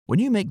When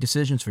you make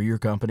decisions for your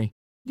company,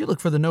 you look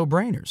for the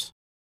no-brainers.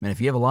 And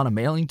if you have a lot of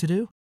mailing to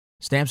do,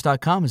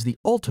 Stamps.com is the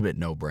ultimate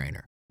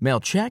no-brainer. Mail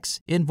checks,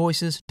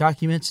 invoices,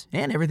 documents,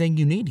 and everything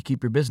you need to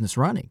keep your business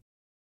running.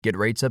 Get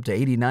rates up to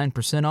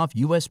 89% off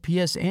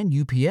USPS and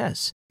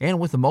UPS. And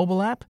with the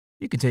mobile app,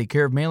 you can take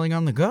care of mailing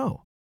on the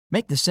go.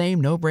 Make the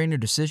same no-brainer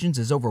decisions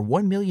as over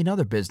 1 million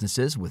other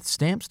businesses with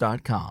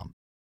Stamps.com.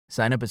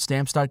 Sign up at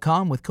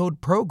Stamps.com with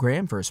code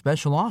PROGRAM for a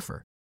special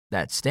offer.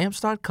 That's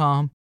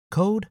Stamps.com,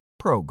 code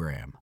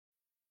PROGRAM.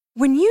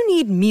 When you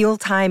need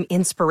mealtime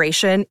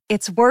inspiration,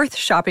 it's worth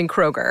shopping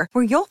Kroger,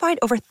 where you'll find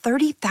over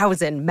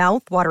 30,000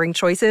 mouth-watering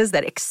choices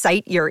that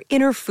excite your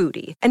inner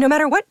foodie. And no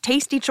matter what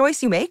tasty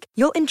choice you make,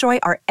 you'll enjoy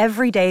our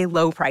everyday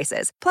low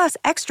prices, plus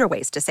extra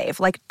ways to save,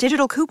 like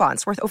digital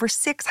coupons worth over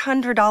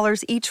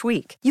 $600 each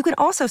week. You can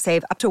also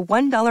save up to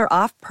 $1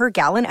 off per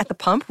gallon at the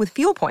pump with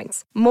fuel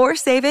points. More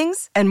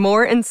savings and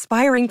more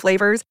inspiring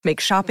flavors make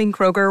shopping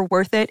Kroger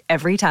worth it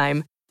every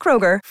time.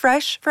 Kroger,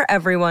 fresh for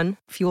everyone.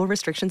 Fuel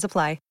restrictions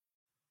apply.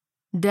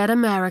 Dead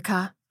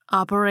America,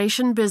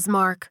 Operation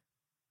Bismarck.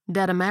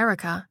 Dead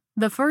America,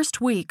 The First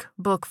Week,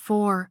 Book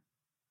 4.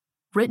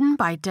 Written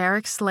by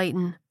Derek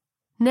Slayton.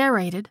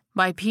 Narrated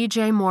by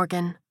P.J.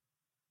 Morgan.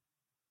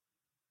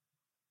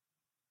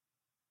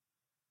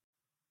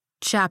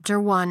 Chapter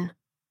 1.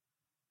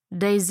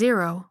 Day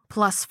 0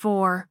 plus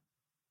 4.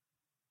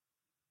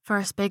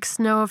 First big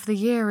snow of the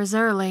year is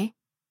early,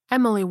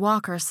 Emily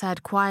Walker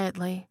said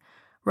quietly,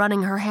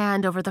 running her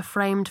hand over the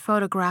framed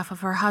photograph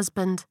of her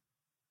husband.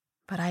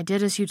 But I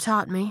did as you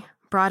taught me,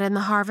 brought in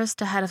the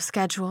harvest ahead of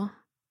schedule.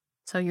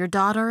 So your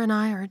daughter and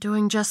I are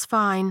doing just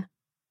fine.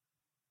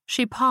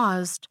 She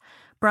paused,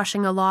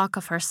 brushing a lock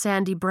of her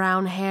sandy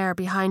brown hair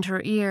behind her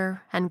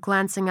ear and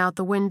glancing out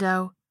the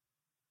window.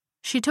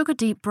 She took a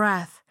deep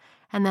breath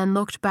and then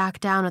looked back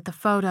down at the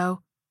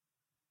photo.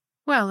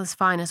 Well, as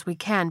fine as we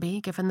can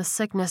be, given the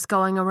sickness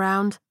going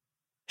around.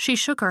 She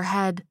shook her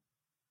head.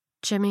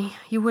 Jimmy,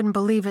 you wouldn't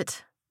believe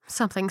it.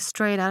 Something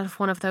straight out of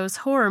one of those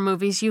horror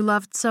movies you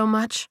loved so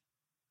much.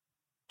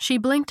 She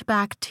blinked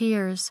back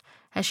tears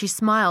as she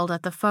smiled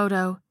at the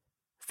photo,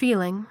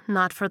 feeling,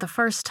 not for the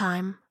first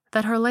time,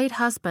 that her late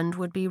husband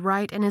would be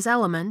right in his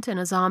element in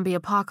a zombie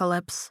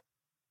apocalypse.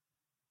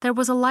 There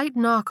was a light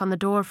knock on the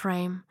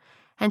doorframe,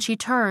 and she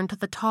turned to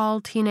the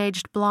tall,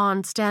 teenaged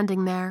blonde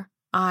standing there,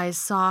 eyes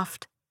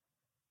soft.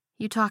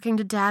 You talking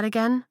to Dad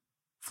again?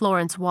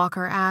 Florence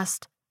Walker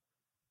asked.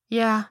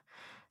 Yeah,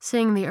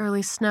 seeing the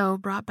early snow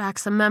brought back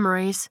some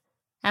memories,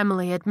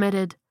 Emily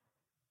admitted.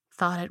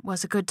 Thought it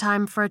was a good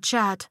time for a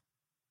chat.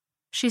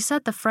 She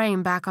set the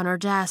frame back on her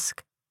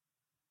desk.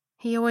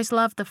 He always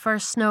loved the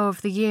first snow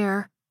of the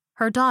year,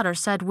 her daughter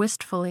said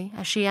wistfully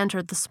as she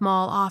entered the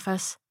small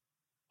office.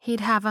 He'd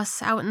have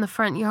us out in the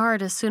front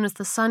yard as soon as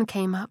the sun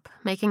came up,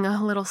 making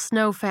a little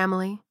snow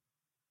family.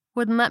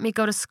 Wouldn't let me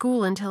go to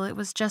school until it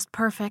was just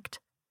perfect.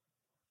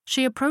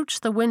 She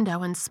approached the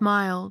window and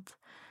smiled,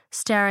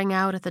 staring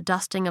out at the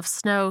dusting of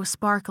snow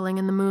sparkling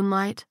in the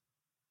moonlight.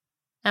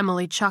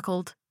 Emily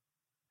chuckled.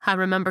 I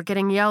remember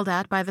getting yelled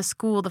at by the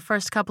school the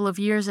first couple of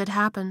years it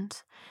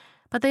happened,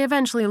 but they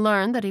eventually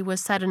learned that he was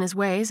set in his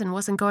ways and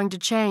wasn't going to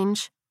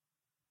change.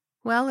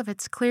 Well, if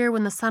it's clear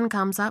when the sun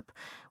comes up,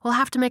 we'll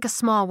have to make a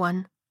small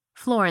one,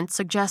 Florence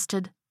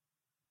suggested.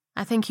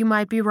 I think you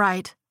might be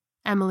right,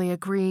 Emily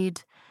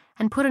agreed,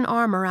 and put an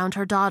arm around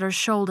her daughter's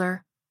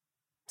shoulder.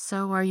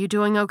 So are you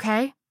doing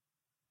okay?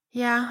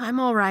 Yeah, I'm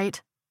all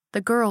right,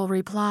 the girl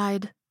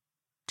replied.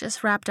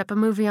 Just wrapped up a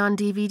movie on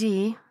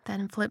DVD,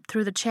 then flipped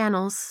through the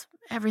channels.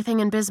 Everything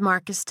in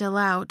Bismarck is still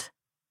out.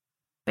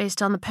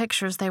 Based on the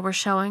pictures they were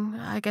showing,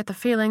 I get the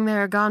feeling they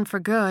are gone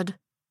for good,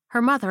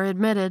 her mother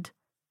admitted.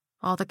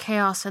 All the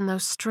chaos in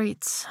those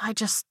streets, I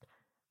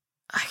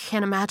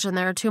can't imagine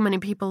there are too many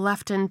people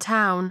left in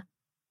town.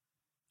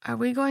 Are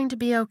we going to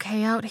be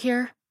okay out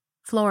here?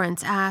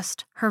 Florence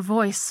asked, her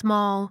voice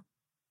small.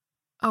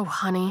 Oh,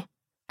 honey.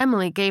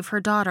 Emily gave her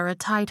daughter a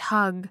tight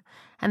hug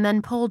and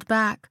then pulled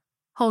back,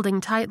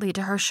 holding tightly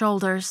to her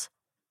shoulders.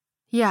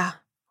 Yeah,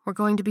 we're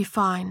going to be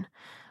fine.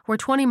 We're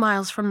 20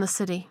 miles from the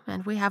city,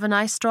 and we have a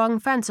nice strong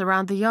fence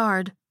around the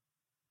yard.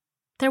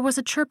 There was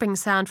a chirping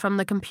sound from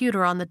the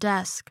computer on the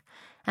desk,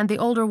 and the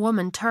older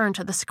woman turned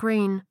to the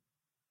screen.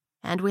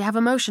 And we have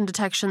a motion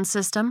detection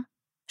system,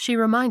 she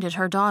reminded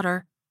her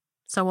daughter,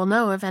 so we'll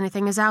know if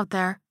anything is out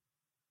there.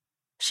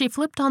 She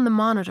flipped on the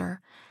monitor,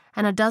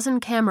 and a dozen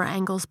camera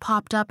angles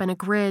popped up in a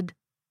grid.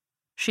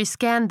 She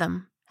scanned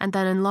them, and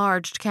then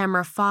enlarged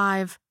camera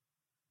 5.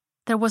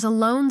 There was a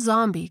lone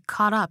zombie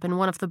caught up in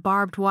one of the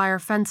barbed wire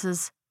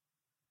fences.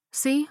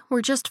 See,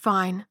 we're just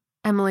fine,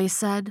 Emily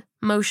said,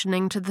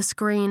 motioning to the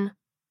screen.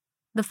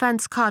 The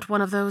fence caught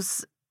one of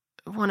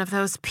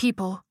those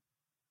people.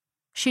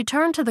 She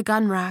turned to the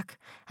gun rack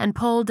and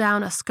pulled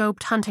down a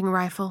scoped hunting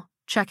rifle,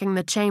 checking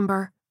the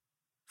chamber.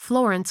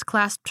 Florence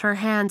clasped her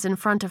hands in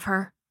front of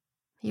her.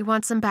 You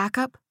want some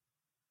backup?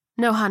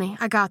 No, honey,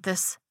 I got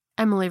this,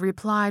 Emily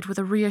replied with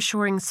a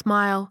reassuring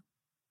smile.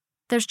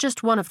 There's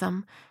just one of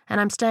them, and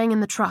I'm staying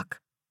in the truck.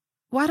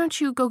 Why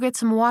don't you go get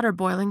some water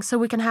boiling so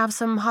we can have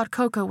some hot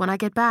cocoa when I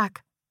get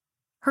back?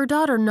 Her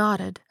daughter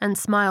nodded and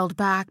smiled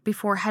back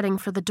before heading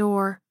for the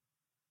door.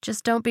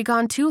 "Just don't be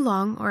gone too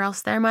long, or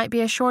else there might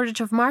be a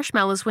shortage of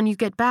marshmallows when you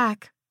get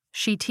back,"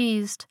 she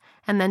teased,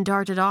 and then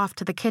darted off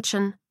to the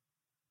kitchen.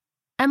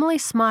 Emily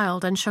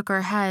smiled and shook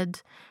her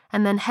head,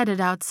 and then headed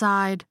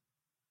outside,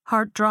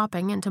 heart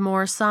dropping into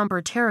more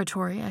somber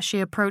territory as she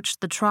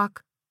approached the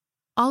truck.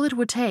 All it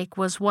would take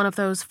was one of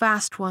those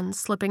fast ones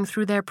slipping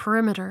through their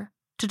perimeter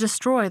to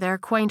destroy their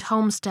quaint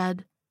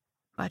homestead,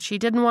 but she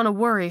didn't want to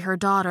worry her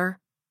daughter.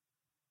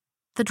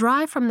 The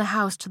drive from the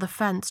house to the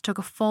fence took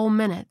a full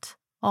minute,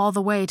 all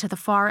the way to the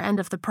far end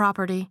of the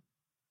property.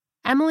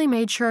 Emily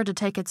made sure to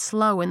take it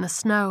slow in the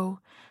snow,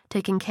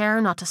 taking care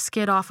not to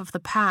skid off of the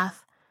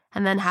path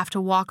and then have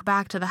to walk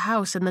back to the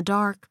house in the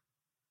dark.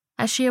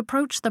 As she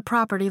approached the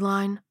property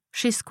line,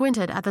 she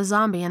squinted at the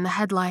zombie in the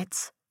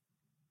headlights.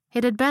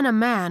 It had been a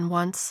man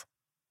once.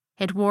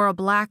 It wore a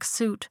black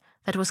suit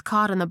that was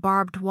caught in the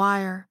barbed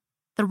wire,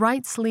 the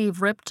right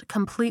sleeve ripped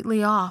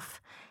completely off,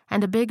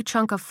 and a big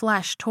chunk of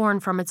flesh torn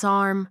from its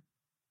arm.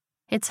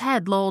 Its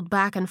head lolled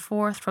back and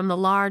forth from the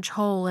large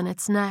hole in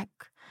its neck,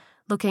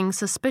 looking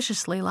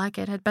suspiciously like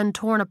it had been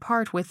torn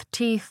apart with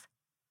teeth.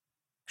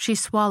 She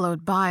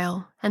swallowed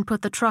bile and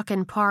put the truck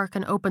in park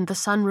and opened the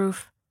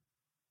sunroof.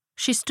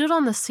 She stood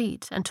on the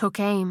seat and took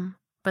aim,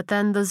 but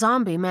then the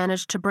zombie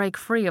managed to break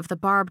free of the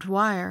barbed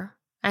wire,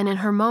 and in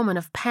her moment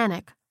of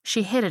panic,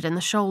 she hit it in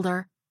the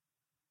shoulder.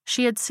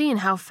 She had seen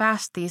how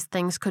fast these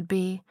things could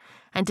be,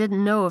 and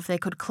didn't know if they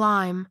could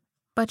climb,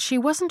 but she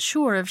wasn't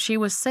sure if she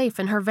was safe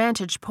in her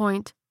vantage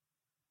point.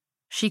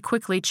 She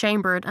quickly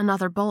chambered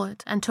another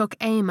bullet and took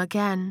aim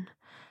again,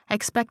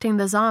 expecting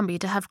the zombie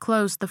to have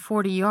closed the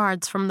 40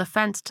 yards from the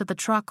fence to the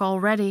truck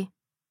already.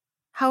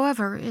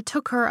 However, it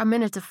took her a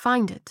minute to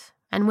find it,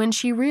 and when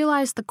she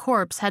realized the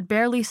corpse had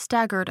barely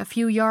staggered a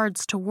few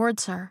yards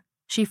towards her,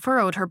 she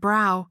furrowed her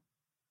brow.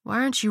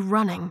 "Why aren't you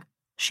running?"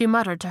 she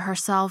muttered to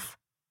herself.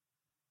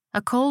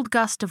 A cold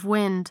gust of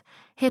wind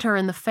hit her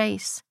in the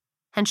face,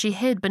 and she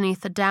hid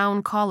beneath the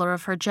down collar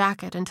of her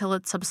jacket until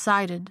it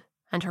subsided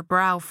and her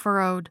brow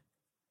furrowed.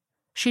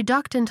 She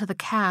ducked into the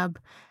cab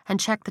and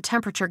checked the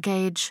temperature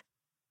gauge.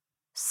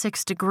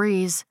 6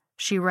 degrees,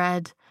 she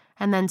read,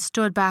 and then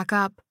stood back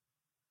up.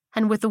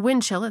 And with the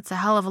wind chill, it's a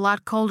hell of a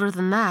lot colder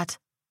than that.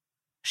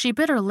 She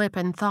bit her lip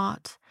in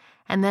thought,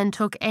 and then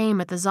took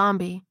aim at the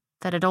zombie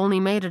that had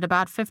only made it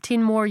about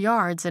 15 more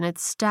yards in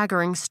its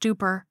staggering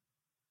stupor.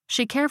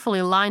 She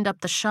carefully lined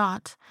up the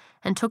shot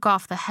and took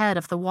off the head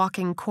of the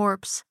walking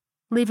corpse,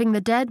 leaving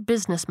the dead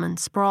businessman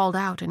sprawled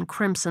out in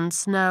crimson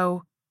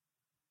snow.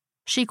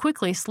 She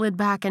quickly slid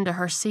back into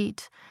her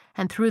seat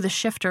and threw the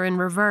shifter in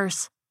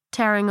reverse,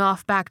 tearing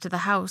off back to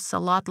the house a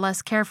lot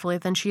less carefully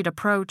than she'd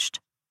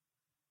approached.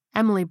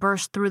 Emily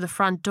burst through the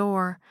front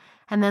door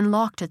and then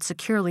locked it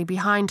securely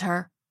behind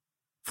her.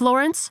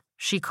 "Florence,"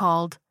 she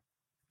called.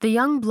 The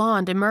young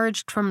blonde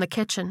emerged from the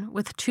kitchen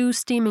with 2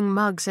 steaming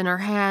mugs in her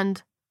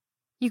hand.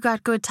 "You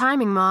got good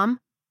timing, Mom."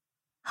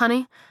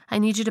 "Honey, I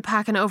need you to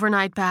pack an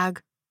overnight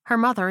bag," her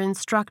mother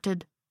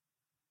instructed.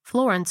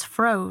 Florence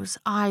froze,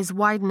 eyes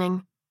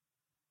widening.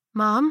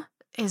 "Mom,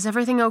 is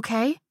everything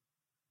okay?"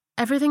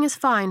 "Everything is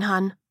fine,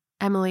 hon,"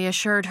 Emily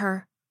assured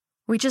her.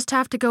 "We just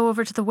have to go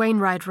over to the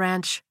Wainwright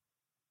ranch."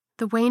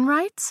 "The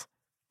Wainwrights?"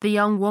 The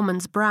young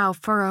woman's brow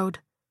furrowed.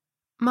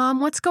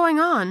 "Mom, what's going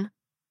on?"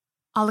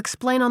 "I'll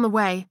explain on the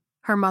way,"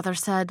 her mother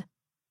said.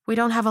 "We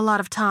don't have a lot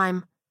of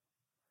time."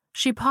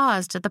 She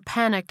paused at the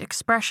panicked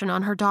expression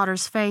on her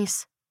daughter's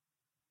face.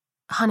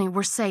 "Honey,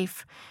 we're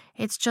safe.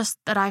 It's just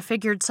that I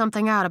figured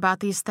something out about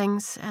these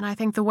things, and I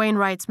think the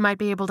Wainwrights might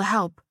be able to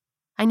help.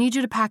 I need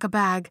you to pack a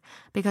bag,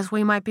 because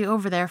we might be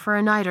over there for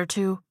a night or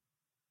 2.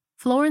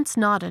 Florence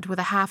nodded with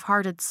a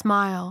half-hearted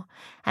smile,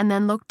 and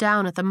then looked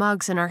down at the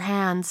mugs in her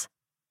hands.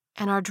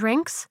 "And our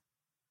drinks?"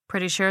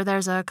 "Pretty sure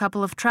there's a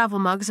couple of travel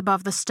mugs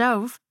above the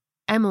stove,"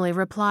 Emily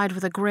replied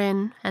with a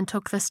grin and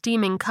took the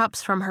steaming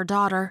cups from her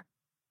daughter.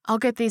 "I'll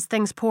get these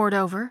things poured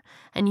over,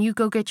 and you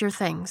go get your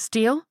things.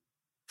 Deal?"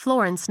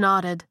 Florence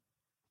nodded.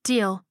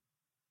 "Deal."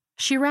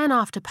 She ran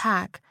off to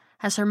pack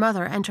as her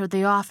mother entered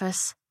the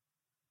office.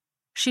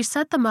 She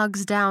set the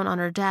mugs down on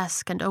her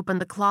desk and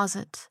opened the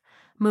closet,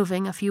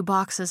 moving a few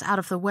boxes out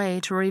of the way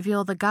to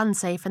reveal the gun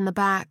safe in the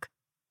back.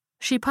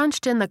 She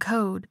punched in the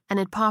code, and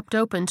it popped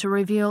open to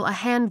reveal a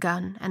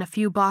handgun and a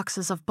few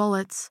boxes of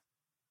bullets.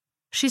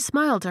 She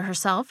smiled to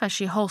herself as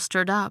she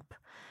holstered up,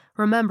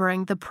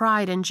 remembering the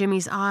pride in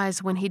Jimmy's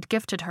eyes when he'd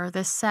gifted her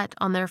this set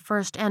on their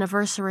first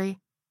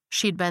anniversary.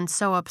 She'd been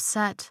so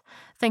upset,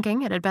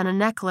 thinking it had been a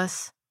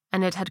necklace,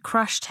 and it had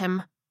crushed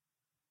him.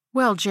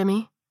 "Well,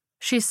 Jimmy,"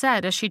 she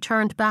said as she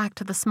turned back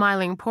to the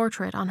smiling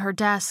portrait on her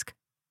desk.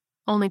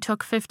 "Only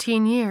took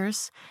 15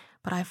 years,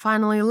 but I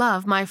finally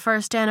love my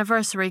first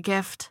anniversary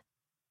gift."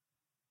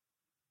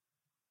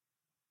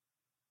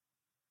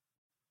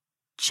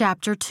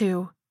 Chapter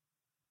 2.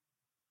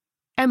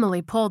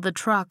 Emily pulled the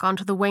truck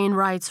onto the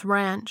Wainwrights'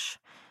 ranch,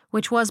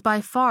 which was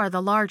by far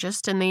the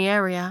largest in the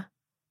area.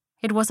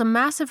 It was a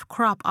massive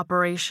crop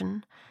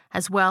operation,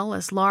 as well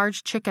as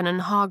large chicken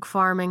and hog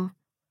farming.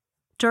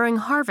 During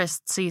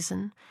harvest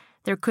season,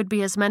 There could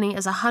be as many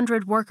as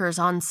 100 workers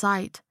on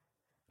site.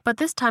 But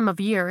this time of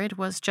year it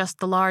was just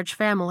the large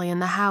family in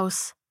the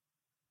house.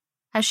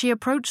 As she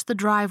approached the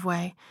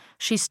driveway,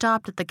 she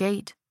stopped at the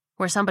gate,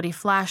 where somebody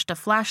flashed a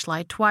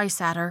flashlight twice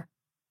at her.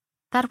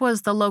 That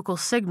was the local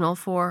signal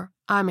for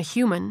 "I'm a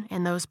human"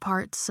 in those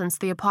parts since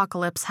the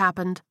apocalypse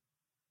happened.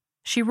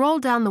 She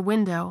rolled down the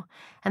window,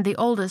 and the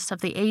oldest of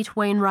the 8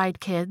 Wainwright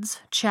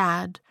kids,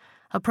 Chad,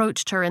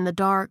 approached her in the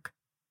dark.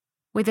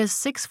 With his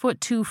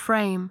 6'2"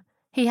 frame,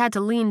 he had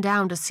to lean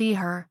down to see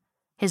her,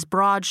 his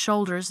broad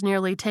shoulders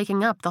nearly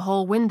taking up the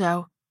whole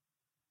window.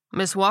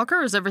 "Miss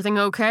Walker, is everything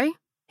okay?"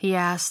 he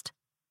asked.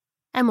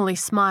 Emily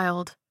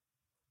smiled.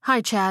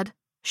 "Hi, Chad,"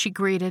 she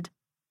greeted.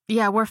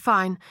 "Yeah, we're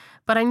fine,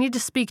 but I need to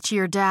speak to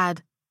your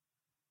dad."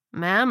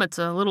 "Ma'am, it's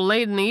a little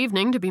late in the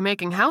evening to be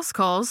making house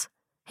calls,"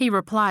 he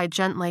replied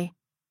gently.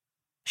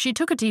 She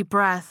took a deep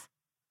breath.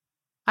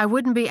 "I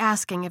wouldn't be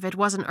asking if it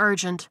wasn't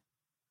urgent."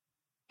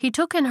 He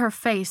took in her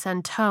face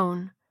and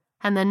tone,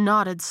 and then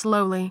nodded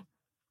slowly.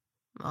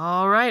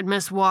 "All right,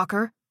 Miss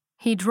Walker,"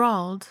 he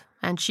drawled,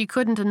 and she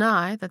couldn't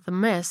deny that the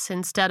Miss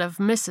instead of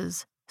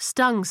Mrs.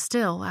 stung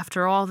still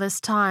after all this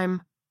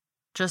time.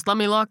 "Just let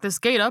me lock this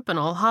gate up and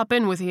I'll hop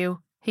in with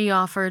you," he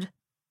offered.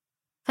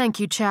 "Thank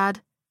you,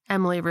 Chad,"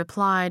 Emily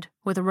replied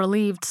with a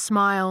relieved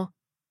smile.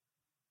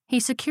 He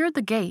secured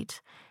the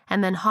gate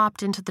and then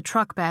hopped into the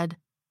truck bed,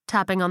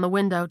 tapping on the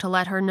window to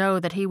let her know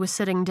that he was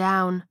sitting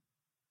down.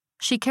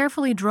 She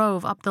carefully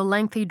drove up the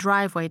lengthy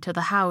driveway to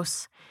the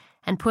house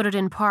and put it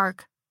in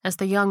park as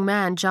the young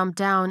man jumped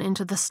down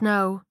into the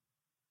snow.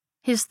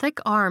 His thick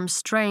arms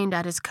strained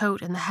at his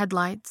coat in the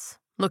headlights,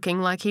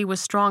 looking like he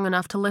was strong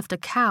enough to lift a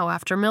cow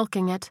after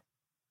milking it.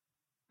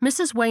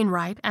 Mrs.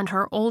 Wainwright and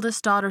her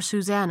oldest daughter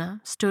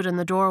Susanna stood in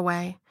the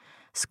doorway,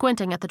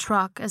 squinting at the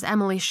truck as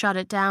Emily shut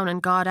it down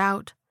and got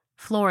out,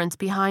 Florence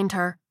behind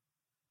her.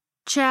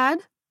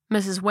 "Chad?"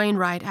 Mrs.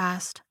 Wainwright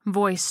asked,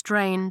 voice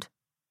strained.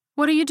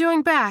 "What are you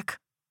doing back?"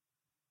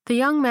 The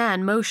young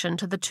man motioned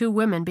to the 2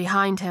 women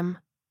behind him.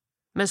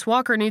 "Miss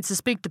Walker needs to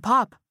speak to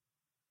Pop."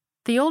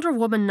 The older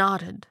woman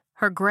nodded,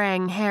 her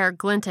graying hair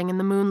glinting in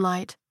the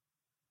moonlight.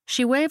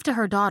 She waved to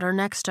her daughter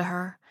next to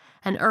her,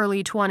 an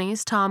early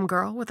 20s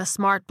tomgirl with a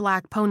smart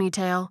black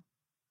ponytail.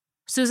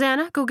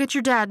 "Susanna, go get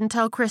your dad and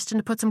tell Kristen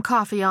to put some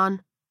coffee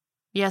on."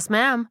 "Yes,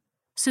 ma'am,"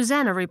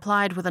 Susanna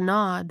replied with a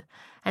nod,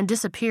 and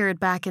disappeared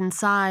back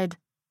inside.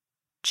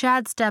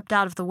 Chad stepped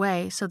out of the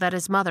way so that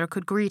his mother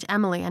could greet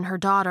Emily and her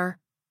daughter.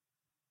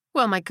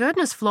 "Well, my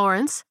goodness,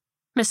 Florence,"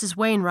 Mrs.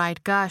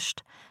 Wainwright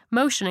gushed,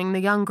 motioning the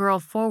young girl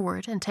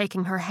forward and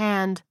taking her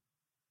hand.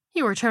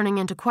 "You were turning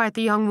into quite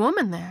the young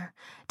woman there.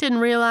 Didn't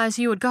realize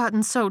you had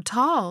gotten so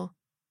tall."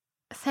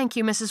 "Thank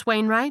you, Mrs.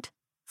 Wainwright,"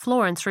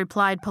 Florence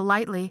replied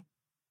politely.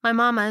 "My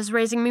mama is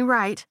raising me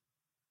right."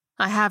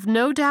 "I have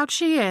no doubt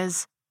she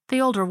is,"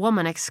 the older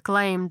woman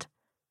exclaimed.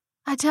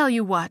 "I tell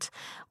you what,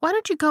 why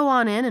don't you go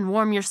on in and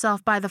warm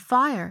yourself by the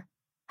fire?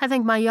 I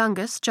think my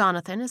youngest,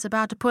 Jonathan, is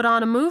about to put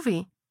on a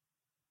movie."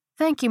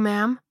 "Thank you,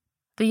 ma'am,"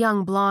 the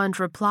young blonde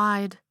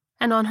replied,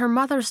 and on her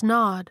mother's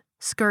nod,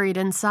 scurried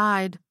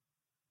inside.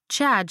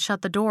 Chad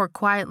shut the door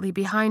quietly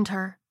behind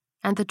her,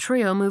 and the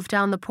trio moved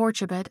down the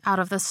porch a bit out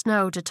of the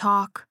snow to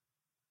talk.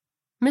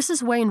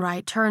 Mrs.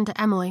 Wainwright turned to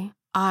Emily,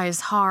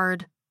 eyes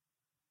hard.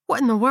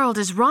 "What in the world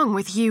is wrong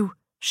with you?"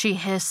 she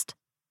hissed.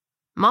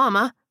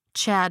 "Mama,"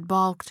 Chad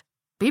balked,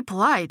 "be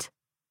polite."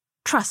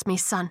 "Trust me,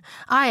 son,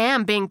 I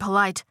am being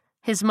polite,"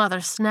 his mother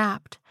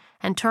snapped,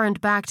 and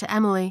turned back to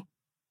Emily.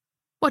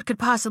 "What could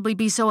possibly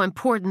be so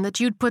important that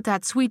you'd put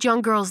that sweet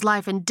young girl's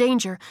life in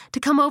danger to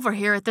come over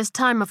here at this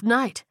time of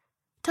night?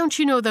 Don't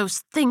you know those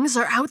things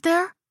are out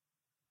there?"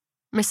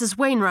 "Mrs.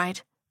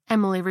 Wainwright,"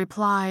 Emily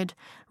replied,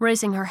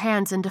 raising her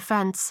hands in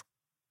defense.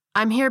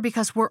 "I'm here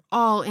because we're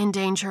all in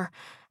danger,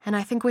 and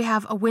I think we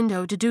have a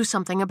window to do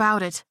something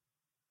about it."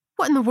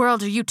 "What in the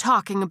world are you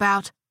talking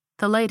about?"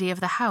 the lady of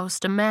the house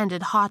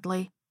demanded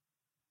hotly.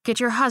 "Get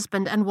your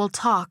husband and we'll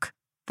talk,"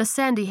 the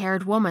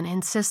sandy-haired woman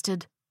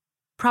insisted.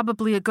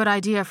 "Probably a good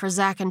idea for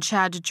Zach and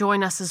Chad to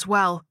join us as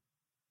well."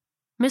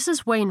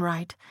 Mrs.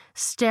 Wainwright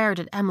stared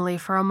at Emily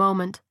for a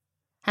moment,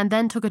 and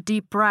then took a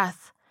deep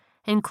breath,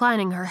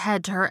 inclining her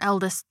head to her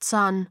eldest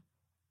son.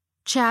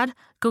 "Chad,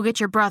 go get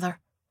your brother.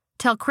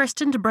 Tell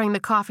Kristen to bring the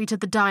coffee to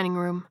the dining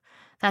room.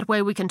 That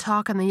way we can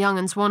talk and the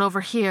young'uns won't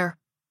overhear."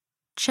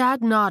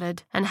 Chad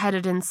nodded and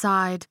headed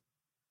inside.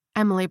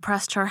 Emily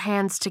pressed her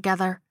hands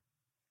together.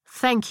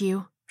 "Thank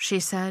you," she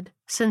said,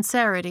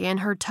 sincerity in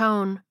her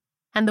tone,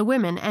 and the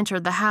women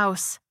entered the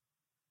house.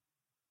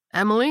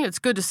 "Emily, it's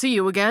good to see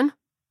you again,"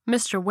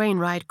 Mr.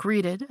 Wainwright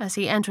greeted as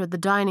he entered the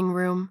dining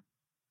room.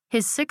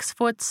 His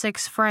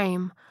 6'6"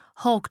 frame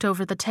hulked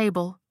over the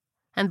table,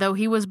 and though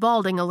he was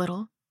balding a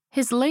little,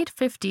 his late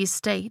 50s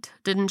state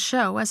didn't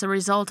show as a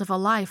result of a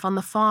life on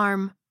the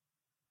farm.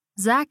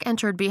 Zach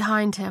entered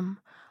behind him,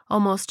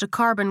 almost a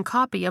carbon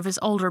copy of his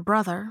older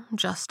brother,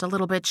 just a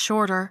little bit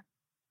shorter.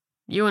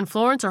 "You and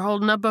Florence are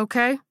holding up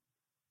okay?"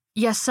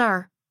 "Yes,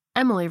 sir,"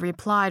 Emily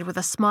replied with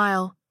a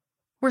smile.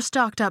 "We're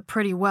stocked up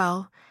pretty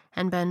well,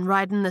 and been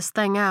riding this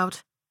thing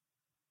out."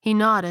 He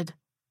nodded.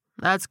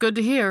 That's good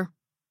to hear.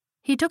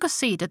 He took a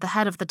seat at the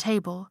head of the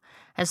table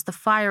as the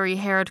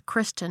fiery-haired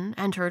Kristen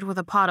entered with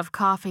a pot of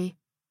coffee.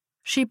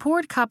 She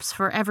poured cups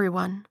for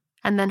everyone,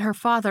 and then her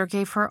father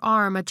gave her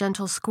arm a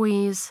gentle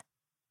squeeze.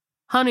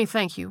 Honey,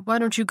 thank you. Why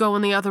don't you go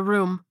in the other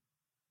room?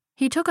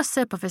 He took a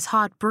sip of his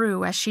hot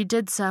brew as she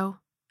did so,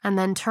 and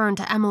then turned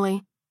to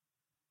Emily.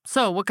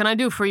 So, what can I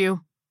do for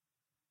you?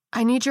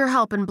 I need your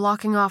help in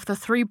blocking off the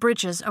 3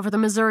 bridges over the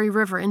Missouri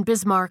River in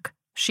Bismarck,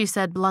 she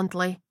said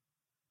bluntly.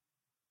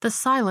 The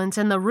silence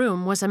in the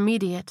room was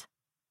immediate,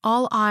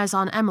 all eyes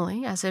on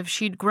Emily as if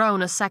she'd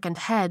grown a second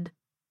head.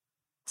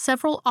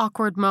 Several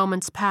awkward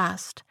moments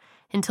passed,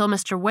 until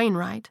Mr.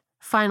 Wainwright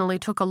finally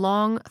took a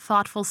long,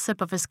 thoughtful sip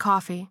of his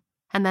coffee,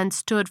 and then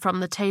stood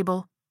from the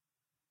table.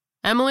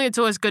 Emily, it's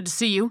always good to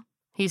see you,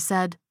 he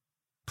said.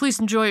 Please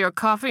enjoy your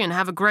coffee and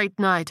have a great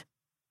night.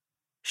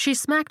 She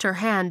smacked her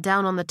hand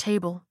down on the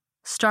table,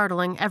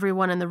 startling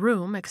everyone in the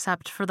room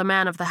except for the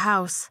man of the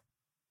house.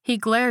 He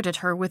glared at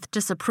her with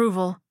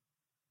disapproval.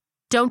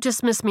 Don't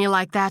dismiss me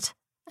like that,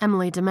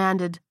 Emily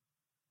demanded.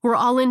 We're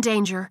all in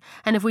danger,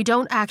 and if we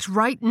don't act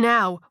right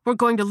now, we're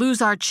going to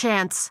lose our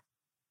chance.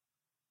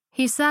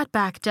 He sat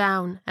back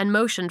down and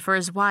motioned for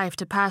his wife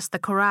to pass the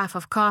carafe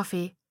of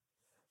coffee.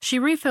 She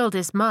refilled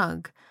his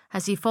mug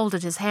as he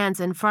folded his hands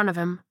in front of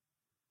him.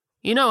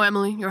 You know,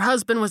 Emily, your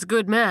husband was a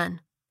good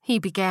man, he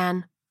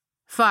began.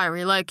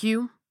 Fiery like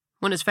you.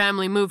 When his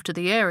family moved to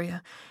the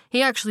area,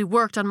 he actually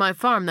worked on my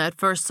farm that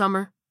first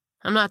summer.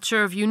 I'm not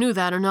sure if you knew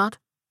that or not.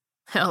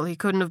 Hell, he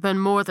couldn't have been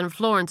more than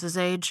Florence's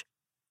age.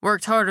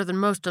 Worked harder than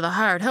most of the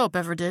hired help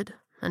ever did,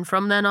 and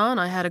from then on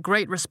I had a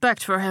great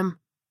respect for him.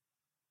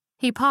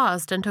 He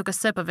paused and took a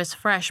sip of his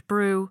fresh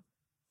brew.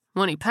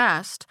 When he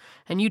passed,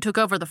 and you took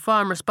over the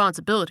farm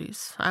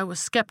responsibilities, I was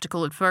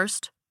skeptical at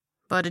first.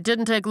 But it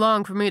didn't take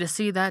long for me to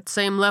see that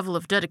same level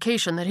of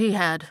dedication that he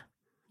had.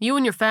 You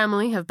and your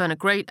family have been a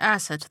great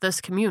asset to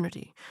this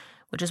community,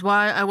 which is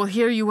why I will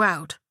hear you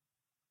out.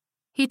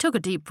 He took a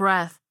deep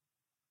breath.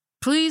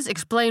 Please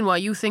explain why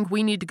you think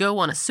we need to go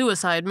on a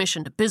suicide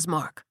mission to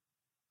Bismarck.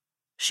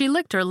 She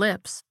licked her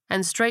lips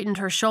and straightened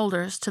her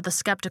shoulders to the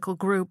skeptical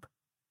group.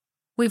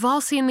 We've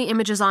all seen the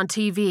images on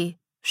TV,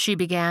 she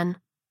began.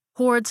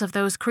 Hordes of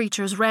those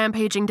creatures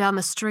rampaging down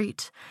the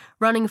street,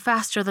 running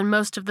faster than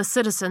most of the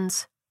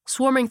citizens,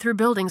 swarming through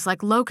buildings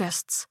like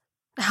locusts.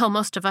 Hell,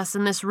 most of us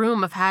in this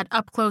room have had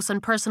up-close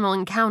and personal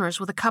encounters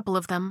with a couple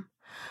of them.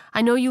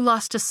 I know you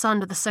lost a son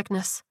to the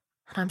sickness,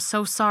 and I'm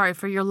so sorry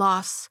for your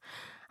loss.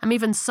 I'm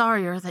even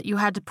sorrier that you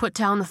had to put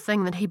down the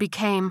thing that he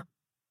became.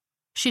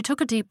 She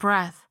took a deep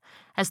breath,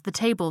 as the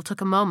table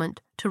took a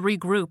moment to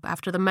regroup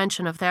after the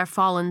mention of their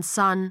fallen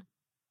son.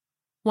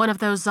 One of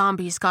those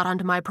zombies got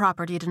onto my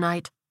property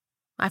tonight.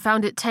 I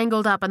found it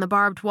tangled up in the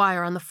barbed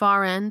wire on the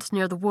far end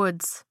near the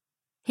woods.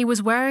 He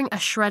was wearing a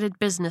shredded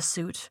business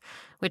suit,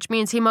 which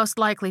means he most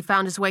likely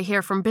found his way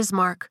here from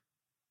Bismarck.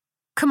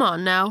 Come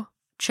on now,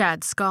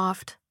 Chad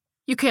scoffed.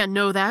 You can't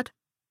know that.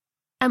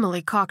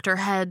 Emily cocked her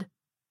head.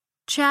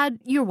 Chad,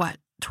 you're what,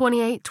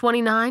 28,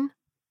 29?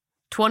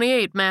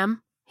 28,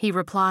 ma'am, he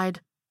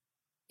replied.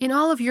 In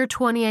all of your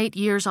 28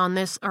 years on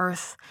this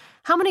earth,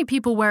 how many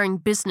people wearing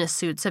business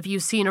suits have you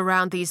seen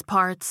around these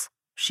parts?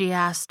 She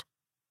asked,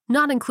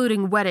 not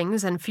including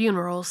weddings and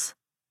funerals.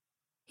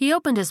 He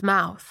opened his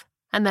mouth,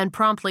 and then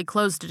promptly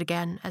closed it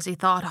again as he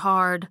thought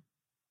hard.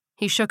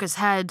 He shook his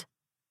head.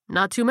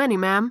 Not too many,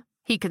 ma'am,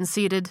 he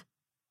conceded.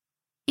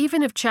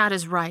 Even if Chad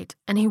is right,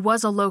 and he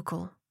was a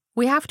local,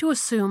 we have to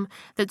assume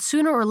that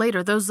sooner or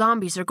later those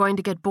zombies are going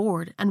to get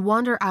bored and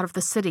wander out of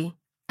the city,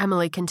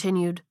 Emily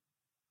continued.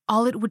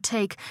 All it would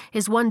take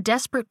is one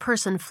desperate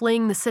person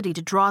fleeing the city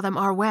to draw them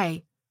our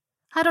way.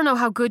 I don't know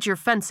how good your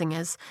fencing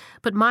is,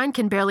 but mine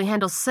can barely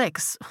handle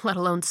 6, let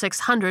alone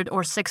 600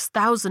 or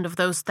 6,000 of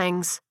those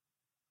things.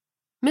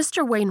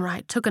 Mr.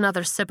 Wainwright took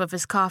another sip of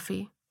his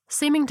coffee,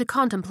 seeming to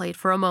contemplate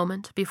for a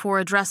moment before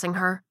addressing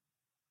her.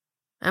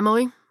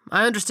 Emily,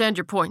 I understand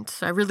your point,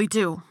 I really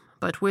do,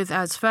 but with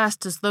as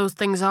fast as those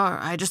things are,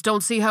 I just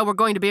don't see how we're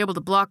going to be able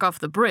to block off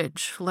the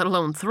bridge, let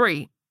alone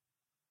 3.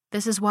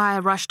 This is why I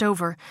rushed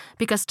over,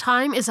 because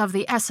time is of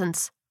the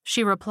essence,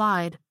 she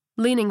replied,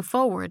 leaning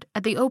forward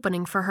at the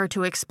opening for her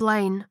to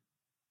explain.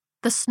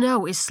 The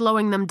snow is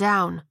slowing them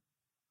down.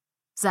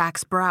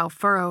 Zach's brow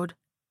furrowed.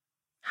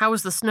 How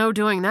is the snow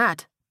doing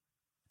that?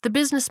 The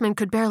businessman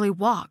could barely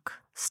walk,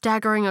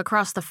 staggering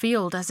across the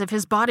field as if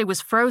his body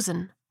was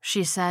frozen,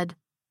 she said.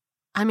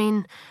 I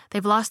mean,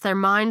 they've lost their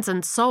minds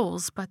and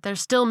souls, but they're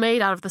still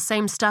made out of the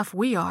same stuff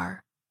we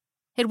are.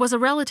 It was a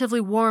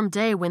relatively warm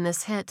day when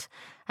this hit,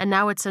 and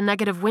now it's a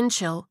negative wind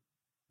chill.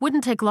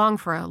 Wouldn't take long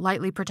for a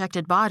lightly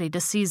protected body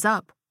to seize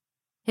up.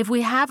 If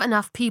we have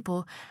enough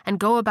people and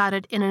go about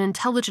it in an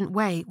intelligent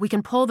way, we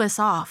can pull this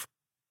off.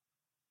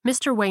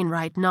 Mr.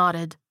 Wainwright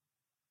nodded.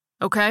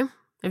 Okay,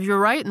 if you're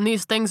right and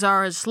these things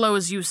are as slow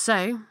as you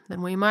say,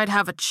 then we might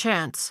have a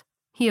chance,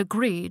 he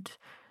agreed,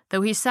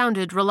 though he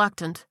sounded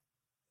reluctant.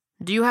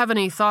 Do you have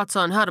any thoughts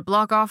on how to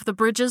block off the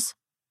bridges?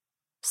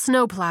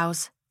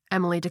 Snowplows,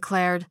 Emily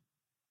declared.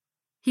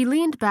 He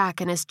leaned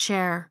back in his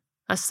chair,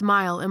 a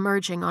smile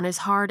emerging on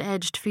his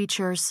hard-edged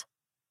features.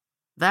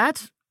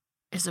 "That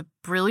is a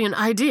brilliant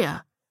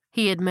idea,"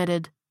 he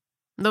admitted.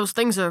 "Those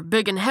things are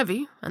big and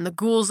heavy, and the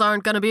ghouls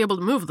aren't going to be able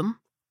to move them.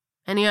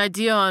 Any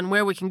idea on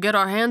where we can get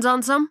our hands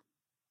on some?"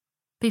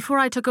 "Before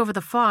I took over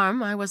the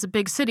farm, I was a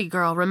big city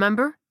girl,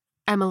 remember?"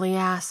 Emily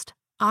asked,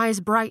 eyes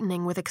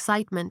brightening with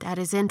excitement at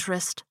his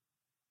interest.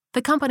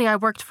 "The company I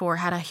worked for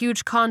had a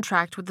huge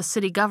contract with the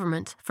city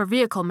government for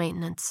vehicle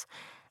maintenance,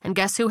 and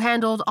guess who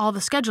handled all the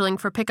scheduling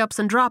for pickups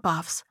and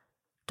drop-offs?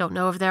 Don't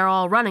know if they're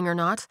all running or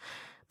not,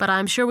 but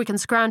I'm sure we can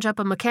scrounge up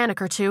a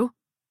mechanic or two."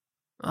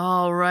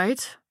 "All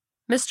right,"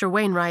 Mr.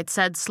 Wainwright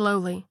said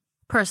slowly,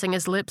 pursing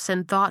his lips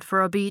in thought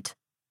for a beat.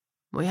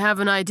 "We have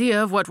an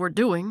idea of what we're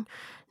doing.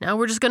 Now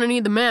we're just going to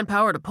need the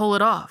manpower to pull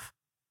it off."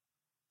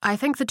 "I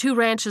think the 2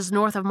 ranches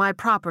north of my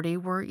property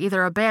were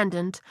either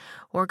abandoned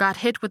or got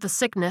hit with the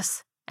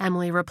sickness,"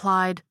 Emily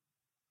replied.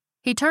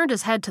 He turned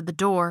his head to the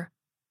door.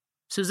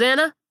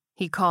 "Susanna,"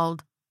 he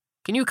called,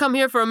 "can you come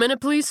here for a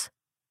minute, please?"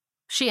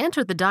 She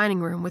entered the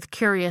dining room with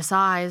curious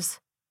eyes.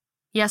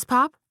 "Yes,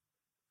 Pop?"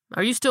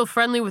 "Are you still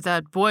friendly with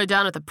that boy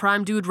down at the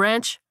Prime Dude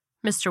Ranch?"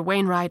 Mr.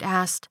 Wainwright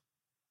asked.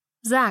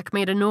 Zach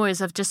made a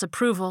noise of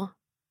disapproval.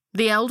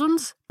 "The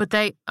Eldons? But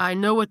they—" "I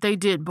know what they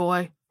did,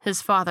 boy,"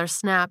 his father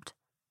snapped.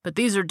 "But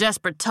these are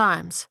desperate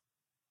times."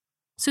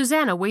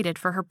 Susanna waited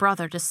for her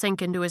brother to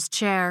sink into his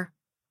chair.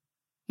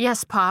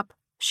 "Yes, Pop,"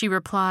 she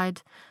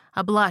replied,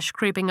 a blush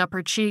creeping up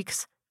her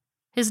cheeks.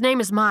 "His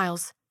name is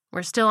Miles.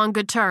 We're still on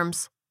good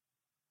terms."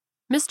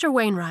 Mr.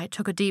 Wainwright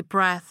took a deep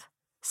breath,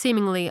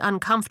 seemingly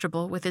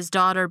uncomfortable with his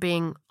daughter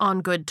being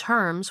on good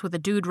terms with a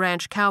Dude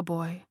Ranch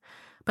cowboy,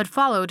 but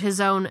followed his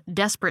own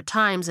desperate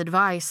times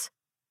advice.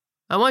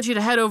 "I want you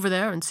to head over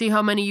there and see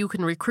how many you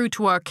can recruit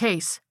to our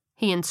case,"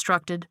 he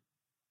instructed.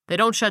 "They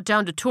don't shut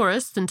down to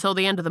tourists until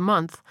the end of the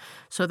month,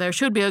 so there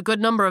should be a good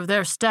number of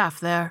their staff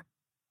there."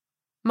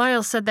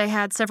 "Miles said they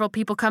had several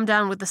people come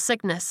down with the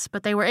sickness,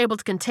 but they were able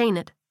to contain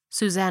it,"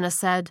 Susanna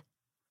said.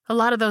 "A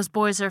lot of those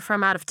boys are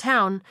from out of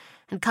town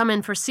and come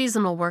in for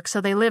seasonal work,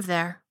 so they live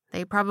there.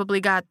 They probably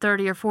got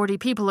 30 or 40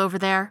 people over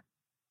there."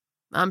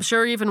 "I'm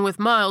sure even with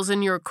Miles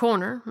in your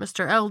corner,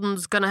 Mr.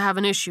 Eldon's gonna have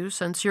an issue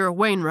since you're a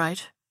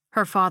Wainwright,"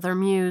 her father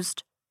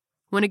mused.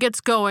 "When it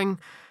gets going,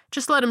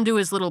 just let him do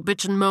his little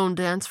bitch and moan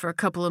dance for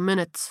a couple of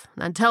minutes,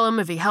 and tell him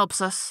if he helps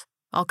us,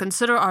 I'll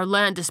consider our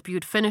land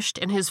dispute finished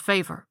in his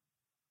favor.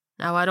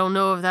 Now, I don't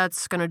know if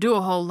that's gonna do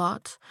a whole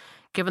lot,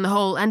 given the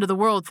whole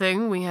end-of-the-world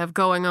thing we have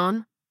going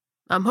on.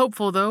 I'm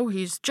hopeful, though,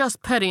 he's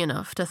just petty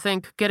enough to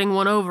think getting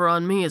one over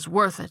on me is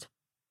worth it."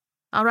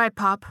 "All right,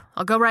 Pop,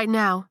 I'll go right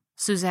now,"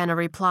 Susanna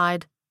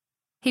replied.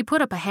 He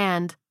put up a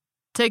hand.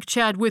 "Take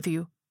Chad with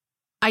you."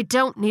 "I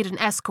don't need an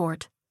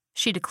escort,"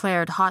 she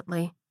declared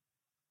hotly.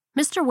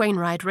 Mr.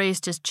 Wainwright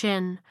raised his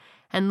chin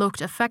and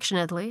looked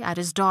affectionately at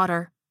his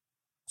daughter.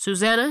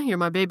 "Susanna, you're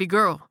my baby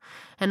girl,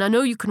 and I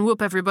know you can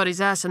whoop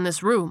everybody's ass in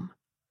this room."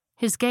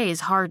 His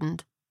gaze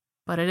hardened.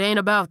 "But it ain't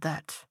about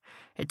that.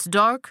 It's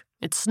dark,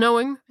 it's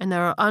snowing, and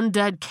there are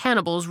undead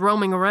cannibals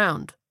roaming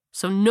around,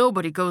 so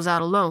nobody goes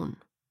out alone.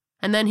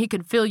 And then he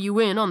can fill you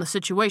in on the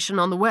situation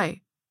on the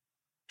way."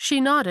 She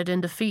nodded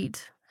in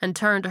defeat and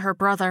turned to her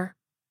brother.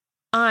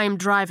 "I'm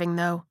driving,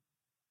 though."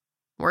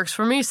 "Works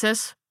for me,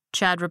 sis,"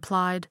 Chad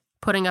replied,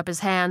 putting up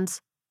his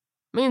hands.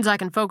 "Means I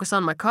can focus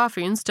on my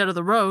coffee instead of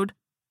the road."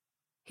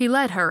 He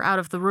led her out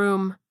of the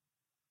room.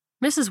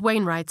 Mrs.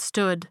 Wainwright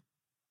stood.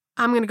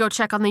 "I'm going to go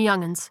check on the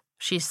young'uns,"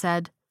 she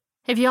said.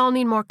 "If y'all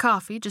need more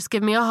coffee, just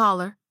give me a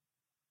holler."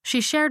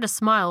 She shared a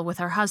smile with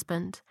her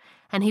husband,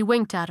 and he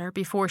winked at her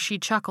before she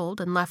chuckled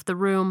and left the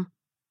room.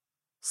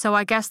 "So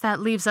I guess that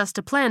leaves us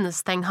to plan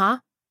this thing, huh?"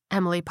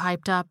 Emily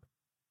piped up.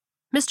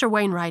 Mr.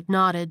 Wainwright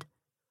nodded.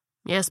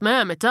 "Yes,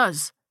 ma'am, it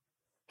does."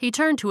 He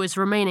turned to his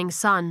remaining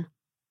son.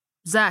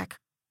 "Zach."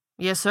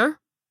 "Yes, sir?"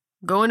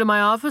 "Go into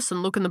my office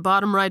and look in the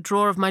bottom right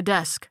drawer of my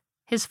desk,"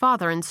 his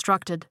father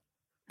instructed.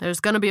 "There's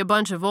going to be a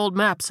bunch of old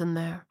maps in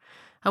there.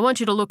 I want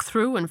you to look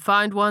through and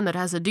find one that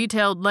has a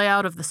detailed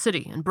layout of the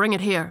city and bring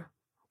it here.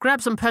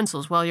 Grab some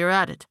pencils while you're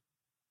at it."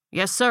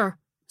 "Yes, sir,"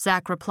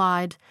 Zach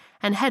replied,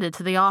 and headed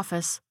to the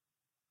office.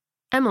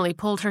 Emily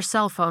pulled her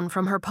cell phone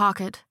from her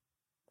pocket.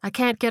 "I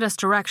can't get us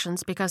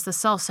directions because the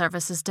cell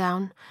service is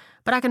down,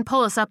 but I can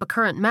pull us up a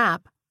current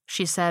map,"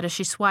 she said as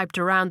she swiped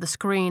around the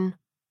screen.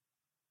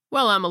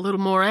 "Well, I'm a little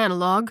more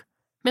analog,"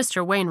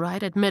 Mr.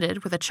 Wainwright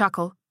admitted with a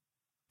chuckle.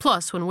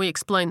 "Plus, when we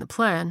explain the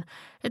plan,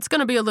 it's going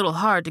to be a little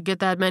hard to get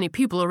that many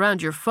people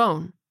around your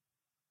phone."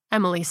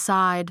 Emily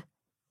sighed.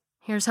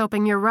 "Here's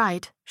hoping you're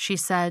right," she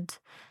said,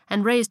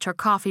 and raised her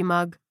coffee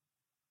mug.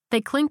 They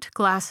clinked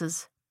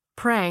glasses,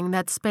 praying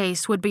that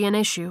space would be an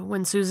issue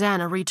when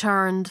Susanna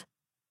returned.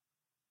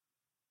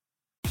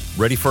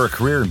 Ready for a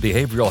career in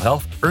behavioral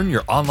health? Earn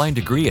your online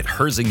degree at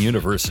Herzing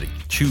University.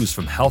 Choose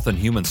from health and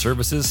human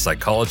services,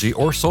 psychology,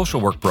 or social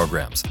work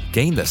programs.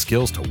 Gain the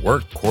skills to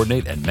work,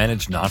 coordinate, and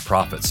manage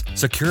nonprofits.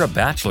 Secure a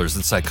bachelor's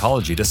in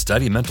psychology to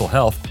study mental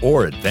health,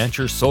 or advance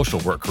your social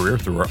work career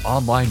through our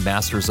online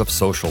Masters of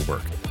Social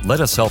Work. Let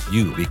us help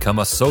you become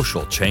a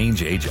social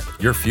change agent.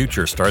 Your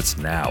future starts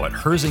now at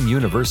Herzing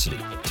University.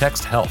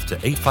 Text HEALTH to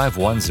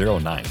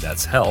 85109.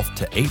 That's HEALTH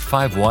to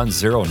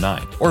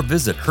 85109. Or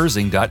visit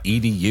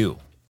herzing.edu.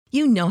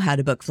 You know how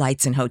to book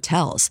flights and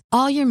hotels.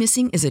 All you're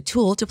missing is a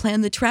tool to plan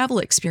the travel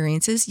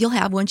experiences you'll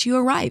have once you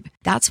arrive.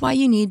 That's why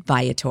you need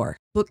Viator.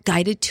 Book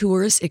guided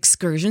tours,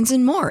 excursions,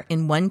 and more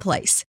in one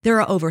place. There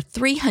are over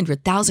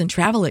 300,000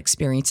 travel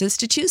experiences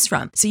to choose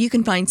from, so you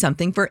can find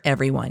something for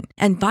everyone.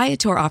 And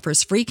Viator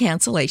offers free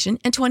cancellation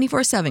and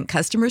 24/7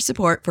 customer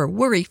support for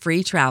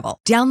worry-free travel.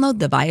 Download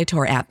the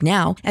Viator app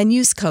now and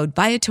use code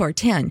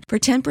Viator10 for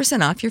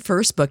 10% off your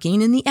first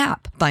booking in the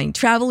app. Find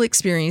travel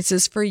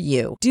experiences for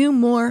you. Do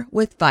more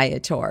with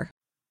Viator.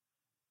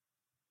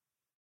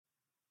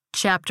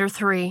 Chapter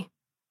 3.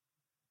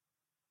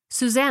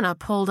 Susanna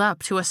pulled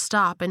up to a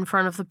stop in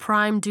front of the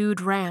Prime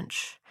Dude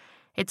Ranch,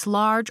 its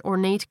large,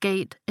 ornate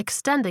gate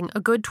extending a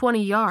good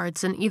 20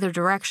 yards in either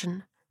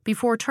direction,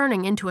 before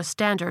turning into a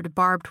standard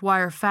barbed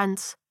wire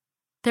fence.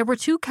 There were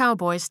 2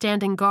 cowboys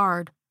standing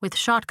guard, with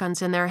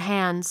shotguns in their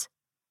hands,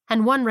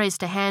 and one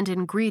raised a hand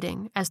in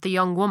greeting as the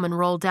young woman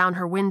rolled down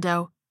her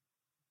window.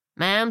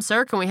 "Ma'am,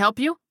 sir, can we help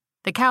you?"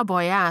 the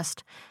cowboy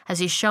asked, as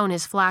he shone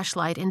his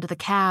flashlight into the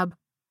cab.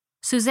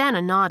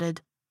 Susanna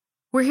nodded.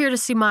 "We're here to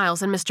see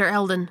Miles and Mr.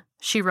 Eldon,"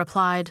 she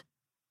replied.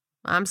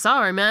 "I'm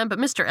sorry, ma'am, but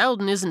Mr.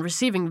 Eldon isn't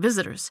receiving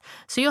visitors,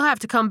 so you'll have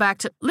to come back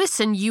to—"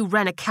 "Listen, you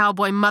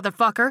rent-a-cowboy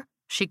motherfucker,"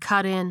 she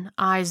cut in,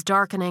 eyes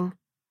darkening.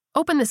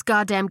 "Open this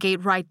goddamn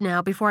gate right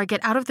now before I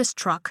get out of this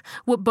truck,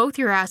 whoop both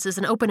your asses,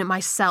 and open it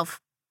myself."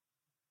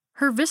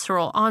 Her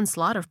visceral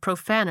onslaught of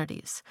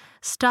profanities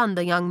stunned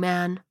the young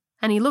man,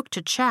 and he looked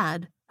to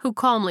Chad, who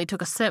calmly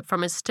took a sip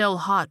from his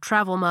still-hot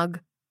travel mug.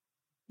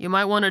 "You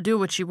might want to do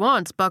what she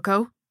wants,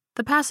 bucko,"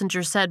 the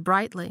passenger said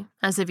brightly,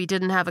 as if he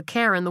didn't have a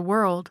care in the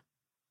world.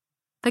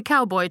 The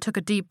cowboy took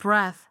a deep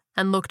breath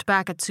and looked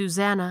back at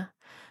Susanna,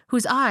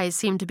 whose eyes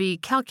seemed to be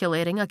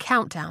calculating a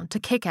countdown to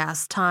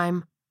kick-ass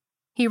time.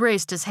 He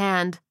raised his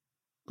hand.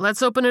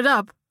 "Let's open it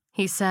up,"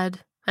 he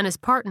said, and his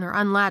partner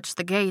unlatched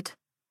the gate.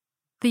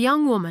 The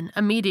young woman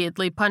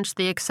immediately punched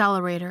the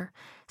accelerator,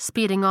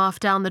 speeding off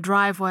down the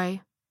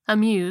driveway,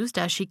 amused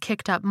as she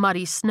kicked up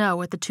muddy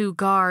snow at the 2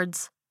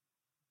 guards.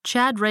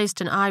 Chad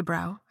raised an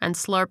eyebrow and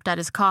slurped at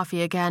his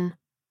coffee again.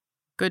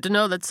 "Good to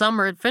know that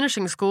summer at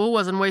finishing school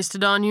wasn't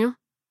wasted on you."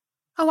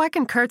 "Oh, I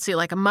can curtsy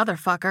like a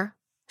motherfucker,"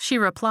 she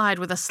replied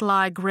with a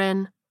sly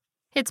grin.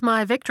 "It's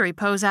my victory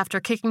pose after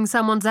kicking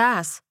someone's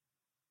ass."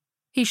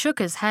 He shook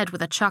his head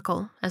with a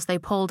chuckle as they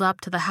pulled up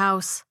to the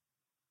house.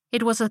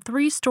 It was a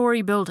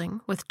 3-story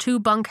building with 2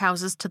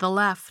 bunkhouses to the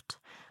left,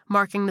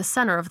 marking the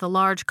center of the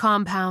large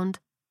compound.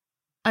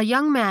 A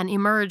young man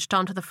emerged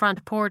onto the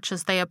front porch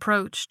as they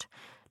approached,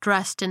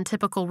 dressed in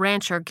typical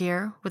rancher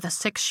gear with a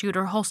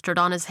 6-shooter holstered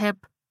on his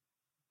hip.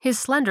 His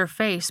slender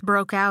face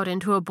broke out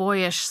into a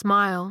boyish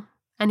smile,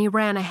 and he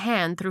ran a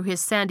hand through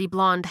his sandy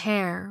blonde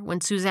hair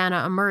when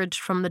Susanna emerged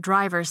from the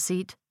driver's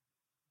seat.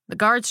 "The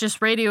guards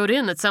just radioed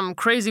in that some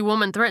crazy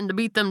woman threatened to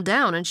beat them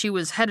down and she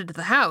was headed to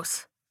the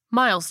house,"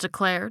 Miles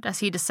declared as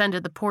he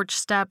descended the porch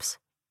steps.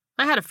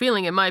 "I had a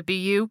feeling it might be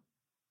you."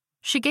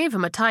 She gave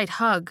him a tight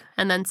hug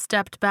and then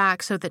stepped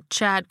back so that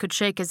Chad could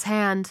shake his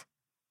hand.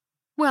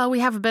 "Well, we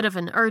have a bit of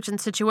an urgent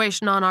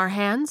situation on our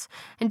hands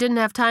and didn't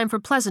have time for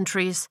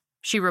pleasantries,"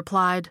 she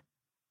replied.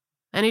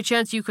 "Any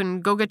chance you can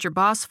go get your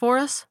boss for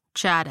us?"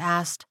 Chad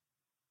asked.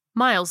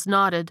 Miles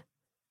nodded.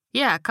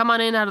 "Yeah, come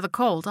on in out of the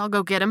cold. I'll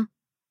go get him."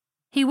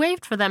 He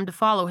waved for them to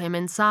follow him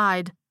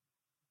inside.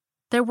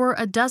 There were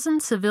a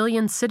dozen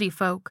civilian city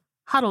folk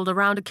huddled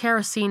around a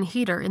kerosene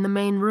heater in the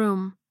main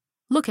room,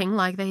 looking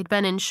like they'd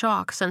been in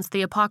shock since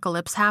the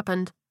apocalypse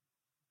happened.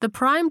 The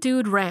Prime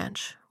Dude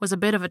Ranch was a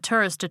bit of a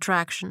tourist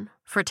attraction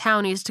for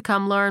townies to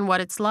come learn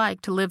what it's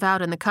like to live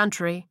out in the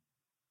country.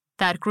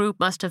 That group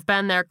must have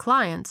been their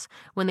clients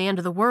when the end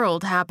of the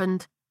world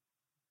happened.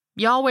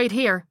 "Y'all wait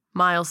here,"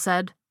 Miles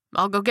said.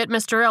 "I'll go get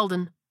Mr.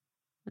 Eldon."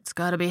 "It's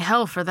gotta be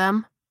hell for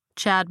them,"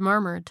 Chad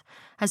murmured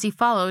as he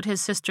followed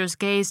his sister's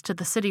gaze to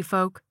the city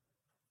folk.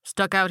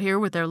 "Stuck out here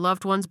with their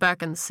loved ones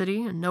back in the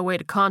city and no way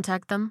to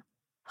contact them.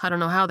 I don't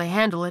know how they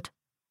handle it."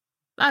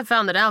 "I've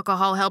found that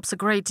alcohol helps a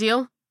great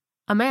deal."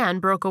 A man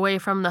broke away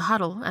from the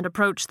huddle and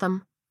approached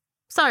them.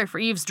 "Sorry for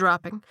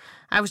eavesdropping.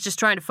 I was just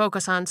trying to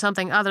focus on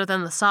something other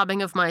than the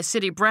sobbing of my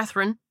city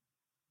brethren."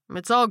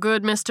 "It's all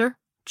good, mister,"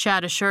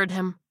 Chad assured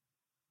him.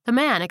 The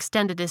man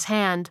extended his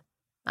hand.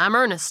 "I'm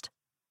Ernest."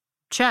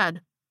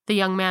 "Chad," the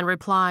young man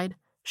replied,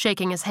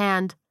 shaking his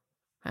hand.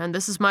 "And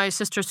this is my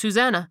sister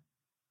Susanna."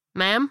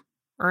 "Ma'am,"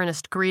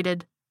 Ernest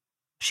greeted.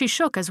 She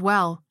shook as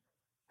well.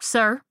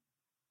 "Sir?"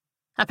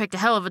 "I picked a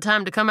hell of a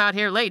time to come out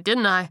here late,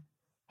 didn't I?"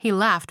 He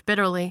laughed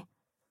bitterly.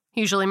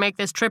 "Usually make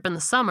this trip in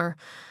the summer,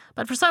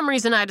 but for some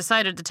reason I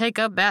decided to take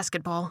up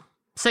basketball.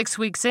 6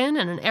 weeks in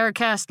and an air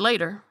cast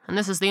later, and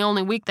this is the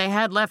only week they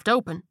had left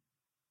open."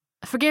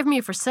 "Forgive me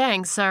for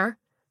saying, sir,"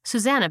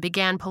 Susanna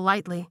began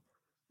politely,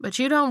 "but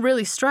you don't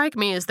really strike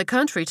me as the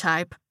country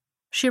type."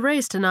 She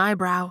raised an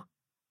eyebrow.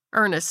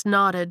 Ernest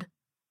nodded.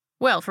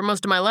 "Well, for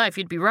most of my life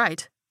you'd be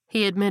right,"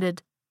 he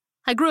admitted.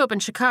 I grew up in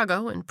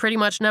Chicago and pretty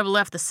much never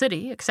left the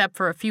city except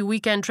for a few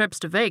weekend trips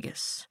to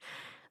Vegas.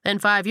 Then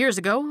 5 years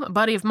ago, a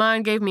buddy of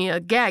mine gave me a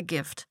gag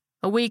gift,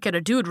 a week at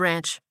a dude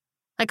ranch.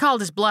 I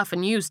called his bluff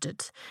and used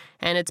it,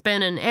 and it's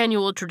been an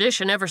annual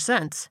tradition ever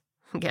since.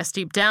 Guess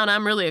deep down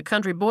I'm really a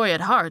country boy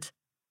at heart.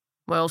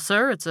 Well,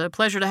 sir, it's a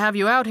pleasure to have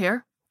you out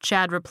here,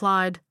 Chad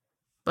replied.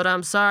 But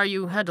I'm sorry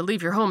you had to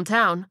leave your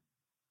hometown.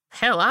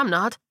 Hell, I'm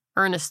not,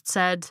 Ernest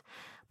said,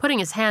 putting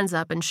his hands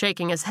up and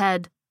shaking his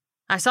head.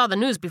 I saw the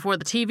news before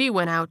the TV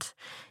went out.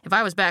 If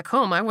I was back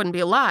home, I wouldn't be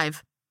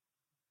alive.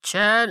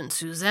 Chad and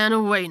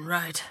Susanna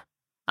Wainwright.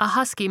 A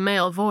husky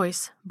male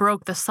voice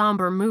broke the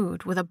somber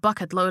mood with a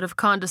bucket load of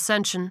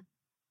condescension.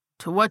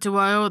 To what do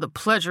I owe the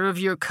pleasure of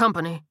your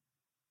company?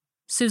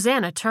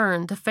 Susanna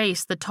turned to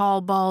face the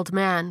tall, bald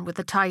man with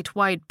the tight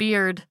white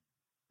beard.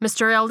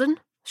 Mr. Eldon,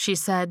 she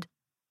said,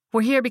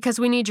 we're here because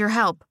we need your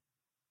help.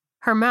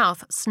 Her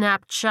mouth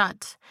snapped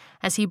shut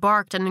as he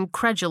barked an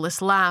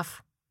incredulous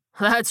laugh.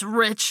 That's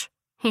rich,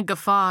 he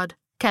guffawed,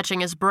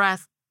 catching his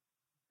breath.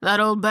 That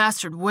old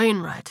bastard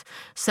Wainwright,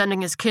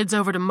 sending his kids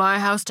over to my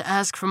house to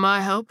ask for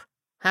my help?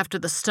 After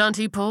the stunt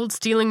he pulled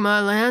stealing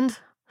my land?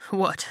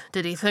 What,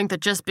 did he think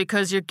that just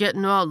because you're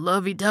getting all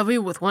lovey-dovey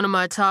with one of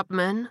my top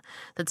men,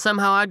 that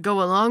somehow I'd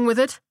go along with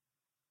it?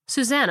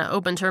 Susanna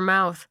opened her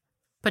mouth,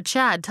 but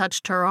Chad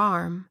touched her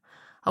arm,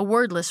 a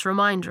wordless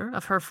reminder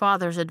of her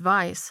father's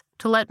advice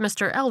to let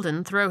Mr.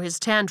 Eldon throw his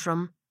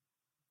tantrum.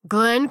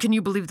 Glenn, can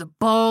you believe the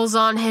balls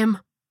on him?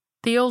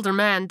 The older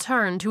man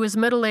turned to his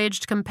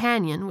middle-aged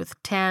companion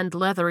with tanned,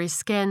 leathery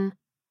skin.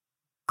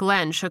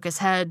 Glenn shook his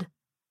head.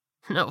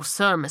 No,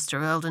 sir,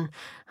 Mr. Eldon,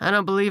 I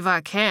don't believe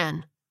I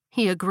can,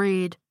 he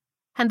agreed,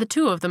 and the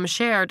two of them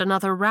shared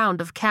another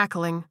round of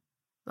cackling.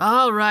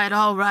 All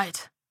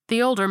right,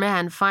 the older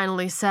man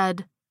finally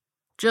said.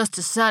 Just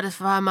to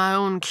satisfy my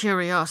own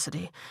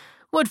curiosity,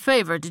 what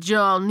favor did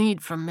y'all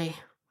need from me?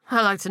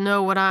 I like to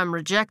know what I'm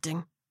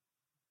rejecting.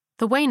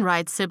 The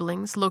Wainwright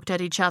siblings looked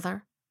at each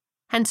other,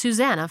 and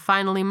Susanna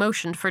finally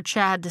motioned for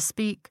Chad to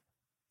speak.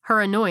 Her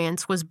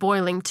annoyance was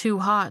boiling too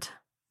hot.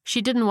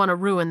 She didn't want to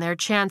ruin their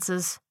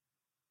chances.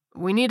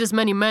 We need as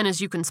many men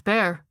as you can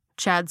spare,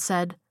 Chad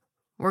said.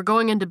 We're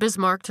going into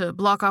Bismarck to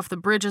block off the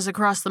bridges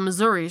across the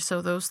Missouri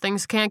so those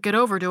things can't get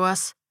over to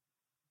us.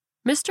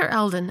 Mr.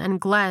 Eldon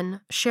and Glenn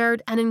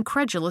shared an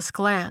incredulous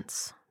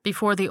glance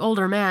before the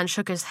older man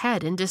shook his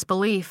head in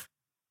disbelief.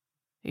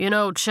 You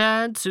know,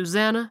 Chad,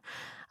 Susanna,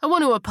 I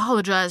want to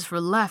apologize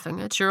for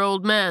laughing at your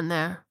old man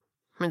there.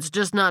 It's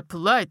just not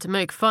polite to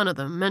make fun of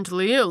the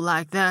mentally ill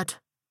like that.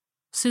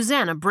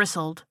 Susanna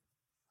bristled.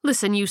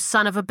 Listen, you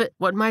son of a bit.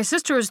 What my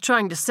sister is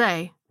trying to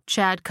say,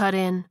 Chad cut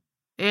in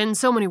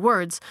so many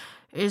words,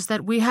 is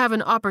that we have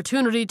an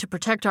opportunity to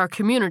protect our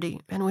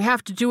community, and we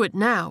have to do it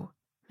now.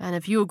 And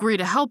if you agree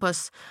to help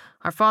us,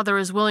 our father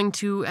is willing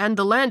to end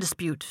the land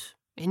dispute,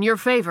 in your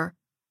favor.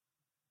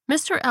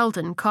 Mr.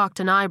 Eldon cocked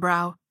an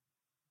eyebrow.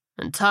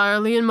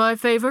 Entirely in my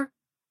favor?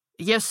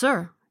 Yes,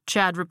 sir,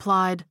 Chad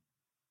replied.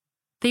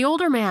 The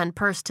older man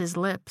pursed his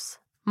lips,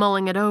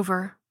 mulling it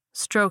over,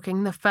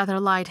 stroking the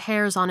feather-light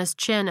hairs on his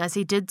chin as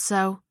he did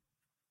so.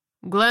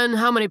 Glenn,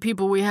 how many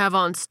people we have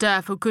on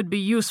staff who could be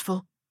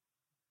useful?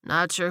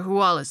 Not sure who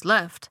all is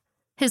left,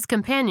 his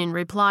companion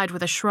replied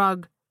with a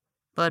shrug,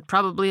 but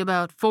probably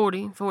about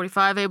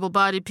 45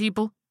 able-bodied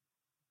people.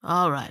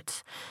 All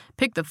right,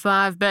 pick the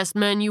 5 best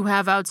men you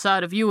have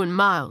outside of you and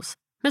Miles,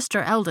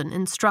 Mr. Eldon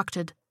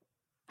instructed.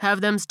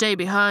 Have them stay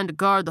behind to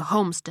guard the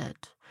homestead.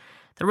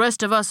 The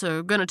rest of us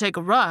are going to take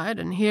a ride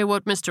and hear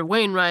what Mr.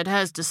 Wainwright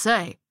has to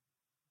say.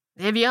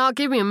 If y'all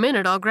give me a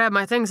minute, I'll grab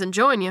my things and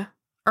join you,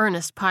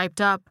 Ernest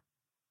piped up.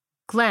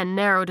 Glenn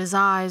narrowed his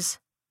eyes.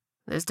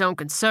 This don't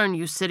concern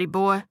you, city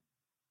boy.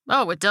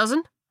 Oh, it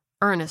doesn't?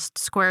 Ernest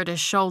squared his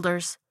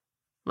shoulders.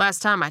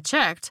 Last time I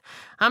checked,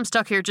 I'm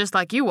stuck here just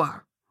like you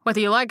are. Whether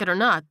you like it or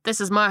not, this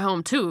is my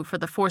home too for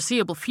the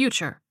foreseeable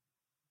future.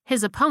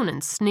 His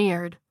opponent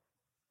sneered.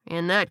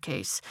 In that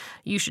case,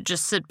 you should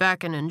just sit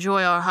back and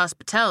enjoy our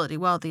hospitality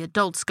while the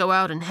adults go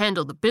out and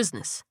handle the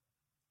business.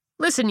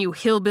 Listen, you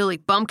hillbilly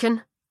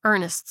bumpkin,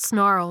 Ernest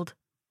snarled.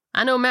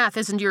 I know math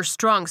isn't your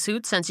strong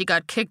suit since you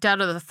got kicked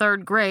out of the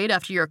 3rd grade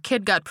after your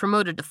kid got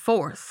promoted to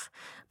 4th,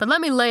 but let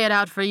me lay it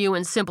out for you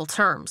in simple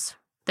terms.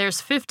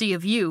 There's 50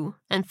 of you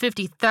and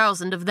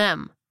 50,000 of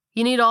them.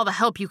 You need all the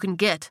help you can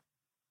get.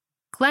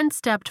 Glenn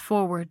stepped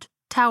forward,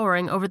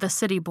 towering over the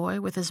city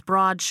boy with his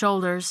broad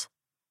shoulders.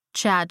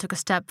 Chad took a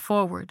step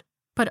forward,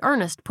 but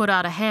Ernest put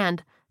out a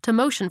hand to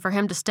motion for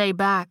him to stay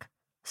back,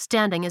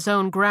 standing his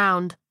own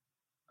ground.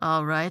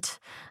 All right,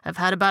 I've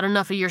had about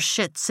enough of your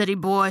shit, city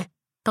boy,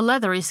 the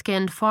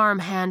leathery-skinned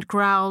farmhand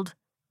growled.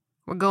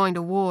 We're going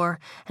to war,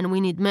 and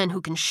we need men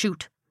who can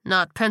shoot,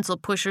 not pencil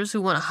pushers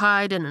who want to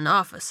hide in an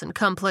office and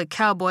come play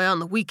cowboy on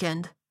the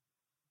weekend.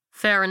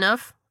 Fair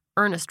enough,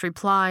 Ernest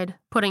replied,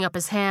 putting up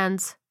his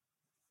hands.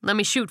 Let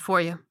me shoot for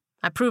you.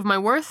 I prove my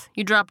worth,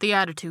 you drop the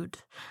attitude.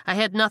 I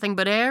hit nothing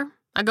but air,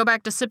 I go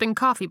back to sipping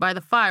coffee by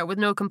the fire with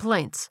no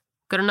complaints.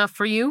 Good enough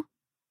for you?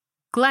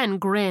 Glenn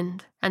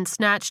grinned and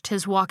snatched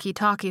his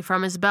walkie-talkie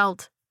from his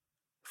belt.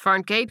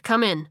 Front gate,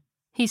 come in,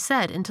 he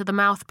said into the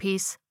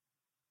mouthpiece.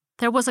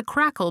 There was a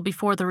crackle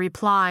before the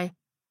reply.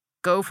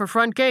 "Go for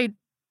front gate."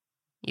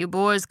 "You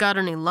boys got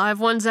any live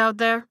ones out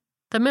there?"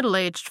 the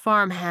middle-aged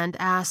farmhand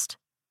asked.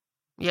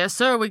 "Yes,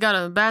 sir, we got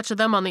a batch of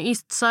them on the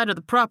east side of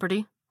the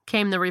property,"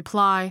 came the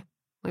reply.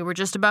 "We were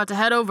just about to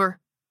head over."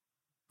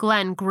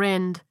 Glenn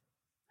grinned.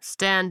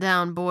 "Stand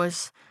down,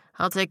 boys.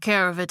 I'll take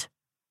care of it."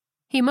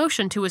 He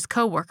motioned to his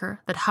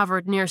coworker that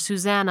hovered near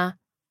Susanna.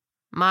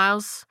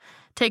 "Miles,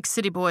 take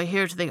City Boy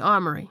here to the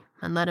armory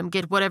and let him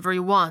get whatever he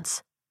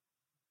wants."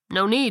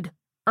 "No need,"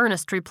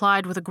 Ernest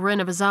replied with a grin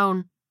of his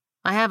own.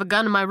 "I have a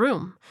gun in my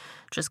room.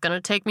 Just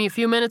gonna take me a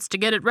few minutes to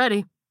get it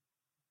ready."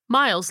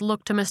 Miles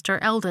looked to Mr.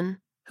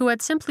 Eldon, who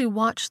had simply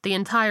watched the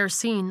entire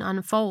scene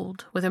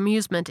unfold with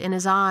amusement in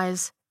his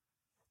eyes.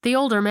 The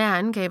older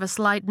man gave a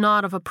slight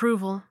nod of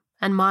approval,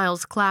 and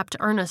Miles clapped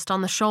Ernest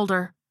on the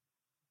shoulder.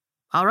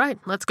 "All right,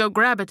 let's go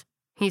grab it,"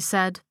 he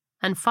said,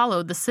 and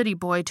followed the city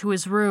boy to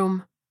his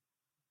room.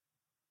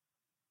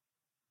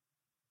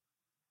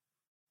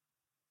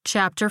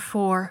 Chapter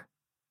 4.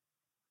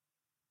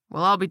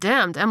 "Well, I'll be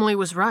damned, Emily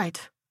was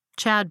right,"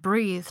 Chad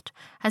breathed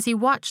as he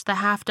watched the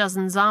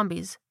half-dozen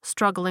zombies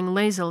struggling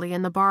lazily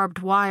in the barbed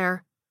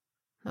wire.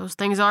 "Those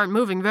things aren't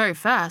moving very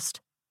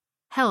fast."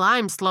 "Hell,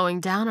 I'm slowing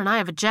down and I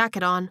have a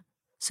jacket on,"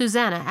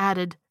 Susanna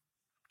added.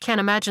 "Can't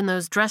imagine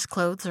those dress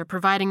clothes are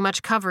providing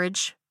much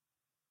coverage."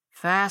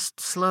 "Fast,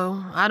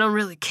 slow, I don't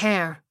really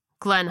care,"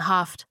 Glenn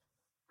huffed.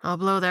 "I'll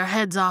blow their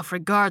heads off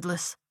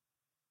regardless."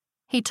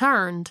 He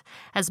turned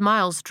as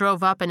Miles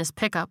drove up in his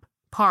pickup,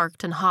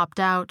 parked, and hopped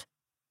out.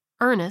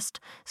 Ernest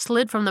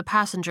slid from the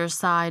passenger's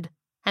side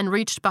and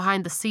reached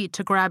behind the seat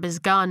to grab his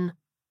gun.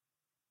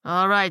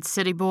 "All right,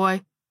 city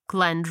boy,"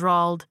 Glenn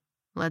drawled.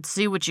 "Let's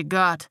see what you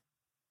got."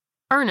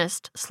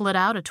 Ernest slid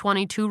out a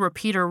 .22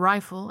 repeater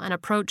rifle and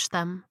approached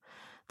them,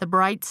 the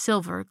bright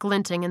silver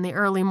glinting in the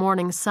early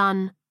morning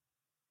sun.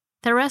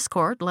 Their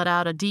escort let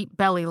out a deep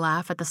belly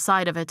laugh at the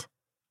sight of it.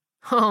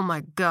 "Oh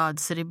my God,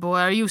 city boy,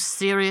 are you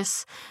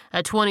serious?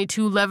 A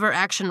 .22 lever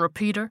action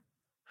repeater?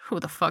 Who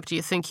the fuck do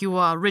you think you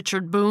are,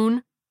 Richard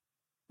Boone?"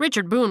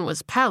 "Richard Boone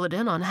was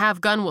paladin on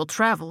Have Gun Will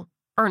Travel,"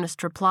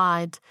 Ernest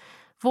replied,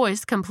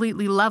 voice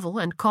completely level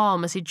and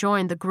calm as he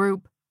joined the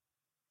group.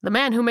 "The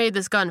man who made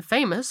this gun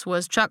famous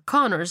was Chuck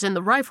Connors in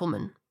The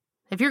Rifleman.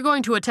 If you're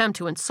going to attempt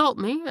to insult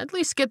me, at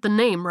least get the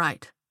name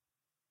right."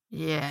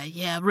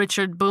 Yeah,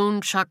 Richard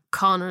Boone, Chuck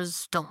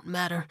Connors, don't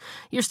matter.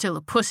 You're still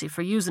a pussy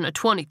for using a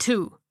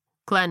 .22,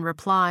 Glenn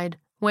replied,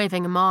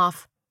 waving him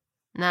off.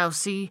 "Now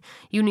see,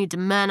 you need to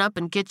man up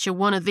and get you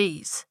one of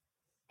these."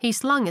 He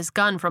slung his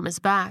gun from his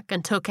back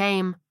and took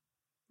aim.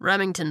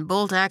 "Remington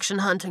bolt-action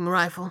hunting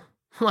rifle.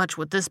 Watch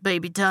what this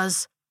baby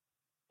does."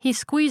 He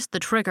squeezed the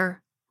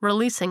trigger,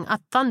 releasing a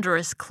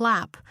thunderous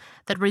clap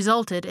that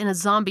resulted in a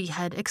zombie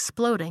head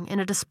exploding in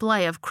a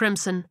display of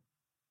crimson.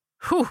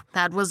 "Whew,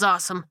 that was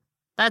awesome.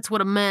 That's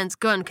what a man's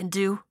gun can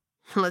do.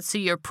 Let's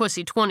see your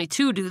pussy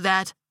 .22 do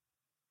that."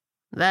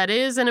 "That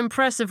is an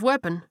impressive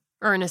weapon,"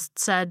 Ernest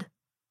said.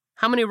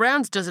 "How many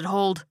rounds does it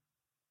hold?"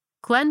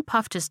 Glenn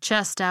puffed his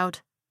chest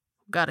out.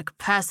 "Got a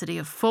capacity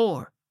of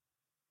 4.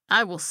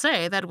 "I will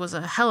say that was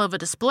a hell of a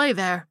display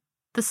there,"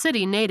 the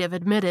city native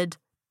admitted.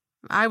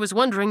 "I was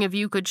wondering if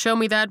you could show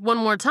me that one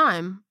more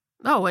time.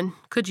 Oh, and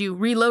could you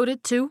reload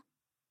it, too?"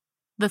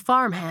 The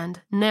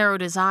farmhand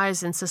narrowed his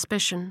eyes in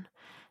suspicion,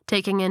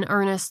 taking in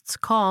Ernest's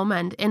calm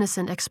and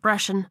innocent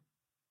expression.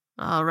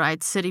 "All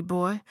right, city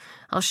boy,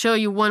 I'll show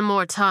you one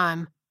more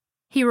time."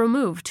 He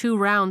removed 2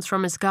 rounds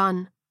from his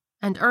gun,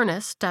 and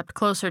Ernest stepped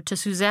closer to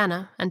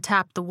Susanna and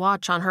tapped the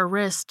watch on her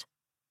wrist.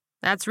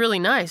 "That's really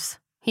nice,"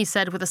 he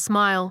said with a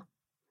smile.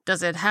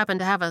 "Does it happen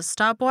to have a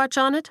stopwatch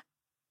on it?"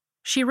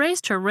 She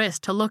raised her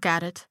wrist to look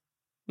at it.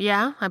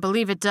 "Yeah, I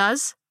believe it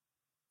does."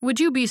 "Would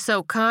you be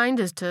so kind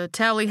as to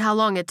tally how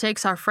long it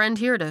takes our friend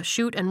here to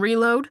shoot and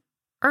reload?"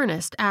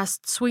 Ernest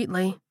asked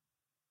sweetly.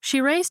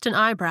 She raised an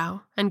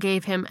eyebrow and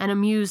gave him an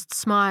amused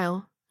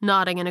smile,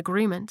 nodding in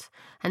agreement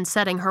and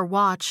setting her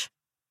watch.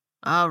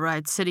 "All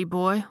right, city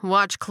boy,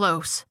 watch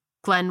close,"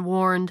 Glenn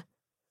warned.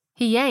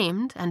 He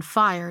aimed and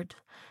fired,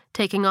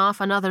 taking off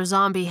another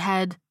zombie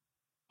head.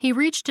 He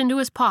reached into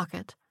his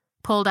pocket,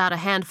 pulled out a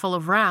handful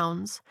of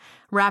rounds,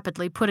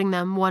 rapidly putting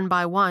them one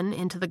by one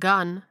into the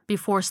gun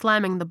before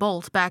slamming the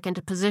bolt back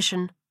into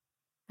position.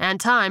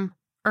 "And time,"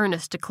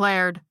 Ernest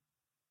declared.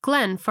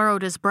 Glenn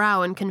furrowed his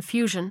brow in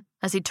confusion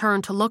as he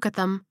turned to look at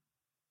them.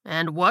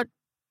 "And what?"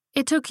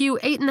 "It took you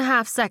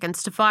 8.5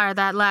 seconds to fire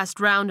that last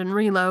round and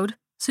reload,"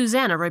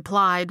 Susanna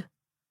replied.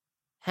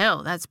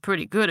 "Hell, that's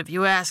pretty good if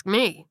you ask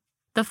me,"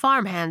 the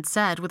farmhand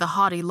said with a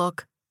haughty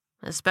look,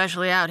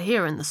 "especially out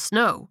here in the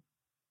snow."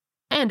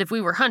 "And if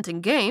we were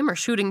hunting game or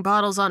shooting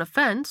bottles on a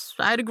fence,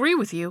 I'd agree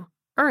with you,"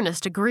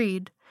 Ernest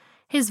agreed,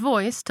 his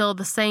voice still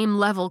the same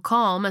level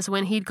calm as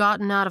when he'd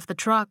gotten out of the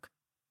truck.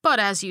 "But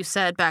as you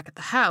said back at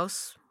the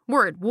house,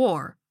 we're at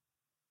war."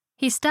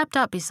 He stepped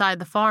up beside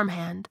the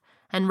farmhand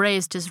and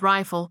raised his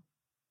rifle.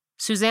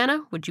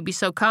 "Susanna, would you be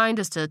so kind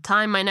as to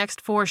time my next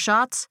 4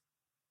 shots?"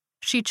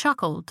 She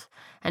chuckled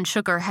and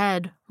shook her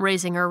head,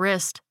 raising her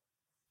wrist.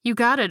 "You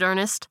got it,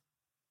 Ernest."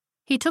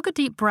 He took a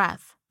deep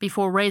breath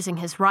before raising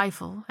his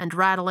rifle and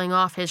rattling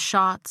off his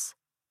shots.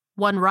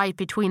 One right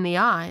between the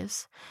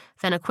eyes,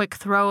 then a quick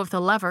throw of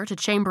the lever to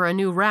chamber a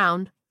new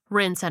round,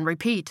 rinse and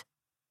repeat.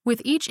 With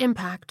each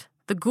impact,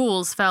 the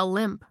ghouls fell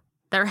limp,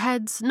 their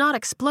heads not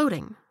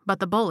exploding,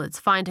 but the bullets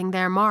finding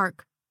their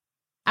mark.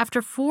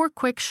 After 4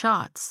 quick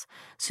shots,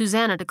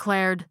 Susanna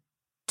declared,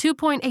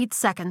 2.8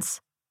 seconds.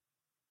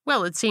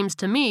 Well, it seems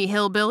to me,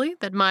 hillbilly,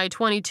 that my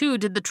 .22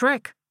 did the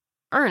trick.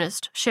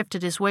 Ernest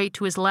shifted his weight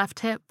to his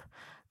left hip,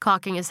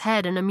 cocking his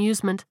head in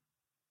amusement.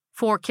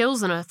 4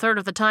 kills in a third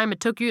of the time it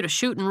took you to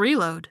shoot and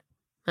reload.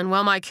 And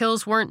while my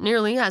kills weren't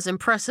nearly as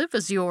impressive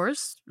as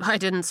yours, I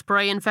didn't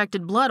spray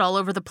infected blood all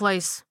over the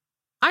place.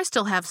 I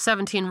still have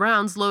 17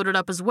 rounds loaded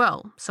up as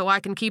well, so I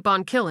can keep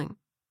on killing.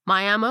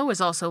 My ammo is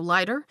also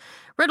lighter,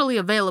 readily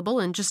available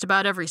in just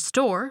about every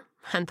store,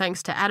 and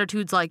thanks to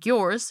attitudes like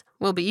yours,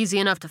 will be easy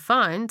enough to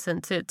find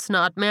since it's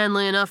not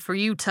manly enough for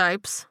you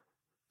types.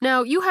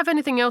 Now, you have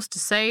anything else to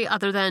say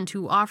other than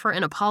to offer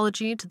an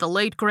apology to the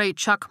late great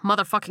Chuck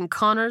motherfucking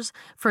Connors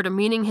for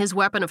demeaning his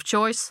weapon of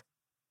choice?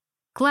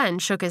 Glenn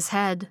shook his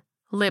head,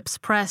 lips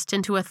pressed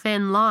into a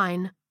thin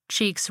line,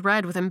 cheeks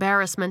red with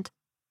embarrassment.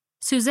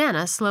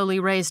 Susanna slowly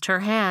raised her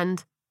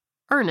hand.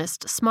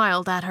 Ernest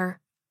smiled at her.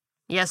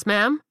 Yes,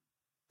 ma'am?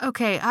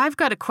 Okay, I've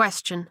got a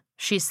question,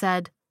 she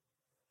said.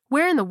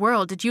 Where in the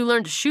world did you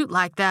learn to shoot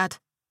like that?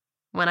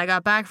 When I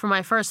got back from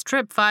my first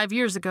trip 5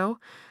 years ago,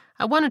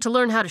 I wanted to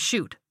learn how to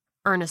shoot,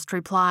 Ernest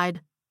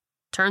replied.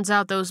 Turns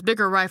out those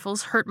bigger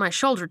rifles hurt my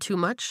shoulder too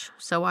much,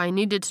 so I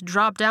needed to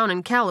drop down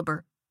in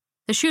caliber.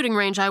 The shooting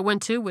range I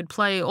went to would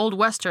play old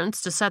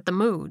westerns to set the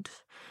mood.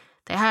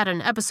 They had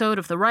an episode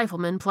of The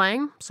Rifleman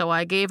playing, so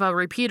I gave a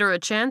repeater a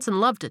chance and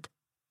loved it.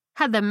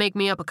 Had them make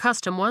me up a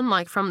custom one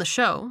like from the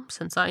show,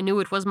 since I knew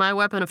it was my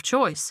weapon of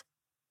choice.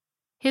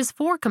 His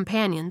 4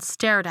 companions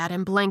stared at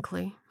him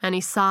blankly, and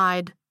he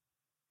sighed.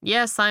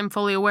 Yes, I'm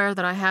fully aware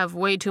that I have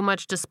way too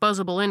much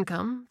disposable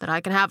income, that I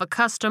can have a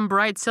custom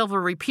bright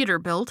silver repeater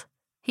built,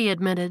 he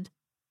admitted.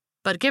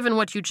 But given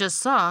what you just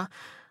saw,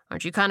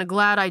 aren't you kind of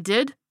glad I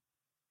did?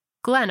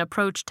 Glenn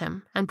approached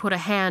him and put a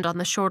hand on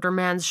the shorter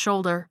man's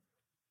shoulder.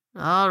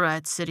 All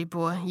right, city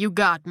boy, you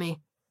got me,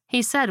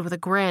 he said with a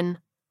grin.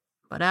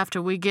 But after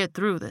we get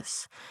through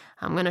this,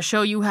 I'm going to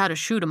show you how to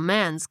shoot a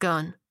man's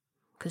gun.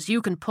 'Cause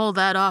you can pull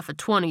that off at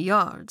 20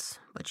 yards,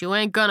 but you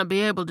ain't gonna be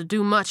able to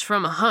do much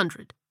from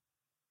 100.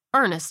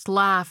 Ernest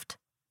laughed.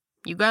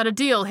 You got a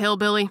deal,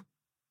 hillbilly.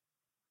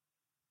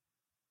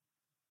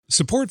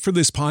 Support for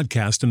this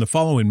podcast and the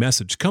following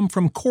message come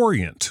from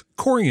Corient.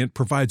 Corient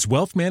provides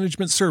wealth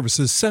management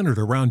services centered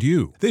around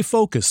you. They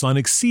focus on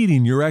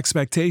exceeding your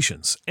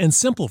expectations and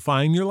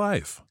simplifying your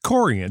life.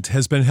 Corient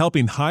has been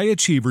helping high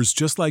achievers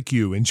just like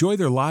you enjoy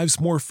their lives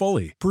more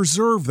fully,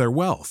 preserve their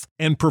wealth,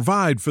 and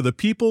provide for the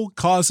people,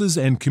 causes,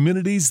 and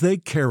communities they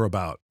care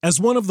about. As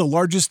one of the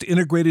largest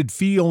integrated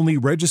fee-only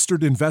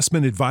registered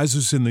investment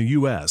advisors in the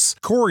U.S.,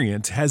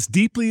 Corient has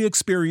deeply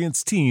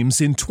experienced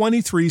teams in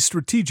 23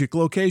 strategic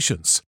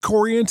locations.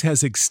 Corient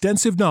has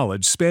extensive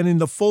knowledge spanning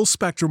the full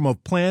spectrum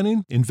of planning,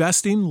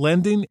 investing,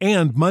 lending,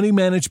 and money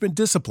management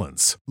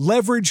disciplines.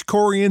 Leverage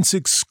Corient's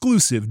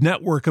exclusive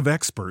network of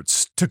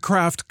experts to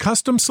craft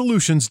custom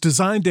solutions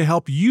designed to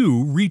help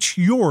you reach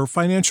your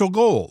financial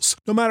goals,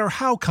 no matter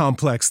how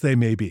complex they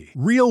may be.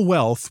 Real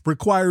wealth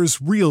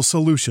requires real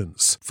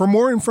solutions. For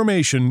more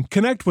information,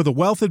 connect with a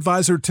wealth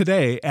advisor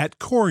today at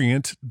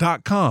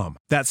Corient.com.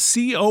 That's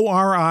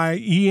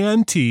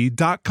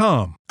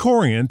Corient.com.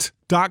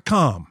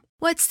 Corient.com.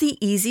 What's the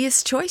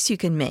easiest choice you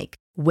can make?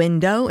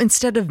 Window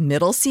instead of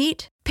middle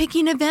seat?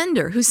 Picking a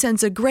vendor who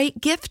sends a great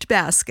gift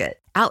basket?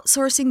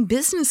 Outsourcing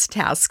business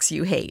tasks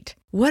you hate?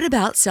 What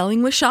about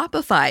selling with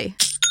Shopify?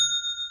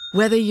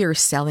 Whether you're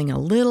selling a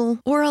little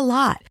or a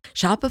lot,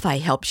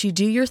 Shopify helps you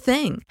do your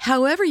thing,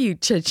 however you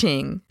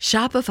cha-ching.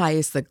 Shopify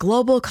is the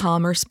global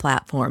commerce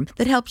platform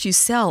that helps you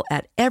sell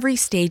at every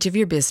stage of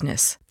your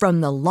business.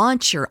 From the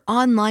launch your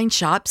online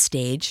shop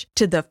stage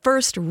to the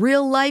first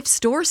real-life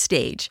store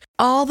stage,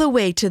 all the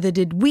way to the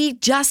did we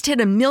just hit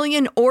 1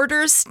 million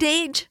orders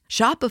stage.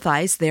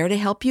 Shopify's there to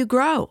help you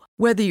grow.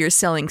 Whether you're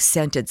selling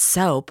scented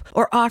soap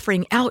or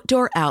offering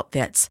outdoor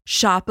outfits,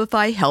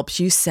 Shopify helps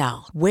you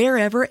sell.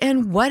 Wherever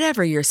and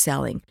whatever you're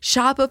selling,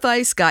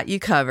 Shopify's got you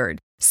covered.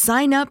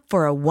 Sign up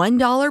for a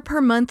 $1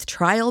 per month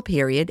trial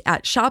period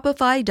at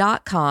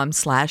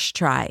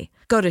shopify.com/try.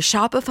 Go to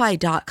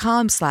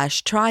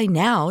shopify.com/try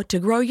now to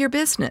grow your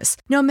business,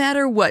 no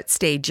matter what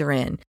stage you're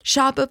in.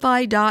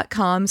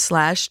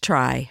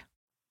 Shopify.com/try.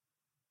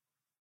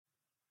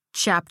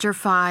 Chapter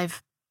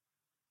 5.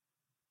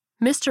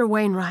 Mr.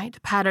 Wainwright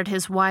patted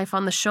his wife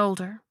on the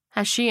shoulder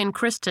as she and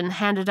Kristen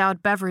handed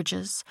out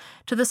beverages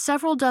to the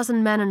several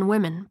dozen men and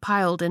women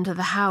piled into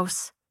the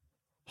house.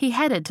 He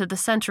headed to the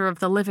center of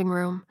the living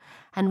room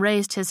and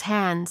raised his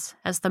hands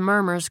as the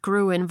murmurs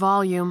grew in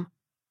volume.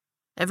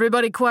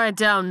 Everybody quiet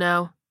down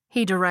now,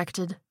 he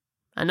directed.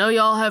 I know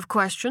y'all have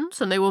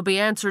questions, and they will be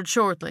answered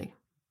shortly.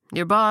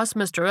 Your boss,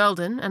 Mr.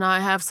 Eldon, and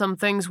I have some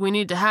things we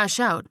need to hash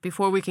out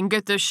before we can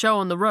get this show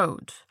on the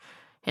road.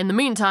 In the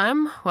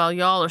meantime, while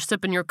y'all are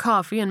sipping your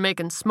coffee and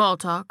making small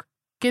talk,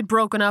 get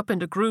broken up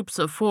into groups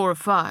of 4 or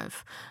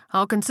 5.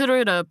 I'll consider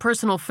it a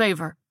personal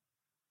favor."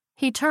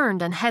 He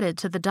turned and headed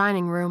to the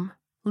dining room,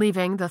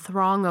 leaving the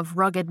throng of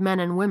rugged men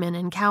and women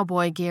in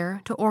cowboy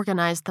gear to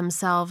organize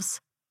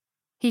themselves.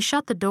 He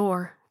shut the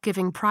door,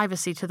 giving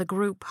privacy to the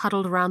group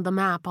huddled around the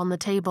map on the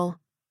table.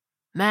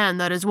 "Man,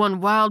 that is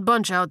one wild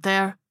bunch out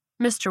there,"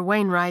 Mr.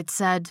 Wainwright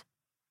said.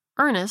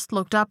 Ernest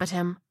looked up at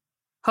him.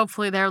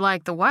 "Hopefully they're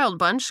like the Wild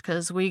Bunch,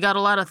 'cause we got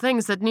a lot of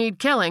things that need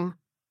killing."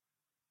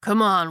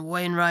 "Come on,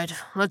 Wainwright,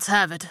 let's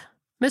have it,"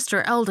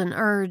 Mr. Eldon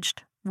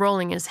urged,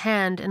 rolling his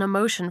hand in a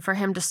motion for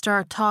him to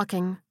start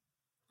talking.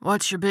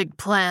 "What's your big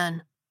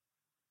plan?"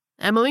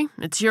 "Emily,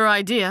 it's your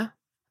idea,"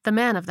 the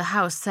man of the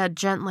house said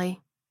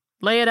gently.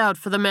 "Lay it out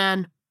for the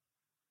man."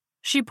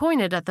 She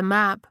pointed at the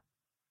map.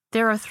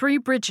 "There are 3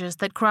 bridges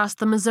that cross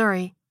the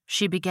Missouri,"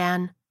 she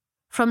began.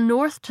 "From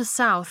north to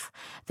south,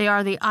 they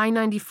are the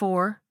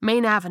I-94,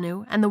 Main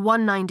Avenue, and the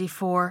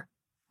 194.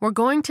 We're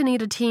going to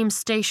need a team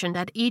stationed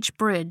at each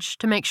bridge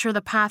to make sure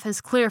the path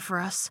is clear for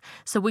us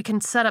so we can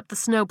set up the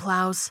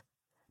snowplows.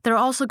 They're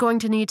also going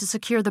to need to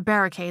secure the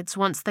barricades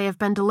once they have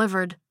been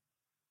delivered."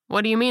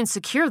 "What do you mean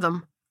secure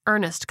them?"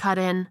 Ernest cut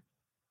in.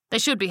 "They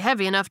should be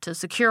heavy enough to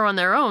secure on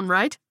their own,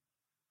 right?"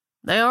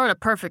 "They aren't a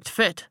perfect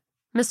fit,"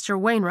 Mr.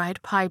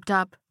 Wainwright piped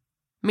up.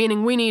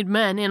 "Meaning we need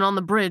men in on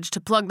the bridge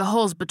to plug the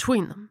holes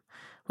between them.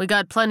 We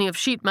got plenty of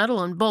sheet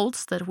metal and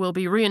bolts that will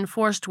be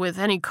reinforced with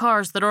any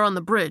cars that are on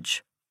the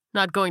bridge.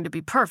 Not going to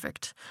be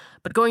perfect,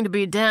 but going to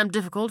be damn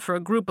difficult for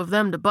a group of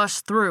them to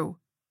bust through."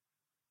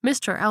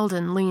 Mr.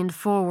 Eldon leaned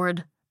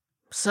forward.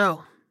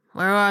 "So,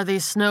 where are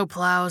these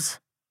snowplows?"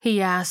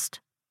 he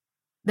asked.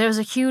 "There's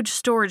a huge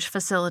storage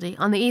facility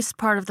on the east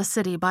part of the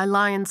city by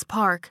Lyons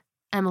Park,"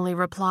 Emily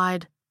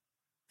replied.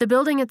 "The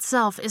building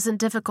itself isn't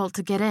difficult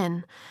to get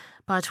in,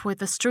 but with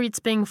the streets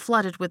being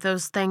flooded with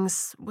those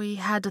things, we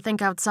had to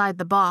think outside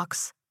the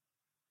box."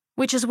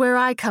 "Which is where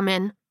I come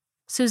in."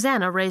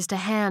 Susanna raised a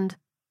hand.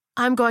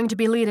 "I'm going to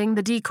be leading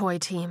the decoy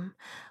team.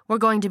 We're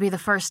going to be the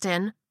first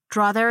in,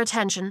 draw their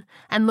attention,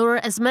 and lure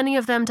as many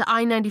of them to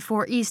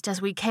I-94 East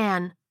as we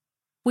can.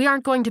 We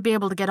aren't going to be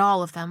able to get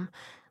all of them,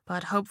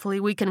 but hopefully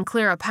we can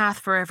clear a path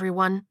for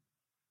everyone."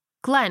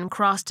 Glenn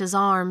crossed his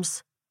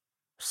arms.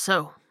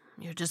 "So,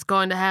 you're just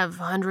going to have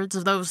hundreds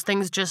of those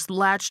things just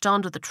latched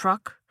onto the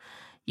truck?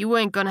 You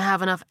ain't going to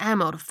have enough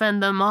ammo to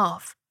fend them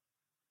off."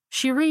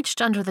 She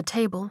reached under the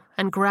table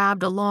and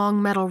grabbed a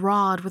long metal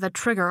rod with a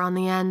trigger on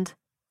the end.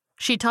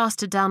 She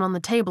tossed it down on the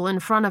table in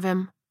front of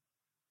him.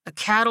 "A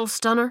cattle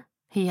stunner?"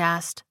 he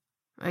asked.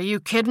 "Are you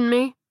kidding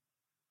me?"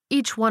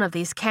 "Each one of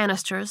these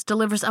canisters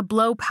delivers a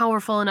blow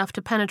powerful enough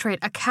to penetrate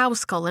a cow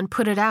skull and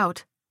put it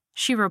out,"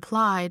 she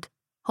replied,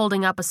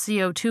 holding up a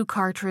CO2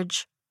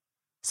 cartridge.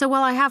 "So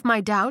while I have my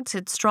doubts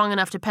it's strong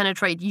enough to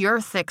penetrate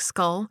your thick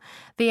skull,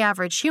 the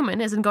average human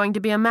isn't going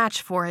to be a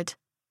match for it."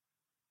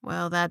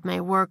 "Well, that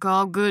may work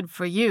all good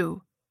for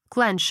you,"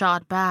 Glenn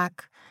shot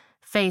back,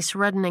 face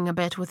reddening a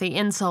bit with the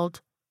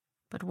insult.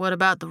 "But what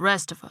about the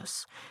rest of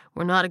us?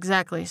 We're not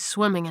exactly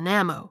swimming in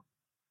ammo."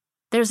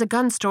 "There's a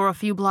gun store a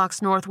few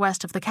blocks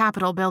northwest of the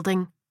Capitol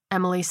building,"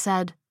 Emily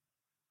said.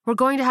 "We're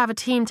going to have a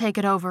team take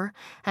it over,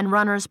 and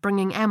runners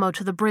bringing ammo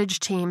to the bridge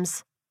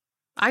teams."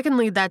 "I can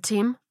lead that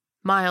team,"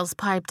 Miles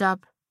piped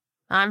up.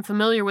 "I'm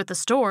familiar with the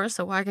store,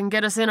 so I can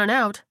get us in and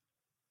out."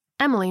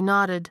 Emily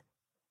nodded.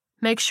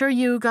 "Make sure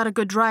you got a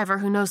good driver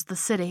who knows the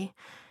city.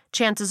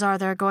 Chances are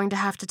they're going to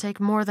have to take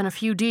more than a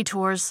few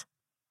detours."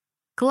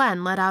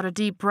 Glenn let out a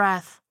deep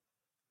breath.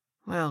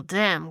 "Well,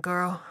 damn,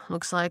 girl.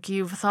 Looks like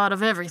you've thought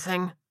of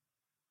everything."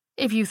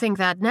 "If you think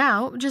that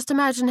now, just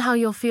imagine how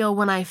you'll feel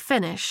when I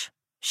finish,"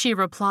 she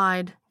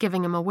replied,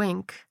 giving him a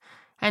wink,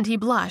 and he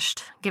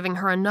blushed, giving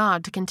her a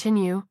nod to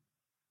continue.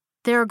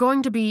 "There are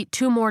going to be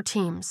 2 more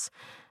teams.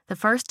 The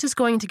first is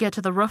going to get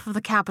to the roof of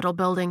the Capitol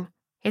building.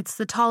 It's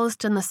the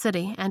tallest in the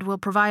city and will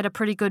provide a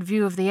pretty good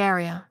view of the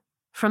area.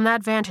 From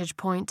that vantage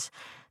point,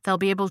 they'll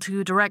be able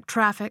to direct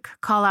traffic,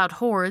 call out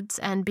hordes,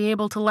 and be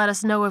able to let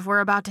us know if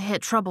we're about to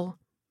hit trouble.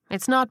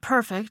 It's not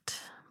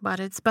perfect, but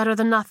it's better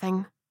than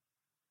nothing."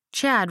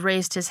 Chad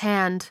raised his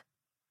hand.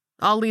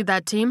 "I'll lead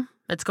that team.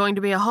 It's going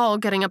to be a haul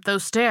getting up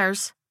those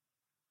stairs."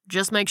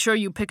 "Just make sure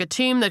you pick a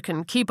team that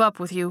can keep up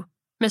with you,"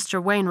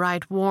 Mr.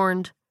 Wainwright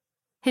warned.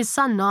 His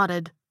son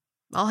nodded.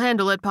 "I'll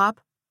handle it,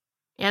 Pop."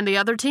 "And the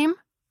other team?"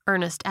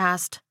 Ernest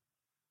asked.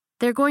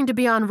 "They're going to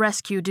be on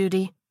rescue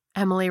duty,"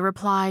 Emily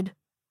replied.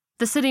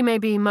 "The city may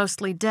be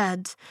mostly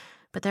dead,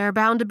 but there are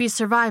bound to be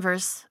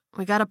survivors.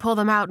 We gotta pull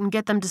them out and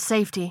get them to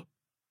safety."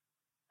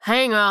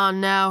 "Hang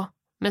on now,"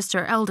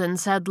 Mr. Eldon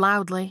said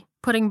loudly,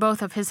 putting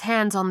both of his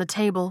hands on the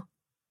table.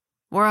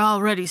 "We're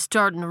already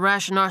starting to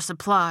ration our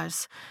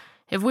supplies.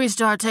 If we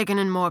start taking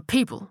in more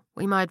people,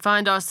 we might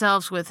find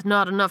ourselves with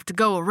not enough to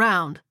go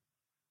around."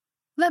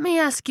 "Let me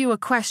ask you a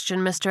question,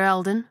 Mr.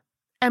 Eldon,"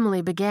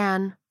 Emily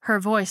began, her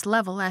voice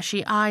level as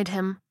she eyed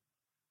him.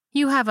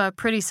 "You have a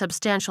pretty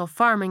substantial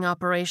farming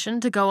operation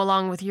to go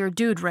along with your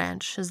dude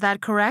ranch, is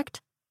that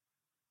correct?"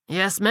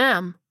 "Yes,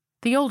 ma'am."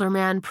 The older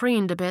man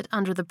preened a bit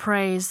under the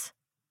praise.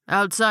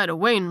 Outside of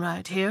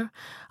Wainwright here,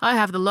 I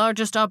have the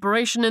largest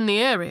operation in the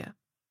area.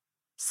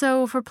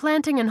 So for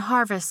planting and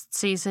harvest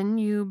season,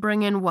 you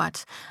bring in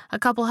what, a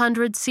couple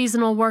hundred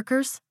seasonal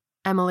workers?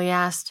 Emily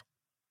asked.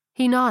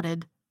 He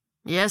nodded.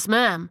 Yes,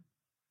 ma'am.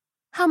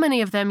 How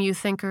many of them you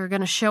think are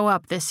going to show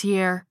up this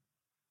year?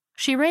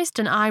 She raised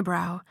an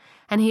eyebrow,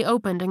 and he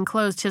opened and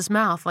closed his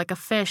mouth like a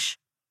fish.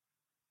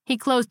 He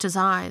closed his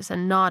eyes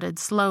and nodded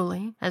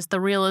slowly as the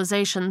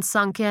realization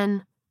sunk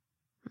in.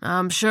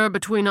 I'm sure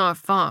between our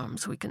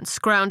farms we can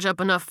scrounge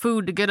up enough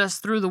food to get us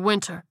through the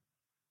winter.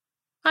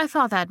 I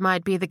thought that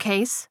might be the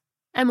case,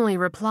 Emily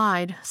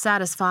replied,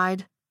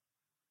 satisfied.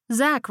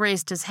 Zach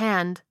raised his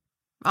hand.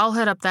 I'll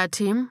head up that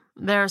team.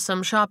 There are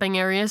some shopping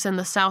areas in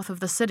the south of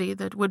the city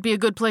that would be a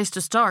good place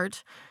to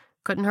start.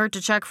 Couldn't hurt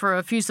to check for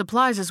a few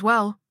supplies as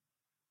well.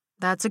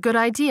 That's a good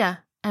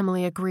idea,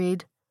 Emily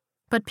agreed.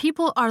 But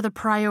people are the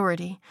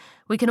priority.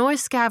 We can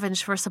always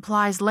scavenge for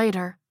supplies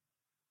later.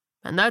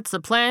 And that's the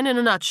plan in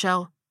a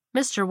nutshell,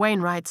 Mr.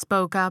 Wainwright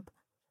spoke up.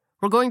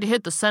 We're going to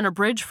hit the center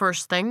bridge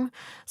first thing,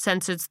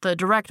 since it's the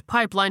direct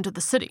pipeline to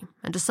the city,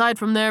 and decide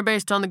from there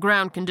based on the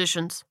ground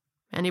conditions.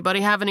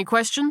 Anybody have any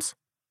questions?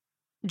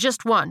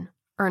 Just one,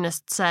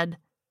 Ernest said.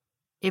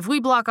 If we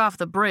block off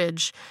the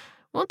bridge,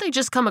 won't they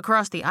just come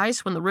across the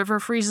ice when the river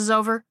freezes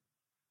over?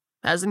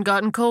 Hasn't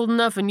gotten cold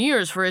enough in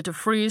years for it to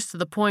freeze to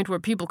the point where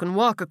people can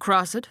walk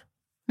across it,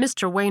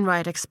 Mr.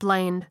 Wainwright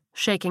explained,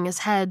 shaking his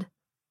head.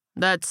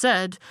 That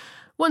said,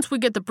 once we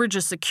get the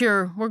bridges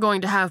secure, we're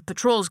going to have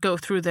patrols go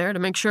through there to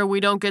make sure we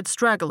don't get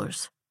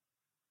stragglers.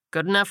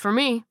 Good enough for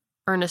me,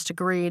 Ernest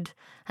agreed,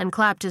 and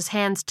clapped his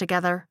hands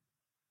together.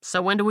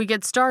 So when do we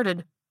get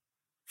started?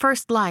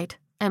 First light,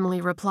 Emily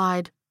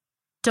replied.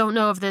 Don't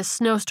know if this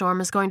snowstorm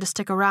is going to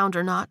stick around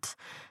or not,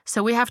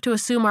 so we have to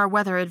assume our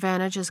weather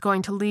advantage is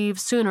going to leave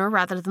sooner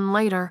rather than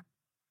later.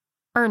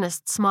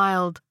 Ernest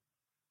smiled.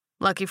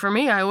 Lucky for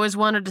me, I always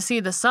wanted to see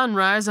the sun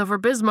rise over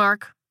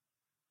Bismarck.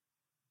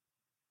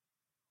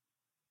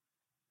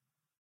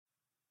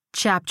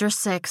 Chapter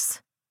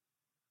 6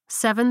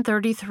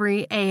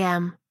 7:33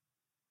 a.m.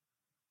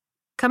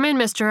 Come in,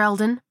 Mr.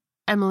 Eldon,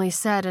 Emily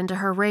said into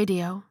her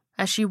radio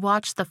as she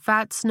watched the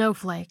fat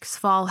snowflakes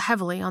fall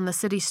heavily on the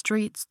city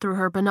streets through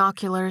her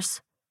binoculars.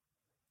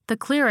 The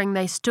clearing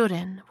they stood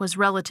in was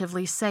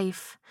relatively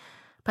safe,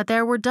 but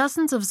there were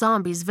dozens of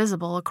zombies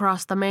visible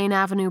across the main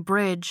avenue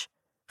bridge,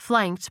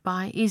 flanked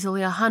by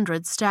easily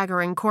 100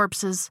 staggering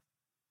corpses.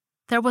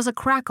 There was a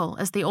crackle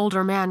as the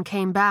older man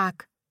came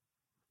back.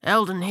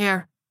 Eldon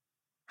here.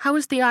 How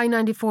is the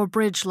I-94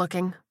 bridge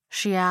looking?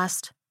 She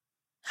asked.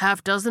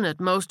 Half dozen at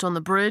most on the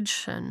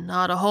bridge, and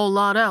not a whole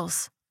lot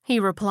else, he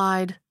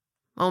replied.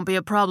 Won't be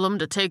a problem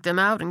to take them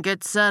out and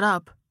get set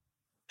up.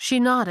 She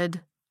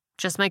nodded.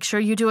 Just make sure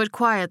you do it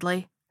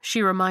quietly,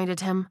 she reminded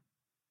him.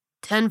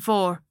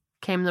 10-4,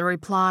 came the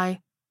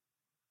reply.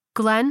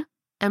 Glenn?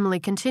 Emily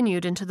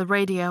continued into the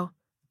radio.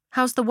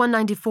 How's the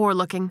 194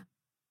 looking?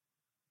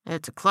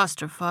 It's a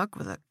clusterfuck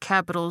with a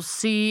capital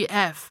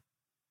CF.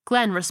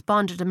 Glenn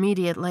responded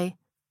immediately.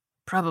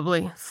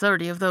 Probably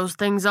 30 of those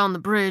things on the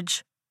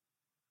bridge.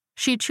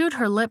 She chewed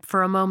her lip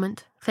for a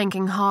moment,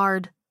 thinking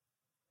hard.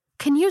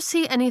 Can you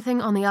see anything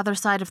on the other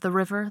side of the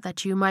river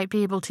that you might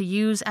be able to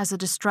use as a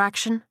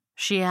distraction?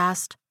 She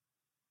asked.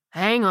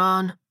 Hang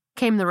on,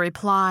 came the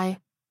reply.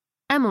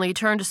 Emily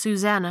turned to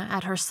Susanna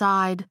at her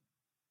side.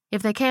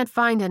 If they can't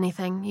find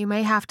anything, you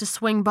may have to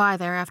swing by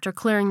there after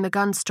clearing the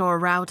gun store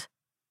route.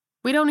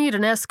 We don't need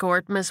an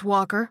escort, Miss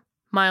Walker,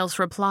 Miles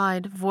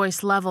replied,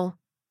 voice level.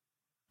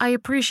 I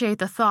appreciate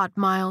the thought,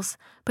 Miles,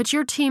 but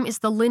your team is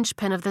the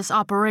linchpin of this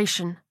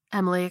operation,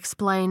 Emily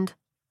explained.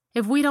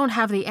 If we don't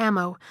have the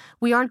ammo,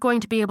 we aren't going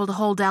to be able to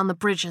hold down the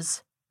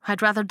bridges.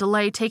 I'd rather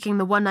delay taking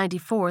the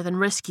 194 than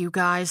risk you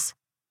guys.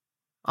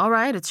 All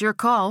right, it's your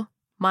call,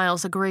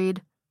 Miles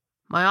agreed.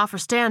 My offer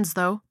stands,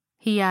 though,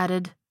 he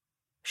added.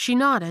 She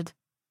nodded.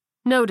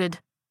 Noted.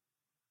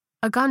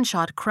 A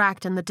gunshot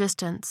cracked in the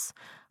distance,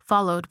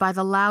 followed by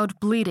the loud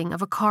bleating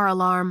of a car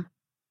alarm.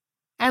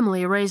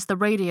 Emily raised the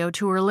radio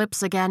to her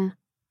lips again.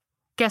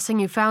 Guessing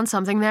you found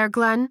something there,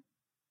 Glenn?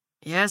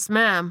 Yes,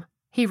 ma'am,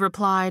 he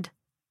replied.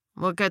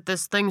 We'll get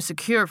this thing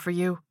secure for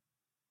you.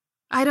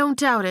 I don't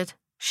doubt it,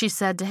 she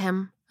said to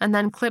him, and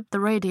then clipped the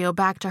radio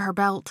back to her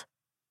belt.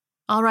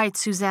 All right,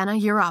 Susanna,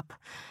 you're up.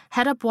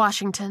 Head up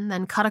Washington,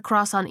 then cut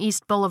across on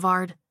East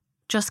Boulevard.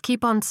 Just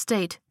keep on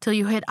State till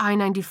you hit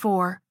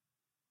I-94.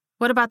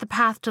 What about the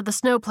path to the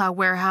snowplow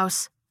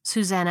warehouse?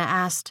 Susanna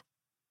asked.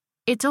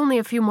 It's only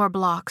a few more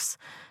blocks,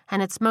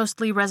 and it's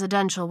mostly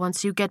residential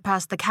once you get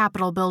past the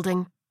Capitol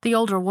building, the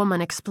older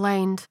woman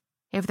explained.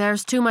 If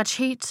there's too much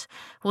heat,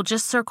 we'll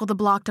just circle the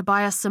block to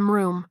buy us some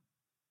room.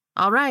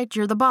 All right,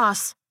 you're the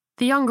boss,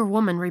 the younger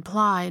woman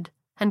replied,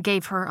 and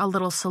gave her a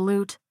little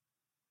salute.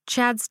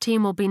 Chad's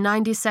team will be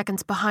 90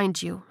 seconds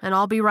behind you, and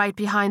I'll be right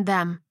behind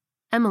them,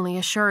 Emily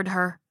assured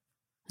her.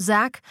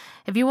 Zach,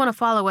 if you want to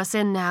follow us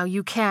in now,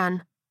 you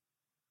can.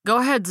 Go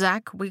ahead,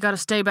 Zach. We gotta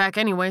stay back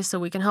anyway so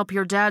we can help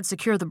your dad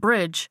secure the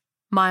bridge,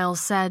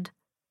 Miles said.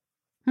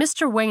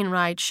 Mr.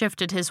 Wainwright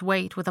shifted his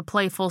weight with a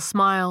playful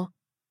smile.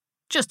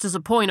 Just as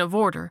a point of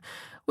order,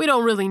 we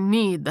don't really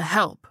need the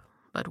help,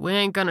 but we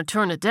ain't gonna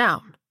turn it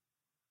down."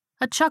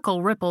 A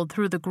chuckle rippled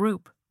through the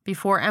group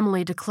before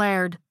Emily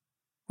declared,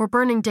 "We're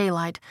burning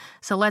daylight,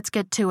 so let's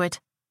get to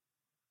it."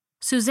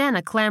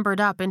 Susanna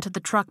clambered up into the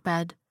truck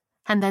bed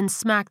and then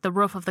smacked the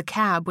roof of the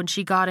cab when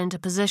she got into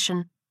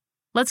position.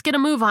 "Let's get a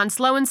move on,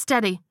 slow and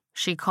steady,"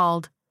 she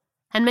called.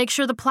 "And make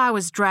sure the plow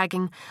is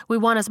dragging. We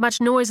want as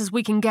much noise as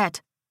we can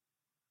get."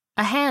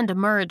 A hand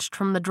emerged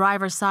from the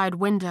driver's side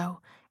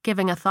window,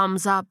 giving a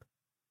thumbs up.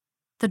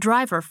 The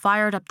driver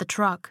fired up the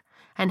truck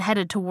and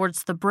headed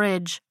towards the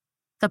bridge,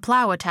 the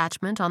plow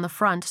attachment on the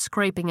front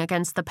scraping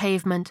against the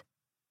pavement.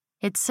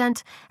 It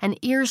sent an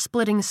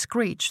ear-splitting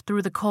screech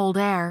through the cold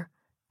air,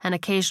 an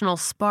occasional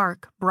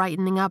spark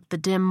brightening up the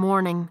dim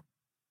morning.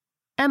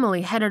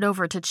 Emily headed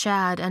over to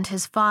Chad and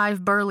his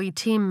 5 burly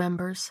team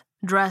members,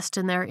 dressed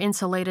in their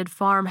insulated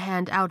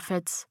farmhand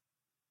outfits.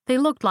 They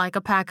looked like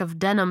a pack of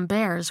denim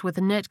bears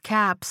with knit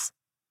caps.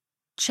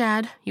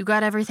 "Chad, you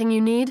got everything you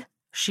need?"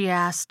 she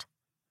asked.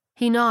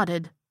 He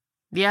nodded.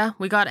 "Yeah,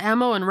 we got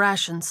ammo and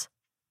rations."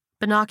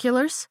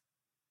 "Binoculars?"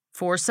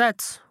 4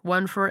 sets,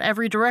 1 for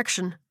every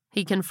direction,"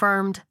 he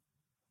confirmed.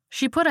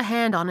 She put a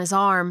hand on his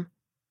arm.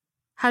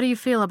 "How do you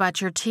feel about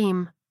your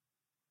team?"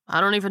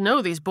 "I don't even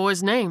know these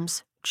boys'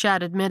 names,"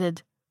 Chad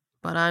admitted,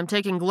 "but I'm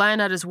taking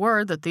Glenn at his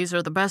word that these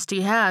are the best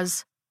he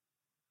has."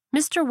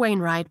 Mr.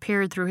 Wainwright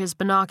peered through his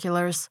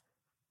binoculars.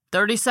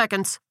 30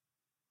 seconds.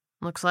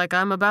 "Looks like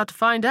I'm about to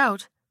find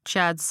out,"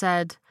 Chad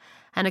said,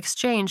 and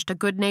exchanged a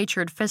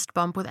good-natured fist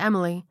bump with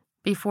Emily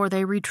before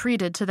they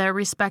retreated to their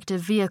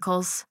respective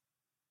vehicles.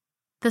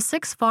 The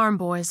 6 farm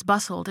boys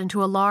bustled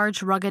into a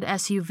large, rugged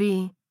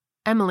SUV,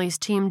 Emily's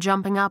team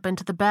jumping up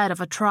into the bed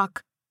of a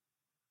truck.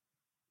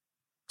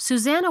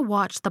 Susanna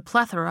watched the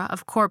plethora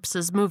of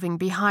corpses moving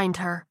behind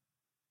her.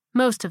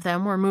 Most of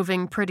them were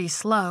moving pretty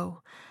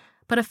slow,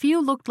 but a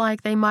few looked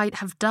like they might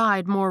have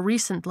died more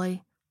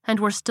recently and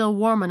were still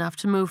warm enough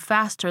to move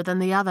faster than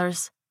the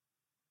others.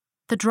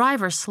 The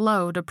driver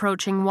slowed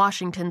approaching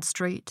Washington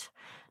Street,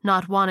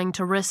 not wanting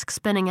to risk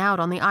spinning out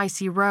on the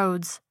icy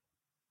roads.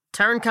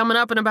 "Turn coming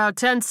up in about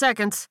 10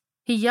 seconds,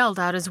 he yelled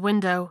out his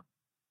window.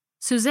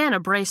 Susanna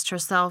braced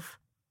herself.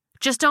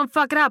 "Just don't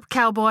fuck it up,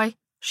 cowboy,"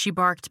 she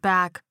barked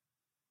back.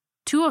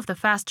 2 of the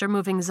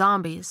faster-moving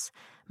zombies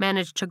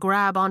managed to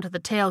grab onto the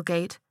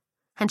tailgate,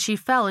 and she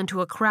fell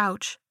into a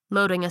crouch,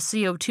 loading a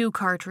CO2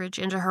 cartridge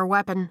into her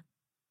weapon.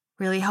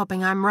 "Really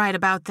hoping I'm right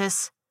about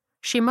this,"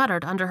 she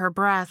muttered under her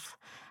breath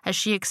as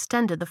she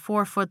extended the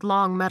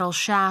 4-foot-long metal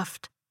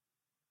shaft.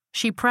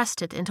 She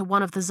pressed it into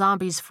one of the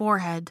zombie's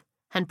forehead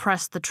and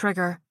pressed the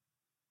trigger.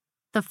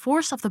 The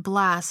force of the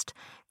blast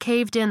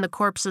caved in the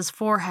corpse's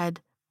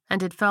forehead,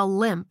 and it fell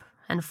limp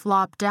and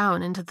flopped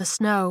down into the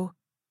snow.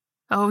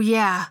 "Oh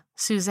yeah,"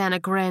 Susanna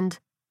grinned.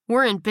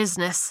 "We're in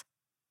business."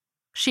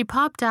 She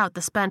popped out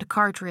the spent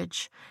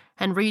cartridge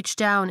and reached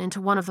down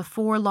into one of the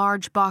 4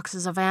 large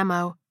boxes of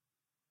ammo.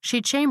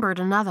 She chambered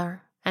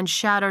another and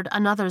shattered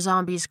another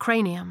zombie's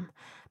cranium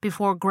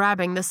before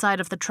grabbing the side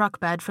of the truck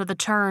bed for the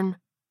turn.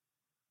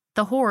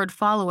 The horde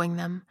following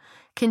them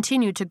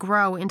continued to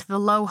grow into the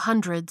low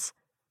hundreds,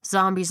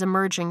 zombies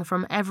emerging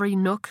from every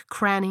nook,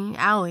 cranny,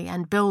 alley,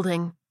 and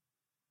building.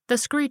 The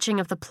screeching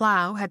of the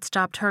plow had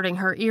stopped hurting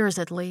her ears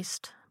at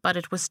least, but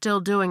it was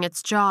still doing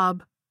its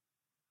job.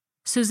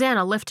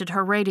 Susanna lifted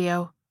her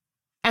radio.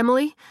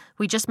 "Emily,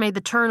 we just made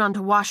the turn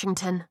onto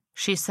Washington,"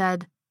 she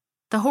said.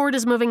 "The horde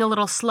is moving a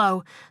little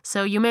slow,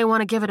 so you may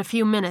want to give it a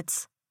few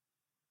minutes."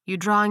 "You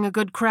drawing a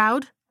good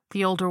crowd?"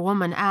 the older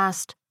woman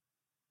asked.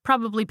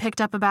 "Probably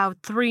picked up about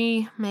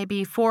 3,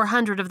 maybe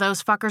 400 of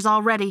those fuckers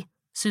already,"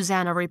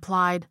 Susanna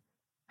replied.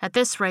 "At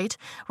this rate,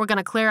 we're going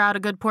to clear out a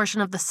good portion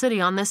of the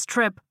city on this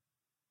trip."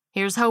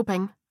 "Here's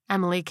hoping,"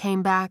 Emily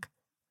came back.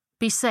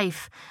 "Be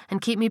safe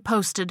and keep me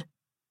posted."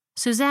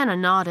 Susanna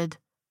nodded.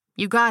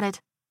 "You got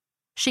it."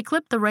 She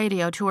clipped the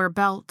radio to her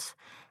belt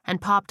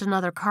and popped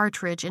another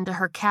cartridge into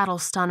her cattle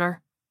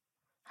stunner.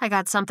 "I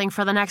got something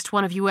for the next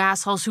one of you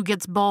assholes who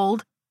gets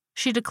bold,"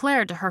 she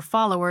declared to her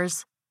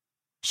followers.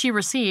 She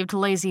received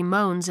lazy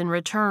moans in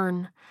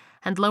return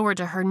and lowered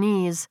to her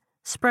knees,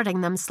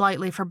 spreading them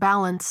slightly for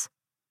balance.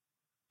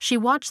 She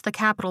watched the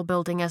Capitol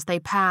building as they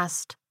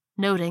passed,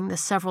 noting the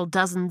several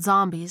dozen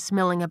zombies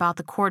milling about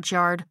the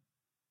courtyard.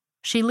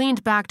 She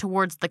leaned back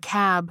towards the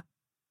cab.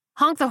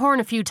 "Honk the horn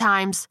a few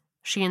times,"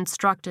 she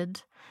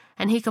instructed,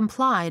 and he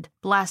complied,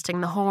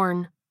 blasting the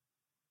horn.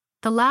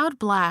 The loud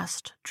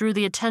blast drew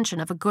the attention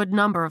of a good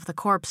number of the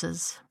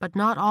corpses, but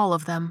not all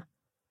of them.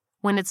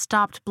 When it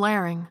stopped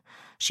blaring,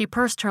 she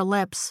pursed her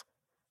lips,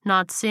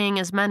 not seeing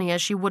as many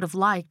as she would have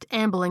liked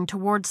ambling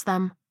towards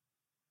them.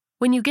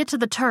 "When you get to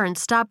the turn,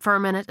 stop for a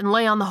minute and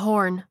lay on the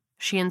horn,"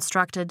 she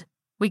instructed.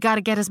 "We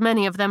gotta get as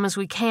many of them as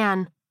we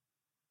can."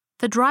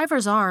 The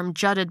driver's arm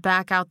jutted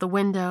back out the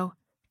window,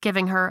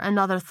 giving her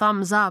another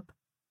thumbs up.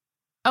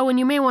 "Oh, and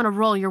you may want to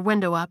roll your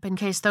window up in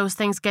case those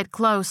things get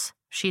close,"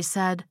 she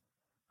said.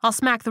 "I'll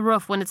smack the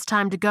roof when it's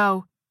time to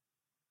go."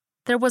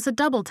 There was a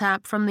double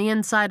tap from the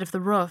inside of the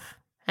roof,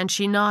 and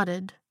she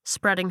nodded,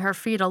 spreading her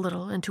feet a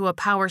little into a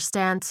power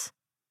stance.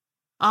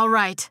 "All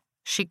right,"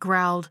 she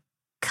growled.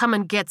 "Come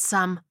and get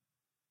some."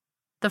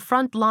 The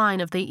front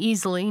line of the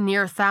easily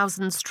near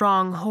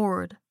 1,000-strong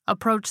horde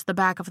approached the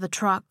back of the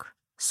truck,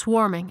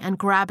 swarming and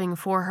grabbing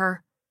for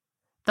her.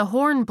 The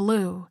horn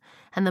blew,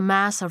 and the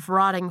mass of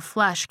rotting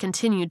flesh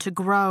continued to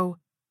grow.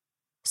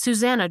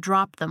 Susanna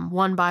dropped them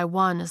one by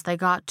one as they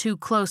got too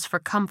close for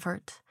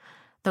comfort,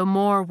 though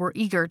more were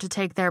eager to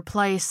take their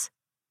place.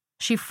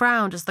 She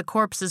frowned as the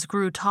corpses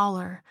grew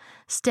taller,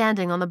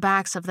 standing on the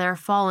backs of their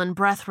fallen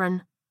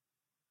brethren.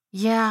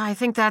 "Yeah, I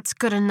think that's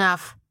good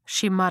enough,"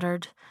 she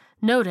muttered,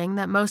 noting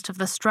that most of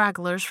the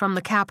stragglers from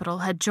the capital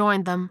had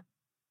joined them.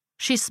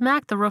 She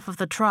smacked the roof of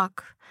the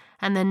truck,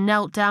 and then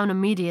knelt down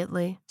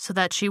immediately so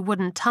that she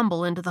wouldn't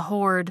tumble into the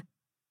horde.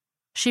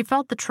 She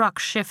felt the truck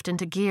shift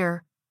into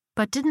gear,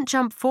 but didn't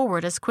jump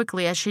forward as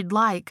quickly as she'd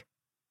like.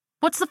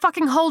 "What's the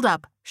fucking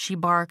holdup?" she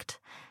barked,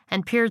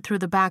 and peered through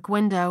the back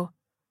window.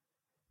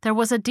 There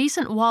was a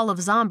decent wall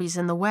of zombies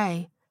in the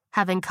way,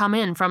 having come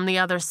in from the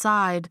other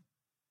side.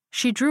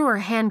 She drew her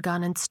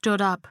handgun and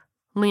stood up,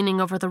 leaning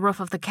over the roof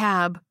of the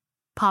cab,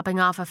 popping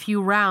off a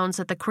few rounds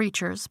at the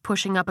creatures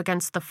pushing up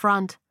against the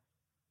front.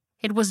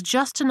 It was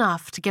just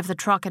enough to give the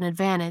truck an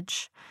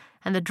advantage,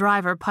 and the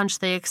driver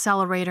punched the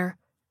accelerator,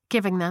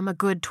 giving them a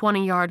good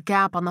 20-yard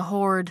gap on the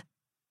horde.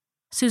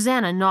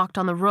 Susanna knocked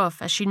on the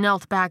roof as she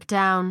knelt back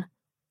down.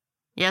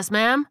 "Yes,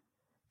 ma'am?"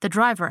 the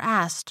driver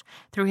asked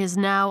through his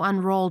now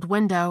unrolled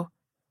window.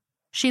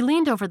 She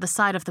leaned over the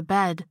side of the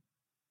bed.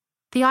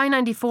 "The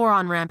I-94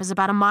 on-ramp is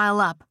about a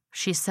mile up,"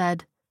 she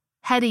said.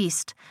 "Head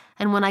east,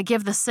 and when I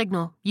give the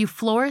signal, you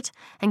floor it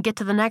and get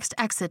to the next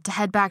exit to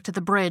head back to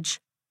the bridge.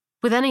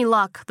 With any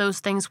luck, those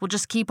things will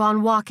just keep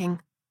on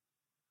walking."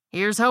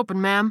 "Here's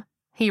hoping, ma'am,"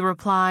 he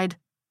replied.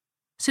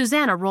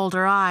 Susanna rolled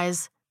her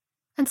eyes.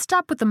 "And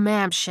stop with the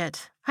ma'am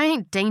shit. I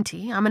ain't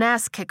dainty, I'm an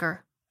ass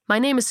kicker. My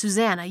name is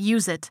Susanna,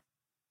 use it."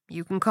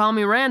 "You can call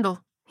me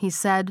Randall," he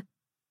said.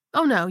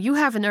 "Oh no, you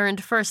haven't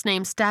earned first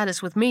name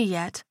status with me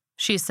yet,"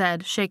 she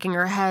said, shaking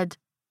her head.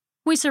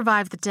 "We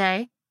survived the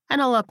day,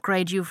 and I'll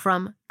upgrade you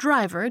from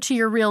driver to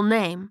your real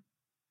name."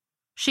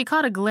 She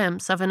caught a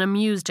glimpse of an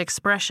amused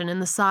expression in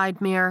the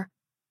side mirror.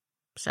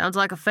 "Sounds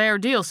like a fair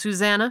deal,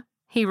 Susanna,"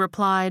 he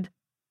replied.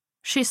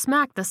 She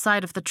smacked the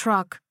side of the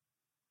truck.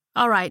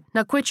 "All right,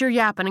 now quit your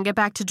yapping and get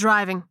back to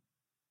driving."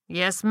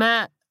 "Yes,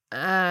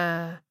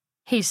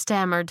 he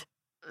stammered.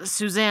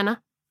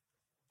 "Susanna?"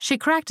 She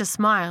cracked a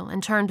smile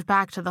and turned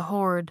back to the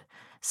horde,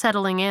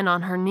 settling in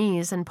on her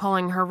knees and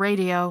pulling her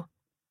radio.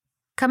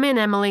 "Come in,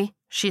 Emily,"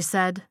 she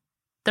said.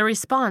 The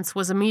response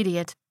was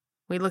immediate.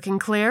 "We looking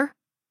clear?"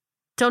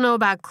 "Don't know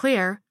about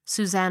clear,"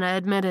 Susanna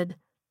admitted,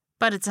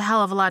 "but it's a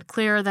hell of a lot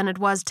clearer than it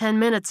was 10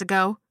 minutes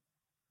ago."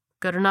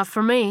 "Good enough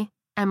for me,"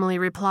 Emily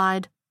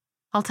replied.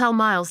 "I'll tell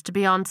Miles to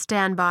be on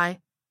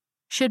standby.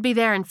 Should be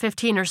there in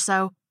 15 or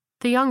so,"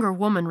 the younger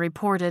woman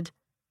reported.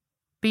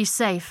 "Be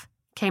safe,"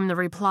 came the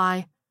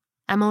reply.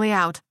 "Emily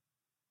out."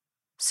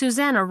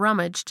 Susanna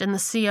rummaged in the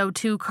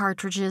CO2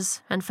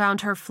 cartridges and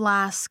found her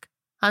flask,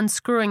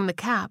 unscrewing the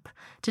cap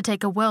to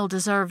take a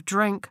well-deserved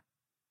drink.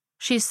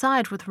 She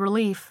sighed with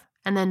relief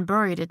and then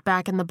buried it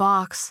back in the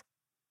box.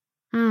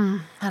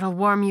 That'll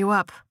warm you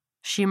up,"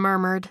 she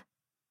murmured.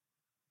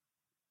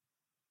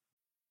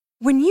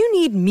 When you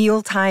need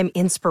mealtime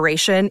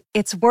inspiration,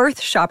 it's worth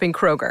shopping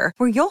Kroger,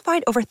 where you'll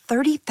find over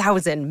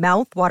 30,000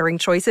 mouth-watering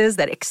choices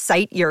that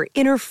excite your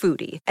inner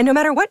foodie. And no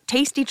matter what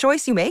tasty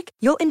choice you make,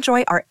 you'll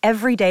enjoy our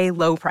everyday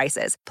low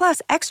prices,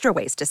 plus extra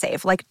ways to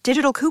save, like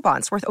digital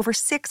coupons worth over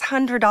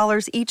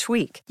 $600 each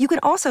week. You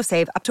can also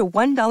save up to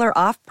 $1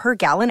 off per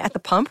gallon at the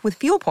pump with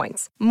fuel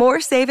points.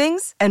 More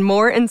savings and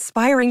more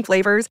inspiring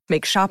flavors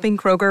make shopping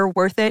Kroger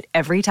worth it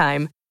every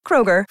time.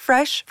 Kroger,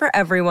 fresh for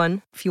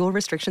everyone. Fuel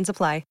restrictions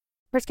apply.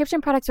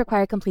 Prescription products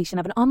require completion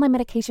of an online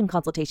medication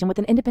consultation with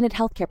an independent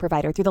healthcare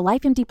provider through the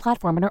LifeMD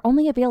platform and are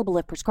only available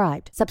if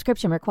prescribed.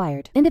 Subscription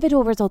required.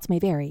 Individual results may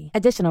vary.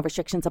 Additional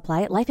restrictions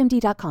apply at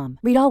lifemd.com.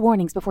 Read all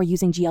warnings before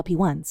using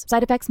GLP-1s.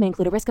 Side effects may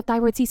include a risk of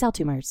thyroid C-cell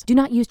tumors. Do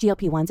not use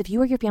GLP-1s if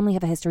you or your family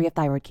have a history of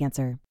thyroid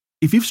cancer.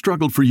 If you've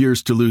struggled for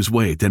years to lose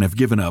weight and have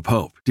given up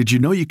hope, did you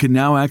know you can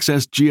now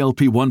access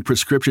GLP-1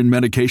 prescription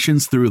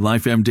medications through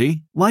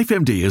LifeMD?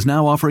 LifeMD is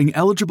now offering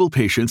eligible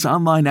patients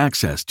online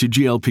access to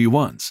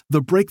GLP-1s,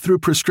 the breakthrough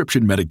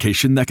prescription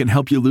medication that can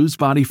help you lose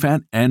body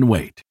fat and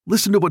weight.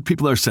 Listen to what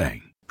people are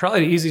saying.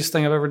 Probably the easiest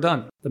thing I've ever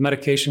done. The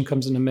medication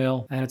comes in the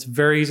mail, and it's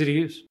very easy to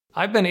use.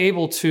 I've been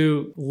able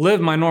to live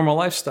my normal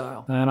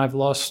lifestyle, and I've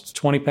lost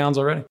 20 pounds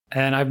already,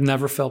 and I've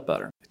never felt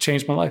better. It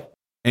changed my life.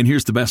 And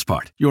here's the best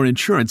part. Your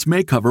insurance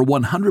may cover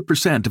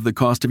 100% of the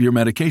cost of your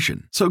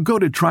medication. So go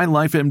to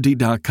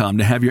TryLifeMD.com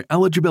to have your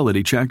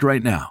eligibility checked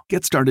right now.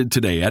 Get started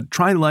today at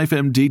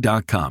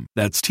TryLifeMD.com.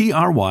 That's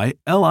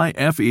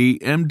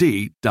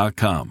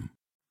TryLifeMD.com.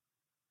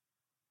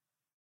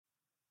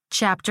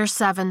 Chapter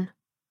 7.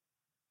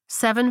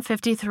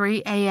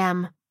 7:53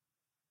 a.m.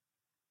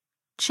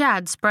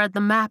 Chad spread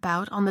the map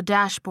out on the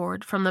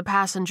dashboard from the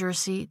passenger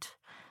seat,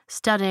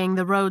 studying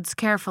the roads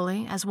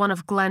carefully as one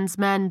of Glenn's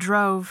men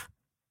drove.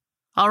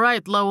 "All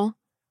right, Lowell,"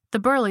 the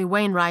burly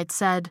Wainwright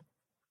said.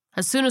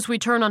 As soon as we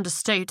turn onto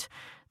State,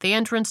 the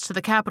entrance to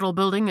the Capitol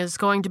building is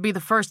going to be the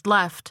first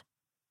left."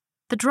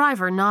 The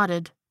driver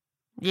nodded.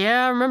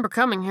 "Yeah, I remember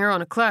coming here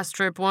on a class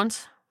trip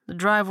once. The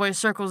driveway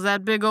circles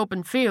that big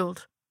open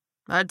field.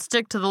 I'd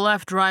stick to the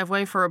left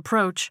driveway for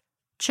approach,"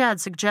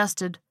 Chad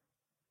suggested.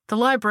 "The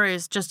library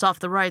is just off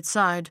the right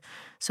side,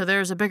 so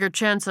there's a bigger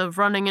chance of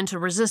running into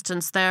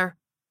resistance there."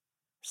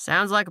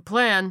 "Sounds like a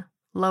plan,"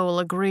 Lowell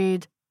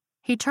agreed.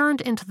 He turned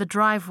into the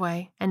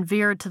driveway and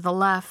veered to the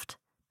left,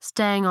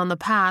 staying on the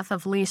path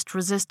of least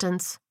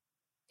resistance.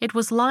 It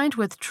was lined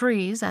with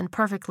trees and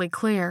perfectly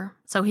clear,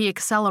 so he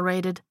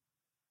accelerated.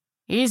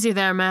 "Easy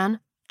there, man,"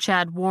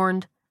 Chad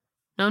warned.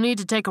 "No need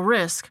to take a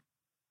risk."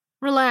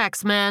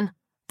 "Relax, man,"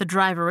 the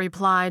driver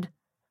replied.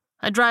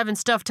 "I drive in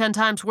stuff 10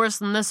 times worse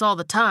than this all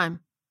the time."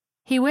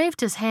 He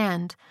waved his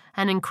hand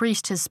and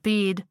increased his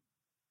speed.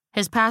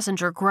 His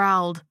passenger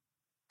growled,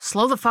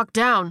 "Slow the fuck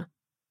down."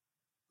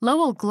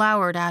 Lowell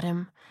glowered at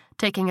him,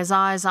 taking his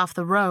eyes off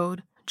the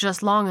road,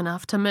 just long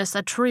enough to miss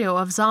a trio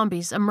of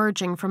zombies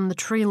emerging from the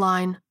tree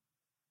line.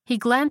 He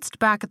glanced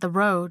back at the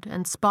road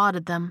and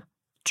spotted them,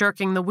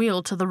 jerking the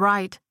wheel to the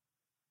right.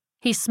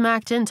 He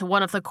smacked into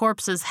one of the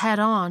corpses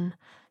head-on,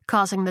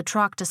 causing the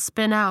truck to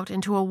spin out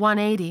into a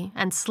 180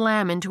 and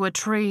slam into a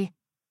tree.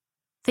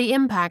 The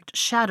impact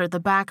shattered the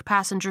back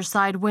passenger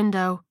side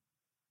window.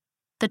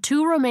 The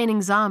 2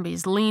 remaining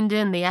zombies leaned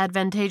in the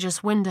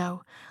advantageous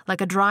window,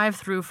 like a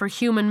drive-through for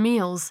human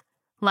meals,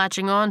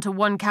 latching on to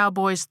one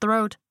cowboy's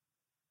throat.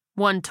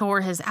 One tore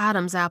his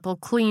Adam's apple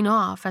clean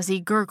off as he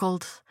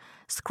gurgled,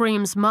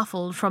 screams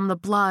muffled from the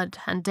blood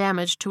and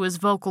damage to his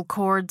vocal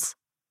cords.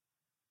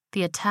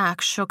 The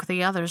attack shook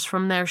the others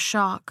from their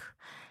shock,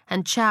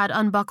 and Chad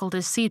unbuckled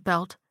his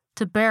seatbelt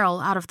to barrel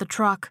out of the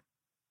truck.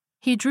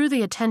 He drew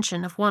the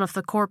attention of one of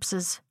the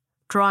corpses,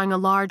 drawing a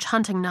large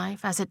hunting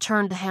knife as it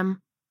turned to him.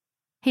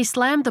 He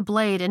slammed the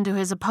blade into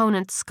his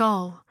opponent's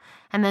skull,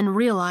 and then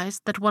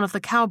realized that one of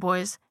the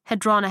cowboys had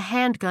drawn a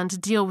handgun to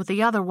deal with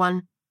the other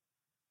one.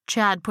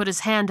 Chad put his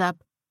hand up.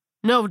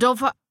 "No, don't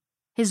fu—"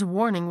 His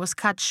warning was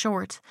cut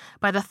short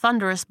by the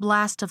thunderous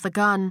blast of the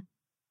gun.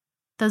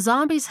 The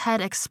zombie's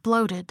head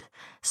exploded,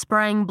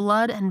 spraying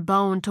blood and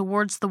bone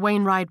towards the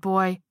Wainwright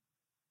boy.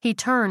 He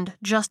turned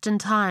just in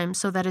time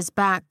so that his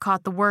back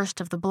caught the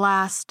worst of the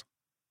blast.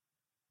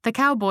 The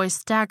cowboy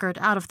staggered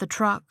out of the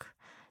truck,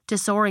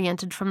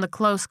 disoriented from the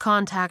close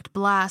contact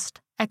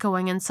blast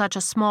echoing in such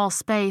a small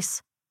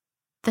space.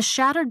 The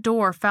shattered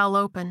door fell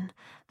open,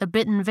 the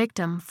bitten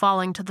victim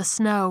falling to the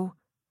snow,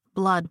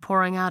 blood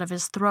pouring out of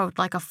his throat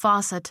like a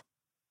faucet.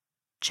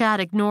 Chad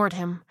ignored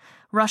him,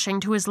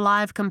 rushing to his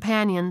live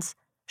companions,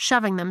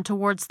 shoving them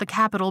towards the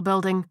Capitol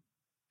building.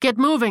 "Get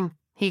moving,"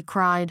 he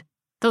cried.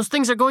 "Those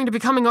things are going to be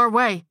coming our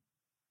way."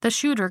 The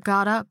shooter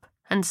got up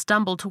and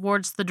stumbled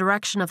towards the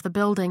direction of the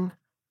building,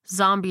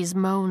 zombies'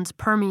 moans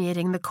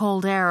permeating the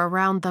cold air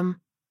around them.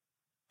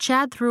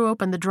 Chad threw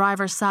open the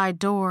driver's side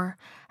door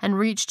and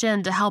reached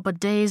in to help a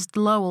dazed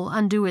Lowell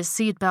undo his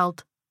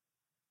seatbelt.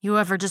 "You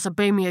ever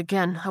disobey me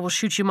again, I will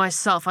shoot you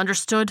myself,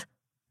 understood?"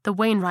 The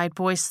Wainwright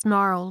boy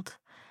snarled,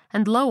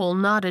 and Lowell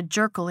nodded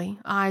jerkily,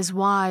 eyes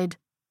wide.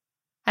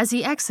 As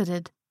he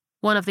exited,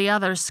 one of the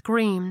others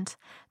screamed,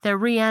 their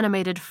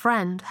reanimated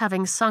friend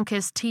having sunk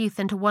his teeth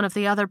into one of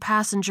the other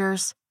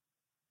passengers.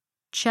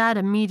 Chad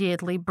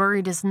immediately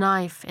buried his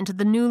knife into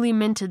the newly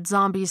minted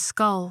zombie's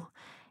skull,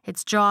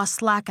 its jaw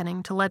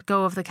slackening to let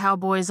go of the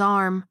cowboy's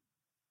arm.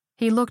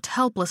 He looked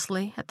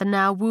helplessly at the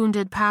now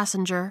wounded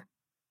passenger,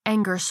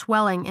 anger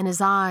swelling in his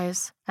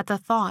eyes at the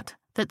thought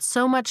that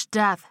so much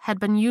death had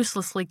been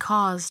uselessly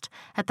caused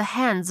at the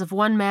hands of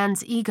one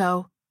man's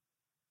ego.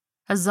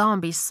 A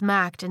zombie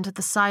smacked into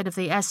the side of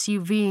the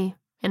SUV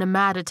in a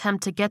mad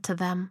attempt to get to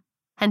them,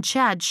 and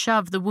Chad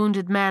shoved the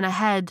wounded man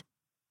ahead.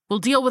 "We'll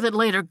deal with it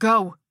later,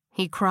 go!"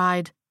 he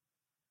cried.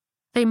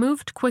 They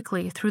moved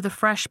quickly through the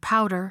fresh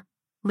powder,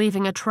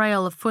 leaving a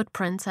trail of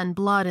footprints and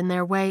blood in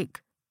their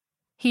wake.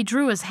 He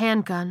drew his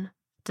handgun,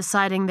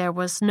 deciding there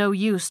was no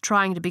use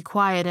trying to be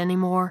quiet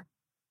anymore.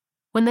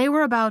 When they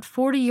were about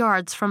 40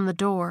 yards from the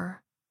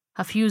door,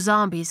 a few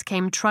zombies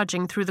came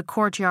trudging through the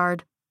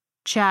courtyard.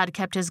 Chad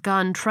kept his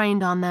gun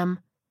trained on them,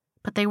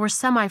 but they were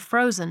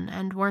semi-frozen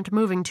and weren't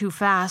moving too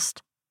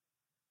fast.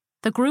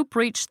 The group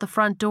reached the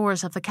front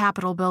doors of the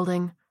Capitol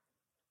building.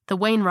 The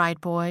Wainwright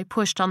boy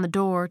pushed on the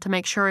door to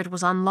make sure it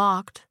was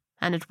unlocked,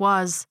 and it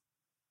was.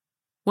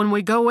 "When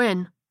we go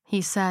in,"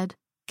 he said,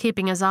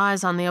 keeping his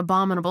eyes on the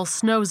abominable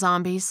snow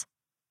zombies,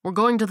 "we're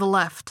going to the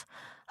left.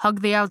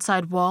 Hug the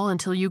outside wall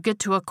until you get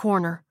to a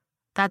corner.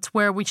 That's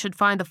where we should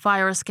find the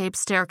fire escape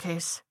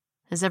staircase.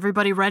 Is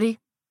everybody ready?"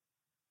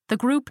 The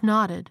group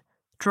nodded,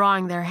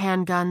 drawing their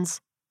handguns.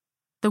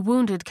 The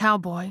wounded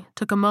cowboy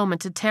took a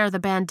moment to tear the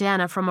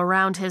bandana from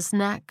around his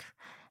neck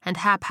and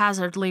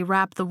haphazardly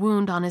wrap the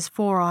wound on his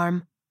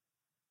forearm.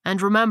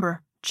 "And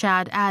remember,"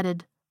 Chad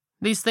added,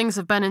 "these things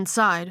have been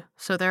inside,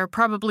 so they're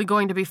probably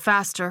going to be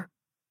faster."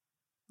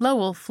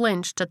 Lowell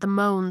flinched at the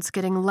moans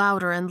getting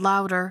louder and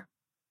louder.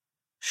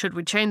 "Should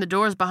we chain the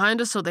doors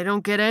behind us so they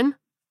don't get in?"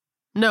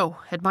 "No,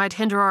 it might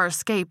hinder our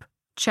escape,"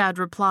 Chad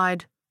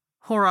replied.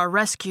 or our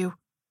rescue."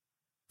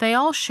 They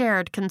all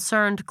shared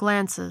concerned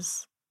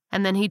glances,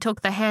 and then he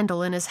took the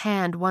handle in his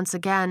hand once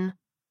again.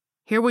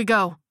 "Here we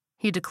go,"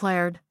 he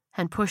declared,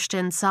 and pushed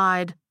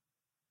inside.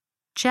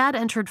 Chad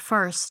entered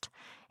first,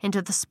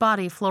 into the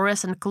spotty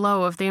fluorescent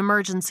glow of the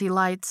emergency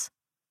lights.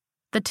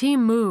 The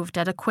team moved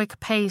at a quick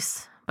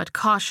pace, but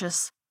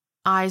cautious,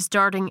 eyes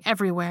darting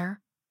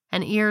everywhere,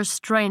 and ears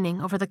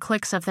straining over the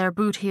clicks of their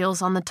boot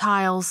heels on the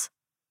tiles.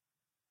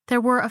 There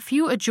were a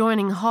few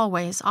adjoining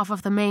hallways off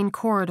of the main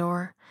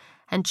corridor,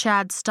 and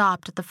Chad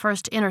stopped at the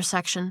first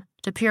intersection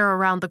to peer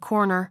around the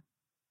corner.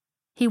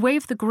 He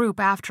waved the group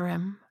after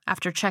him,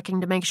 after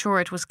checking to make sure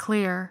it was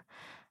clear,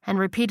 and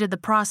repeated the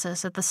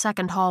process at the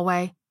second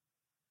hallway.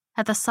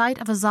 At the sight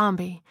of a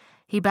zombie,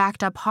 he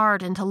backed up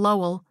hard into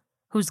Lowell,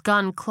 whose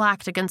gun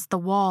clacked against the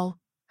wall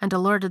and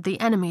alerted the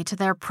enemy to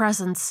their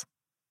presence.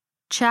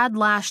 Chad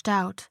lashed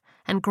out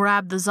and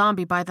grabbed the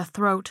zombie by the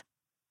throat,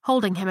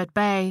 holding him at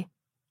bay,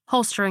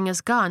 holstering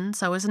his gun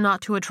so as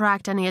not to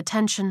attract any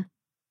attention.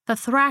 The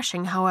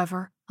thrashing,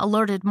 however,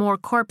 alerted more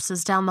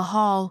corpses down the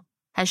hall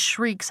as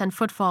shrieks and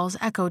footfalls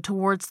echoed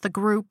towards the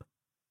group.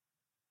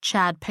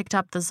 Chad picked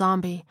up the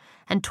zombie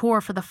and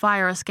tore for the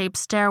fire escape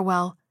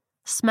stairwell,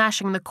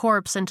 smashing the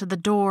corpse into the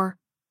door.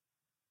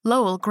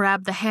 Lowell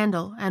grabbed the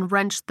handle and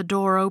wrenched the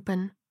door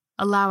open,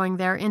 allowing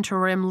their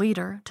interim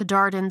leader to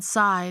dart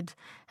inside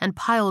and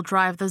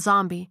pile-drive the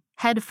zombie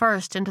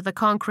head-first into the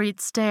concrete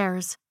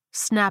stairs,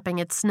 snapping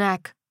its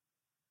neck.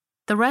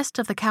 The rest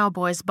of the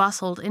cowboys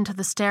bustled into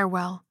the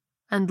stairwell,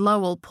 and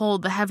Lowell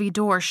pulled the heavy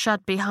door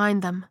shut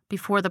behind them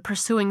before the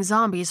pursuing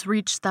zombies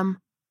reached them.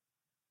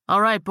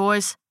 "All right,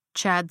 boys,"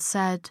 Chad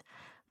said,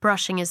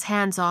 brushing his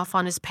hands off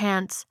on his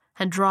pants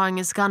and drawing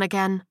his gun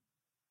again.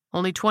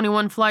 "Only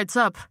 21 flights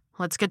up.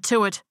 Let's get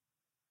to it."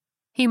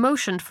 He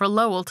motioned for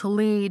Lowell to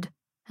lead,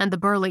 and the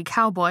burly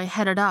cowboy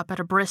headed up at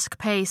a brisk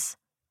pace.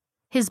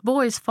 His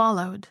boys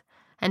followed,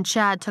 and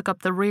Chad took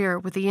up the rear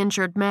with the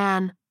injured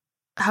man.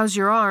 "How's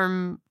your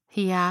arm?"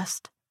 he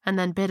asked, and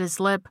then bit his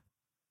lip.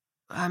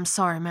 "I'm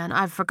sorry, man.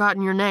 I've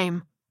forgotten your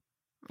name."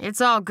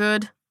 "It's all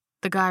good,"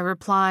 the guy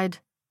replied.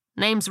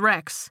 "Name's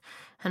Rex,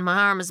 and my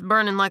arm is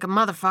burning like a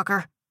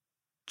motherfucker."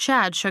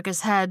 Chad shook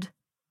his head.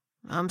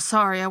 "I'm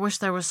sorry. I wish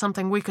there was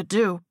something we could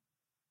do."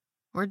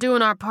 "We're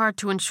doing our part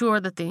to ensure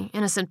that the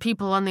innocent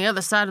people on the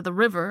other side of the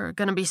river are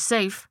going to be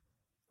safe,"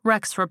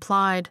 Rex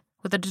replied,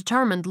 with a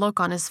determined look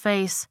on his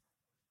face.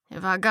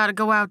 "If I gotta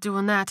go out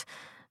doing that,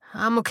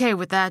 I'm okay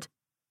with that."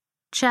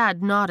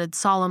 Chad nodded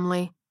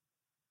solemnly.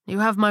 "You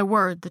have my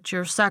word that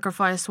your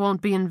sacrifice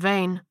won't be in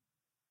vain."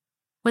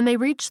 When they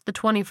reached the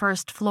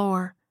 21st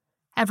floor,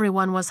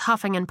 everyone was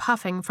huffing and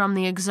puffing from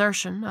the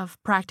exertion of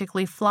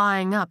practically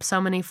flying up so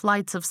many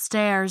flights of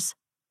stairs.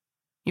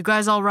 "You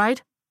guys all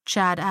right?"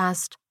 Chad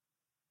asked.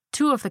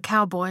 Two of the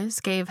cowboys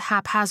gave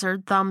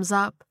haphazard thumbs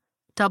up,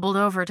 doubled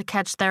over to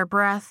catch their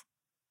breath.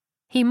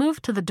 He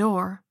moved to the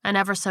door and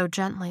ever so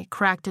gently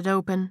cracked it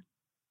open.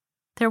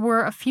 There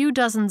were a few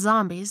dozen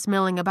zombies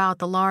milling about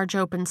the large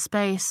open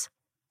space.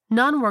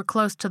 None were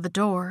close to the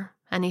door,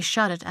 and he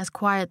shut it as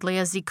quietly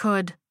as he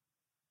could.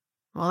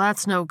 "Well,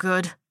 that's no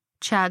good,"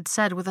 Chad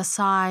said with a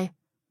sigh.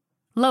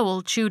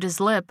 Lowell chewed his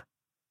lip.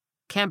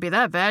 "Can't be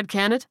that bad,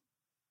 can it?"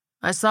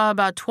 "I saw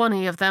about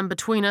 20 of them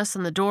between us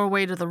and the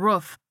doorway to the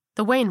roof,"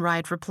 the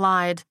Wainwright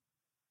replied.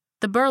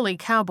 The burly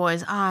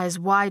cowboy's eyes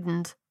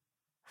widened.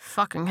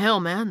 "Fucking hell,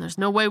 man, there's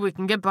no way we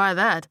can get by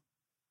that."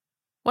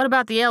 "What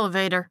about the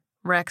elevator?"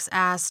 Rex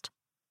asked.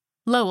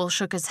 Lowell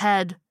shook his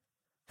head.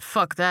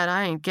 "Fuck that,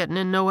 I ain't getting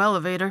in no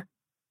elevator."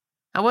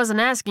 "I wasn't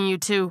asking you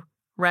to,"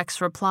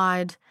 Rex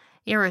replied,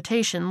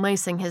 irritation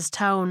lacing his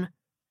tone.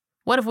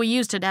 "What if we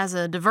used it as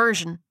a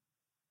diversion?"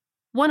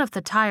 One of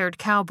the tired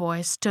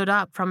cowboys stood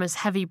up from his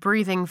heavy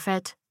breathing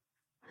fit.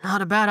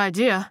 "Not a bad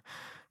idea.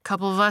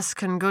 Couple of us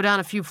can go down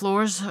a few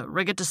floors,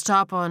 rig it to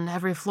stop on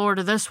every floor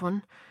to this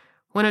one.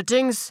 When it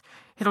dings,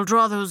 it'll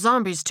draw those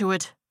zombies to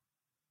it."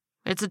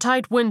 "It's a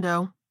tight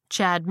window,"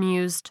 Chad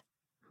mused,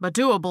 "but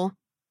doable."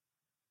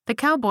 The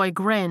cowboy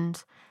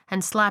grinned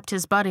and slapped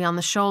his buddy on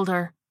the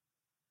shoulder.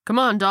 "Come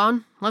on,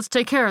 Don, let's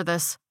take care of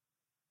this."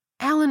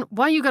 "Alan,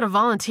 why you gotta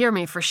volunteer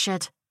me for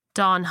shit?"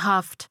 Don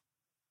huffed.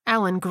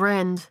 Alan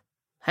grinned.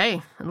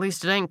 "Hey, at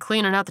least it ain't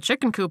cleaning out the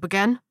chicken coop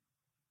again."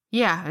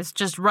 "Yeah, it's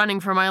just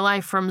running for my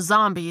life from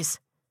zombies."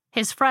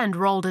 His friend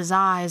rolled his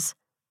eyes.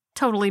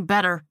 "Totally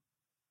better."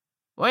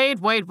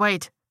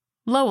 Wait.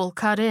 Lowell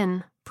cut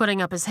in,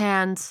 putting up his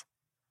hands.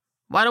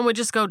 "Why don't we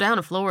just go down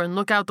a floor and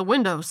look out the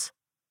windows?"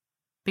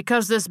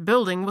 "Because this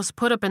building was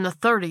put up in the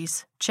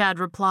 30s, Chad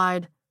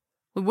replied.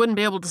 "We wouldn't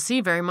be able to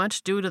see very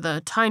much due to the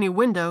tiny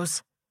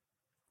windows."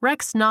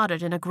 Rex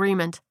nodded in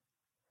agreement.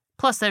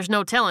 "Plus, there's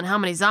no telling how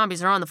many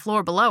zombies are on the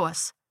floor below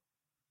us."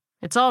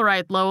 "It's all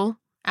right, Lowell,"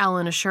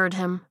 Alan assured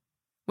him.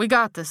 "We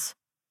got this."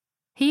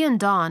 He and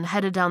Don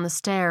headed down the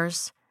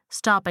stairs,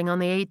 stopping on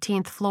the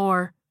 18th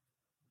floor.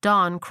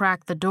 Don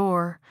cracked the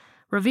door,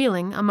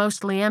 revealing a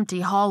mostly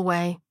empty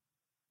hallway.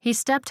 He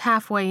stepped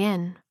halfway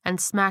in and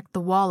smacked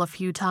the wall a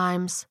few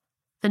times,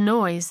 the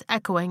noise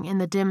echoing in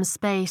the dim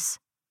space.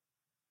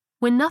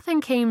 When nothing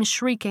came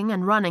shrieking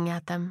and running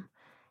at them,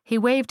 he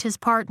waved his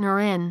partner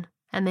in,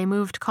 and they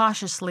moved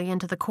cautiously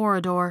into the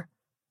corridor.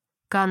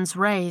 Guns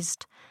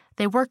raised,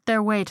 they worked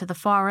their way to the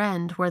far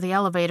end where the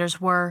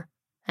elevators were,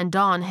 and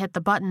Don hit the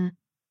button.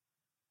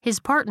 His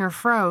partner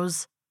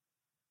froze.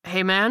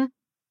 "Hey, man?"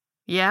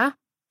 "Yeah?"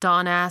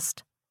 Don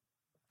asked.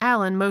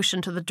 Alan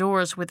motioned to the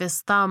doors with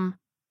his thumb.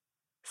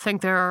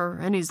 "Think there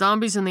are any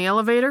zombies in the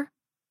elevator?"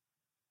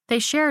 They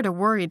shared a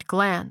worried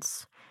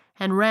glance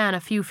and ran a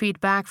few feet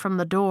back from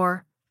the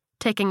door,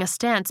 taking a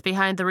stance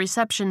behind the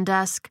reception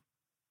desk.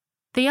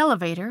 The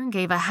elevator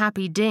gave a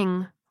happy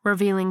ding,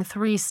 revealing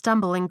 3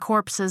 stumbling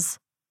corpses.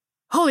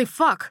 "Holy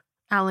fuck!"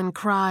 Alan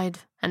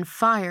cried and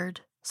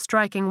fired,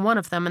 striking one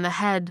of them in the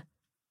head.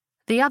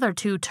 The other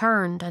 2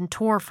 turned and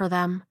tore for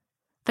them,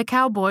 the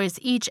cowboys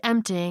each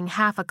emptying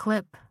half a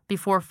clip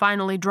before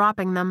finally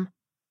dropping them.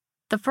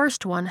 The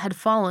first one had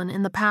fallen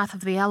in the path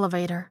of the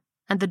elevator,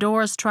 and the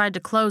doors tried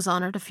to close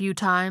on it a few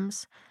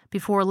times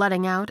before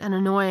letting out an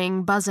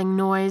annoying buzzing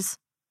noise.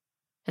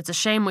 "It's a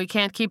shame we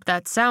can't keep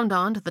that sound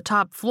on to the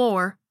top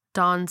floor,"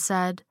 Don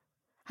said,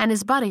 and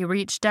his buddy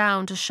reached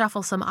down to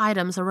shuffle some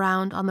items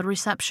around on the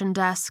reception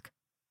desk.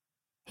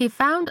 He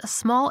found a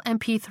small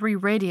MP3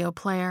 radio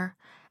player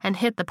and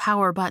hit the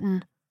power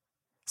button.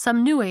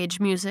 Some New Age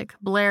music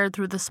blared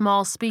through the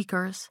small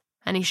speakers,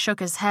 and he shook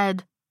his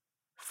head.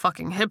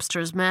 "Fucking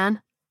hipsters,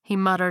 man," he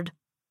muttered.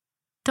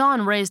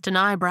 Don raised an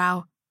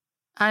eyebrow.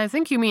 "I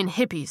think you mean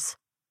hippies."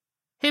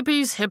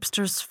 "Hippies,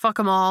 hipsters, fuck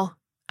 'em all,"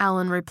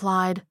 Alan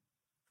replied.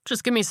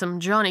 "Just give me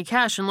some Johnny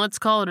Cash and let's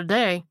call it a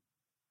day."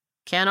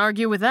 "Can't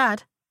argue with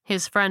that,"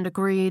 his friend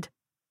agreed.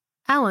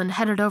 Alan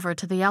headed over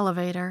to the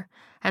elevator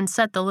and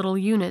set the little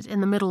unit in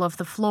the middle of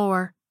the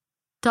floor.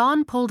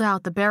 Don pulled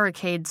out the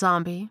barricade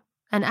zombie,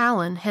 and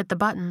Alan hit the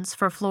buttons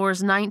for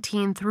floors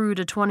 19 through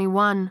to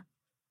 21.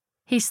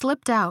 He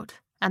slipped out,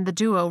 and the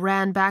duo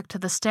ran back to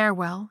the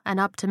stairwell and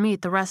up to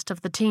meet the rest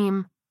of the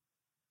team.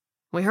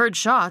 "We heard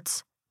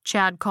shots,"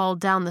 Chad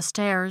called down the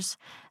stairs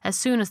as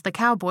soon as the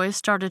cowboys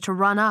started to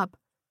run up.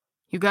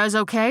 "You guys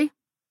okay?"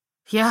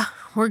 "Yeah,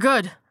 we're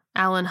good,"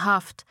 Alan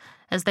huffed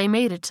as they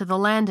made it to the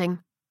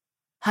landing.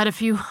 "Had a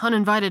few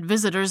uninvited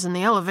visitors in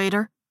the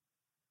elevator."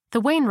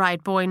 The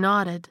Wainwright boy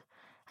nodded,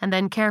 and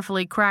then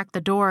carefully cracked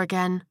the door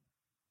again.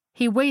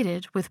 He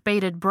waited with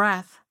bated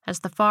breath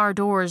as the far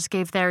doors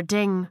gave their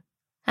ding,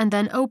 and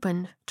then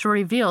opened to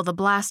reveal the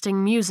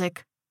blasting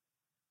music.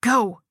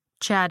 "Go!"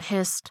 Chad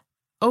hissed,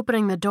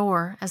 opening the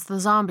door as the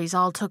zombies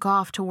all took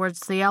off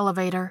towards the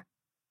elevator.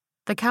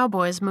 The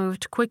cowboys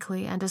moved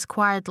quickly and as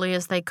quietly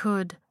as they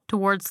could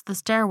towards the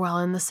stairwell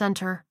in the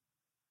center.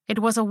 It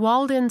was a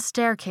walled-in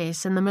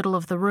staircase in the middle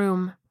of the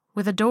room,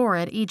 with a door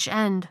at each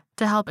end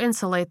to help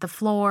insulate the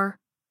floor.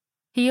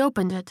 He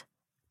opened it,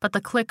 but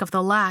the click of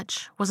the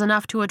latch was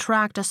enough to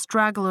attract a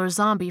straggler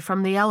zombie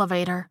from the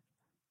elevator.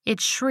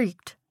 It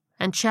shrieked,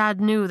 and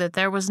Chad knew that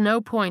there was no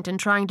point in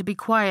trying to be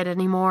quiet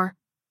anymore.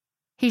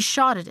 He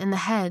shot it in the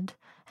head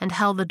and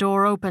held the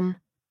door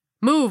open.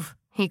 "Move!"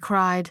 he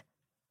cried.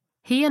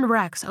 He and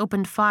Rex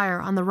opened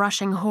fire on the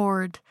rushing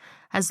horde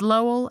as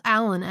Lowell,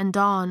 Alan, and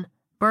Dawn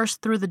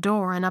burst through the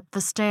door and up the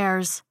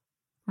stairs.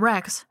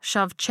 Rex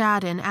shoved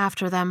Chad in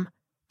after them,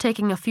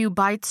 taking a few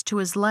bites to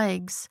his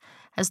legs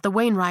as the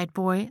Wainwright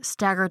boy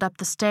staggered up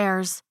the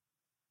stairs.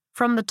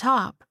 From the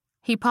top,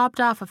 he popped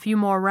off a few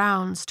more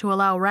rounds to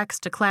allow Rex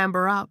to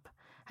clamber up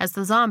as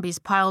the zombies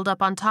piled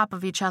up on top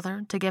of each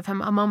other to give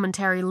him a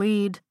momentary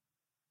lead.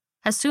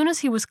 As soon as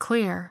he was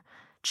clear,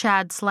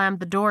 Chad slammed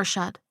the door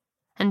shut,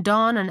 and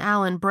Dawn and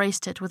Alan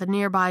braced it with a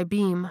nearby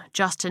beam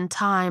just in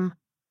time.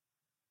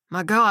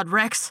 "My God,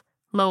 Rex!"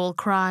 Lowell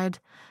cried,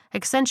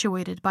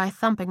 accentuated by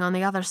thumping on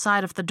the other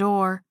side of the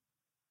door.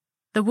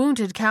 The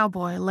wounded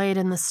cowboy laid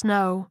in the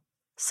snow,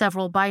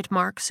 several bite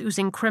marks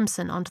oozing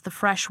crimson onto the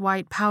fresh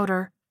white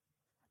powder.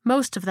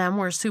 Most of them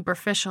were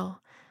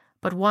superficial,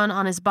 but one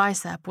on his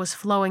bicep was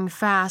flowing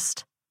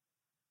fast.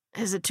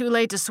 "Is it too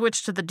late to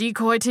switch to the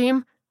decoy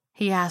team?"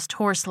 he asked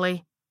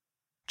hoarsely.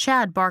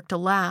 Chad barked a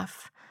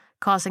laugh,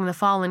 causing the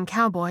fallen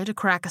cowboy to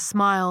crack a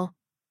smile.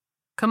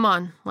 "Come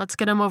on, let's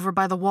get him over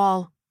by the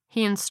wall,"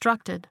 he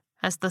instructed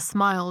as the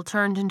smile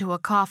turned into a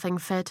coughing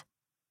fit.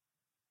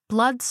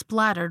 Blood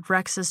splattered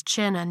Rex's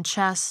chin and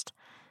chest,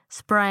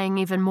 spraying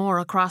even more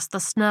across the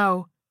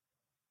snow.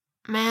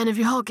 "Man, if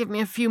y'all give me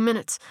a few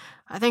minutes,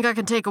 I think I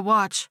can take a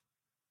watch."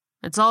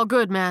 "It's all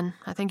good, man.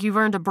 I think you've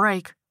earned a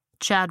break,"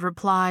 Chad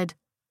replied.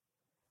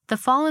 The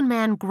fallen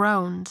man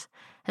groaned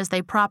as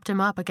they propped him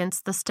up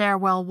against the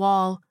stairwell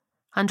wall,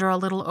 under a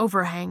little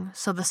overhang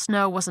so the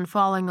snow wasn't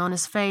falling on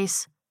his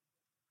face.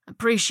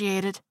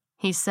 "Appreciate it,"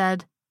 he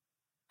said.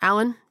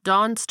 "Alan,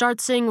 Dawn,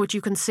 start seeing what you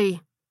can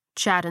see,"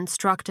 Chad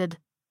instructed.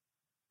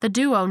 The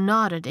duo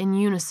nodded in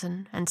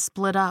unison and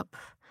split up,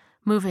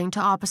 moving to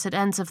opposite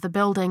ends of the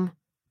building.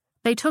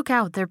 They took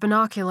out their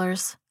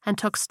binoculars and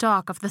took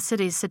stock of the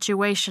city's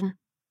situation.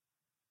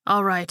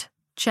 "All right,"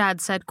 Chad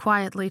said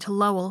quietly to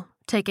Lowell,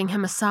 taking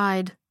him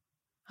aside.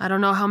 "I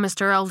don't know how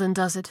Mr. Eldon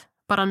does it,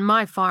 but on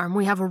my farm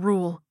we have a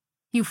rule.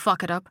 You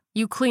fuck it up,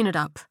 you clean it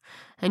up.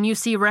 And you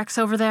see Rex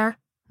over there?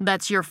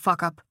 That's your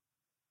fuck-up.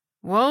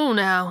 Whoa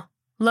now,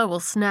 Lowell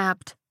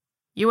snapped.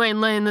 You ain't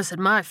laying this at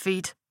my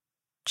feet.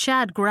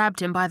 Chad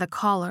grabbed him by the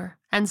collar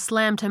and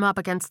slammed him up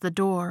against the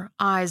door,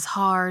 eyes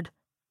hard.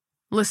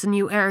 Listen,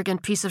 you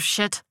arrogant piece of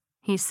shit,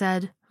 he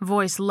said,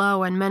 voice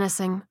low and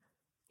menacing.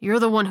 You're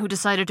the one who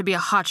decided to be a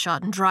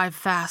hotshot and drive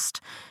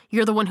fast.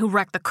 You're the one who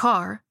wrecked the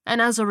car,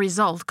 and as a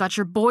result got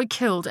your boy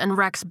killed and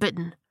Rex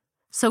bitten.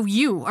 So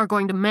you are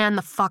going to man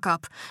the fuck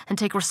up and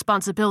take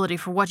responsibility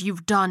for what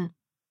you've done.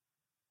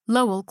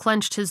 Lowell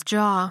clenched his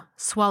jaw,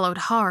 swallowed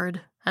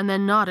hard, and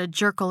then nodded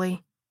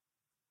jerkily.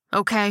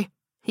 Okay,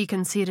 he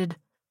conceded.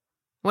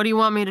 What do you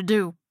want me to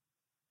do?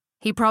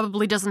 He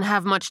probably doesn't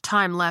have much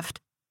time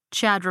left,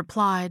 Chad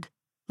replied,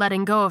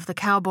 letting go of the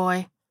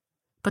cowboy.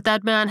 But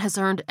that man has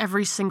earned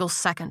every single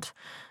second,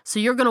 so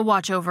you're going to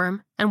watch over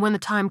him, and when the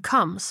time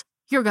comes,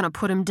 you're going to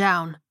put him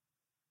down.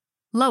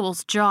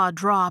 Lowell's jaw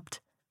dropped.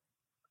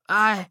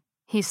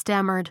 He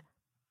stammered.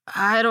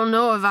 I don't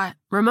know if I...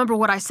 Remember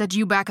what I said to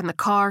you back in the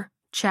car?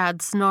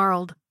 Chad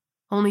snarled.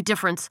 Only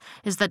difference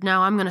is that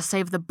now I'm going to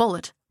save the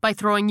bullet by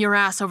throwing your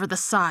ass over the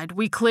side.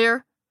 We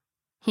clear?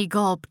 He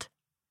gulped.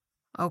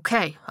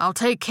 Okay, I'll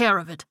take care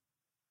of it.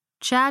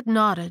 Chad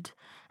nodded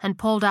and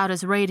pulled out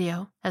his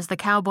radio as the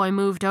cowboy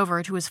moved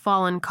over to his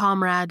fallen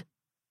comrade.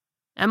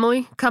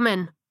 Emily, come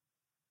in.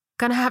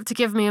 Gonna have to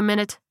give me a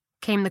minute,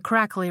 came the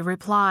crackly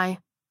reply.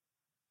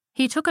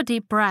 He took a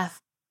deep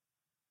breath.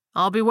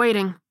 I'll be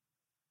waiting.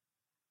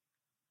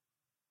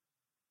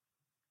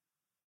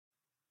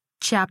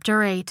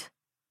 Chapter 8.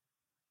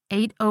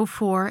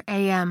 8:04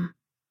 a.m.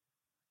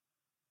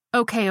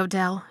 Okay,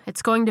 Odell,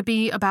 it's going to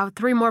be about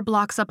 3 more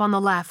blocks up on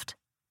the left,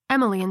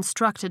 Emily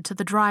instructed to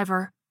the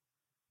driver.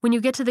 When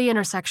you get to the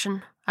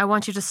intersection, I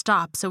want you to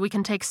stop so we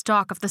can take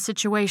stock of the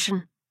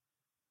situation.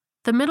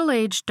 The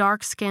middle-aged,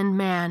 dark-skinned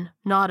man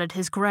nodded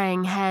his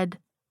graying head.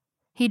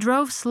 He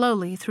drove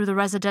slowly through the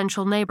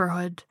residential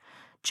neighborhood,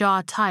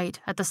 jaw tight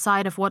at the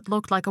side of what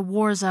looked like a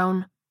war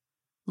zone.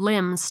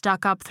 Limbs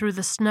stuck up through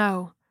the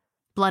snow,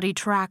 bloody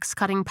tracks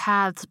cutting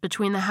paths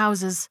between the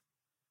houses.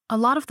 A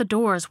lot of the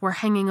doors were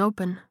hanging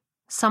open,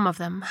 some of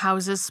them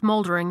houses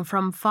smoldering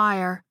from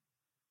fire.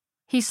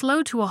 He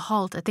slowed to a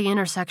halt at the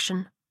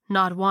intersection,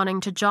 not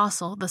wanting to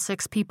jostle the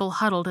 6 people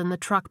huddled in the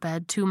truck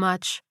bed too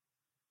much.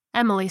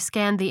 Emily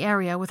scanned the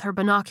area with her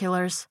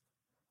binoculars.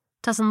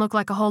 Doesn't look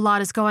like a whole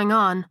lot is going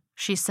on,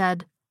 she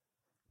said.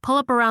 Pull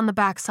up around the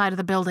back side of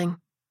the building.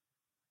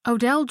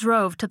 Odell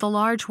drove to the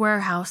large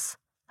warehouse,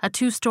 a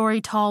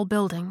 2-story tall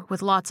building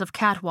with lots of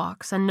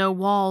catwalks and no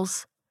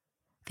walls.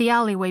 The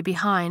alleyway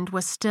behind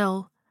was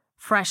still,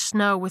 fresh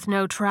snow with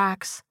no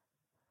tracks.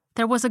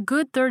 There was a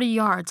good 30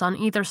 yards on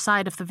either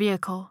side of the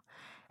vehicle,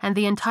 and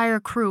the entire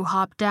crew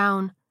hopped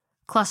down,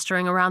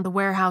 clustering around the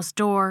warehouse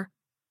door.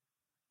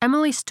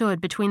 Emily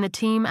stood between the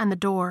team and the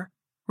door,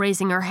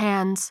 raising her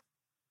hands.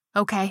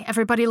 Okay,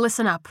 everybody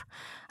listen up.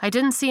 I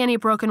didn't see any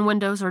broken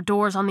windows or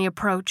doors on the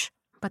approach,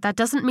 but that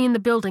doesn't mean the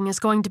building is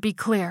going to be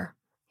clear.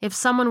 If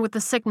someone with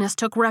the sickness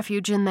took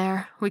refuge in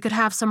there, we could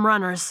have some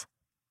runners.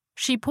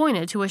 She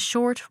pointed to a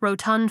short,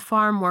 rotund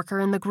farm worker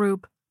in the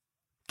group.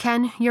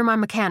 Ken, you're my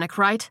mechanic,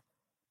 right?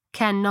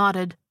 Ken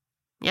nodded.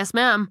 Yes,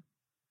 ma'am.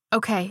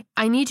 Okay,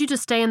 I need you to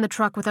stay in the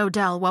truck with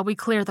Odell while we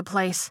clear the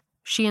place,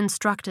 she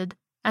instructed,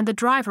 and the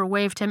driver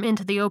waved him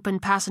into the open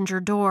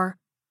passenger door.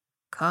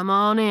 Come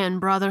on in,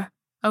 brother,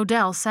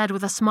 Odell said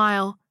with a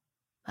smile.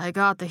 I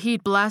got the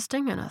heat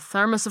blasting and a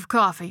thermos of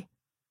coffee.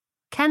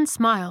 Ken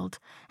smiled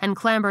and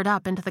clambered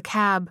up into the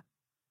cab.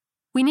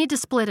 We need to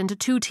split into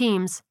 2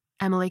 teams,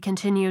 Emily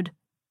continued.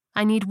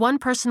 I need 1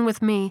 person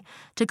with me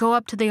to go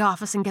up to the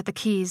office and get the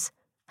keys,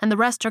 and the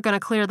rest are going to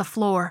clear the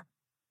floor.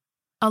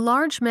 A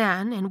large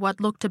man in what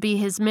looked to be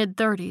his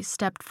mid-30s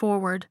stepped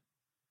forward.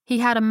 He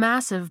had a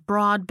massive,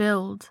 broad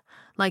build,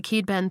 like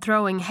he'd been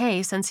throwing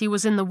hay since he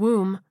was in the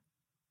womb.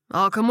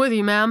 I'll come with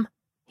you, ma'am,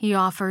 he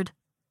offered.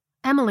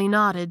 Emily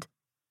nodded.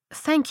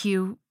 Thank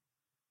you.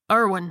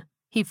 Irwin,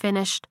 he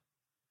finished.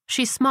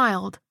 She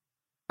smiled.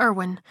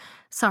 Irwin,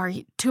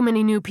 sorry, too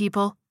many new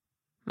people.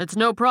 It's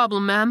no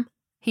problem, ma'am,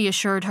 he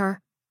assured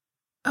her.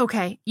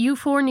 Okay, you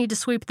 4 need to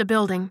sweep the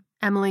building,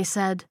 Emily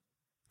said.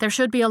 There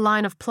should be a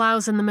line of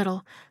plows in the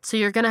middle, so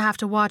you're going to have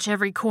to watch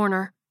every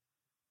corner.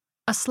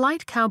 A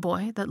slight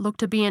cowboy that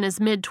looked to be in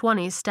his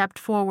mid-20s stepped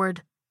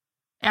forward.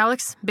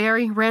 Alex,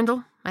 Barry,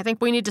 Randall, I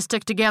think we need to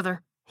stick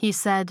together, he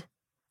said.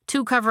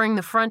 2 covering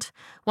the front,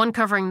 1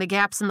 covering the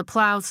gaps in the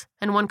plows,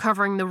 and 1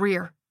 covering the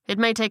rear. It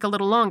may take a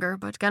little longer,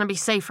 but gonna be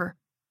safer.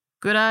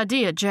 Good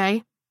idea,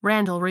 Jay,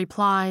 Randall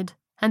replied,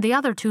 and the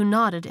other 2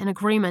 nodded in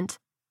agreement.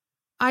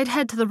 I'd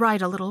head to the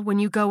right a little when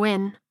you go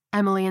in,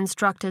 Emily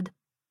instructed.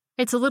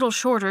 It's a little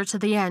shorter to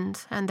the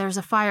end, and there's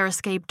a fire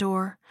escape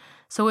door,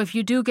 so if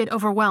you do get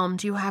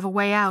overwhelmed, you have a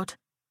way out.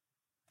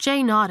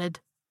 Jay nodded.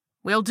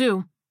 Will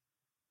do.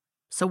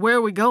 So where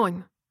are we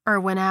going?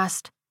 Irwin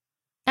asked.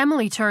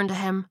 Emily turned to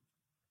him.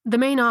 The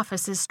main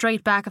office is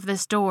straight back of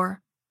this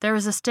door. There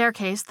is a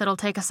staircase that'll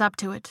take us up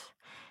to it.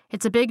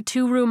 It's a big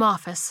 2-room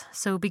office,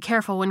 so be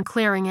careful when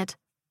clearing it.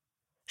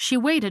 She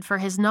waited for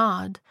his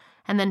nod,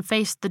 and then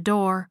faced the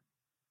door.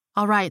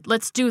 All right,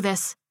 let's do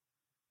this.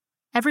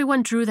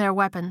 Everyone drew their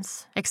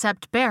weapons,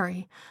 except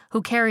Barry,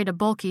 who carried a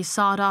bulky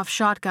sawed-off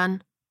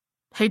shotgun.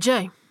 Hey,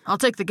 Jay, I'll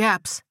take the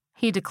gaps,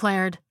 he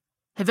declared.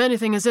 If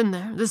anything is in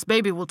there, this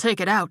baby will take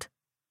it out.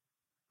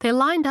 They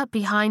lined up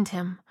behind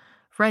him,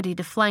 ready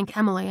to flank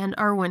Emily and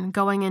Erwin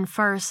going in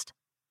first.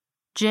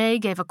 Jay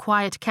gave a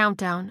quiet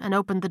countdown and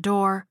opened the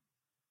door.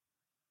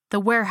 The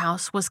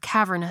warehouse was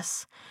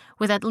cavernous,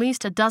 with at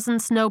least a dozen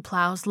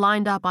snowplows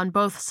lined up on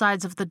both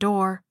sides of the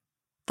door.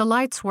 The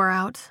lights were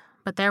out,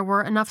 but there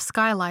were enough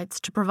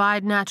skylights to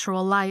provide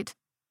natural light.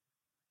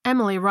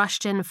 Emily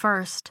rushed in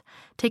first,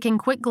 taking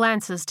quick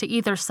glances to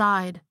either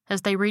side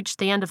as they reached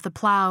the end of the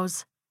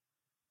plows.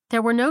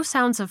 There were no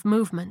sounds of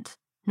movement,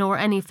 nor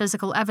any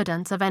physical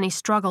evidence of any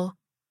struggle.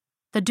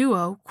 The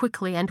duo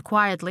quickly and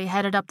quietly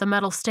headed up the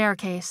metal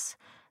staircase,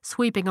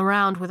 sweeping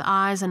around with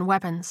eyes and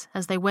weapons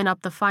as they went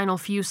up the final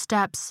few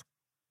steps.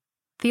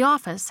 The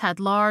office had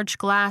large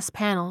glass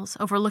panels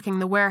overlooking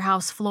the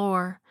warehouse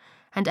floor,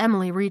 and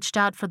Emily reached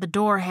out for the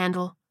door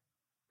handle.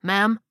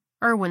 Ma'am,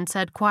 Erwin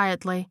said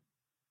quietly.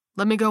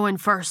 Let me go in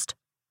first.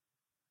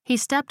 He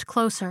stepped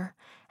closer,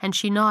 and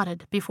she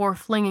nodded before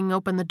flinging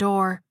open the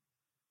door.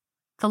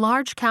 The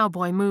large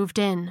cowboy moved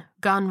in,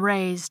 gun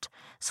raised,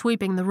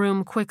 sweeping the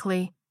room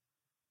quickly.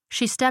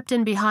 She stepped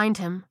in behind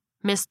him,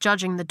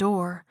 misjudging the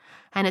door,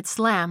 and it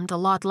slammed a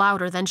lot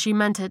louder than she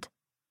meant it.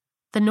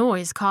 The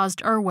noise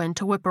caused Erwin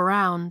to whip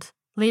around,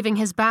 leaving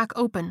his back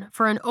open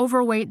for an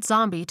overweight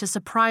zombie to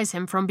surprise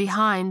him from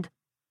behind.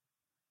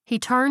 He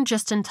turned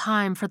just in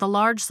time for the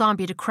large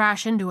zombie to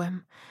crash into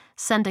him,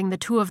 sending the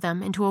two of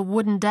them into a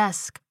wooden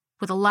desk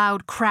with a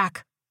loud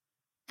crack.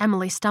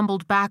 Emily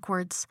stumbled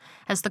backwards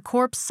as the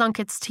corpse sunk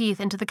its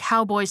teeth into the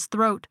cowboy's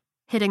throat,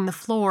 hitting the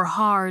floor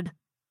hard.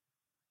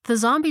 The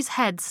zombie's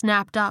head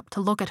snapped up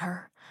to look at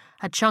her,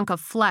 a chunk of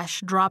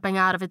flesh dropping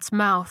out of its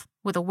mouth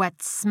with a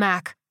wet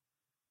smack.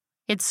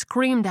 It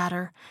screamed at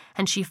her,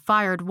 and she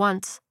fired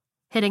once,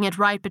 hitting it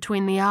right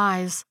between the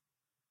eyes.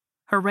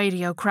 Her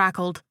radio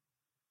crackled.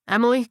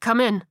 Emily,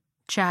 come in,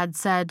 Chad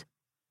said.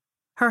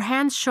 Her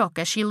hands shook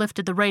as she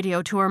lifted the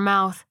radio to her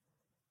mouth.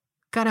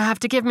 Gonna have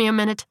to give me a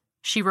minute,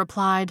 she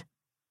replied.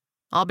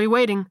 I'll be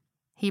waiting,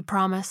 he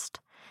promised,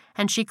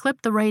 and she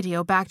clipped the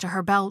radio back to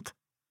her belt.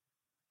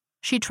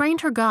 She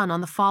trained her gun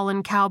on the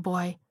fallen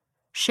cowboy,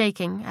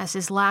 shaking as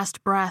his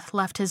last breath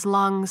left his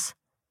lungs.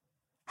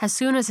 As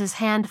soon as his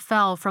hand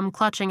fell from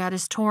clutching at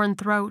his torn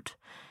throat,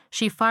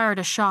 she fired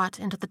a shot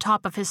into the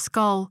top of his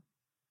skull.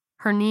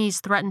 Her knees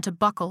threatened to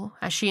buckle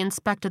as she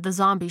inspected the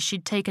zombie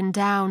she'd taken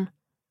down.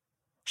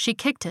 She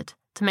kicked it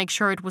to make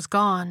sure it was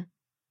gone,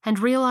 and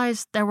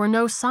realized there were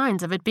no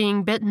signs of it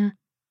being bitten.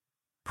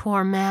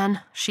 Poor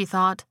man, she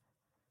thought.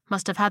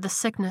 Must have had the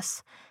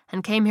sickness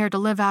and came here to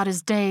live out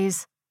his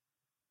days.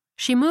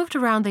 She moved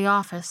around the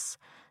office,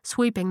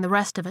 sweeping the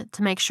rest of it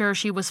to make sure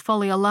she was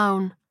fully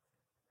alone.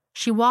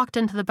 She walked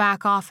into the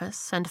back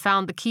office and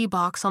found the key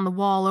box on the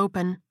wall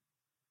open.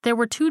 There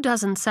were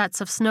 24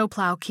 sets of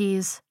snowplow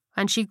keys,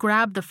 and she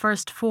grabbed the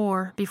first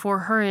 4 before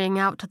hurrying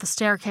out to the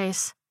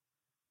staircase.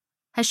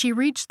 As she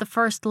reached the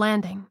first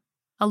landing,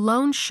 a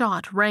lone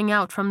shot rang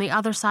out from the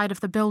other side of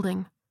the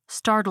building,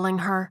 startling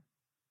her.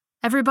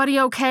 Everybody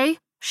okay?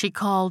 She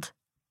called.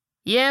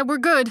 Yeah, we're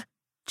good,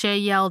 Jay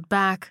yelled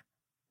back.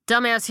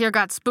 Dumbass here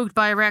got spooked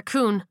by a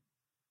raccoon.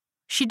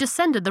 She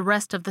descended the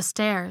rest of the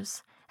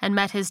stairs and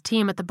met his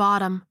team at the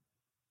bottom.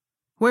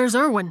 Where's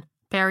Erwin?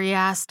 Barry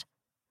asked.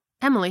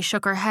 Emily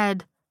shook her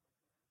head.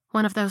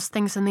 One of those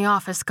things in the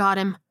office got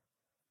him.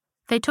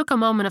 They took a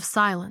moment of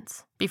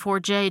silence before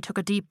Jay took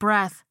a deep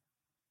breath.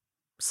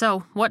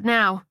 So, what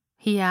now?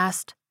 He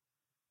asked.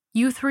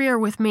 You 3 are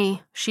with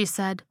me, she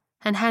said,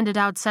 and handed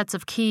out sets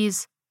of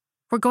keys.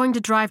 We're going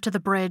to drive to the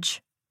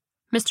bridge.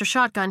 Mr.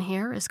 Shotgun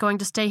here is going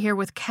to stay here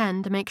with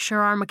Ken to make sure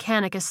our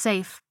mechanic is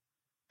safe.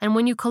 And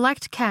when you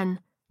collect Ken,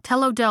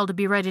 tell Odell to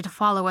be ready to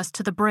follow us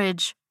to the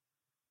bridge.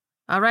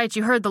 All right,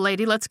 you heard the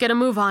lady. Let's get a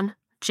move on,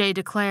 Jay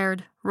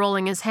declared,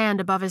 rolling his hand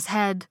above his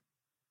head.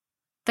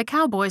 The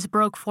cowboys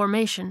broke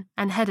formation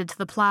and headed to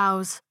the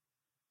plows.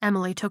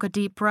 Emily took a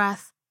deep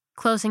breath,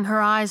 closing her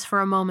eyes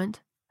for a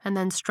moment, and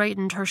then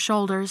straightened her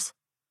shoulders.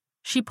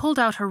 She pulled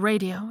out her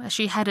radio as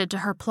she headed to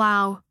her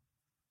plow.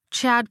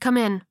 Chad, come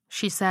in,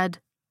 she said.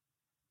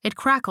 It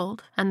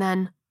crackled, and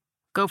then,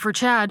 go for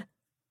Chad.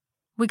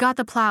 We got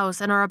the plows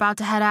and are about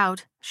to head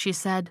out, she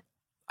said.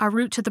 Our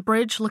route to the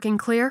bridge looking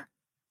clear?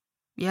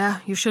 Yeah,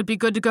 you should be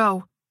good to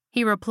go,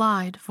 he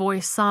replied,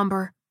 voice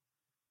somber.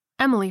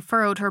 Emily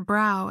furrowed her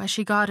brow as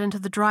she got into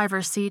the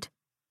driver's seat.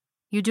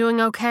 You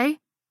doing okay?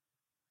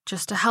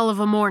 Just a hell of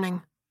a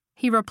morning,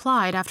 he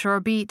replied after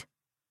a beat.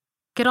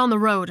 Get on the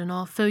road and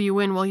I'll fill you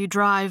in while you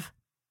drive.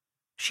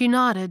 She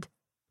nodded.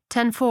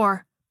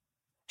 10-4.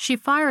 She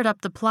fired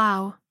up the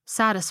plow,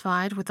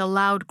 satisfied with the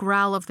loud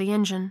growl of the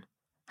engine,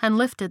 and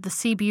lifted the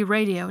CB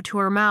radio to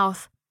her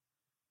mouth.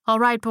 All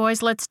right,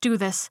 boys, let's do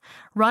this.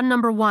 Run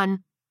number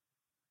 1.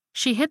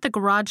 She hit the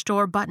garage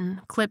door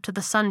button clipped to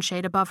the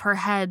sunshade above her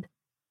head,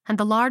 and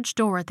the large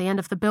door at the end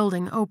of the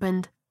building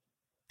opened.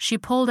 She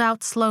pulled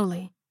out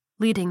slowly,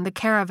 leading the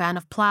caravan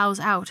of plows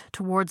out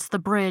towards the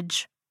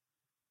bridge.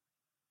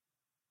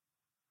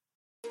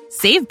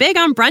 Save big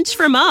on brunch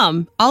for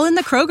mom, all in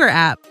the Kroger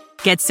app.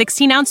 Get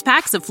 16-ounce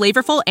packs of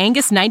flavorful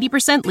Angus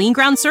 90% lean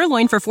ground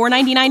sirloin for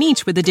 $4.99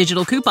 each with a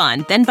digital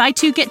coupon. Then buy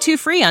 2, get 2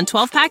 free on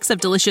 12 packs of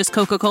delicious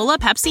Coca-Cola,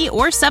 Pepsi,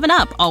 or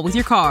 7-Up, all with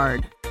your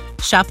card.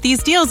 Shop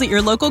these deals at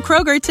your local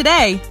Kroger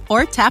today,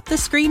 or tap the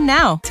screen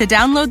now to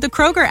download the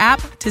Kroger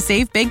app to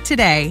save big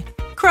today.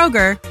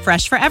 Kroger,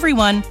 fresh for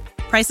everyone.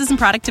 Prices and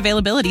product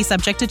availability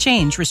subject to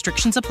change.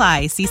 Restrictions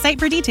apply. See site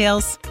for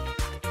details.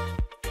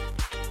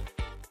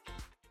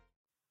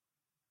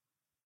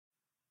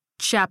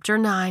 Chapter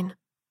 9.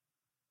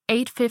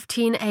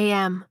 8:15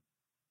 a.m.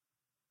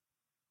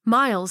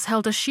 Miles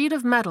held a sheet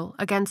of metal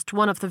against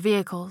one of the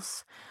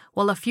vehicles,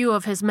 while a few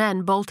of his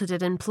men bolted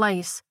it in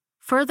place,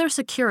 further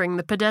securing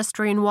the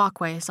pedestrian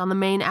walkways on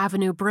the main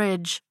avenue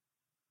bridge.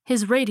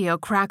 His radio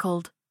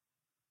crackled.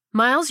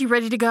 "Miles, you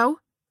ready to go?"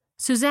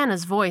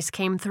 Susanna's voice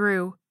came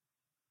through.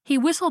 He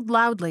whistled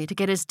loudly to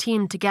get his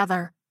team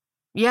together.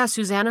 "Yeah,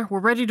 Susanna, we're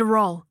ready to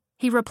roll,"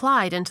 he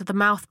replied into the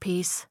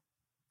mouthpiece.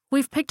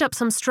 "We've picked up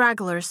some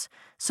stragglers,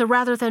 so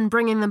rather than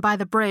bringing them by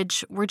the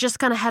bridge, we're just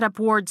gonna head up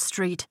Ward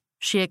Street,"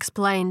 she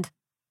explained.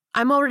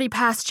 "I'm already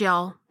past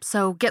y'all,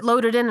 so get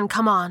loaded in and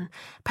come on.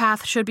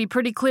 Path should be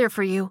pretty clear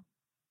for you."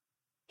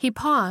 He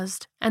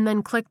paused and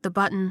then clicked the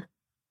button.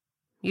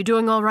 "You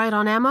doing all right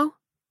on ammo?"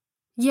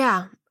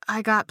 "Yeah,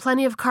 I got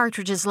plenty of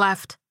cartridges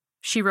left,"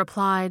 she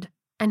replied,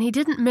 and he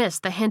didn't miss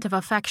the hint of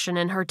affection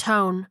in her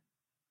tone.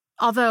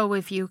 "Although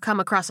if you come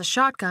across a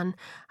shotgun,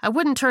 I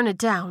wouldn't turn it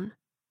down.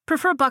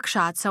 Prefer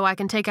buckshot so I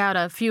can take out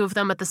a few of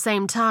them at the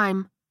same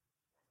time."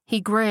 He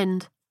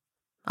grinned.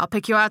 "I'll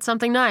pick you out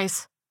something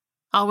nice."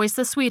 "Always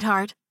the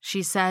sweetheart,"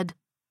 she said.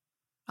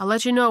 "I'll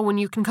let you know when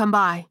you can come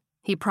by,"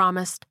 he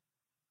promised.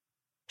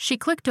 She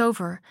clicked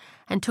over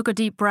and took a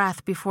deep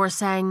breath before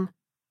saying,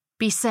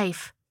 "Be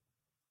safe."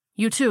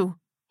 "You too,"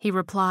 he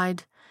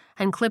replied,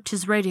 and clipped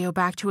his radio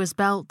back to his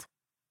belt.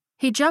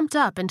 He jumped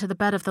up into the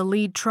bed of the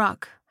lead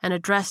truck and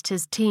addressed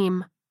his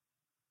team.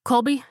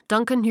 "Colby,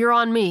 Duncan, you're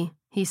on me,"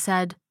 he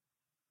said.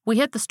 "We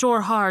hit the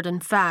store hard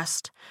and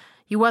fast.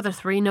 You other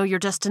 3 know your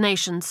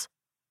destinations."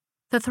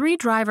 The 3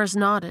 drivers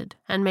nodded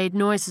and made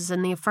noises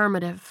in the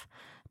affirmative,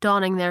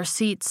 donning their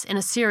seats in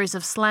a series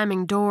of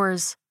slamming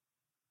doors.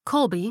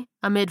 Colby,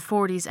 a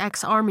mid-40s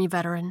ex-Army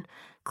veteran,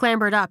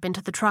 clambered up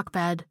into the truck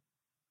bed.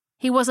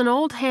 He was an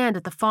old hand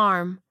at the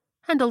farm,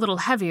 and a little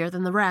heavier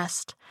than the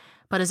rest,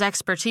 but his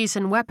expertise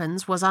in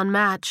weapons was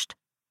unmatched.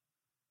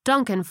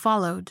 Duncan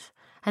followed,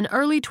 an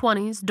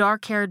early-20s,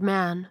 dark-haired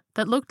man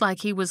that looked like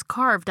he was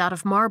carved out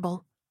of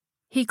marble.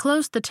 He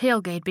closed the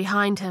tailgate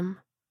behind him.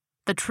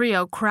 The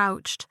trio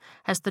crouched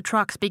as the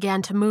trucks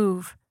began to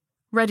move,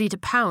 ready to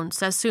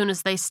pounce as soon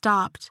as they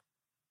stopped.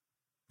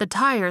 The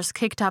tires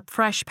kicked up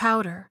fresh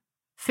powder,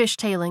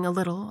 fishtailing a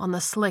little on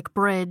the slick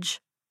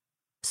bridge.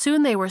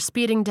 Soon they were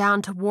speeding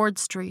down to Ward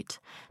Street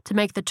to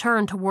make the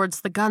turn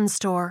towards the gun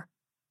store.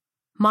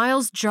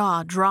 Miles'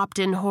 jaw dropped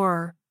in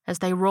horror as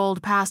they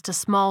rolled past a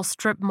small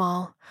strip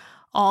mall,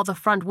 all the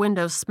front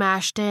windows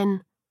smashed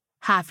in,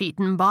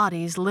 half-eaten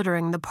bodies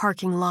littering the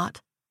parking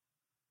lot.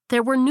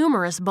 There were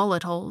numerous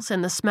bullet holes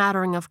in the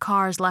smattering of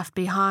cars left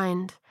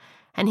behind,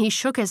 and he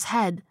shook his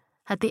head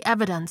at the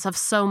evidence of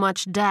so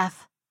much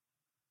death.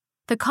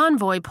 The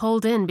convoy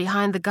pulled in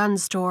behind the gun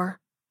store,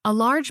 a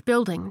large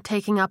building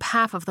taking up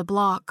half of the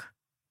block.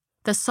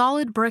 The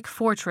solid brick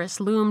fortress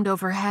loomed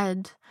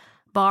overhead,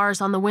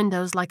 bars on the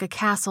windows like a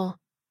castle.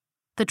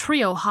 The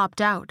trio hopped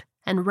out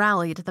and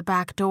rallied at the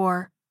back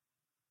door.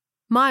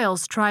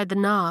 Miles tried the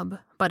knob,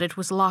 but it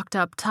was locked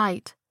up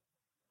tight.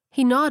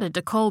 He nodded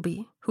to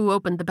Colby, who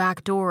opened the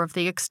back door of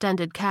the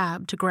extended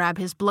cab to grab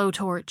his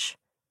blowtorch.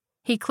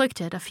 He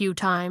clicked it a few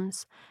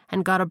times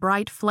and got a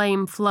bright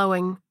flame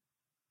flowing.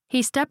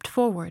 He stepped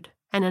forward,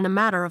 and in a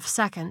matter of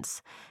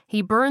seconds,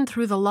 he burned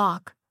through the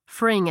lock,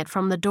 freeing it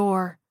from the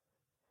door.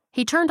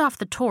 He turned off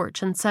the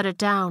torch and set it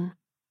down,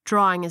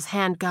 drawing his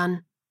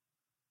handgun.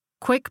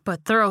 "Quick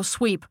but thorough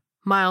sweep,"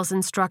 Miles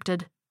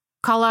instructed.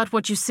 "Call out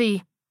what you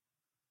see."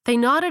 They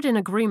nodded in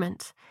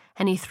agreement,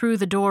 and he threw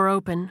the door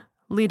open,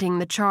 leading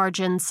the charge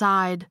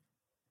inside.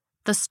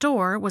 The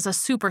store was a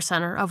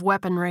supercenter of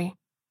weaponry.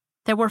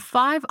 There were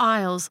 5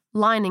 aisles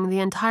lining the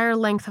entire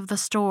length of the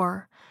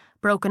store,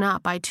 broken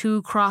up by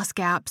 2 cross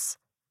gaps.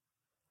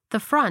 The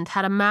front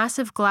had a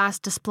massive glass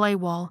display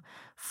wall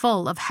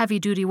full of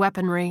heavy-duty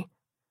weaponry,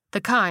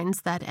 the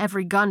kinds that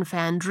every gun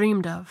fan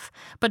dreamed of,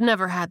 but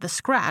never had the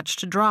scratch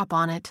to drop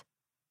on it.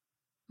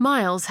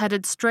 Miles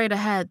headed straight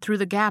ahead through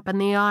the gap in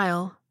the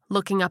aisle,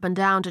 looking up and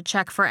down to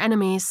check for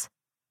enemies.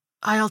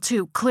 "Aisle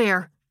 2,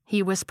 clear,"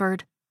 he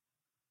whispered.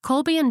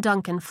 Colby and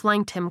Duncan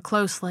flanked him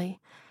closely,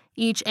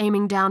 each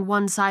aiming down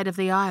one side of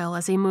the aisle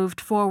as he moved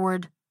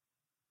forward.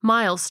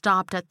 Miles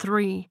stopped at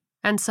 3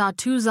 and saw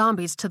 2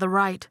 zombies to the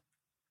right.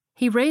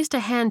 He raised a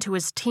hand to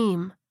his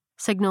team,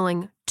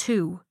 signaling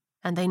 2,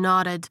 and they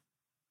nodded.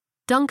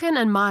 Duncan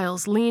and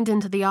Miles leaned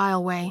into the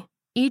aisleway,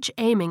 each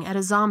aiming at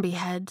a zombie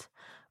head,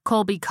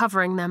 Colby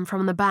covering them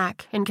from the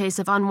back in case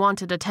of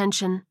unwanted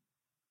attention.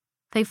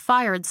 They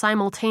fired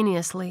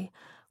simultaneously,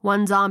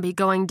 one zombie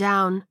going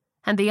down,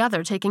 and the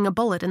other taking a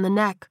bullet in the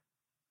neck.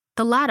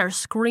 The latter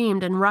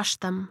screamed and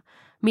rushed them,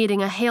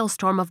 meeting a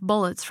hailstorm of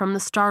bullets from the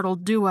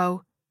startled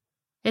duo.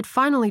 It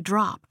finally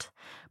dropped,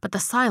 but the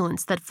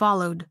silence that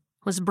followed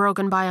was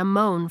broken by a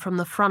moan from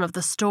the front of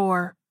the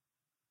store.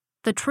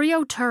 The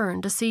trio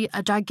turned to see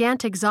a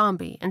gigantic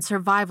zombie in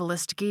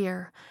survivalist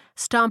gear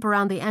stomp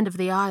around the end of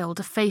the aisle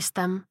to face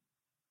them.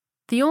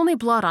 The only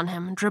blood on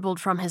him dribbled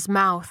from his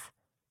mouth,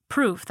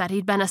 proof that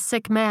he'd been a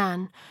sick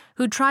man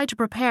who'd tried to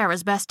prepare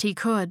as best he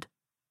could.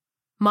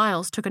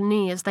 Miles took a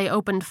knee as they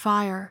opened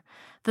fire,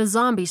 the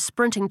zombie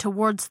sprinting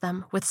towards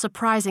them with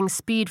surprising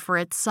speed for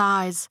its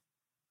size.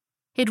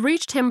 It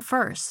reached him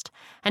first,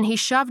 and he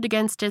shoved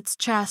against its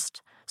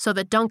chest so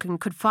that Duncan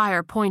could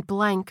fire point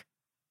blank.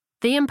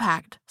 The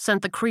impact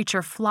sent the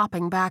creature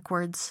flopping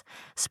backwards,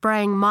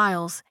 spraying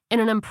Miles in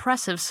an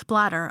impressive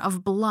splatter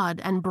of blood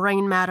and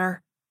brain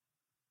matter.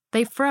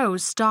 They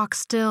froze stock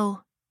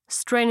still,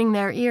 straining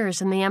their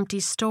ears in the empty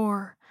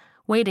store,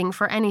 waiting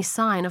for any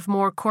sign of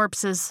more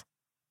corpses.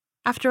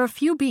 After a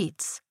few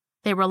beats,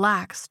 they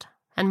relaxed,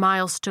 and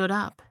Miles stood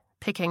up,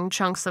 picking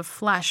chunks of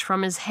flesh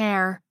from his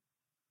hair.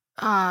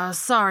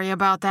 Sorry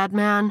about that,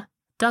 man,"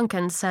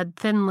 Duncan said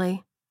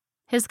thinly.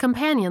 His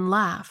companion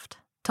laughed,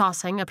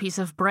 tossing a piece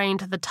of brain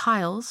to the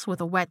tiles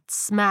with a wet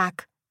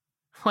smack.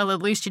 "Well,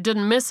 at least you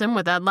didn't miss him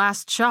with that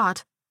last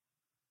shot."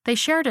 They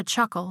shared a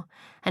chuckle,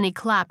 and he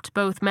clapped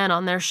both men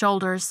on their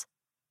shoulders.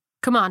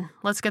 "Come on,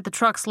 let's get the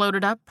trucks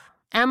loaded up.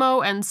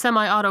 Ammo and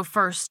semi-auto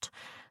first.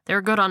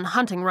 They're good on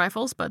hunting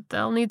rifles, but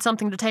they'll need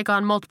something to take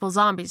on multiple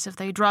zombies if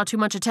they draw too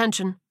much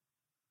attention."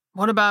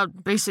 "What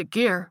about basic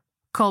gear?"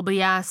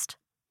 Colby asked.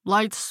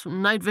 "Lights,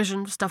 night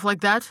vision, stuff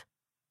like that?"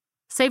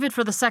 "Save it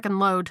for the second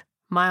load,"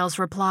 Miles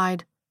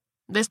replied.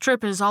 "This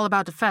trip is all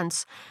about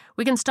defense.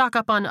 We can stock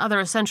up on other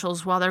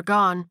essentials while they're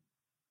gone."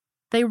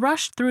 They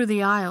rushed through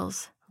the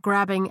aisles,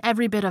 grabbing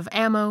every bit of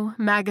ammo,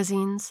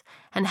 magazines,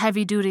 and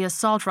heavy-duty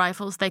assault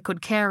rifles they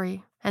could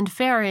carry, and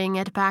ferrying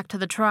it back to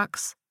the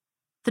trucks.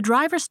 The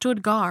driver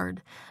stood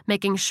guard,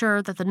 making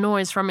sure that the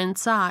noise from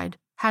inside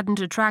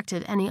hadn't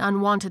attracted any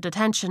unwanted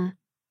attention.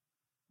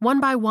 One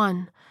by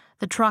one,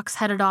 the trucks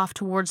headed off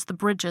towards the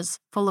bridges,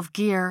 full of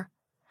gear,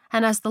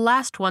 and as the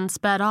last one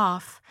sped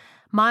off,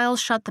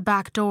 Miles shut the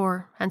back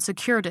door and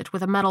secured it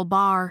with a metal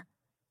bar.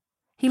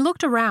 He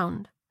looked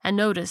around and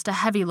noticed a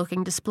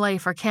heavy-looking display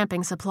for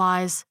camping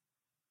supplies.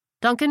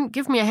 "Duncan,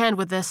 give me a hand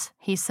with this,"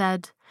 he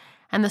said,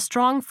 and the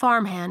strong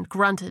farmhand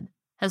grunted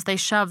as they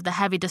shoved the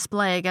heavy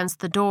display against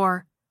the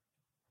door.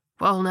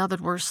 "Well, now that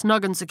we're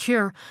snug and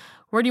secure,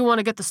 where do you want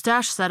to get the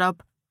stash set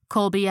up?"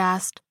 Colby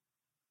asked.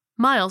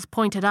 Miles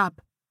pointed up.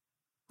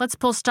 "Let's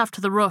pull stuff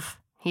to the roof,"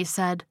 he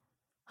said.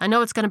 "I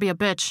know it's going to be a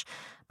bitch,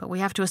 but we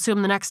have to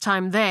assume the next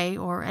time they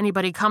or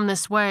anybody come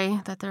this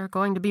way that they're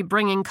going to be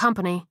bringing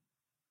company."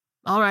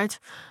 "All right,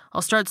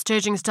 I'll start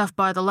staging stuff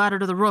by the ladder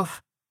to the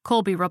roof,"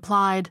 Colby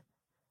replied.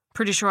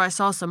 "Pretty sure I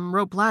saw some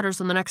rope ladders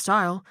in the next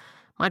aisle.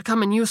 Might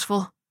come in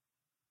useful."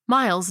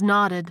 Miles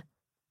nodded.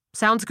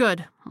 "Sounds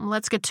good.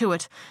 Let's get to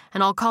it,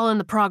 and I'll call in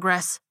the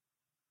progress."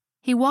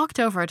 He walked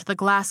over to the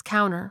glass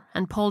counter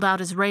and pulled out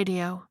his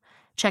radio,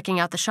 checking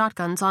out the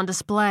shotguns on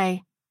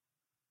display.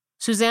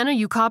 "Susanna,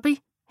 you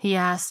copy?" he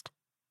asked.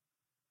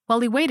 While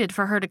he waited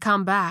for her to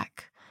come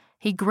back,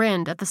 he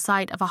grinned at the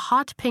sight of a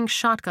hot pink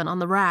shotgun on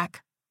the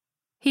rack.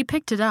 He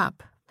picked it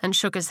up and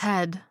shook his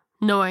head,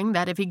 knowing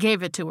that if he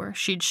gave it to her,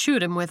 she'd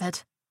shoot him with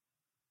it.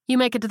 "You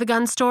make it to the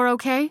gun store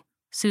okay?"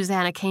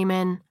 Susanna came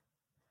in.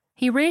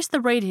 He raised the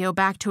radio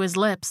back to his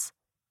lips.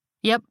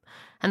 "Yep,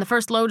 and the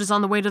first load is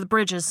on the way to the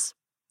bridges.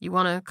 You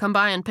want to come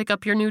by and pick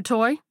up your new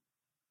toy?"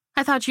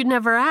 "I thought you'd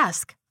never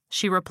ask,"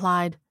 she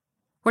replied.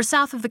 "We're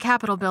south of the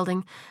Capitol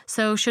building,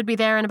 so should be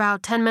there in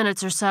about 10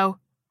 minutes or so."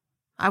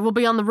 "I will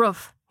be on the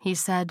roof," he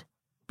said.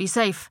 "Be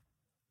safe."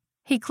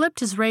 He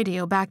clipped his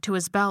radio back to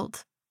his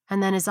belt,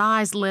 and then his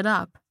eyes lit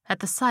up at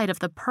the sight of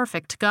the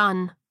perfect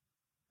gun.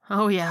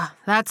 "Oh yeah,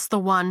 that's the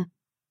one."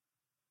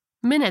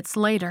 Minutes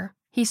later,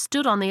 he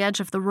stood on the edge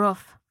of the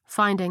roof,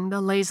 finding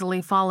the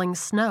lazily falling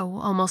snow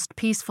almost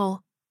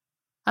peaceful.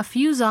 A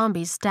few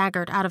zombies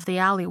staggered out of the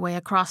alleyway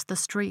across the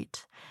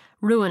street,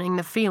 ruining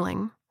the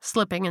feeling,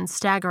 slipping and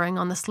staggering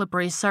on the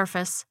slippery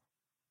surface.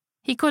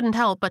 He couldn't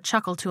help but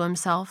chuckle to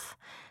himself,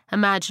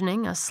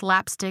 imagining a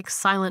slapstick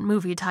silent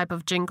movie type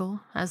of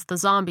jingle as the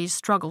zombies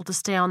struggled to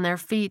stay on their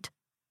feet.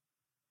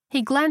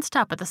 He glanced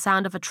up at the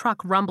sound of a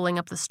truck rumbling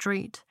up the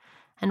street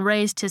and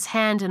raised his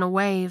hand in a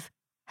wave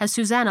as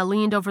Susanna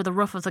leaned over the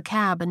roof of the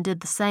cab and did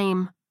the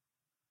same.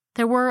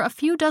 There were a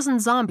few dozen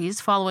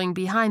zombies following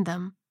behind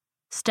them,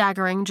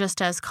 staggering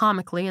just as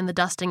comically in the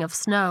dusting of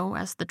snow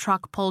as the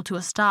truck pulled to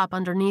a stop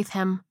underneath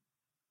him.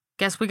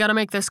 "Guess we gotta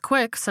make this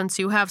quick since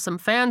you have some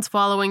fans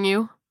following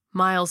you,"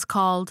 Miles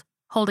called,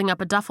 holding up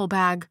a duffel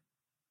bag.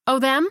 "Oh,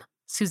 them?"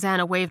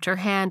 Susanna waved her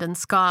hand and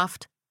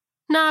scoffed.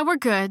 "Nah, we're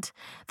good.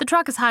 The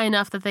truck is high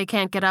enough that they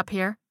can't get up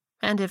here,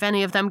 and if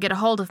any of them get a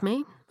hold of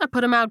me, I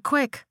put 'em out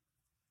quick."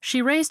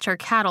 She raised her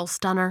cattle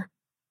stunner.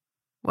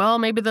 "Well,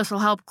 maybe this'll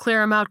help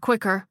clear 'em out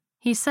quicker,"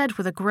 he said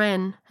with a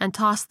grin and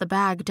tossed the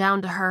bag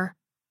down to her.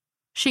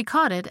 She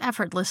caught it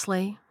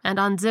effortlessly and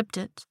unzipped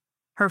it,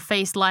 her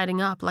face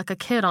lighting up like a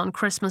kid on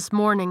Christmas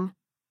morning.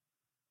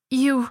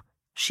 "You,"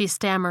 she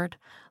stammered,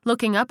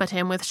 looking up at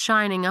him with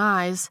shining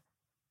eyes.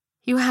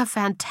 "You have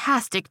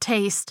fantastic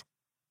taste."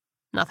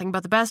 "Nothing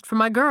but the best for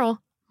my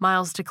girl,"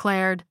 Miles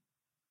declared.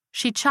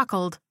 She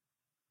chuckled.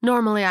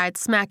 "Normally I'd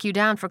smack you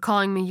down for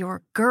calling me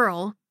your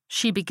girl,"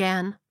 she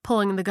began,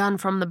 pulling the gun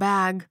from the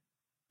bag.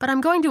 "But I'm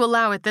going to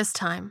allow it this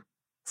time.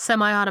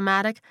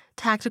 Semi-automatic,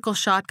 tactical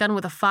shotgun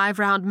with a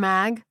 5-round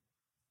mag?"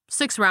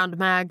 6-round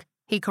mag,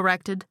 he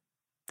corrected.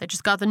 "They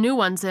just got the new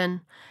ones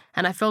in,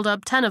 and I filled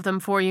up 10 of them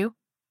for you.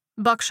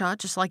 Buckshot,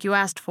 just like you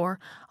asked for,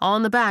 all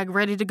in the bag,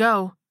 ready to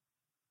go."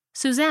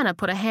 Susanna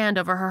put a hand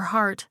over her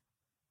heart.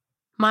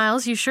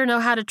 "Miles, you sure know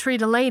how to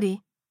treat a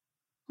lady."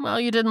 "Well,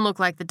 you didn't look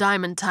like the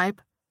diamond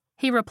type,"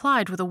 he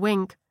replied with a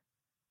wink.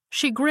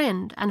 She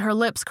grinned, and her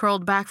lips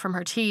curled back from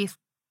her teeth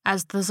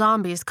as the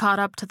zombies caught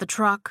up to the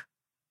truck.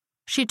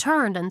 She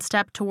turned and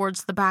stepped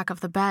towards the back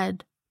of the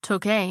bed,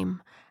 took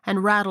aim,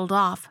 and rattled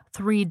off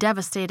 3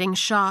 devastating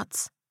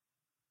shots.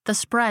 The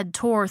spread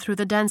tore through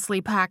the densely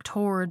packed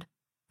horde,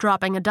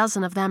 dropping a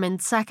dozen of them in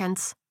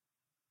seconds.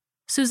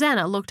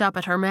 Susanna looked up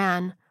at her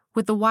man,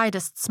 with the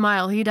widest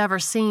smile he'd ever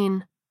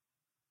seen.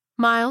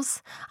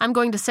 "Miles, I'm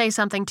going to say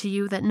something to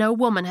you that no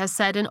woman has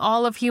said in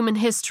all of human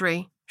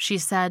history," she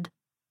said.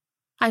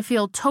 "I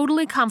feel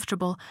totally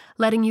comfortable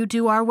letting you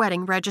do our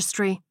wedding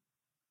registry."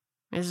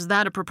 "Is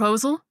that a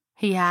proposal?"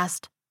 he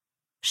asked.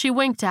 She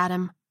winked at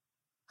him.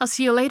 "I'll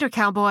see you later,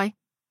 cowboy."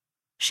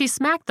 She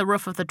smacked the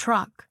roof of the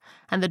truck,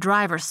 and the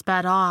driver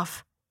sped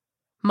off.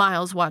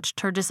 Miles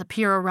watched her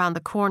disappear around the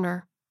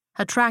corner,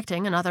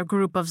 attracting another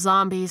group of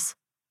zombies.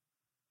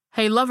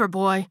 "Hey, lover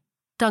boy,"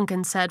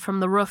 Duncan said from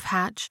the roof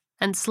hatch,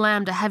 and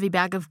slammed a heavy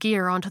bag of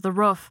gear onto the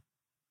roof.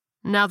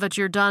 "Now that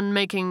you're done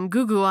making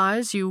goo-goo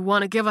eyes, you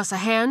want to give us a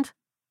hand?"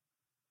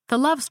 The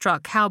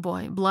love-struck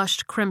cowboy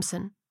blushed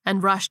crimson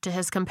and rushed to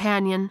his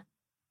companion.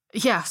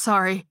 "Yeah,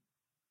 sorry."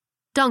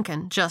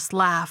 Duncan just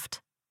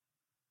laughed.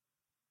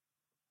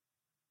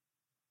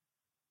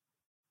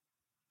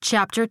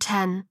 Chapter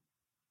 10.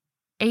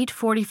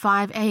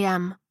 8:45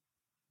 a.m.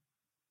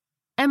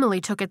 Emily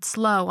took it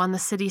slow on the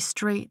city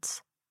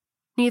streets.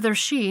 Neither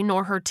she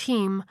nor her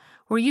team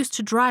were used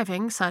to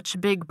driving such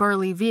big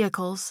burly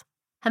vehicles,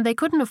 and they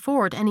couldn't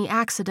afford any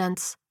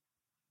accidents.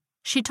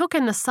 She took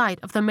in the sight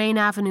of the Main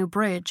Avenue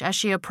Bridge as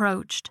she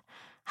approached,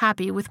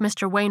 happy with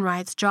Mr.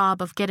 Wainwright's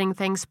job of getting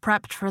things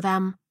prepped for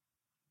them.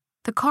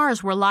 The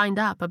cars were lined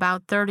up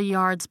about 30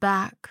 yards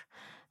back,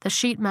 the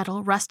sheet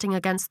metal resting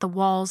against the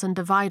walls and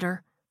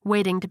divider,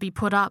 waiting to be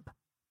put up.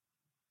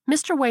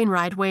 Mr.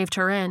 Wainwright waved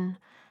her in,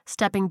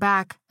 stepping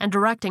back and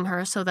directing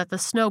her so that the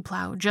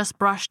snowplow just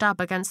brushed up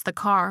against the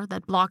car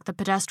that blocked the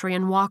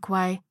pedestrian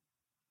walkway.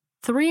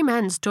 3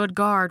 men stood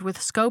guard with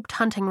scoped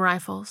hunting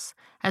rifles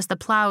as the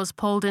plows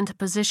pulled into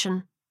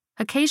position,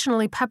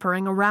 occasionally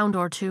peppering a round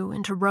or two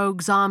into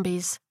rogue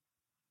zombies.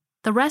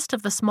 The rest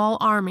of the small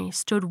army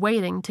stood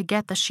waiting to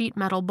get the sheet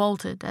metal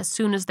bolted as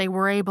soon as they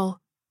were able.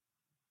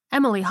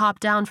 Emily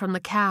hopped down from the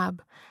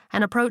cab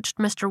and approached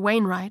Mr.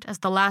 Wainwright as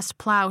the last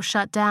plow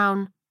shut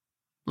down.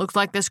 "Looks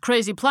like this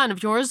crazy plan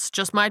of yours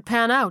just might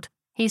pan out,"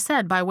 he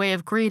said by way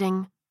of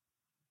greeting.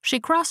 She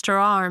crossed her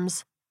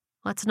arms.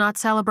 "Let's not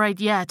celebrate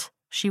yet,"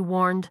 she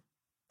warned.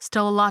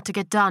 "Still a lot to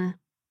get done."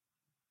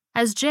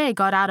 As Jay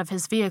got out of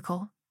his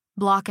vehicle,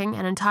 blocking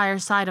an entire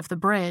side of the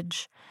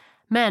bridge,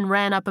 men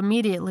ran up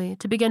immediately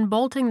to begin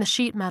bolting the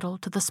sheet metal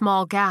to the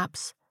small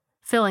gaps,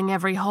 filling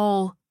every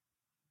hole.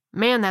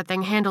 "Man, that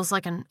thing handles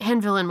like an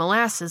anvil in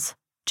molasses,"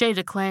 Jay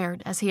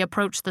declared as he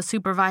approached the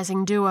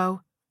supervising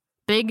duo.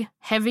 "Big,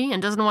 heavy,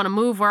 and doesn't want to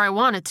move where I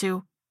want it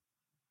to."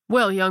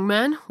 "Well, young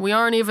man, we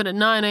aren't even at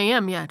 9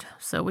 a.m. yet,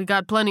 so we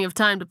got plenty of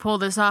time to pull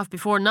this off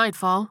before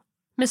nightfall,"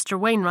 Mr.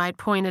 Wainwright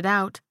pointed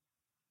out.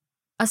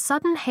 A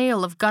sudden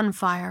hail of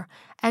gunfire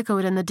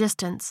echoed in the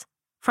distance,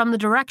 from the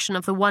direction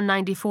of the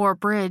 194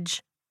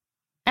 bridge.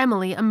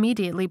 Emily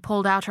immediately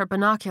pulled out her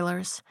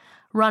binoculars,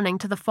 running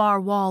to the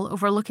far wall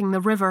overlooking the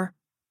river.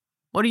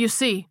 "What do you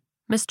see?"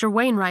 Mr.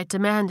 Wainwright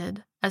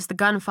demanded, as the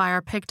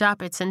gunfire picked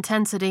up its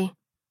intensity.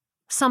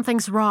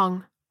 "Something's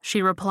wrong,"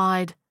 she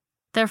replied.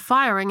 "They're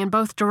firing in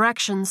both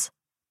directions."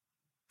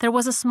 There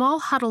was a small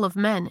huddle of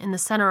men in the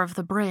center of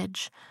the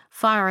bridge,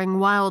 firing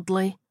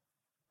wildly.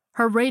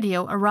 Her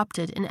radio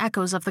erupted in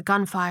echoes of the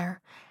gunfire,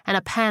 and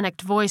a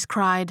panicked voice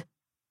cried,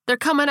 "They're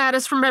coming at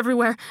us from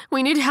everywhere!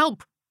 We need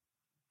help!"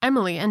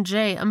 Emily and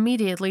Jay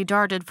immediately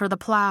darted for the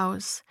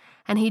plows,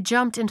 and he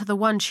jumped into the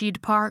one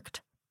she'd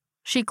parked.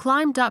 She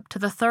climbed up to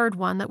the third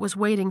one that was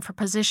waiting for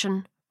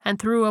position, and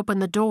threw open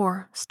the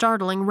door,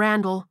 startling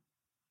Randall.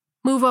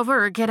 "Move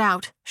over or get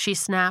out," she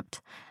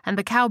snapped, and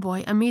the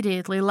cowboy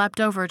immediately leapt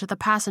over to the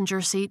passenger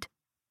seat.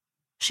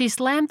 She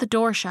slammed the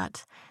door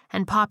shut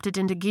and popped it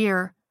into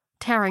gear,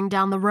 tearing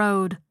down the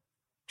road.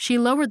 She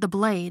lowered the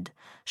blade,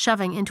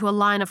 shoving into a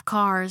line of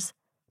cars,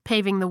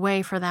 paving the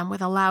way for them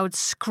with a loud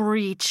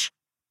screech.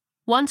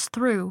 Once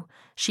through,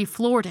 she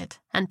floored it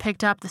and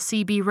picked up the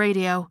CB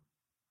radio.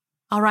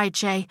 All right,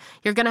 Jay,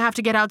 you're gonna have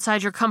to get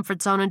outside your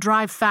comfort zone and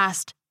drive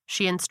fast,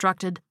 she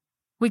instructed.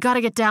 We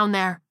gotta get down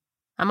there.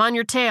 I'm on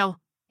your tail,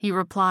 he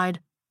replied.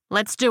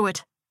 Let's do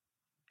it.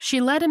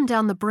 She led him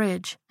down the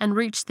bridge and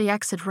reached the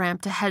exit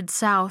ramp to head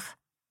south.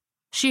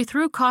 She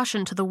threw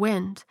caution to the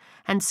wind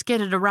and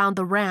skidded around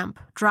the ramp,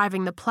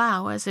 driving the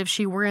plow as if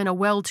she were in a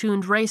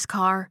well-tuned race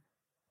car.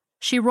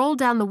 She rolled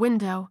down the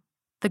window,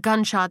 the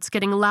gunshots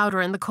getting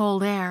louder in the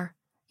cold air,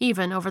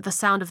 even over the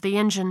sound of the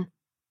engine.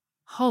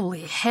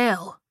 Holy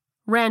hell,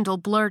 Randall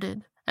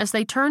blurted as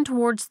they turned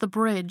towards the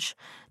bridge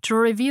to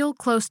reveal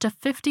close to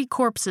 50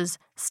 corpses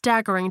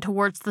staggering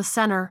towards the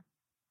center.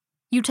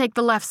 You take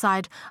the left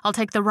side, I'll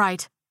take the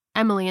right,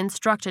 Emily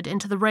instructed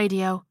into the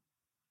radio.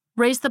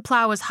 Raise the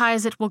plow as high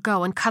as it will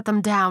go and cut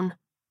them down.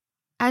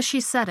 As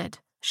she said it,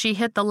 she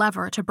hit the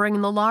lever to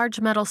bring the large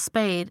metal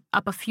spade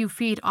up a few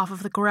feet off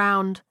of the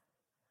ground.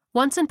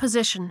 Once in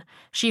position,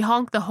 she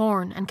honked the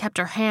horn and kept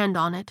her hand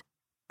on it,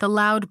 the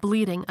loud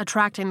bleating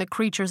attracting the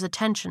creature's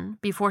attention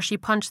before she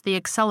punched the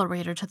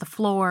accelerator to the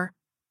floor.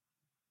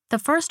 The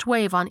first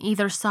wave on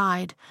either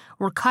side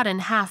were cut in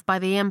half by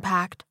the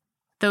impact,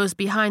 those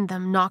behind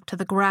them knocked to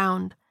the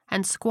ground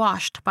and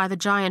squashed by the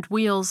giant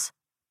wheels.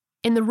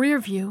 In the rear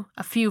view,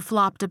 a few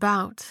flopped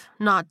about,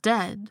 not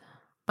dead,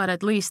 but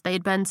at least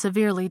they'd been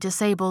severely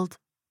disabled.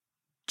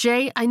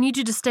 Jay, I need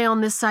you to stay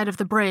on this side of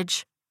the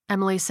bridge,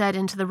 Emily said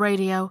into the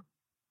radio.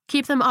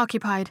 Keep them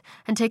occupied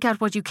and take out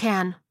what you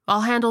can.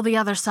 I'll handle the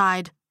other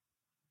side.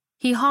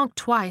 He honked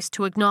twice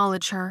to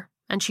acknowledge her,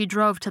 and she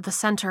drove to the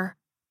center.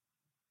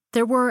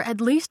 There were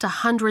at least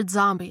 100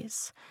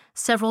 zombies,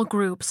 several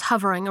groups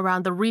hovering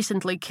around the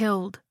recently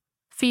killed,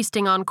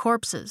 feasting on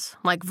corpses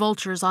like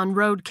vultures on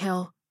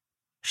roadkill.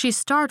 She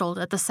startled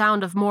at the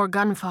sound of more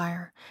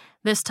gunfire,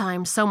 this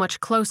time so much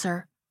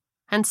closer,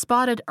 and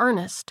spotted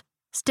Ernest,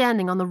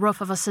 standing on the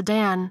roof of a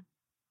sedan.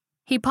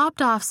 He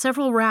popped off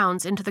several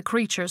rounds into the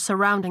creatures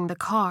surrounding the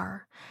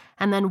car,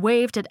 and then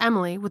waved at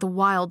Emily with a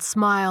wild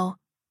smile.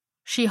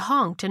 She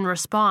honked in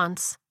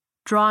response,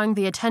 drawing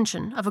the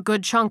attention of a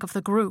good chunk of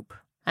the group,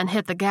 and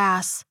hit the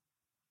gas.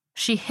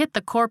 She hit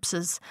the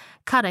corpses,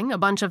 cutting a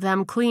bunch of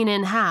them clean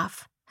in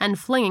half, and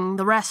flinging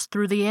the rest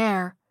through the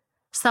air,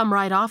 some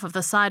right off of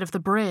the side of the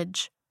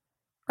bridge.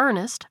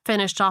 Ernest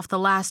finished off the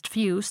last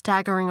few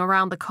staggering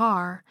around the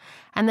car,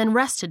 and then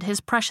rested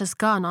his precious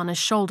gun on his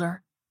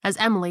shoulder as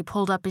Emily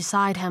pulled up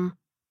beside him.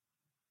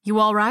 You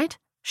all right?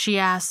 She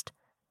asked.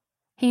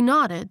 He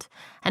nodded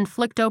and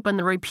flicked open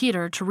the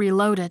repeater to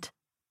reload it.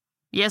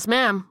 Yes,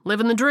 ma'am,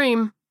 living the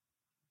dream.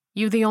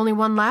 You the only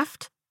one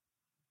left?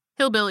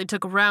 Hillbilly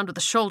took a round to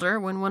the shoulder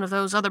when one of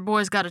those other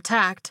boys got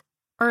attacked,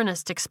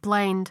 Ernest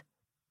explained.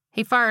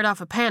 He fired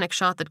off a panic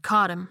shot that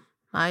caught him.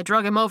 I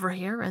drug him over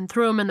here and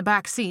threw him in the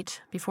back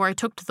seat before I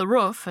took to the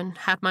roof and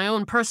had my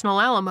own personal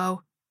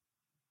Alamo.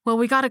 Well,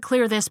 we gotta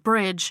clear this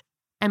bridge,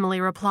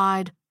 Emily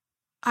replied.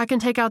 I can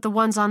take out the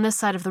ones on this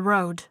side of the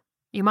road.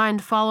 You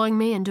mind following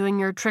me and doing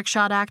your trick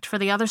shot act for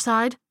the other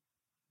side?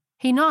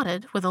 He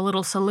nodded with a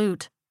little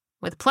salute.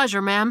 With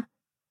pleasure, ma'am.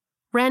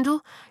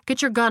 Randall,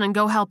 get your gun and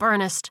go help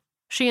Ernest,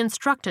 she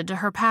instructed to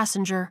her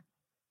passenger.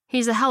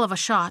 He's a hell of a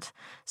shot,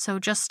 so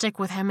just stick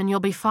with him and you'll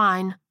be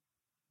fine.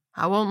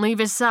 I won't leave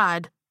his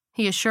side,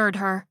 he assured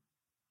her.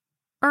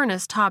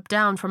 Ernest hopped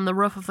down from the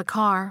roof of the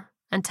car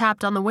and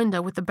tapped on the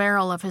window with the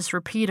barrel of his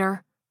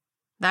repeater.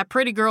 That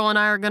pretty girl and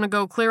I are going to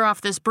go clear off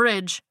this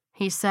bridge,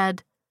 he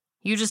said.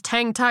 You just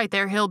hang tight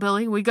there,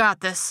 hillbilly. We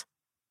got this.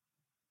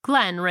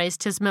 Glenn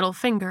raised his middle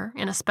finger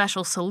in a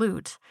special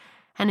salute,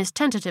 and his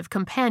tentative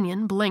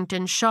companion blinked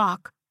in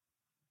shock.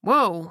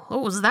 Whoa,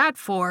 what was that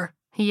for?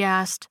 He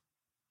asked.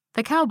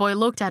 The cowboy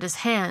looked at his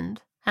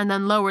hand and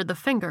then lowered the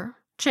finger,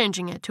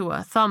 changing it to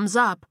a thumbs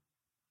up.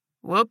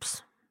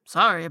 Whoops,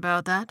 sorry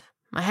about that.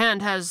 My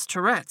hand has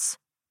Tourette's.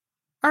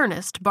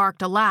 Ernest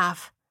barked a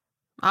laugh.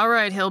 All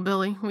right,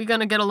 hillbilly, we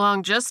gonna get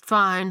along just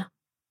fine.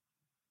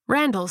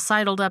 Randall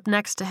sidled up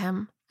next to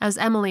him as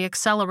Emily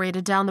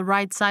accelerated down the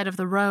right side of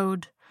the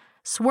road,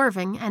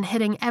 swerving and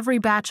hitting every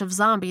batch of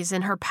zombies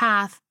in her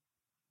path.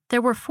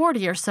 There were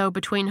 40 or so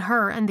between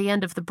her and the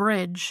end of the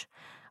bridge,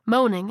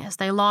 moaning as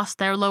they lost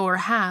their lower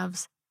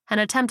halves and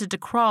attempted to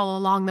crawl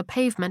along the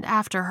pavement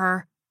after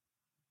her.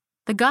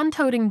 The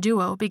gun-toting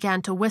duo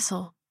began to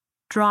whistle,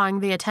 drawing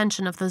the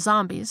attention of the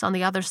zombies on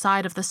the other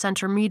side of the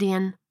center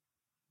median.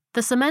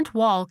 The cement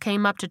wall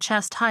came up to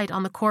chest height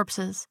on the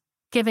corpses,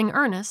 giving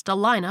Ernest a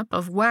lineup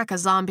of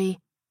whack-a-zombie.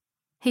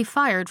 He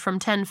fired from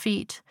 10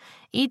 feet,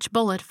 each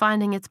bullet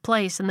finding its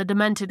place in the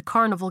demented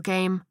carnival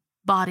game,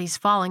 bodies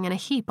falling in a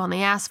heap on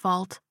the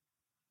asphalt.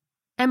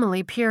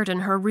 Emily peered in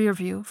her rear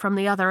view from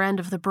the other end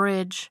of the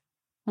bridge,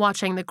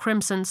 watching the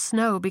crimson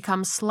snow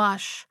become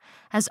slush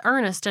as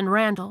Ernest and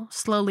Randall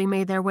slowly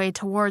made their way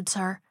towards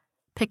her,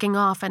 picking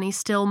off any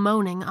still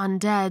moaning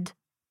undead.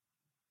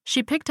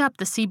 She picked up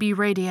the CB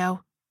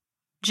radio.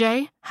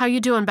 Jay, how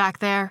you doing back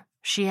there?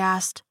 She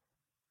asked.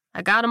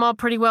 I got 'em all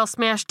pretty well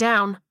smashed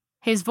down.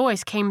 His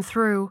voice came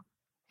through.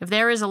 If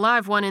there is a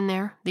live one in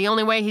there, the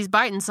only way he's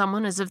biting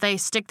someone is if they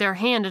stick their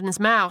hand in his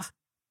mouth.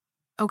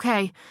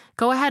 Okay,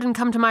 go ahead and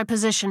come to my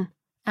position.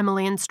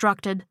 Emily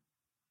instructed.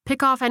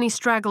 Pick off any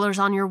stragglers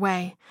on your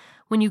way.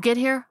 When you get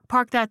here,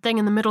 park that thing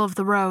in the middle of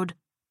the road.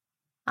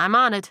 I'm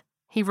on it,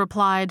 he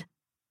replied.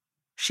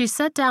 She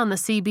set down the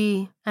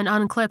CB and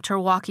unclipped her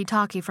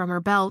walkie-talkie from her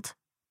belt.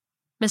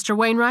 Mr.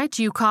 Wainwright,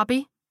 do you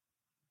copy?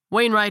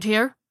 Wainwright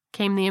here,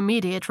 came the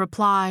immediate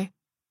reply.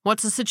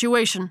 What's the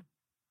situation?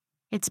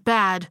 It's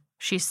bad,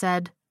 she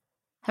said.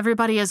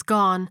 Everybody has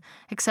gone,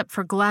 except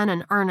for Glenn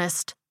and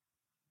Ernest.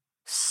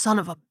 Son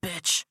of a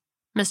bitch,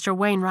 Mr.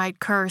 Wainwright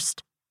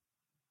cursed.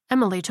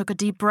 Emily took a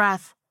deep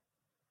breath.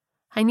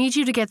 I need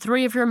you to get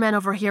 3 of your men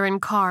over here in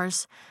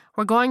cars.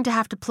 We're going to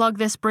have to plug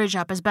this bridge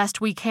up as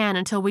best we can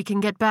until we can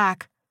get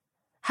back.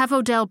 Have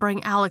Odell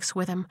bring Alex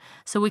with him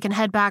so we can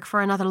head back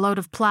for another load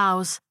of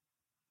plows.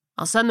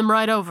 I'll send them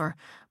right over,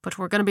 but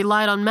we're going to be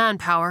light on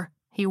manpower,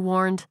 he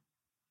warned.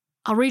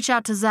 I'll reach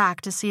out to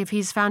Zach to see if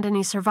he's found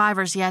any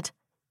survivors yet,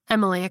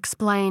 Emily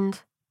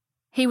explained.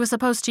 He was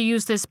supposed to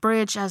use this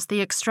bridge as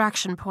the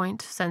extraction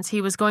point since he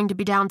was going to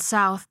be down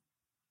south.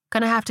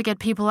 Gonna have to get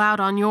people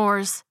out on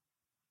yours.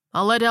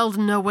 I'll let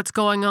Eldon know what's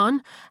going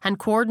on and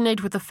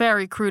coordinate with the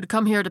ferry crew to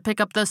come here to pick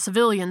up the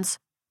civilians.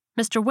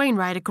 Mr.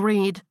 Wainwright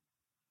agreed.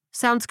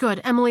 Sounds good,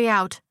 Emily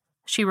out,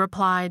 she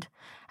replied,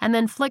 and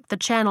then flicked the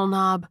channel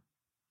knob.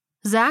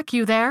 Zach,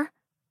 you there?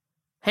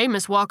 Hey,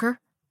 Miss Walker,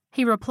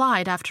 he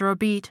replied after a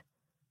beat.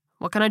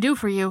 What can I do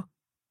for you?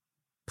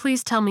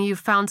 Please tell me you've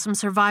found some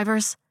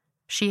survivors,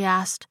 she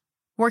asked,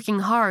 working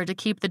hard to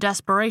keep the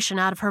desperation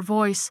out of her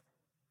voice.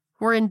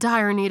 We're in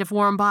dire need of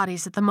warm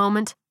bodies at the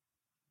moment.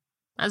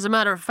 As a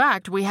matter of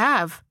fact, we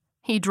have,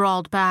 he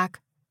drawled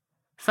back.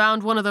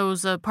 Found one of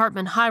those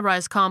apartment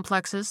high-rise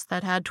complexes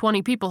that had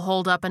 20 people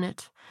holed up in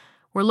it.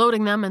 We're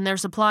loading them and their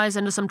supplies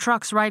into some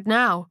trucks right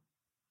now.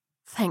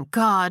 Thank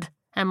God,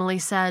 Emily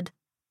said,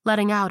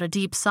 letting out a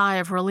deep sigh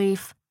of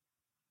relief.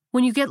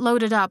 When you get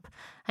loaded up,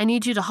 I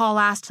need you to haul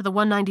ass to the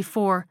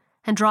 194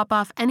 and drop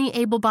off any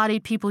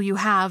able-bodied people you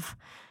have.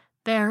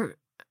 There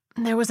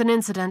was an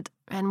incident,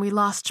 and we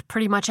lost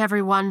pretty much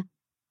everyone.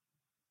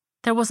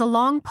 There was a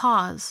long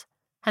pause,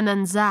 and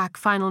then Zach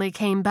finally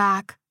came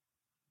back.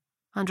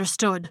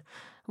 Understood.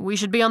 We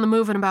should be on the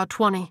move in about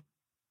 20.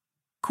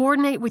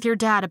 Coordinate with your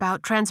dad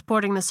about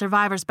transporting the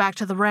survivors back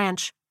to the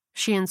ranch,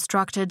 she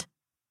instructed.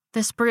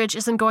 This bridge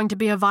isn't going to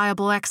be a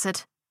viable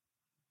exit.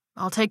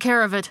 I'll take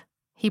care of it,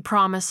 he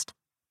promised.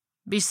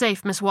 Be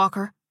safe, Miss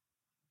Walker.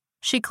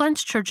 She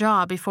clenched her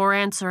jaw before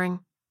answering.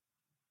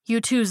 You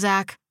too,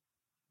 Zach.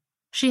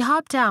 She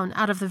hopped down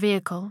out of the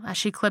vehicle as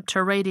she clipped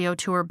her radio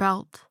to her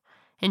belt,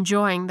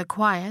 enjoying the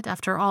quiet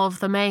after all of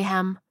the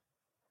mayhem.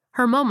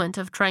 Her moment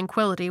of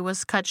tranquility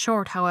was cut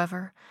short,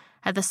 however,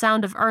 at the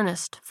sound of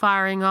Ernest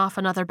firing off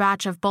another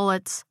batch of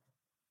bullets.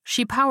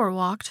 She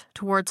power-walked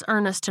towards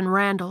Ernest and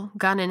Randall,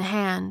 gun in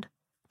hand,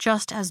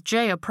 just as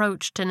Jay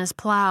approached in his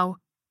plow.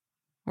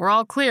 We're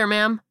all clear,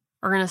 ma'am,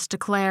 Ernest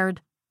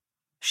declared.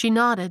 She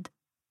nodded.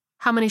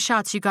 How many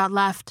shots you got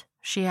left?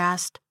 She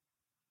asked.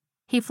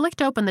 He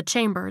flicked open the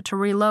chamber to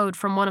reload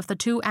from one of the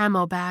 2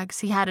 ammo bags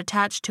he had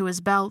attached to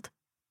his belt.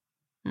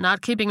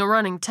 Not keeping a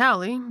running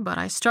tally, but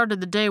I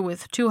started the day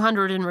with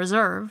 200 in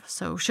reserve,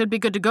 so should be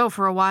good to go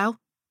for a while.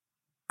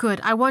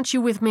 Good, I want you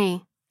with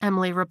me,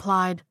 Emily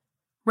replied.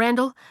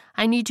 Randall,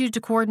 I need you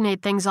to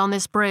coordinate things on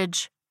this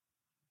bridge.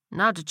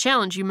 Not to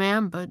challenge you,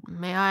 ma'am, but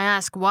may I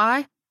ask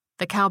why?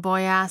 The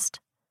cowboy asked.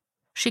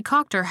 She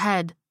cocked her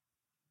head.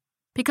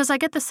 Because I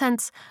get the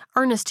sense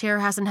Ernest here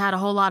hasn't had a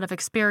whole lot of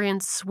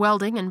experience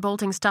welding and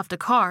bolting stuff to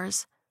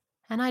cars,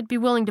 and I'd be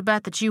willing to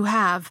bet that you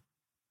have.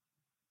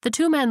 The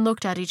 2 men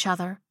looked at each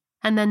other,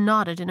 and then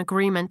nodded in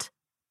agreement.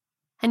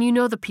 And you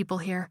know the people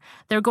here.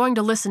 They're going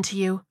to listen to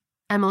you,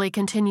 Emily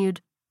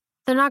continued.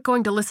 They're not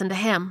going to listen to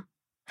him.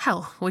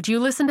 Hell, would you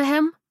listen to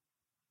him?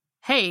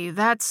 Hey,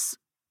 that's...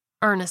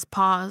 Ernest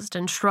paused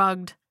and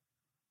shrugged.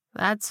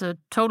 That's a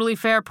totally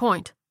fair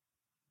point.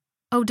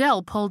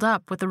 Odell pulled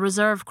up with the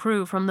reserve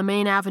crew from the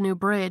Main Avenue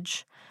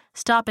Bridge,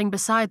 stopping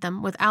beside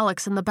them with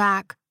Alex in the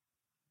back.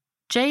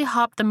 Jay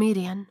hopped the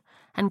median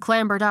and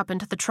clambered up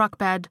into the truck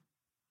bed.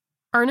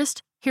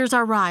 Ernest, here's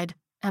our ride,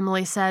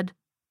 Emily said.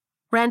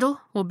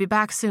 Randall, we'll be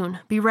back soon.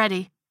 Be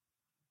ready.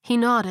 He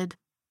nodded.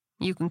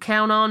 You can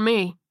count on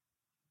me.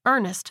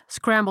 Ernest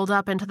scrambled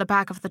up into the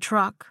back of the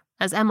truck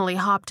as Emily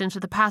hopped into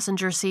the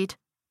passenger seat.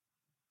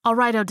 All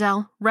right,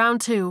 Odell,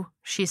 round 2,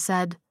 she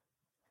said.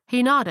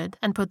 He nodded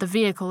and put the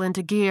vehicle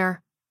into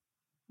gear.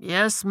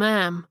 Yes,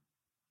 ma'am.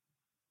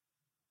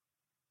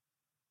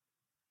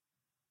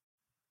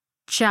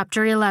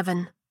 Chapter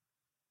 11,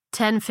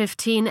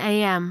 10:15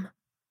 a.m.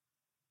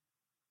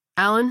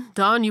 Alan,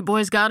 Don, you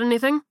boys got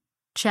anything?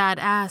 Chad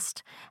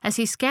asked as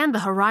he scanned the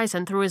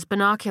horizon through his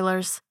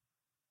binoculars.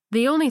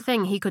 The only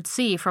thing he could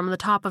see from the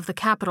top of the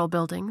Capitol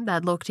building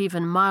that looked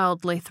even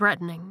mildly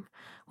threatening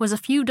was a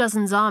few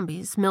dozen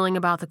zombies milling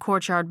about the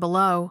courtyard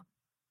below.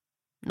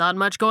 Not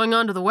much going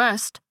on to the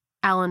west,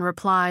 Alan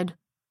replied.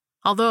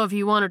 Although if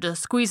you wanted to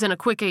squeeze in a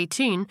quick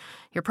 18,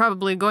 you're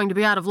probably going to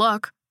be out of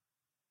luck.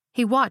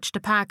 He watched a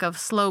pack of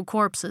slow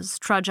corpses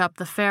trudge up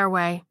the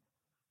fairway.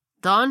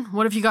 Don,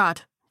 what have you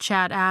got?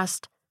 Chad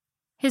asked.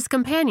 His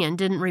companion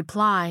didn't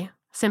reply,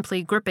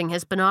 simply gripping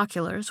his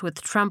binoculars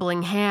with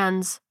trembling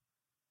hands.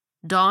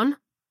 Don?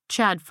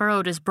 Chad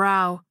furrowed his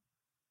brow.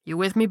 You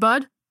with me,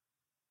 bud?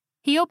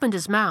 He opened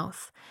his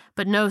mouth,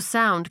 but no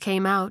sound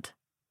came out.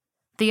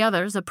 The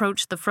others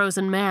approached the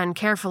frozen man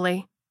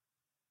carefully.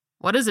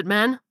 What is it,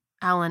 man?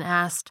 Alan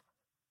asked.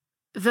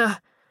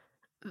 The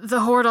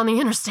horde on the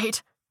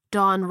interstate,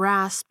 Don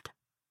rasped.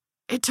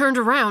 It turned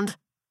around.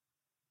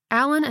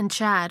 Alan and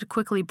Chad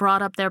quickly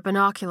brought up their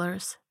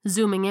binoculars,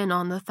 zooming in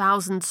on the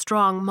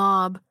 1,000-strong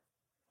mob.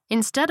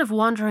 Instead of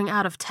wandering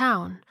out of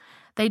town,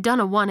 they'd done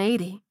a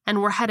 180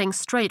 and were heading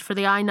straight for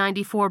the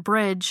I-94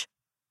 bridge.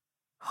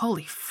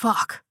 Holy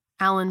fuck,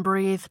 Alan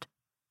breathed.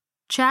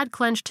 Chad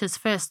clenched his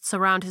fists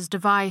around his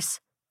device.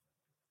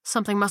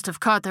 Something must have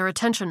caught their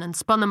attention and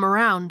spun them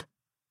around.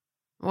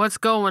 What's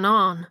going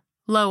on?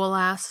 Lowell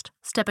asked,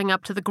 stepping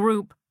up to the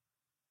group.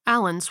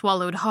 Alan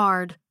swallowed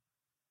hard.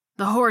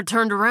 The horde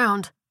turned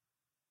around.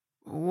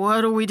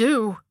 What do we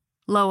do?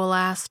 Lowell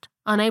asked,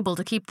 unable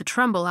to keep the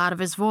tremble out of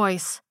his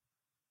voice.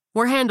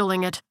 We're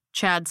handling it,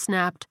 Chad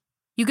snapped.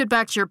 You get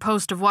back to your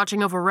post of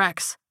watching over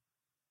Rex.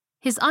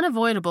 His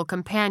unavoidable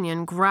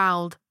companion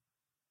growled.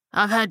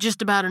 I've had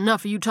just about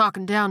enough of you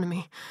talking down to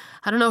me.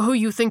 I don't know who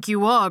you think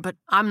you are, but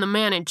I'm the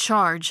man in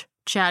charge,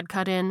 Chad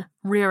cut in,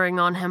 rearing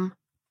on him.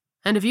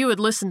 And if you had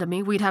listened to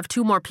me, we'd have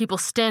 2 more people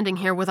standing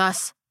here with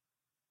us.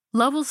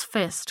 Lovell's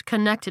fist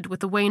connected with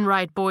the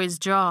Wainwright boy's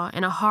jaw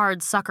in a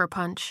hard sucker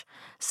punch,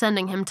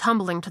 sending him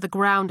tumbling to the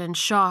ground in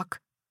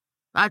shock.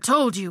 I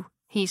told you,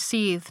 he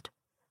seethed.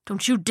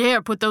 Don't you dare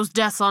put those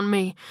deaths on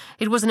me.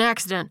 It was an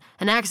accident,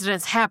 and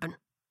accidents happen.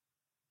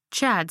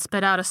 Chad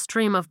spit out a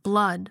stream of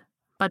blood,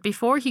 but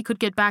before he could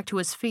get back to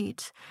his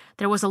feet,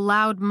 there was a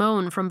loud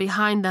moan from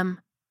behind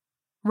them.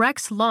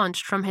 Rex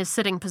launched from his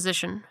sitting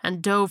position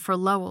and dove for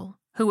Lowell,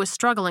 who was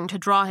struggling to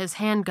draw his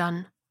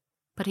handgun,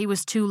 but he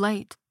was too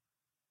late.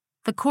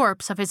 The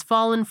corpse of his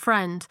fallen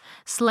friend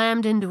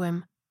slammed into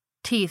him,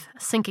 teeth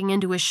sinking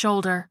into his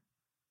shoulder.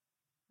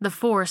 The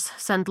force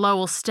sent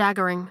Lowell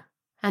staggering,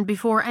 and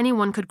before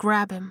anyone could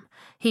grab him,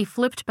 he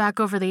flipped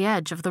back over the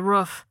edge of the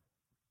roof.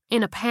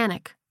 In a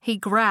panic, he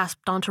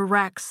grasped onto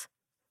Rex,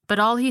 but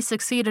all he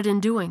succeeded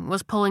in doing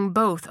was pulling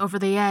both over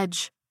the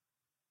edge.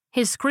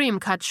 His scream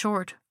cut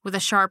short with a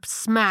sharp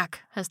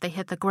smack as they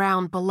hit the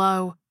ground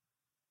below.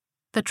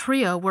 The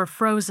trio were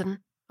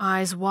frozen,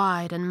 eyes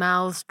wide and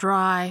mouths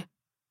dry.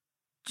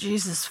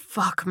 Jesus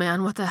fuck,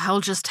 man, what the hell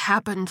just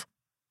happened?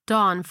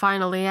 Don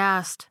finally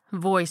asked,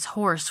 voice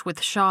hoarse with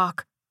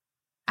shock.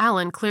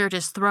 Alan cleared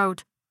his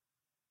throat.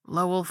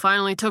 Lowell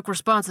finally took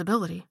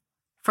responsibility.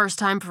 First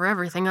time for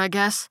everything, I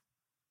guess.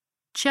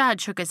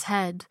 Chad shook his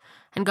head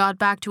and got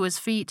back to his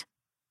feet,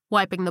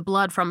 wiping the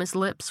blood from his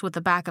lips with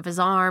the back of his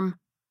arm.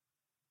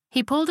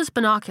 He pulled his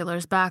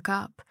binoculars back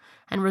up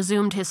and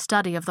resumed his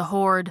study of the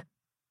horde.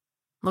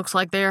 Looks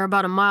like they are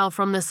about a mile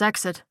from this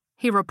exit,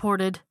 he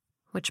reported,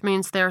 which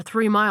means they're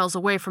 3 miles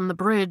away from the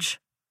bridge.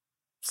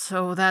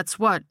 So that's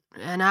what,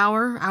 an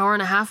hour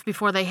and a half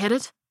before they hit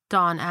it?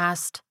 Don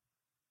asked.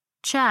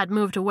 Chad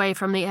moved away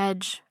from the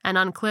edge and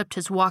unclipped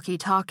his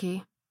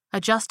walkie-talkie,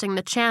 adjusting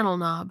the channel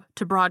knob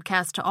to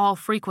broadcast to all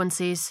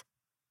frequencies.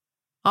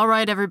 All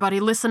right, everybody,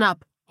 listen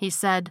up, he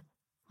said.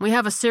 We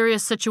have a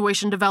serious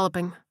situation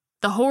developing.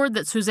 The horde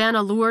that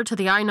Susanna lured to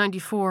the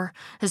I-94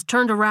 has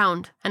turned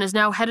around and is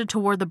now headed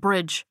toward the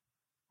bridge.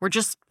 We're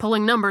just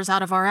pulling numbers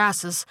out of our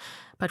asses,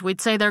 but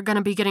we'd say they're going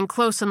to be getting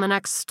close in the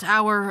next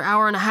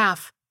hour and a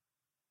half.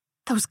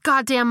 Those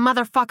goddamn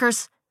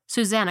motherfuckers,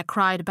 Susanna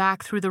cried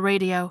back through the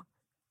radio.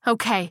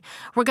 Okay,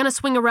 we're going to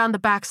swing around the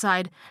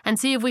backside and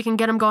see if we can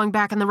get them going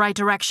back in the right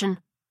direction.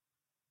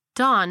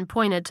 Don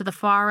pointed to the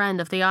far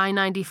end of the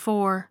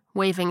I-94,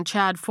 waving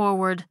Chad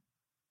forward.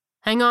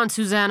 Hang on,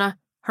 Susanna,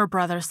 her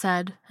brother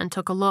said, and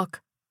took a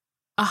look.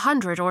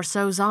 100 or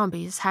so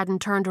zombies hadn't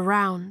turned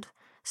around,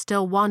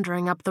 still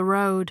wandering up the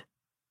road.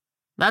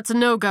 That's a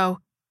no-go,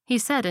 he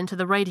said into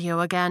the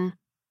radio again.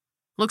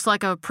 Looks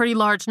like a pretty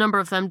large number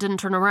of them didn't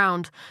turn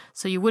around,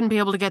 so you wouldn't be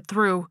able to get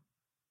through.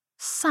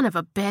 Son of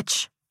a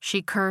bitch,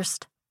 she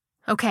cursed.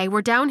 Okay,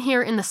 we're down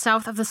here in the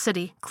south of the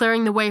city,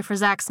 clearing the way for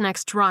Zach's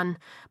next run,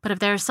 but if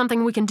there's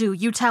something we can do,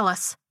 you tell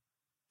us.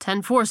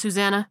 10-4,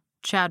 Susanna,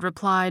 Chad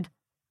replied.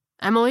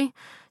 Emily,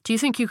 do you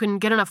think you can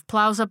get enough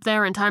plows up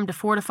there in time to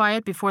fortify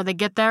it before they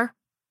get there?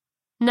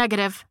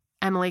 Negative,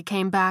 Emily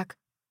came back.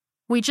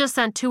 We just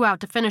sent 2 out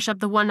to finish up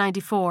the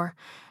 194,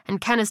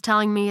 and Ken is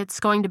telling me it's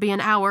going to be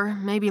an hour,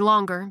 maybe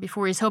longer,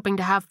 before he's hoping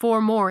to have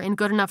 4 more in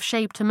good enough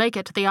shape to make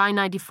it to the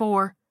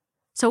I-94.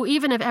 So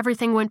even if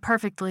everything went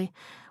perfectly,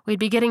 we'd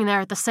be getting there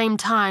at the same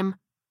time.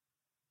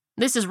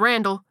 This is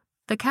Randall,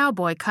 the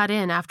cowboy cut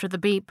in after the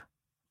beep.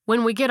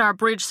 When we get our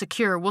bridge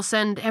secure, we'll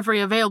send every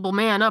available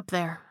man up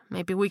there.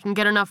 Maybe we can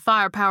get enough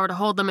firepower to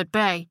hold them at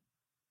bay.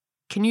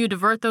 Can you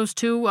divert those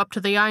 2 up to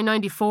the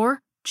I-94?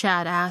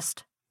 Chad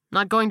asked.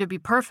 Not going to be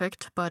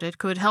perfect, but it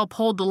could help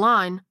hold the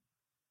line.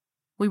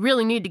 We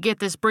really need to get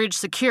this bridge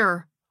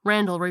secure,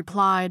 Randall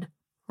replied.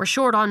 We're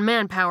short on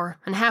manpower,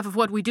 and half of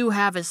what we do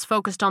have is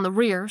focused on the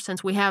rear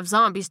since we have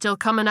zombies still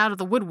coming out of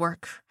the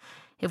woodwork.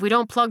 If we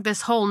don't plug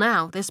this hole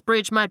now, this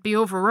bridge might be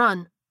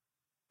overrun.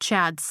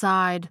 Chad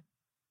sighed.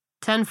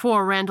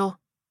 10-4, Randall.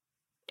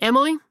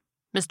 Emily?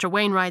 Mr.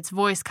 Wainwright's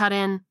voice cut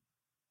in.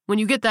 When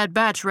you get that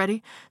batch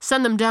ready,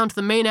 send them down to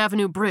the Main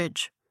Avenue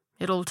Bridge.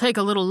 It'll take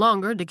a little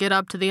longer to get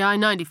up to the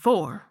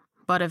I-94,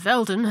 but if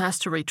Eldon has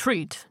to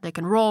retreat, they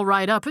can roll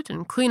right up it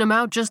and clean him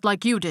out just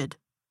like you did.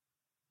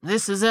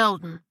 This is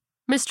Eldon.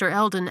 Mr.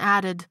 Eldon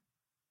added,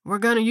 We're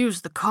going to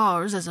use the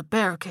cars as a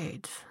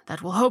barricade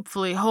that will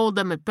hopefully hold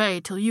them at bay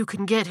till you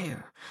can get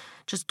here.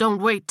 Just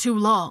don't wait too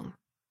long.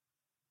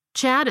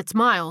 Chad, it's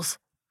Miles.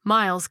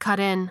 Miles cut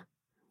in.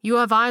 You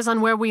have eyes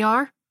on where we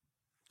are?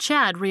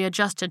 Chad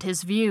readjusted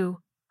his view,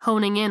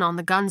 honing in on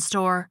the gun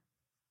store.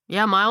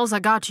 Yeah, Miles, I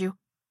got you.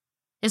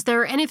 Is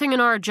there anything in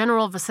our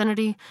general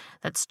vicinity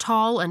that's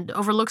tall and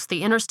overlooks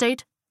the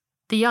interstate?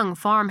 The young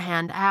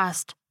farmhand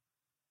asked.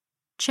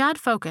 Chad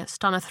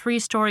focused on a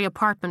 3-story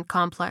apartment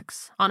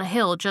complex on a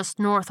hill just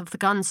north of the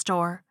gun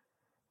store.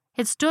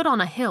 It stood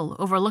on a hill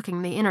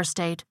overlooking the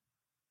interstate.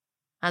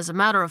 As a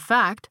matter of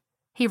fact,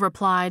 he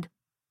replied,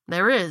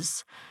 there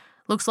is.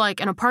 Looks like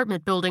an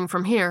apartment building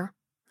from here,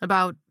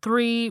 about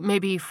 3,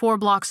 maybe 4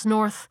 blocks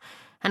north,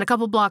 and a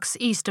couple blocks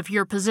east of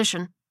your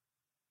position.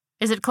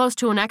 Is it close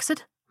to an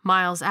exit?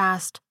 Miles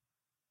asked.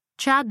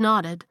 Chad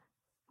nodded.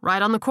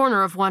 Right on the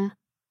corner of one.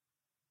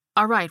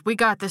 All right, we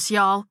got this,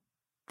 y'all.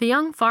 The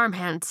young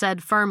farmhand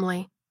said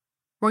firmly.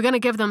 We're going to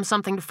give them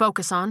something to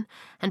focus on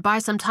and buy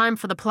some time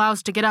for the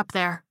plows to get up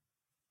there.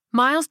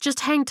 Miles,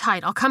 just hang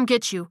tight. I'll come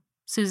get you.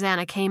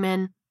 Susanna came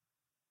in.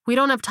 We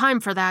don't have time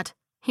for that,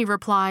 he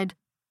replied.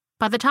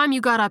 By the time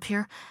you got up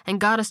here and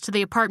got us to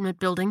the apartment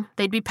building,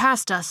 they'd be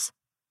past us.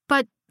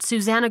 But,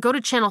 Susanna, go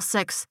to Channel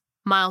 6,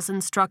 Miles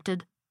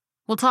instructed.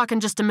 We'll talk in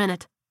just a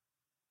minute.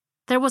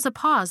 There was a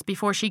pause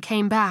before she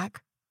came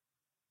back.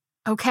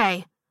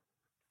 Okay.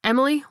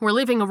 Emily, we're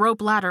leaving a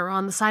rope ladder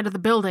on the side of the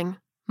building,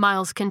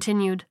 Miles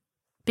continued.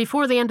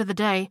 Before the end of the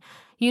day,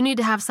 you need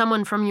to have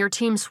someone from your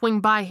team swing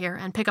by here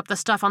and pick up the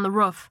stuff on the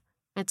roof.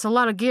 It's a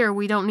lot of gear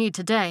we don't need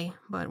today,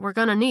 but we're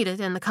gonna need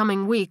it in the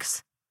coming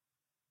weeks.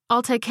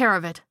 I'll take care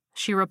of it,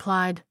 she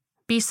replied.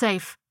 Be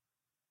safe.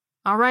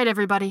 All right,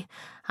 everybody.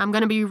 I'm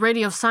gonna be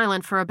radio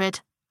silent for a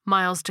bit,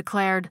 Miles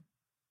declared.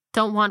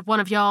 Don't want one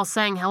of y'all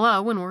saying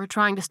hello when we're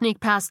trying to sneak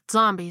past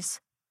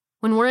zombies.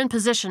 When we're in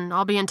position,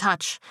 I'll be in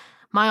touch.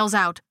 Miles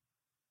out.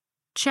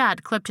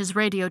 Chad clipped his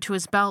radio to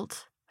his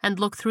belt and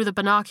looked through the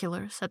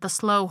binoculars at the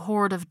slow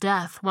horde of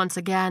death once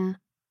again.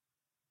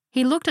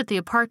 He looked at the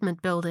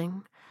apartment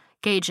building,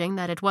 gauging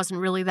that it wasn't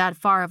really that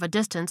far of a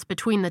distance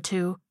between the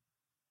two.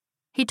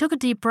 He took a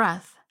deep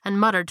breath and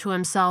muttered to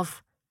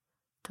himself,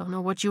 Don't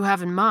know what you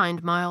have in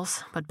mind,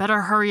 Miles, but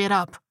better hurry it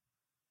up.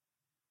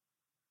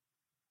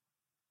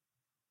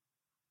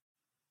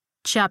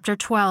 Chapter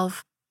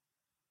 12.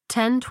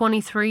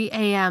 10:23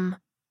 a.m.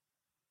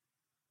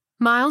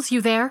 Miles,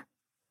 you there?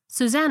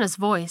 Susanna's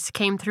voice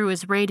came through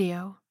his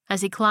radio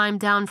as he climbed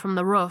down from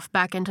the roof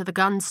back into the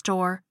gun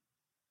store.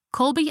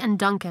 Colby and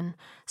Duncan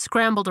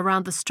scrambled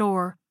around the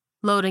store,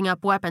 loading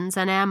up weapons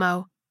and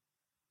ammo.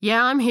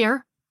 Yeah, I'm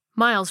here,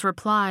 Miles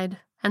replied,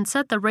 and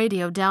set the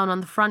radio down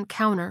on the front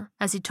counter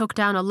as he took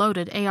down a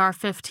loaded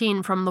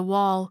AR-15 from the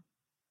wall.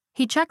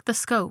 He checked the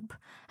scope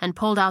and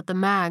pulled out the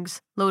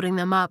mags, loading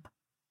them up.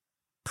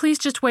 Please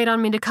just wait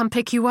on me to come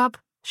pick you up,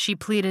 she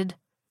pleaded.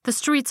 The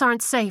streets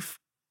aren't safe.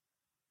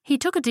 He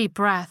took a deep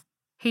breath.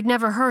 He'd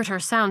never heard her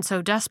sound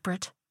so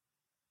desperate.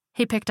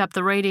 He picked up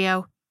the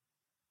radio.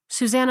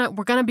 Susanna,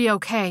 we're gonna be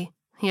okay,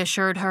 he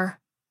assured her.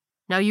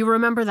 Now you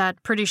remember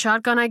that pretty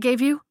shotgun I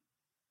gave you?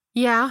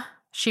 Yeah,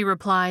 she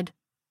replied.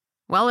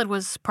 Well, it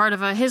was part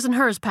of a his and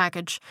hers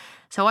package,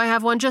 so I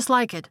have one just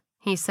like it,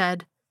 he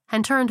said,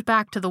 and turned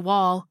back to the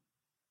wall.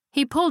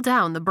 He pulled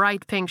down the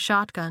bright pink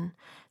shotgun,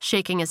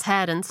 shaking his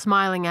head and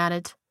smiling at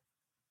it.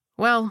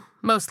 Well,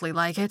 mostly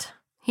like it,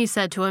 he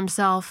said to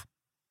himself.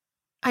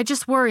 I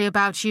just worry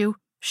about you,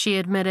 she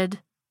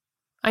admitted.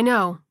 I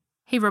know,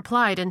 he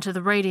replied into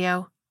the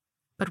radio.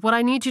 But what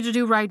I need you to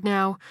do right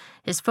now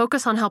is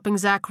focus on helping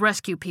Zach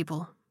rescue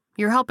people.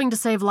 You're helping to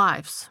save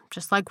lives,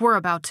 just like we're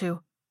about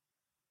to.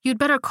 You'd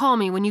better call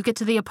me when you get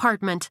to the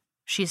apartment,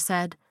 she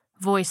said,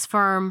 voice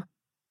firm.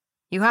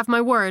 You have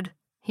my word,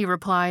 he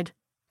replied.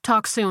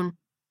 Talk soon.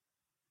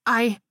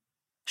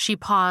 She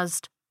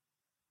paused.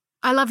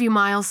 I love you,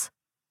 Miles.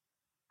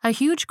 A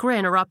huge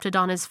grin erupted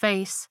on his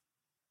face.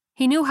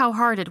 He knew how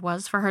hard it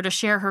was for her to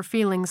share her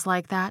feelings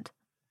like that.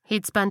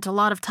 He'd spent a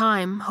lot of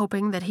time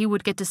hoping that he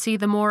would get to see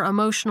the more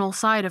emotional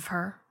side of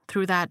her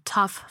through that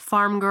tough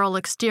farm girl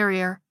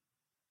exterior.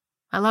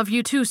 I love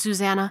you too,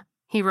 Susanna,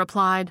 he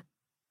replied.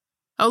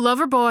 Oh,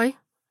 lover boy,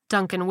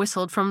 Duncan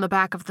whistled from the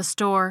back of the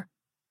store.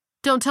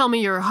 Don't tell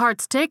me your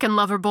heart's taken,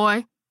 lover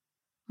boy.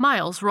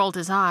 Miles rolled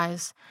his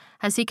eyes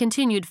as he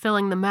continued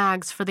filling the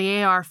mags for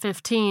the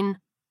AR-15.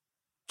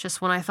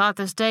 Just when I thought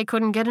this day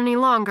couldn't get any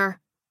longer.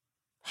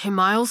 Hey,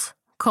 Miles?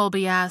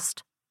 Colby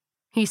asked.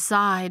 He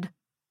sighed.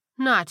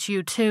 Not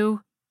you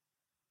two.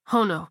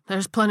 Oh no,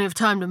 there's plenty of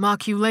time to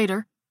mock you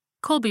later,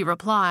 Colby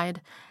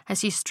replied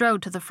as he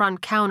strode to the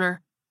front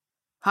counter.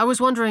 I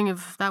was wondering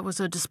if that was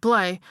a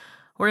display,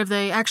 or if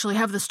they actually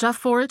have the stuff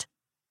for it."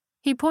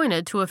 He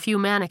pointed to a few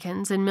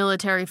mannequins in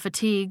military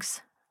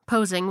fatigues,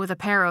 posing with a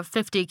pair of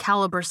 .50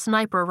 caliber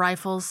sniper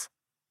rifles.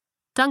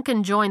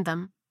 Duncan joined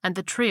them, and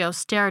the trio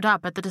stared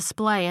up at the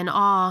display in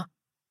awe.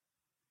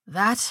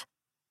 "That?"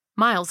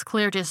 Miles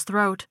cleared his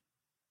throat.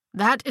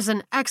 "That is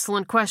an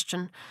excellent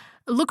question.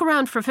 Look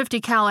around for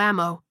 50 cal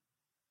ammo."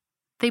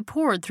 They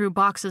poured through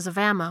boxes of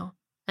ammo,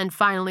 and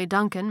finally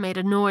Duncan made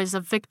a noise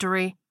of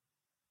victory.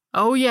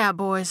 "Oh yeah,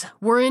 boys,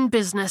 we're in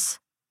business."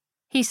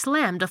 He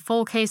slammed a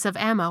full case of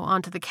ammo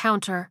onto the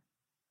counter.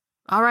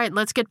 "All right,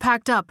 let's get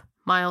packed up,"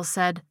 Miles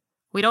said.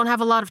 "We don't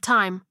have a lot of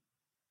time."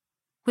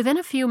 Within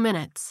a few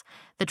minutes,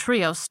 the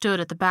trio stood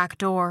at the back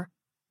door,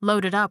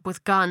 loaded up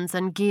with guns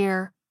and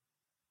gear.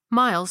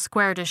 Miles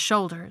squared his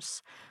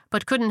shoulders,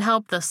 but couldn't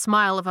help the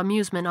smile of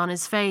amusement on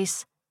his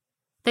face.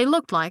 They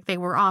looked like they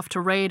were off to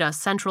raid a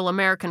Central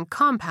American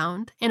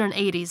compound in an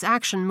 80s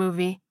action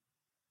movie.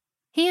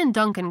 He and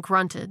Duncan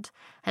grunted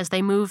as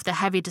they moved the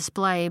heavy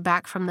display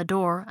back from the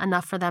door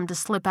enough for them to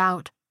slip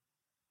out.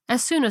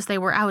 As soon as they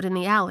were out in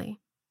the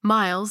alley,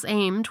 Miles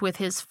aimed with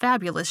his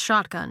fabulous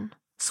shotgun,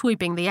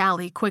 sweeping the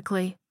alley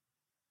quickly.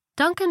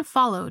 Duncan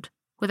followed,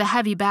 with a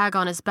heavy bag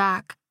on his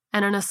back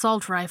and an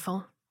assault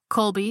rifle,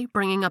 Colby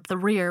bringing up the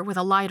rear with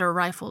a lighter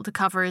rifle to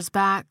cover his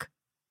back.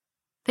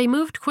 They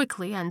moved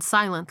quickly and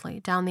silently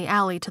down the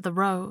alley to the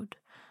road,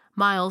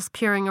 Miles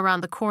peering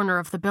around the corner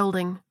of the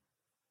building.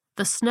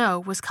 The snow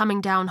was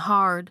coming down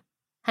hard,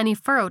 and he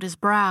furrowed his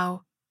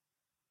brow.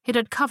 It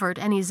had covered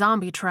any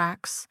zombie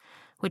tracks,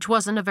 which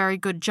wasn't a very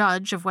good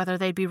judge of whether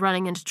they'd be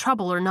running into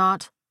trouble or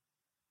not.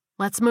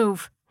 "Let's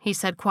move," he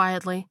said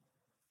quietly.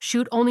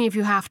 "Shoot only if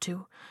you have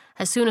to.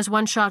 As soon as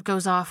one shot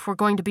goes off, we're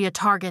going to be a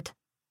target."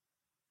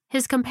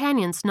 His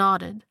companions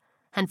nodded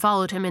and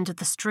followed him into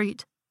the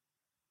street.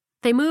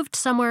 They moved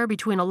somewhere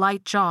between a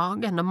light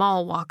jog and a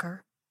mall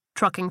walker,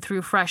 trucking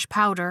through fresh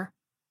powder.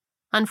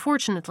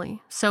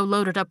 Unfortunately, so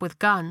loaded up with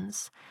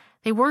guns,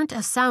 they weren't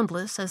as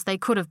soundless as they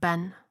could have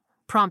been,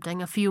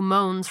 prompting a few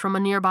moans from a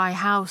nearby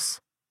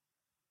house.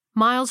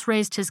 Miles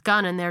raised his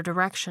gun in their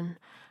direction,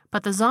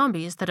 but the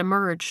zombies that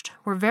emerged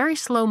were very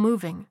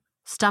slow-moving,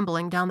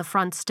 stumbling down the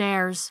front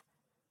stairs.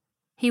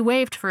 He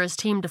waved for his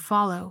team to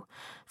follow,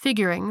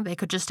 figuring they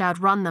could just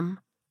outrun them,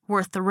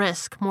 worth the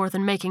risk more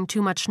than making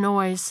too much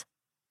noise.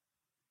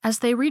 As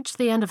they reached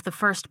the end of the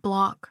first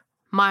block,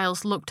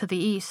 Miles looked to the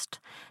east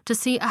to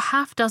see a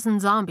half-dozen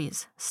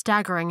zombies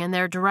staggering in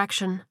their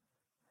direction.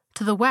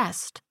 To the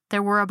west,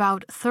 there were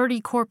about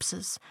 30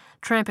 corpses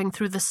tramping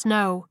through the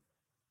snow,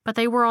 but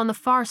they were on the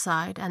far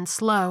side and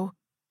slow.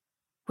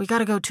 "We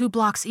gotta go 2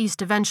 blocks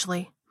east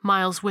eventually,"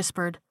 Miles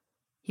whispered.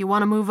 "You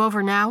want to move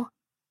over now?"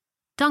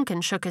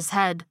 Duncan shook his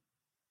head.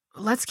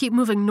 "Let's keep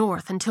moving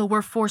north until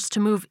we're forced to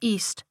move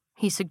east,"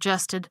 he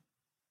suggested.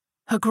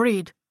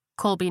 "Agreed,"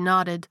 Colby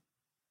nodded.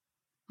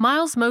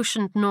 Miles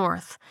motioned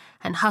north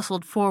and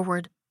hustled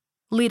forward,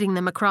 leading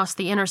them across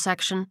the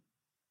intersection.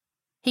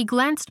 He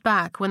glanced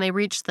back when they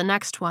reached the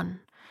next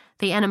one,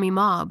 the enemy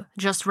mob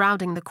just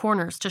rounding the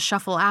corners to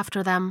shuffle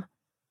after them.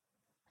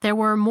 There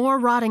were more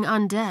rotting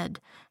undead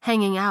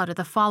hanging out at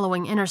the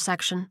following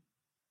intersection,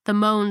 the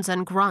moans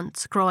and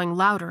grunts growing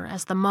louder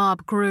as the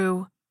mob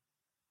grew.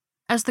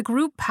 As the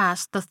group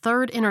passed the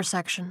third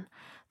intersection,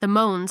 the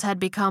moans had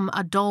become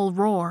a dull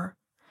roar,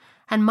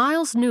 and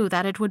Miles knew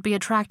that it would be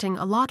attracting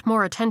a lot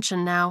more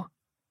attention now.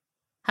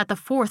 At the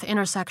fourth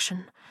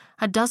intersection,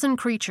 a dozen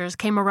creatures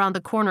came around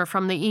the corner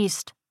from the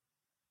east.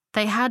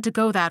 They had to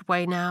go that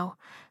way now,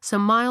 so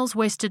Miles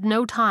wasted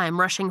no time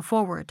rushing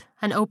forward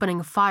and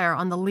opening fire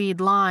on the lead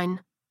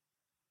line.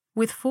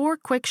 With 4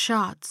 quick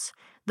shots,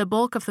 the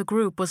bulk of the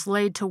group was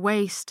laid to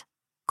waste,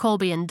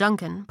 Colby and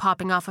Duncan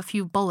popping off a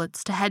few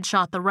bullets to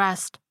headshot the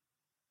rest.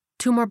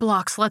 2 more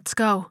blocks, let's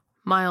go,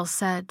 Miles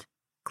said,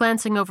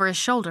 glancing over his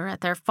shoulder at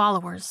their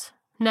followers,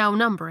 now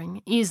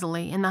numbering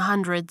easily in the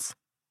hundreds.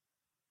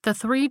 The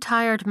 3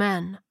 tired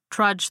men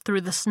trudged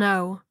through the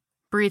snow,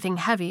 breathing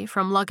heavy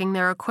from lugging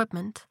their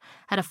equipment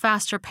at a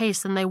faster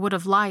pace than they would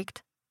have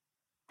liked.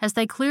 As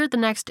they cleared the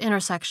next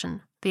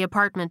intersection, the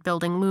apartment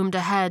building loomed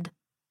ahead.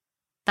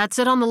 "That's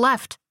it on the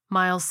left,"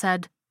 Miles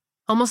said.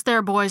 "Almost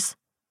there, boys."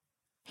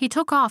 He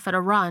took off at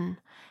a run,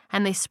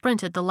 and they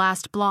sprinted the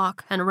last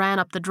block and ran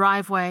up the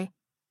driveway.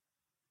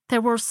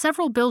 There were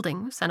several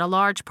buildings and a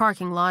large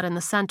parking lot in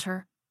the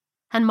center,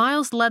 and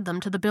Miles led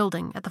them to the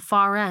building at the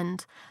far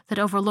end that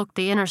overlooked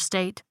the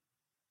interstate.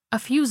 A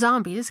few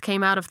zombies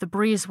came out of the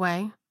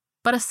breezeway,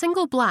 but a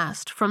single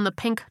blast from the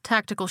pink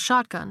tactical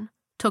shotgun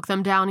took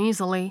them down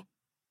easily.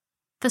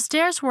 The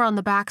stairs were on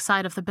the back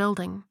side of the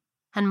building,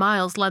 and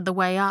Miles led the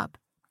way up,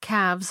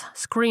 calves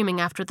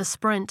screaming after the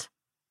sprint.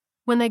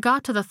 When they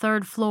got to the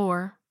 3rd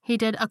floor, he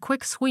did a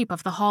quick sweep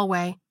of the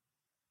hallway.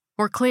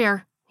 "We're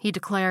clear," he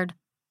declared.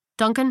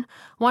 "Duncan,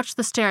 watch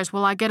the stairs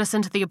while I get us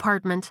into the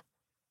apartment."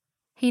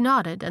 He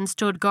nodded and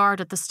stood guard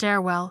at the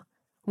stairwell,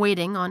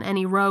 waiting on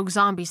any rogue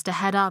zombies to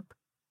head up.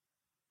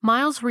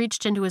 Miles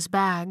reached into his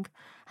bag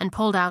and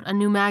pulled out a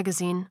new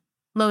magazine,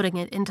 loading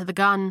it into the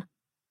gun.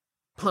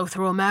 "Blow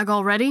through a mag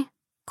already?"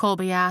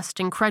 Colby asked,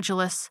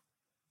 incredulous.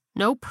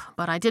 Nope,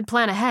 but I did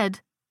plan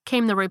ahead,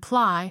 came the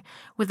reply,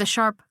 with the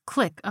sharp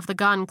click of the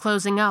gun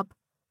closing up.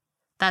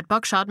 That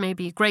buckshot may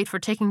be great for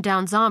taking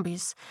down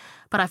zombies,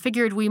 but I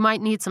figured we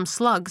might need some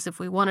slugs if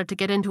we wanted to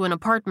get into an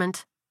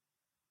apartment.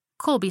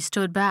 Colby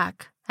stood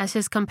back as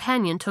his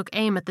companion took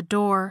aim at the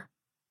door.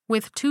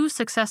 With 2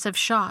 successive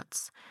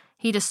shots,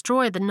 he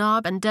destroyed the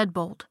knob and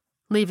deadbolt,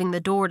 leaving the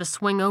door to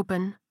swing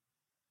open.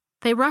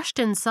 They rushed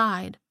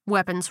inside,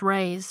 weapons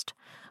raised,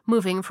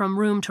 moving from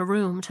room to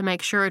room to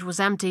make sure it was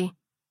empty.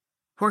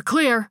 "We're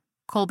clear,"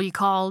 Colby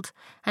called,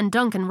 and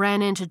Duncan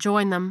ran in to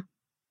join them.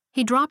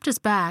 He dropped his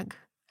bag,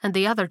 and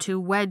the other 2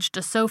 wedged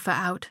a sofa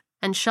out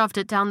and shoved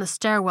it down the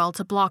stairwell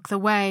to block the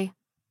way.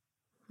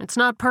 "It's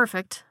not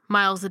perfect,"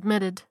 Miles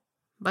admitted,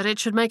 "but it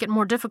should make it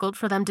more difficult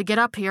for them to get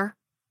up here."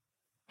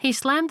 He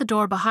slammed the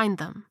door behind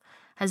them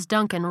as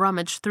Duncan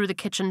rummaged through the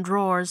kitchen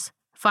drawers,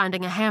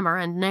 finding a hammer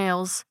and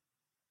nails.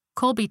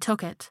 Colby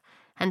took it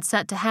and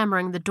set to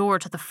hammering the door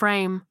to the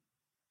frame.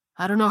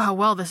 "I don't know how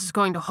well this is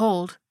going to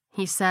hold,"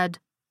 he said.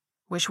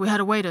 "Wish we had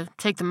a way to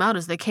take them out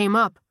as they came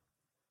up."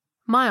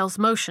 Miles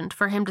motioned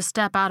for him to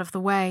step out of the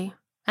way,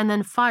 and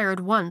then fired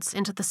once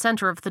into the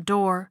center of the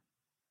door.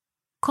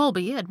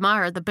 Colby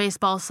admired the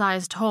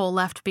baseball-sized hole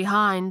left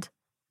behind.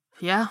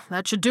 "Yeah,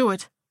 that should do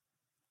it."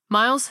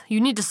 "Miles, you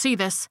need to see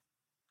this,"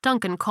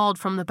 Duncan called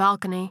from the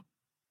balcony.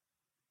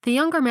 The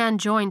younger man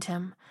joined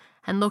him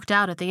and looked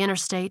out at the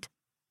interstate.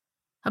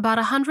 About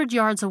 100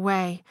 yards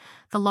away,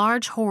 the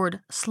large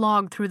horde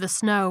slogged through the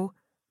snow,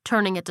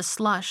 turning it to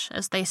slush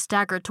as they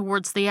staggered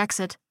towards the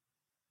exit.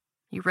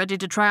 "You ready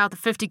to try out the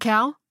 50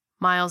 cal?"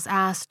 Miles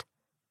asked.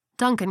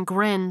 Duncan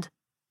grinned.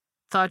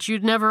 "Thought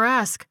you'd never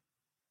ask."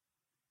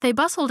 They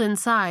bustled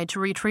inside to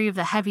retrieve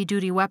the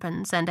heavy-duty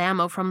weapons and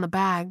ammo from the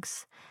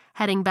bags,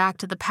 heading back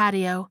to the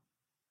patio.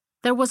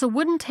 There was a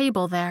wooden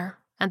table there,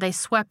 and they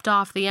swept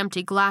off the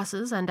empty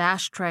glasses and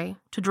ashtray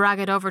to drag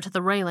it over to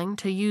the railing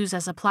to use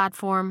as a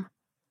platform.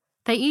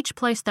 They each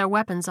placed their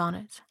weapons on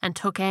it and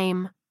took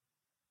aim.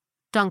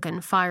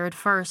 Duncan fired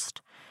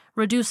first,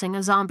 reducing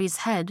a zombie's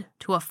head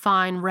to a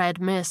fine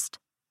red mist.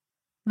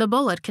 The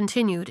bullet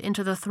continued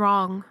into the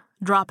throng,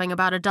 dropping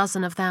about a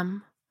dozen of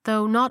them,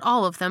 though not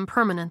all of them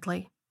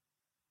permanently.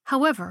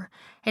 However,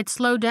 it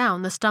slowed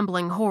down the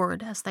stumbling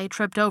horde as they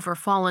tripped over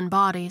fallen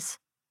bodies.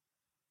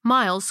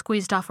 Miles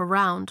squeezed off a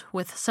round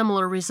with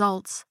similar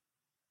results.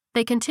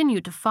 They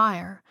continued to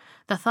fire,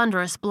 the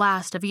thunderous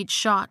blast of each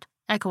shot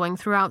echoing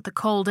throughout the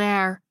cold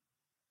air.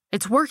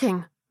 "It's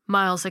working,"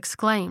 Miles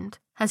exclaimed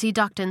as he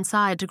ducked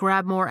inside to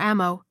grab more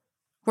ammo.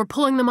 "We're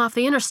pulling them off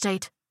the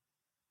interstate."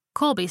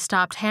 Colby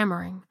stopped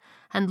hammering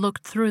and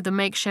looked through the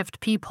makeshift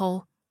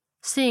peephole,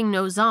 seeing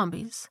no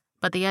zombies,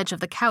 but the edge of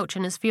the couch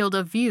in his field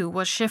of view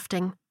was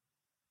shifting.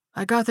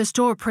 "I got this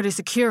door pretty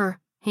secure,"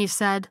 he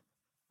said,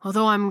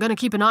 "although I'm going to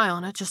keep an eye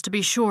on it just to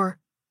be sure."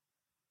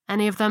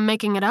 "Any of them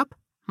making it up?"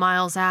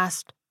 Miles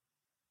asked.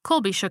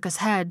 Colby shook his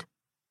head.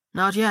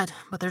 "Not yet,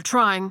 but they're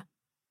trying."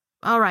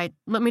 "All right,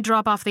 let me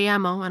drop off the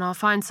ammo and I'll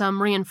find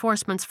some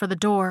reinforcements for the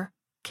door,"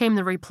 came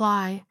the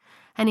reply,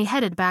 and he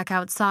headed back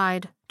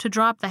outside to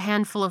drop the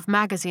handful of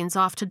magazines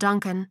off to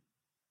Duncan.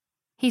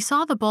 He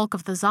saw the bulk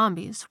of the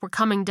zombies were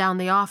coming down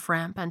the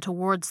off-ramp and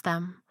towards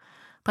them,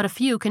 but a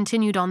few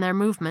continued on their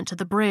movement to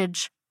the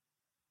bridge.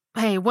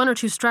 "Hey, 1 or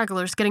 2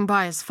 stragglers getting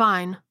by is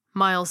fine,"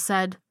 Miles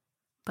said,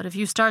 "but if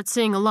you start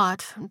seeing a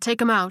lot,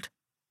 take 'em out."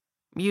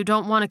 "You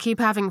don't want to keep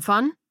having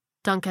fun?"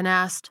 Duncan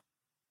asked.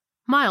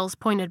 Miles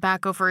pointed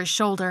back over his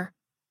shoulder.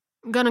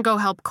 "Gonna go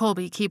help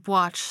Colby keep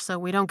watch so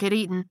we don't get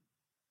eaten."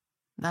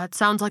 "That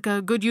sounds like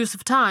a good use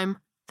of time,"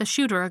 the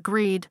shooter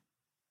agreed.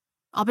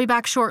 "I'll be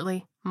back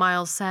shortly,"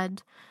 Miles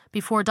said,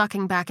 before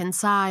ducking back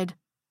inside.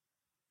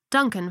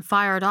 Duncan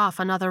fired off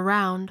another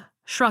round,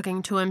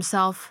 shrugging to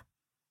himself.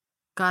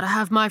 "Gotta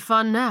have my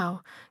fun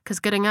now, 'cause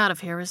getting out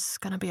of here is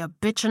gonna be a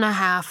bitch and a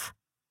half."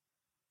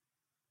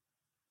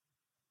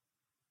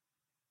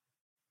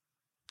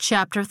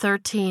 Chapter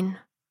 13.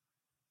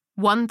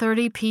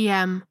 1:30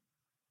 p.m.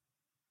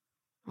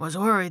 "Was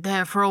worried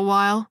there for a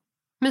while,"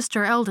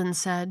 Mr. Eldon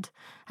said,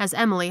 as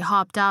Emily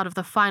hopped out of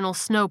the final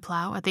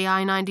snowplow at the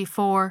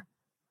I-94.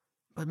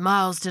 "But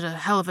Miles did a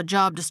hell of a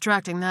job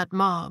distracting that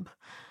mob.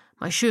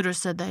 My shooter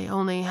said they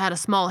only had a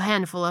small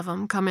handful of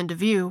them come into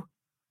view."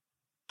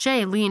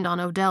 Jay leaned on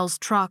Odell's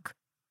truck.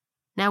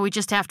 "Now we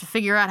just have to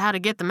figure out how to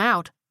get them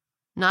out."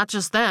 "Not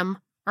just them,"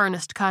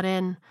 Ernest cut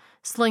in,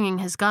 slinging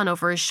his gun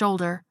over his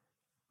shoulder.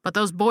 "But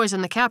those boys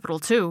in the Capitol,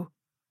 too."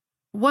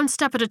 "One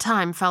step at a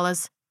time,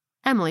 fellas."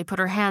 Emily put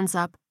her hands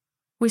up.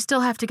 "We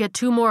still have to get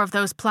 2 more of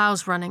those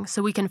plows running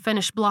so we can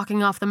finish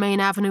blocking off the Main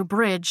Avenue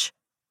bridge."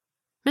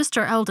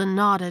 Mr. Eldon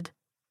nodded.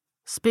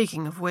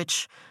 "Speaking of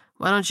which,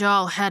 why don't you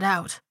all head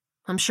out?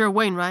 I'm sure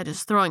Wainwright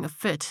is throwing a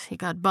fit. He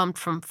got bumped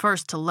from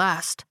first to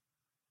last."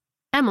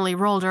 Emily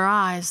rolled her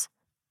eyes.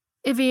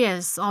 "If he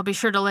is, I'll be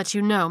sure to let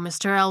you know,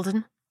 Mr.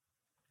 Eldon."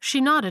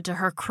 She nodded to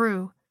her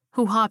crew,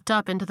 who hopped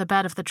up into the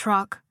bed of the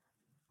truck.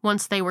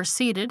 Once they were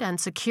seated and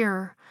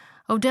secure,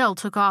 Odell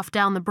took off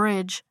down the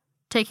bridge,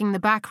 taking the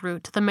back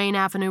route to the Main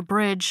Avenue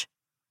bridge.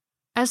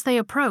 As they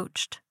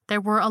approached,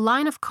 there were a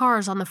line of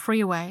cars on the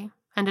freeway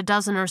and a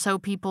dozen or so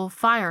people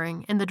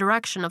firing in the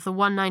direction of the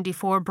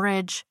 194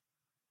 bridge.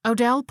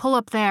 "Odell, pull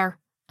up there,"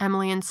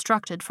 Emily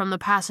instructed from the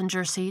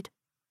passenger seat.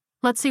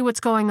 "Let's see what's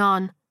going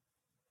on."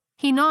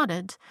 He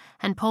nodded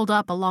and pulled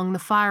up along the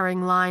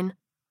firing line.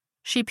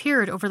 She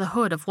peered over the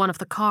hood of one of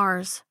the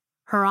cars,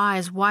 her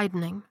eyes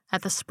widening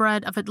at the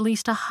spread of at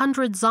least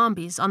 100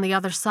 zombies on the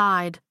other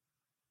side.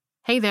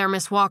 "Hey there,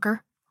 Miss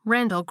Walker,"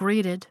 Randall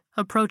greeted,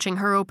 approaching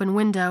her open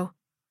window.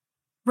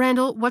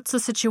 "Randall, what's the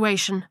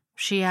situation?"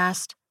 she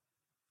asked.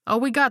 "Oh,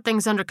 we got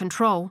things under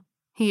control,"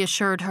 he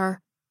assured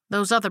her.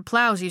 "Those other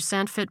plows you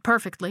sent fit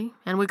perfectly,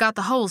 and we got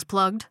the holes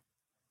plugged.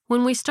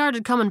 When we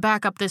started coming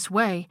back up this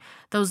way,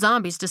 those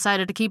zombies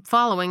decided to keep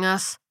following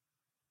us."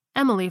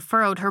 Emily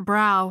furrowed her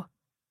brow.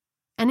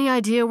 "Any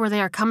idea where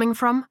they are coming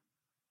from?"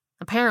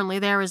 "Apparently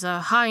there is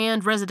a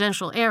high-end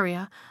residential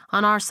area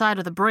on our side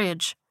of the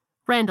bridge,"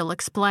 Randall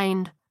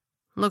explained.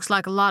 "Looks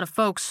like a lot of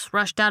folks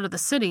rushed out of the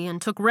city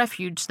and took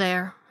refuge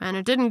there, and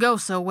it didn't go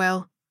so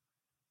well."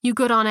 "You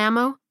good on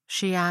ammo?"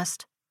 she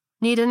asked.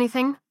 "Need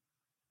anything?"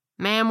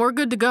 "Ma'am, we're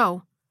good to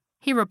go,"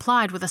 he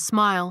replied with a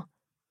smile.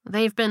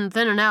 "They've been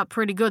thinning out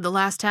pretty good the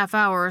last half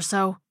hour or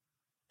so."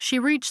 She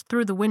reached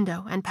through the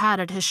window and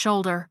patted his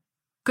shoulder.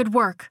 "Good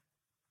work."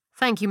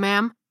 "Thank you,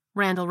 ma'am,"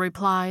 Randall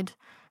replied,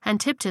 and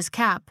tipped his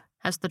cap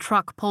as the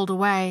truck pulled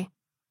away.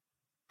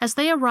 As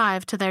they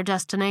arrived to their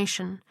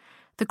destination,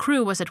 the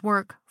crew was at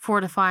work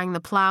fortifying the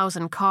plows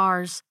and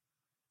cars.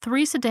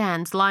 3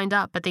 sedans lined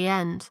up at the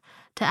end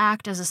to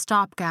act as a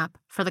stopgap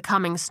for the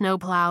coming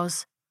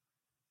snowplows.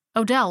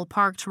 Odell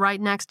parked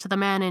right next to the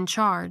man in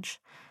charge,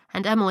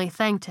 and Emily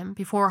thanked him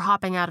before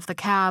hopping out of the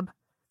cab,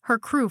 her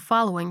crew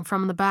following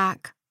from the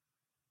back.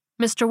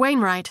 "Mr.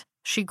 Wainwright,"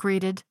 she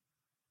greeted.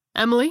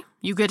 "Emily,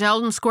 you get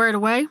Eldon squared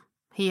away?"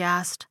 he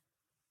asked.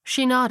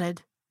 She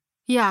nodded.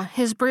 "Yeah,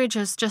 his bridge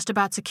is just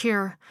about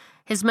secure.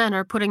 His men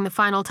are putting the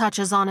final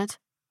touches on it."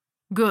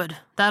 "Good,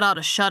 that ought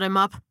to shut him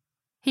up."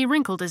 He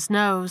wrinkled his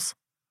nose.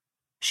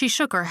 She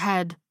shook her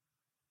head.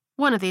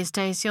 "One of these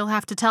days you'll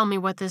have to tell me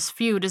what this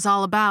feud is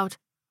all about."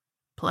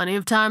 "Plenty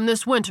of time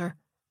this winter,"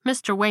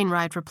 Mr.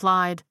 Wainwright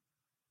replied.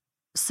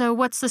 "So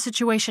what's the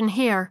situation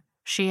here?"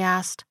 she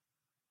asked.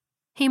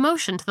 He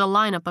motioned to the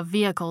lineup of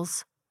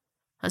vehicles.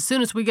 "As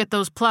soon as we get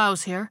those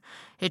plows here,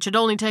 it should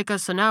only take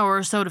us an hour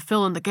or so to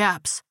fill in the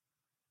gaps."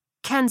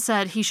 "Ken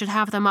said he should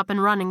have them up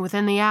and running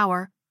within the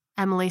hour,"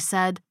 Emily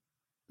said.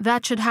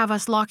 "That should have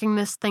us locking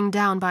this thing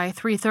down by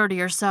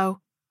 3:30 or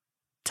so."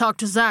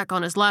 "Talked to Zach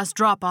on his last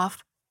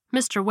drop-off,"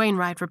 Mr.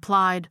 Wainwright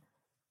replied.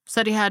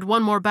 "Said he had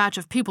one more batch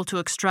of people to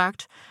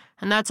extract,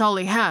 and that's all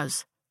he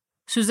has.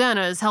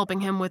 Susanna is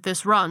helping him with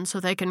this run so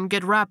they can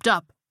get wrapped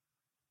up."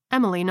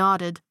 Emily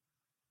nodded.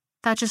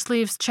 "That just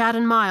leaves Chad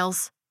and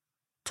Miles."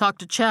 "Talked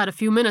to Chad a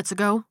few minutes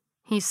ago,"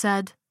 he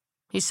said.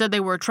 "He said they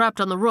were trapped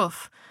on the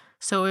roof,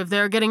 so if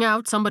they're getting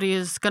out, somebody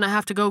is going to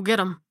have to go get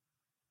them."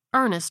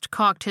 Ernest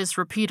cocked his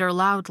repeater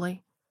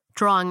loudly,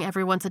 drawing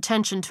everyone's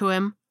attention to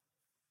him.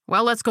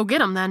 "Well, let's go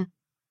get 'em then."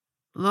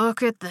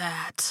 "Look at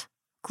that,"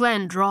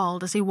 Glenn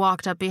drawled as he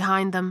walked up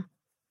behind them.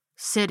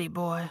 "City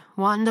boy,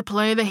 wanting to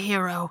play the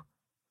hero."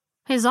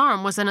 His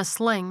arm was in a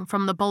sling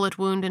from the bullet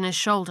wound in his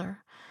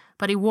shoulder,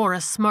 but he wore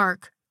a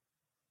smirk.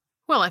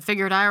 "Well, I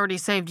figured I already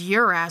saved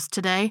your ass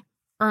today,"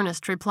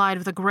 Ernest replied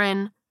with a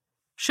grin.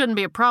 "Shouldn't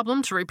be a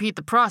problem to repeat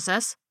the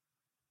process."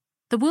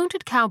 The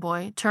wounded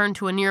cowboy turned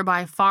to a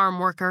nearby farm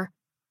worker.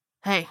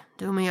 "Hey,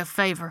 do me a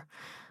favor.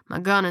 My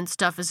gun and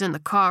stuff is in the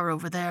car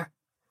over there.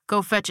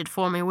 Go fetch it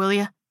for me, will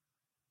you?"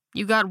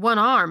 "You got one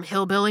arm,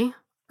 hillbilly,"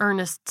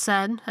 Ernest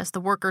said as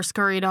the worker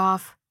scurried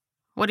off.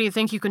 "What do you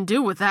think you can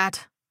do with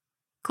that?"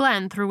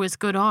 Glenn threw his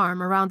good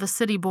arm around the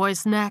city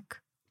boy's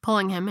neck,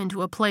 pulling him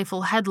into a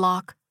playful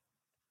headlock.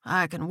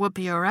 "I can whoop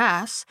your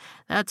ass,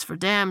 that's for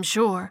damn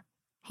sure,"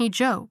 he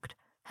joked,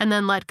 and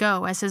then let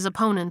go as his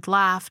opponent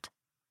laughed.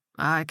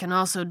 "I can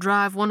also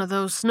drive one of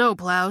those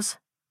snowplows."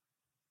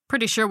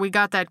 "Pretty sure we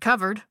got that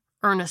covered,"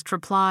 Ernest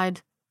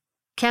replied.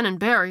 "Ken and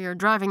Barry are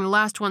driving the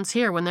last ones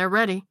here when they're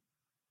ready."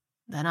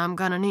 "Then I'm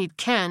gonna need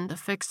Ken to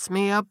fix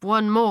me up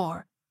one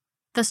more,"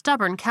 the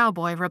stubborn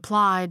cowboy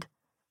replied.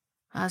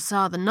 "I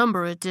saw the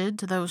number it did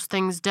to those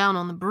things down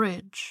on the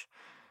bridge.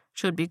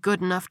 Should be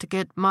good enough to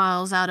get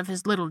Miles out of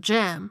his little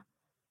jam.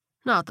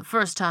 Not the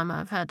first time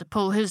I've had to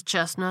pull his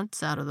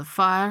chestnuts out of the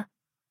fire."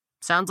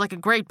 "Sounds like a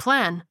great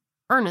plan."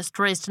 Ernest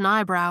raised an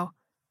eyebrow.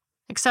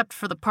 "Except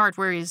for the part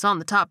where he's on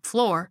the top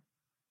floor."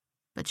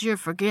 "But you're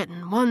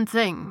forgetting one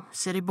thing,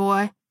 city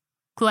boy,"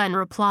 Glenn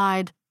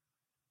replied.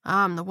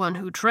 "I'm the one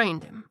who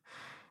trained him,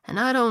 and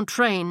I don't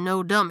train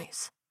no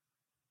dummies."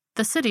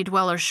 The city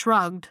dweller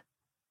shrugged.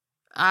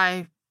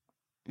 I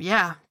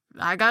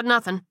got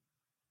nothing."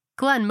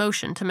 Glenn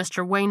motioned to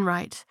Mr.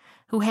 Wainwright,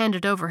 who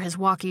handed over his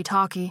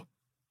walkie-talkie.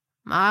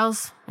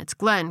 "Miles, it's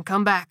Glenn,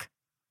 come back."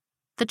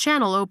 The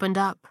channel opened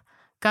up,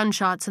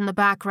 gunshots in the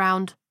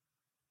background.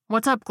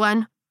 "What's up,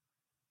 Glenn?"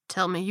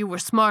 "Tell me you were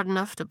smart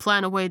enough to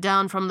plan a way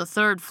down from the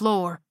 3rd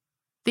floor,"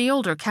 the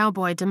older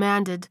cowboy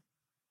demanded.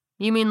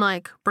 "You mean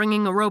like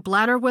bringing a rope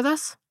ladder with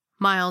us?"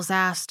 Miles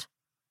asked.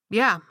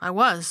 Yeah, I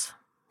was.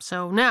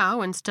 So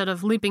now, instead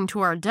of leaping to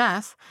our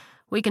death,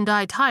 we can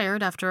die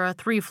tired after a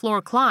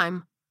 3-floor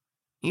climb.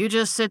 You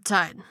just sit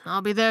tight.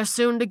 I'll be there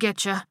soon to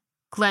get you,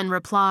 Glenn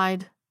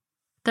replied.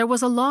 There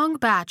was a long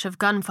batch of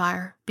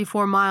gunfire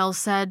before Miles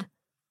said,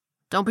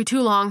 Don't be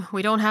too long.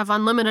 We don't have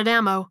unlimited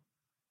ammo.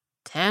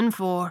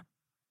 10-4,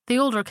 the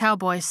older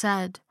cowboy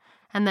said,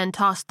 and then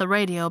tossed the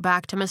radio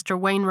back to Mr.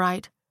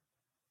 Wainwright.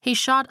 He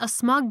shot a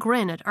smug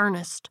grin at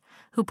Ernest,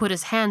 who put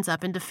his hands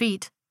up in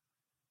defeat.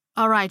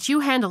 All right, you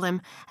handle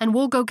him, and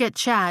we'll go get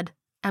Chad,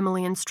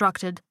 Emily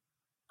instructed.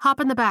 Hop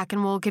in the back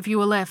and we'll give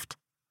you a lift.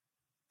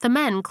 The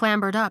men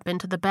clambered up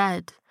into the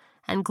bed,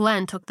 and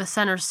Glenn took the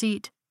center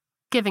seat,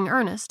 giving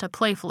Ernest a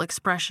playful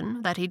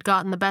expression that he'd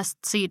gotten the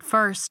best seat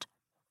first.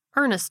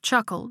 Ernest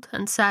chuckled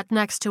and sat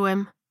next to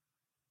him.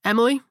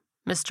 Emily,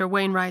 Mr.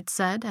 Wainwright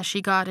said as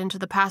she got into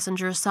the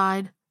passenger's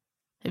side,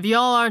 if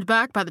y'all aren't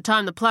back by the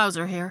time the plows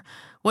are here,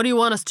 what do you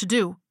want us to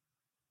do?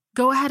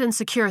 Go ahead and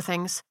secure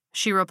things,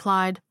 she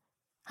replied.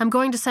 I'm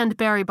going to send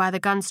Barry by the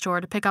gun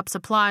store to pick up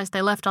supplies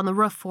they left on the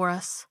roof for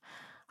us.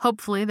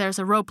 Hopefully there's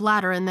a rope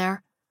ladder in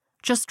there.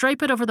 Just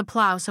drape it over the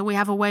plow so we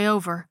have a way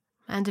over.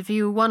 And if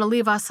you want to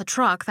leave us a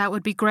truck, that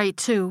would be great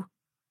too.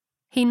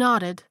 He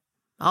nodded.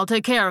 I'll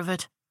take care of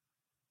it.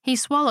 He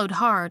swallowed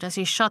hard as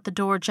he shut the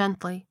door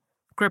gently,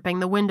 gripping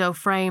the window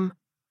frame.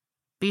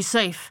 Be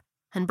safe,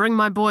 and bring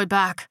my boy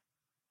back.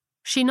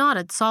 She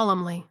nodded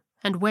solemnly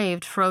and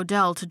waved for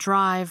Odell to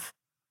drive.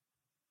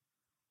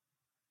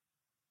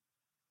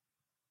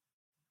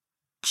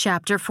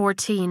 Chapter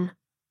 14,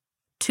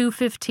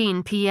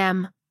 2:15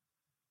 p.m.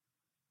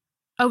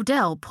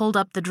 Odell pulled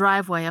up the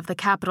driveway of the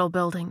Capitol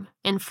building,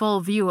 in full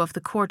view of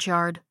the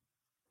courtyard.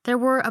 There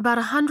were about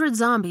 100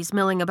 zombies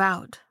milling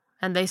about,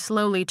 and they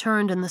slowly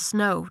turned in the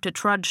snow to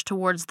trudge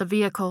towards the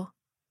vehicle.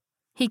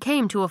 He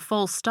came to a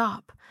full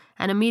stop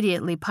and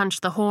immediately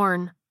punched the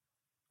horn.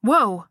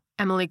 Whoa,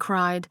 Emily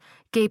cried,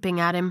 gaping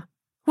at him.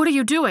 What are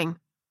you doing?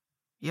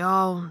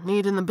 Y'all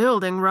need in the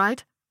building,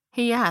 right?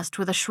 He asked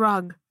with a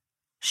shrug.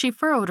 She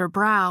furrowed her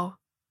brow.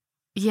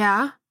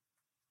 Yeah?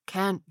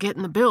 Can't get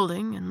in the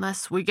building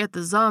unless we get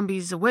the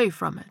zombies away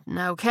from it,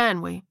 now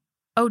can we?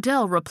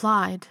 Odell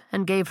replied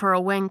and gave her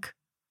a wink.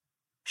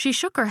 She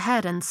shook her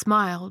head and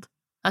smiled,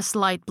 a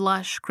slight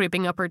blush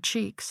creeping up her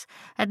cheeks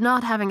at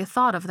not having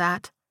thought of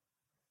that.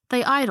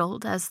 They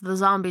idled as the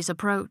zombies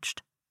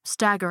approached,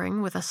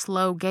 staggering with a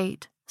slow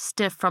gait,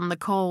 stiff from the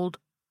cold.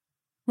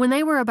 When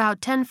they were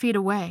about 10 feet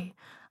away,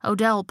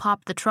 Odell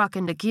popped the truck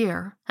into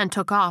gear and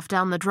took off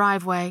down the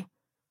driveway.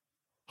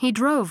 He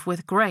drove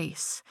with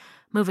grace,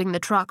 moving the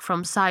truck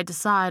from side to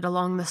side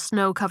along the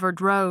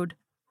snow-covered road,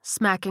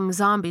 smacking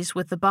zombies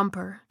with the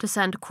bumper to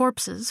send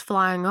corpses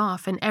flying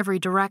off in every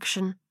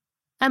direction.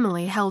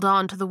 Emily held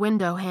on to the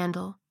window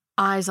handle,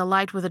 eyes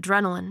alight with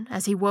adrenaline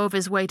as he wove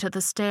his way to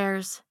the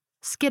stairs,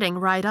 skidding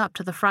right up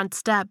to the front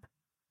step.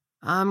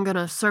 I'm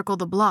gonna circle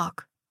the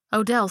block,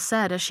 Odell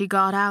said as she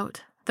got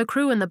out, the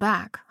crew in the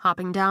back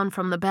hopping down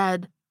from the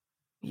bed.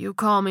 You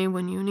call me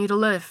when you need a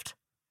lift.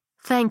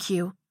 Thank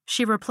you,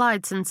 she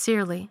replied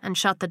sincerely and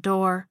shut the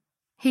door.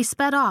 He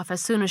sped off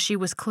as soon as she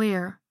was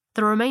clear,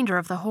 the remainder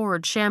of the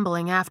horde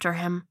shambling after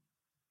him.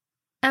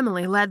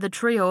 Emily led the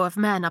trio of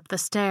men up the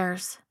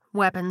stairs,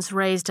 weapons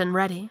raised and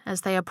ready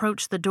as they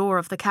approached the door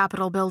of the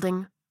Capitol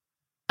building.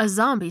 A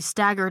zombie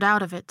staggered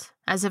out of it,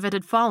 as if it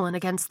had fallen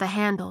against the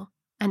handle,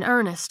 and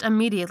Ernest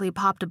immediately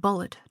popped a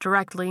bullet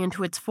directly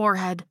into its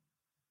forehead.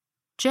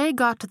 Jay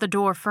got to the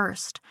door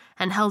first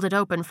and held it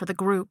open for the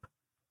group.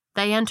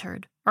 They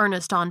entered,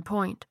 Ernest on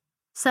point,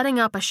 setting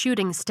up a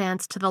shooting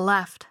stance to the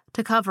left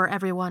to cover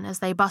everyone as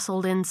they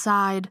bustled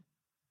inside.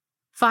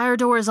 Fire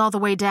doors all the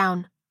way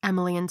down,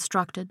 Emily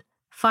instructed,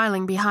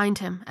 filing behind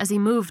him as he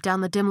moved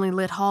down the dimly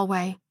lit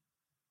hallway.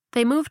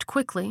 They moved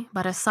quickly,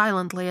 but as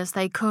silently as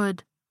they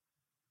could.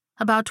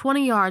 About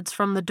 20 yards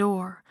from the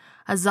door,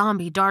 a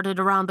zombie darted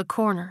around the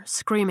corner,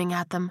 screaming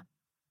at them.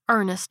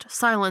 Ernest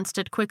silenced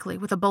it quickly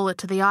with a bullet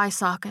to the eye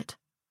socket.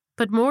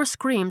 But more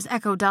screams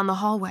echoed down the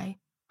hallway,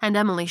 and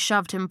Emily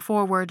shoved him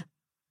forward.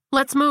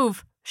 Let's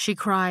move, she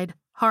cried,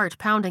 heart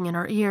pounding in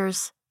her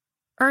ears.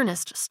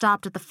 Ernest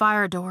stopped at the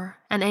fire door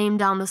and aimed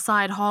down the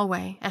side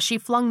hallway as she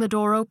flung the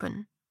door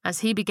open, as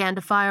he began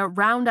to fire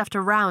round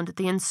after round at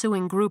the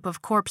ensuing group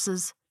of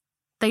corpses.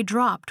 They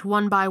dropped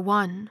one by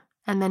one,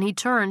 and then he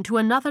turned to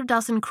another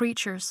dozen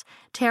creatures,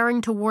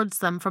 tearing towards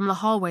them from the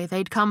hallway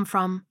they'd come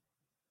from.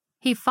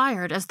 He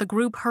fired as the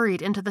group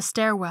hurried into the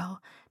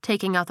stairwell,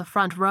 taking out the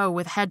front row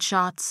with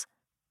headshots.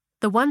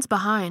 The ones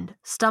behind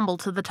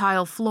stumbled to the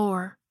tile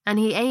floor, and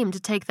he aimed to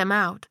take them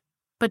out,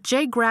 but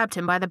Jay grabbed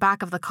him by the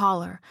back of the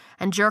collar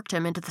and jerked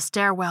him into the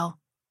stairwell.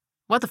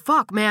 What the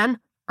fuck, man?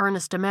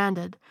 Ernest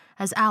demanded,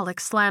 as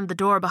Alex slammed the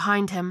door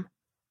behind him.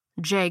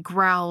 Jay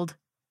growled.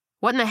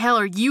 What in the hell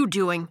are you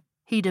doing?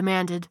 He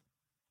demanded.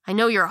 I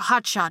know you're a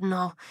hotshot and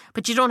all,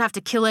 but you don't have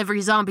to kill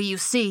every zombie you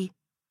see.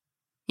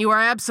 You are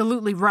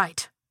absolutely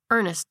right,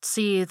 Ernest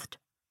seethed.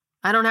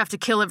 I don't have to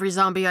kill every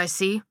zombie I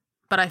see,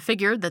 but I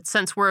figured that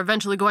since we're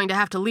eventually going to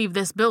have to leave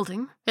this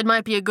building, it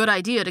might be a good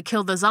idea to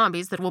kill the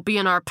zombies that will be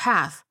in our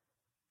path.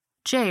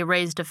 Jay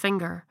raised a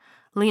finger,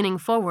 leaning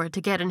forward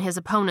to get in his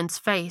opponent's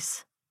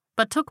face,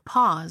 but took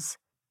pause.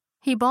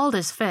 He balled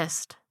his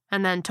fist,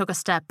 and then took a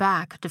step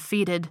back,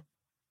 defeated.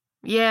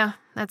 Yeah,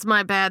 that's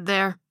my bad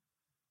there.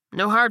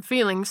 No hard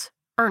feelings,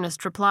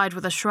 Ernest replied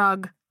with a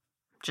shrug.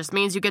 Just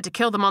means you get to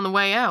kill them on the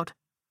way out.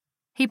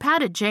 He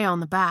patted Jay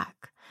on the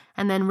back,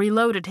 and then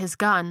reloaded his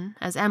gun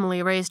as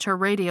Emily raised her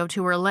radio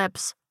to her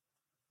lips.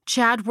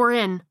 Chad, we're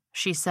in,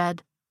 she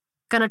said.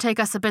 Gonna take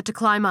us a bit to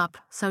climb up,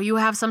 so you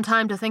have some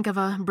time to think of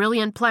a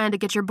brilliant plan to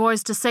get your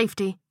boys to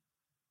safety.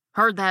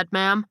 Heard that,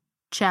 ma'am,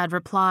 Chad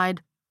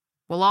replied.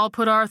 We'll all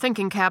put our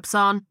thinking caps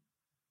on.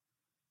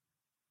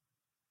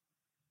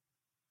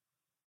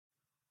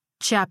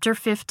 Chapter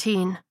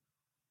 15,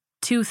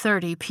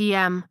 2:30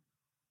 p.m.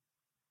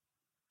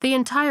 The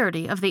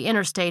entirety of the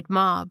interstate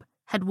mob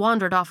had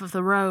wandered off of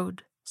the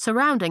road,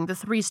 surrounding the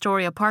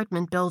 3-story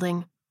apartment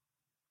building.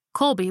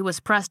 Colby was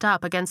pressed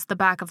up against the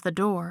back of the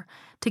door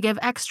to give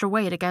extra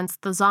weight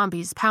against the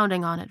zombies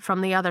pounding on it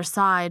from the other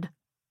side.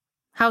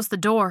 How's the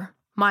door?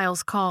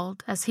 Miles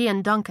called as he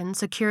and Duncan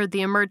secured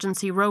the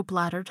emergency rope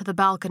ladder to the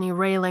balcony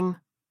railing.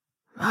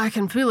 I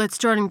can feel it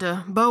starting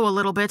to bow a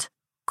little bit,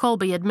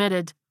 Colby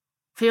admitted.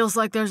 Feels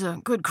like there's a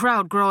good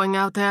crowd growing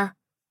out there.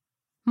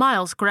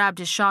 Miles grabbed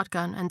his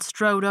shotgun and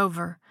strode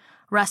over,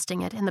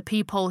 resting it in the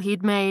peephole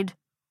he'd made.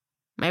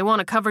 May want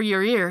to cover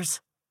your ears.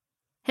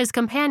 His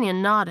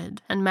companion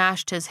nodded and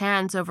mashed his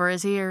hands over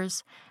his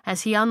ears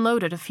as he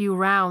unloaded a few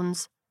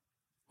rounds.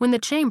 When the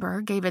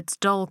chamber gave its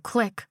dull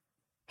click,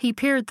 he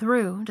peered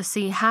through to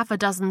see half a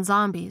dozen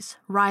zombies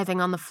writhing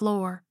on the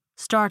floor,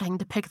 starting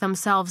to pick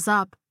themselves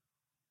up.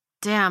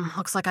 Damn,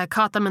 looks like I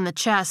caught them in the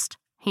chest,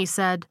 he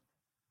said.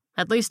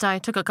 At least I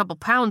took a couple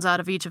pounds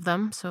out of each of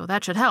them, so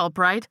that should help,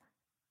 right?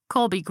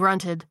 Colby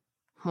grunted.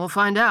 We'll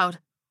find out.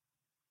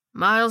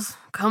 Miles,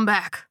 come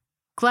back,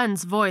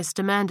 Glenn's voice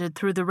demanded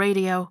through the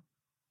radio.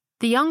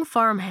 The young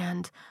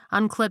farmhand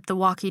unclipped the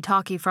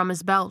walkie-talkie from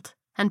his belt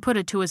and put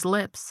it to his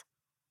lips,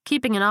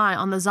 keeping an eye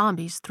on the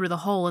zombies through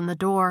the hole in the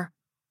door.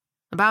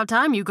 About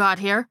time you got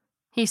here,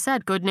 he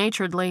said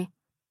good-naturedly.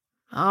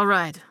 All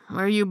right,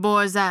 where are you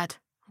boys at?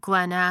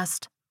 Glenn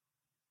asked.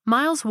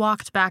 Miles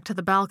walked back to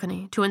the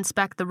balcony to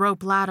inspect the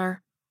rope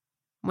ladder.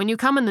 When you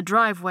come in the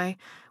driveway,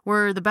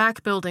 we're the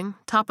back building,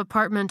 top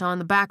apartment on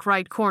the back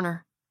right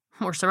corner.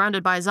 We're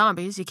surrounded by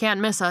zombies, you can't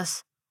miss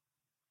us.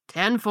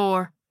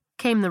 10-4,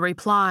 came the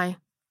reply.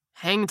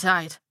 Hang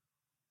tight.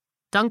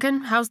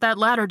 Duncan, how's that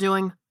ladder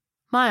doing?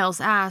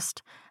 Miles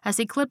asked as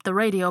he clipped the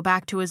radio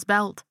back to his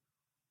belt.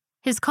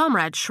 His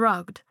comrade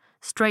shrugged,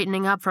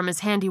 straightening up from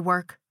his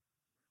handiwork.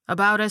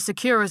 About as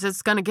secure as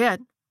it's gonna get.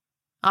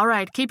 All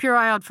right, keep your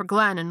eye out for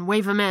Glenn and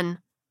wave him in,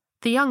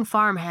 the young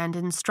farmhand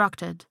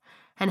instructed,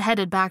 and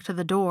headed back to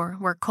the door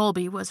where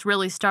Colby was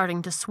really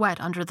starting to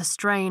sweat under the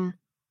strain.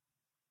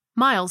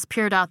 Miles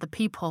peered out the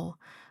peephole,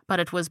 but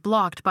it was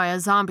blocked by a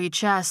zombie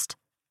chest.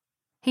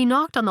 He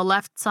knocked on the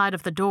left side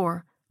of the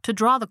door to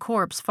draw the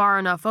corpse far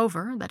enough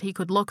over that he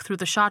could look through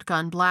the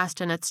shotgun blast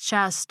in its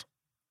chest.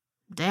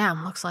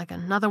 Damn, looks like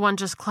another one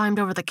just climbed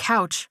over the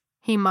couch,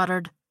 he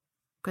muttered.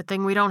 Good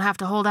thing we don't have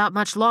to hold out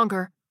much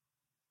longer.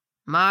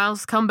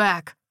 Miles, come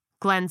back,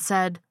 Glenn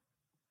said.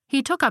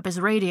 He took up his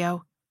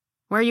radio.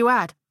 Where you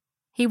at?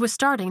 He was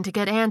starting to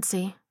get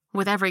antsy.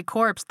 With every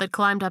corpse that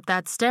climbed up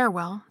that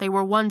stairwell, they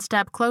were one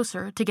step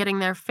closer to getting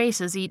their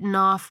faces eaten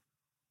off.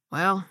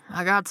 Well,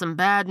 I got some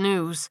bad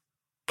news,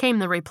 came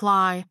the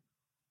reply.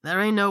 There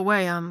ain't no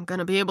way I'm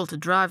gonna be able to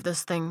drive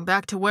this thing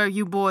back to where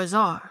you boys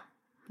are.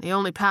 The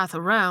only path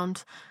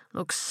around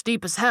looks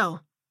steep as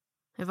hell.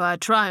 If I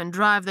try and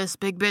drive this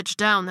big bitch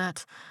down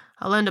that,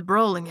 I'll end up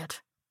rolling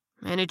it.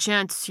 Any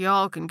chance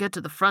y'all can get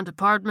to the front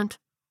apartment?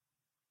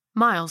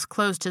 Miles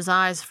closed his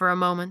eyes for a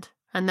moment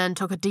and then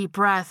took a deep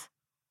breath.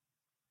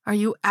 Are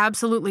you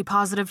absolutely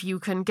positive you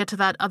can get to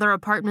that other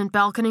apartment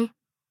balcony?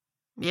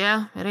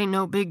 Yeah, it ain't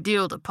no big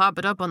deal to pop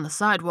it up on the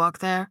sidewalk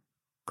there,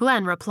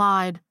 Glenn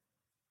replied.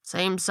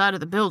 Same side of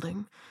the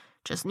building.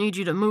 Just need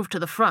you to move to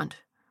the front.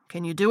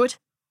 Can you do it?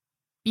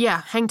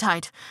 Yeah, hang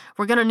tight.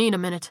 We're gonna need a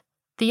minute,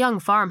 the young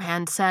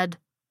farmhand said.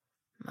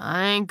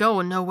 I ain't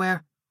going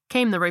nowhere,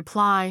 came the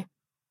reply.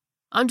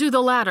 Undo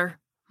the ladder,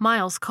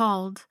 Miles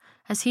called,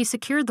 as he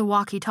secured the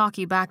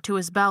walkie-talkie back to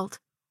his belt.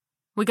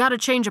 We gotta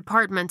change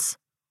apartments.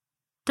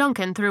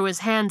 Duncan threw his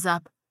hands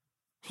up.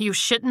 You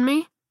shitting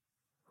me?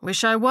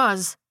 Wish I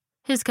was.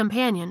 His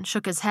companion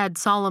shook his head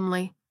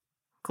solemnly.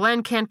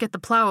 Glenn can't get the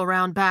plow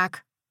around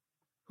back.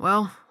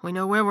 Well, we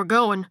know where we're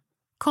going,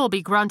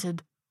 Colby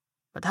grunted.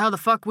 But how the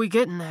fuck we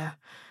getting there?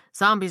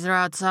 Zombies are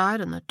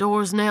outside and the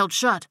door's nailed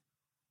shut.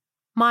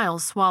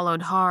 Miles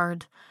swallowed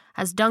hard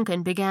as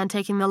Duncan began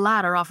taking the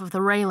ladder off of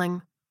the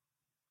railing.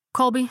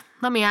 Colby,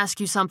 let me ask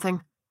you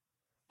something.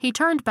 He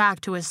turned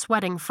back to his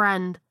sweating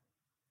friend.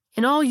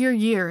 In all your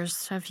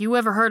years, have you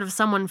ever heard of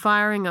someone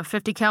firing a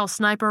 50 cal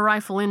sniper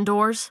rifle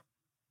indoors?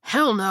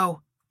 Hell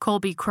no,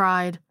 Colby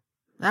cried.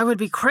 That would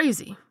be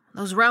crazy.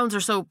 Those rounds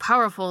are so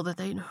powerful that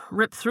they'd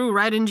rip through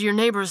right into your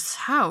neighbor's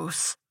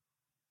house."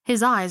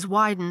 His eyes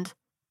widened.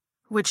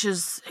 "Which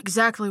is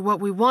exactly what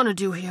we want to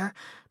do here,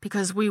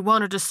 because we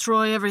want to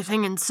destroy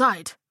everything in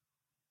sight."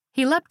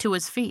 He leapt to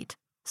his feet,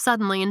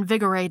 suddenly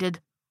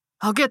invigorated.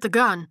 "I'll get the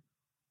gun."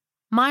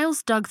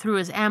 Miles dug through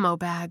his ammo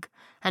bag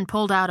and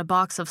pulled out a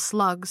box of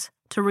slugs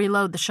to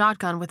reload the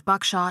shotgun with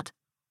buckshot.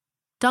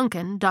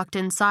 Duncan ducked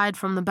inside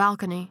from the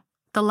balcony,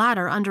 the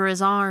ladder under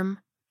his arm,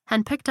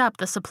 and picked up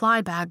the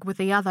supply bag with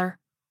the other.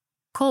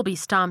 Colby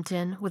stomped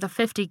in with a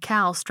 .50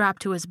 cal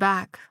strapped to his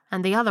back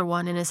and the other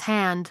one in his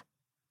hand.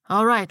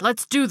 "All right,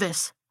 let's do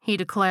this," he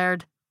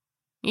declared.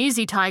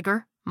 "Easy,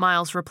 Tiger,"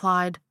 Miles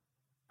replied.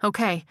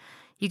 "Okay,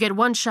 you get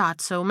one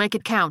shot, so make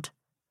it count.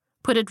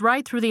 Put it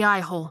right through the eye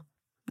hole.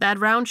 That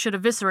round should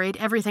eviscerate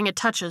everything it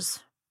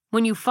touches.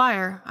 When you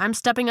fire, I'm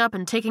stepping up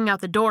and taking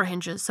out the door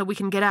hinges so we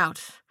can get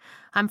out.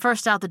 I'm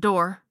first out the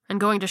door and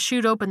going to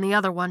shoot open the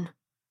other one.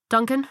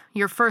 Duncan,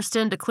 you're first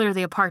in to clear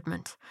the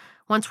apartment.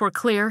 Once we're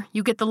clear,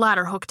 you get the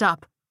ladder hooked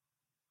up."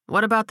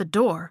 "What about the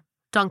door?"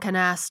 Duncan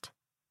asked.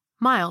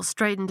 Miles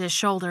straightened his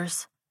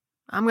shoulders.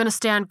 "I'm going to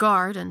stand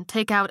guard and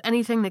take out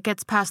anything that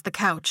gets past the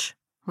couch.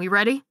 We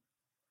ready?"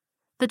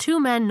 The two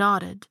men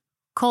nodded,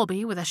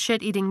 Colby with a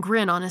shit-eating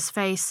grin on his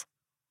face.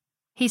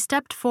 He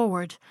stepped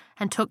forward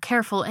and took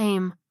careful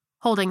aim,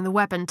 holding the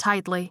weapon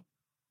tightly.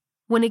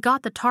 When he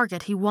got the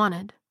target he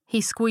wanted, he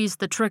squeezed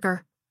the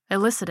trigger,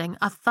 eliciting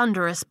a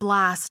thunderous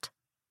blast.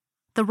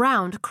 The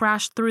round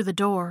crashed through the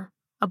door,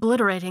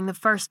 obliterating the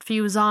first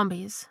few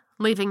zombies,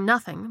 leaving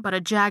nothing but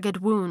a jagged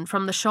wound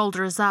from the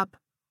shoulders up.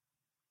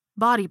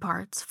 Body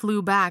parts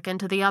flew back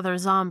into the other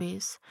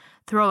zombies,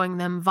 throwing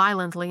them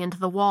violently into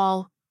the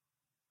wall.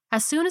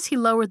 As soon as he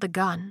lowered the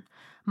gun,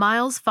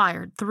 Miles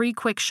fired 3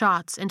 quick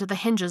shots into the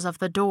hinges of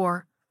the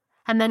door,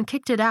 and then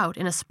kicked it out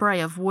in a spray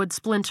of wood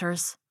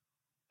splinters.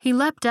 He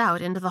leapt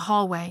out into the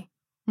hallway,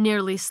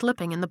 nearly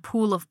slipping in the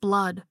pool of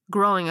blood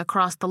growing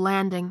across the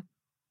landing.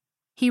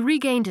 He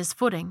regained his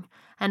footing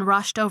and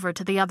rushed over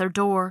to the other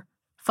door,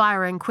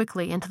 firing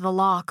quickly into the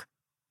lock.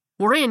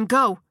 "We're in,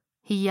 go!"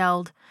 he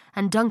yelled,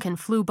 and Duncan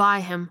flew by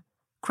him,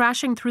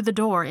 crashing through the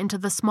door into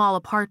the small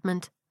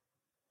apartment.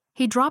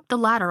 He dropped the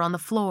ladder on the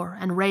floor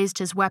and raised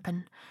his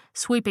weapon,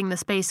 sweeping the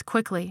space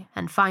quickly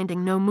and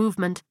finding no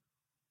movement.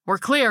 "We're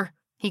clear!"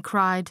 he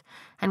cried,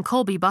 and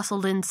Colby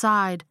bustled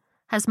inside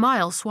as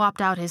Miles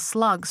swapped out his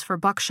slugs for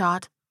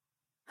buckshot.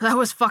 "That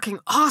was fucking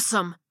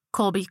awesome!"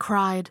 Colby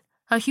cried,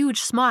 a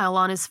huge smile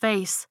on his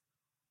face.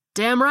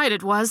 "Damn right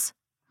it was,"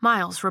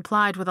 Miles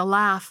replied with a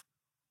laugh.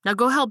 "Now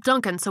go help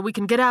Duncan so we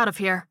can get out of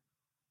here."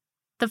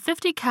 The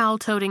 .50 cal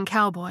toting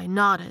cowboy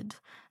nodded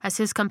as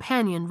his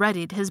companion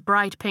readied his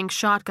bright pink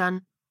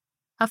shotgun.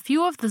 A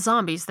few of the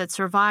zombies that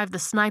survived the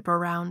sniper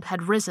round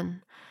had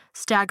risen,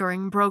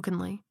 staggering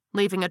brokenly,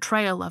 leaving a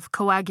trail of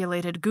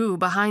coagulated goo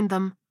behind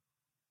them.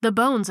 The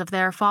bones of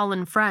their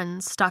fallen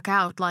friends stuck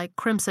out like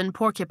crimson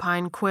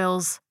porcupine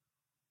quills.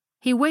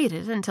 He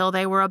waited until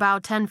they were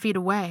about 10 feet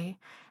away,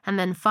 and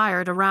then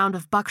fired a round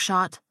of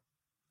buckshot.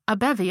 A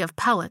bevy of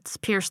pellets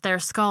pierced their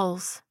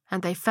skulls,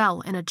 and they fell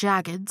in a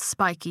jagged,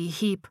 spiky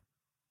heap.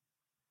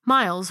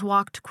 Miles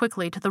walked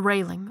quickly to the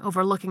railing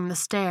overlooking the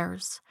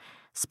stairs,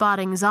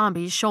 spotting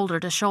zombies shoulder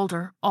to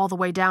shoulder all the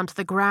way down to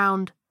the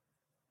ground.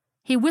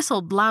 He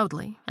whistled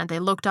loudly, and they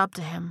looked up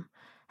to him,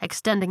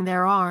 extending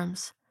their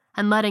arms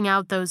and letting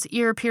out those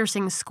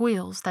ear-piercing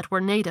squeals that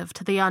were native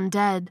to the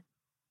undead.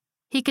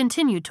 He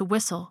continued to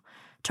whistle,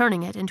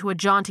 turning it into a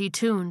jaunty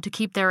tune to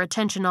keep their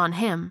attention on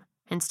him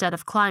instead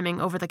of climbing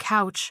over the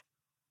couch.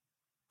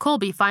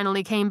 Colby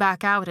finally came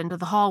back out into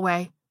the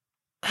hallway.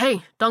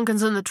 "Hey,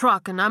 Duncan's in the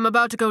truck and I'm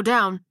about to go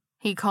down,"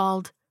 he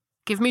called.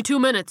 "Give me 2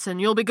 minutes and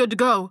you'll be good to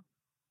go."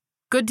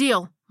 "Good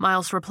deal,"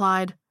 Miles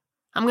replied.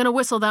 "I'm going to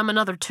whistle them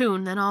another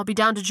tune, then I'll be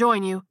down to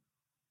join you."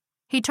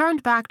 He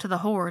turned back to the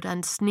horde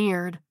and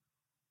sneered.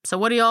 "So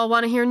what do y'all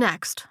want to hear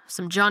next?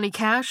 Some Johnny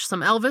Cash,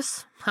 some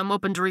Elvis? I'm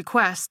open to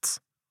requests."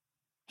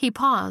 He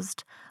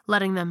paused,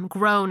 letting them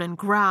groan and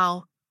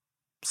growl.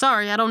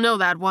 "Sorry, I don't know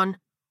that one."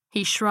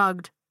 He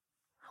shrugged.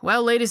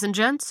 "Well, ladies and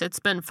gents, it's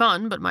been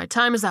fun, but my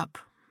time is up.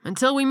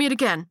 Until we meet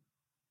again."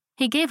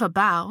 He gave a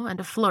bow and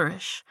a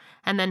flourish,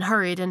 and then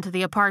hurried into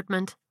the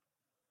apartment.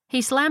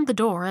 He slammed the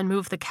door and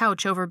moved the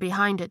couch over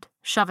behind it,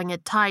 shoving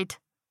it tight.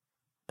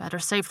 "Better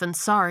safe than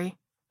sorry,"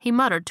 he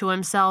muttered to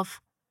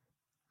himself.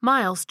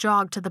 Miles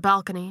jogged to the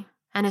balcony,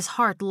 and his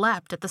heart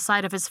leapt at the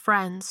sight of his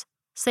friends,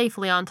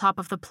 safely on top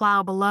of the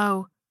plow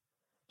below.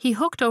 He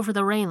hooked over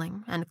the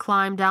railing and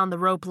climbed down the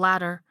rope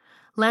ladder,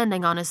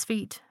 landing on his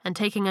feet and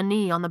taking a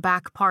knee on the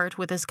back part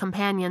with his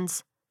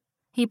companions.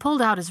 He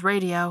pulled out his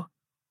radio.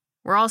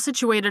 "We're all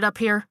situated up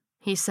here,"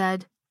 he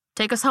said.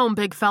 "Take us home,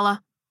 big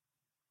fella."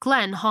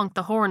 Glenn honked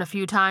the horn a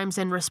few times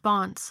in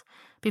response,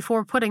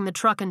 before putting the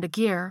truck into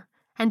gear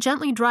and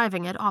gently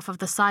driving it off of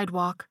the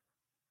sidewalk.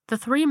 The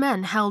 3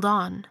 men held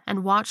on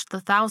and watched the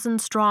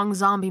 1,000-strong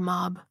zombie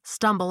mob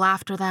stumble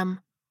after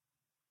them.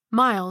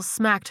 Miles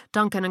smacked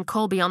Duncan and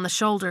Colby on the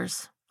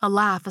shoulders, a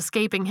laugh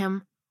escaping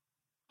him.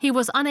 He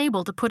was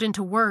unable to put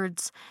into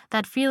words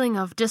that feeling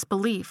of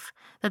disbelief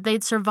that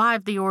they'd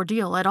survived the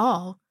ordeal at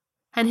all,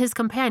 and his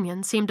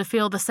companions seemed to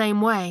feel the same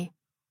way,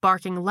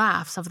 barking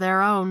laughs of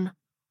their own.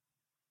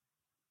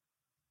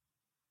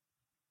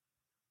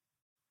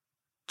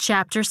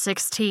 Chapter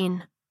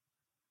 16,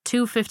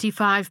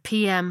 2:55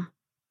 p.m.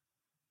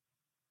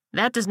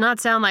 That does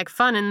not sound like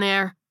fun in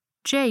there,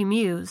 Jay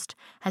mused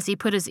as he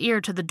put his ear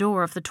to the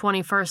door of the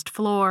 21st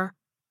floor.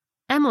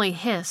 Emily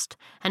hissed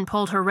and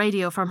pulled her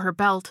radio from her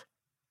belt.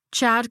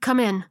 "Chad, come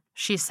in,"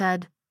 she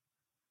said.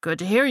 "Good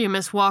to hear you,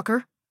 Miss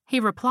Walker," he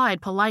replied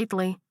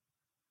politely.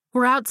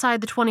 "We're outside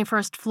the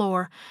 21st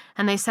floor,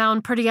 and they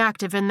sound pretty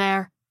active in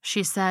there,"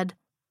 she said.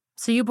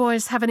 "So you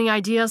boys have any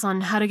ideas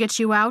on how to get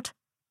you out?"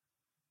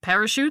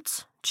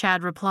 "Parachutes?"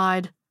 Chad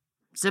replied.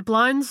 "Zip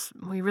lines?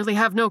 We really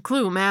have no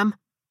clue, ma'am."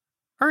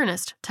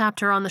 Ernest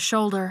tapped her on the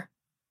shoulder.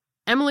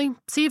 "Emily,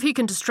 see if he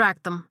can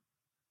distract them."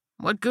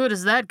 "What good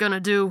is that gonna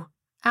do?"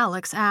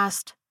 Alex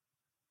asked.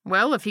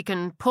 "Well, if he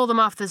can pull them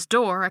off this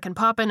door, I can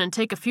pop in and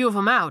take a few of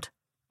them out."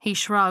 He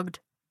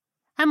shrugged.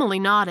 Emily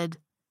nodded.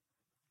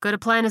 "Good a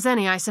plan as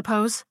any, I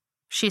suppose,"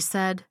 she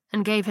said,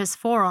 and gave his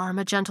forearm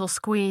a gentle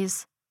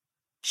squeeze.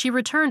 She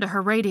returned to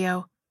her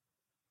radio.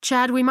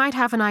 "Chad, we might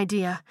have an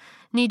idea.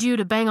 Need you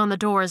to bang on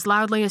the door as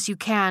loudly as you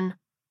can."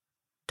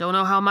 "Don't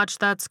know how much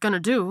that's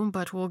gonna do,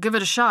 but we'll give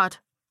it a shot,"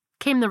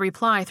 came the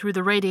reply through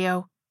the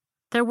radio.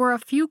 There were a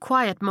few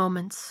quiet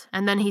moments,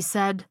 and then he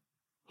said,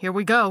 "Here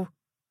we go."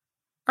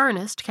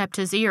 Ernest kept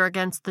his ear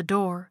against the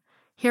door,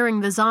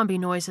 hearing the zombie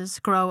noises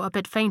grow a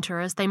bit fainter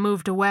as they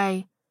moved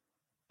away.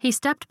 He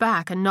stepped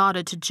back and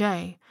nodded to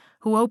Jay,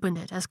 who opened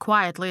it as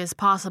quietly as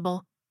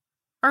possible.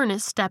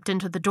 Ernest stepped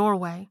into the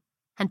doorway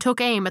and took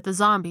aim at the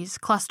zombies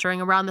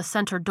clustering around the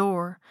center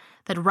door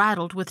that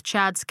rattled with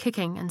Chad's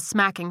kicking and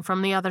smacking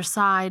from the other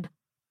side.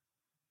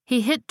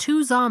 He hit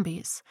 2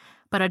 zombies,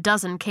 but a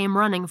dozen came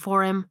running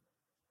for him.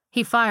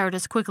 He fired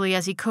as quickly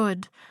as he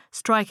could,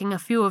 striking a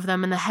few of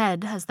them in the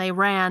head as they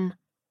ran.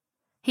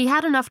 He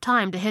had enough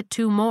time to hit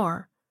 2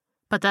 more,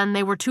 but then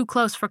they were too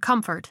close for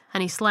comfort,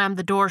 and he slammed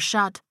the door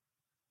shut.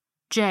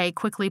 Jay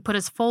quickly put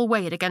his full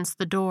weight against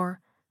the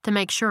door to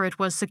make sure it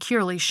was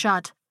securely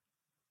shut.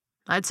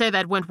 "I'd say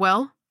that went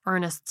well,"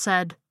 Ernest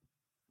said.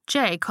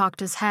 Jay cocked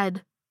his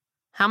head.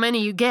 "How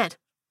many you get?"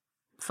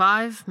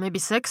 5, maybe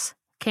 6,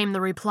 came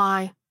the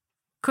reply.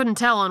 "Couldn't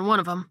tell on one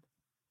of them."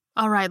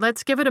 "All right,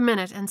 let's give it a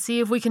minute and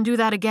see if we can do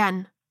that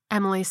again,"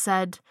 Emily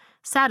said,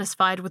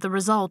 satisfied with the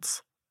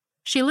results.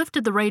 She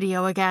lifted the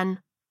radio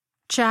again.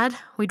 "Chad,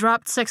 we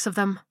dropped 6 of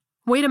them.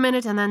 Wait a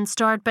minute and then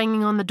start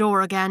banging on the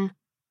door again."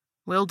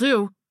 "Will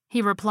do,"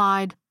 he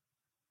replied.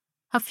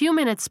 A few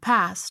minutes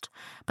passed,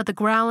 but the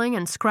growling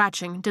and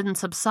scratching didn't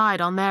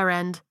subside on their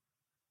end.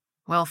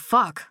 "Well,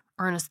 fuck,"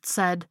 Ernest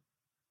said.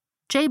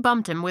 Jay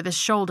bumped him with his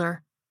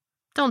shoulder.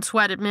 "Don't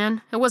sweat it,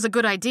 man. It was a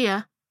good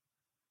idea."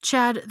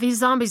 "Chad, these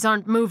zombies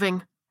aren't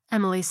moving,"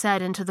 Emily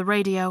said into the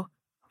radio.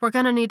 "We're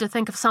gonna need to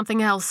think of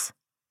something else."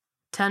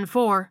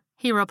 10-4,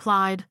 he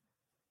replied.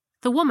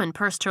 The woman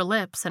pursed her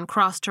lips and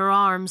crossed her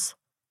arms.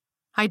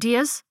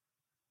 "Ideas?"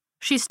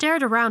 She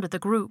stared around at the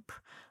group,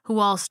 who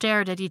all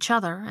stared at each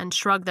other and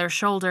shrugged their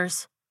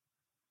shoulders.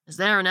 "Is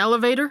there an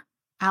elevator?"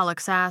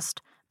 Alex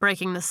asked,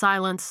 breaking the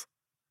silence.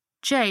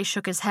 Jay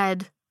shook his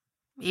head.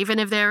 "Even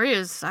if there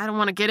is, I don't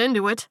want to get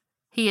into it,"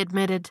 he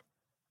admitted.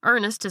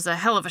 "Ernest is a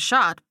hell of a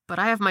shot, but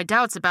I have my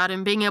doubts about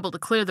him being able to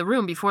clear the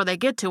room before they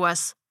get to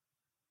us."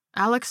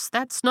 "Alex,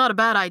 that's not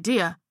a bad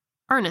idea,"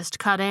 Ernest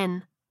cut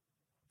in.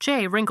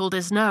 Jay wrinkled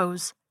his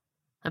nose.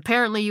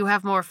 "Apparently you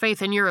have more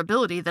faith in your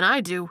ability than I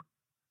do."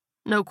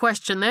 "No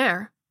question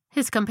there,"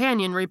 his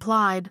companion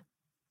replied.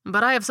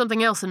 "But I have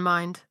something else in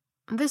mind.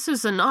 This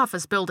is an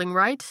office building,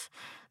 right?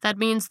 That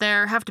means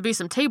there have to be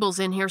some tables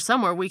in here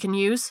somewhere we can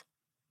use."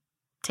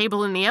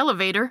 "Table in the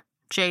elevator,"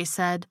 Jay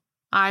said,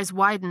 eyes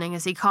widening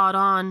as he caught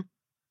on.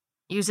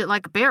 "Use it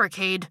like a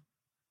barricade.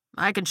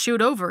 I can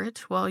shoot over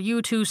it while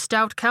you 2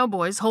 stout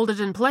cowboys hold it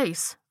in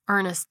place,"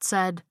 Ernest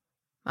said.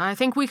 "I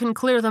think we can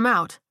clear them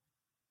out."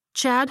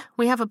 "Chad,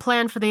 we have a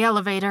plan for the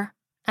elevator,"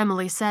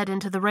 Emily said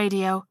into the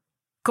radio.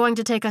 "Going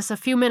to take us a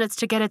few minutes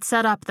to get it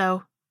set up,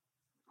 though."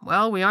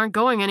 "Well, we aren't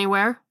going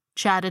anywhere,"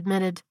 Chad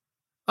admitted.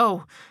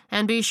 "Oh,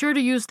 and be sure to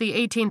use the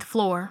 18th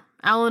floor.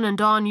 Alan and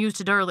Dawn used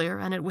it earlier,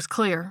 and it was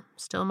clear.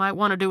 Still might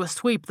want to do a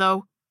sweep,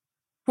 though."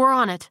 "We're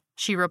on it,"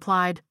 she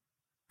replied.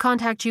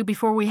 "Contact you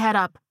before we head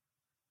up."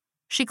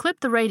 She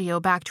clipped the radio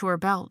back to her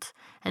belt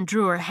and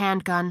drew her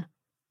handgun.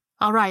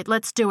 "All right,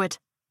 let's do it."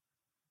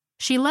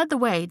 She led the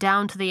way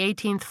down to the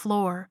 18th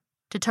floor,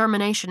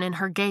 determination in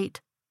her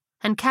gait,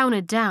 and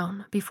counted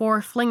down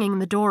before flinging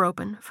the door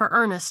open for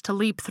Ernest to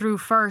leap through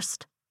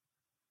first.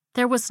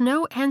 There was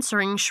no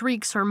answering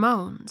shrieks or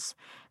moans,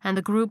 and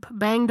the group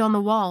banged on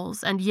the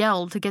walls and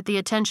yelled to get the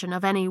attention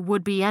of any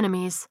would-be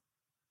enemies.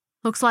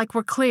 "Looks like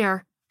we're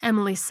clear,"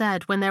 Emily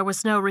said when there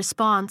was no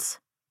response.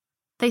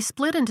 They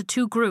split into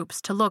 2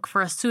 groups to look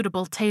for a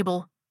suitable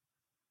table.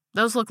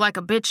 "Those look like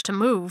a bitch to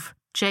move,"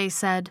 Jay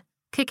said,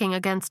 kicking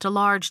against a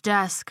large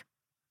desk.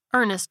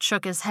 Ernest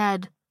shook his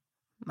head.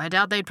 "I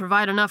doubt they'd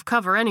provide enough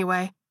cover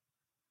anyway."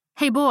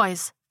 "Hey,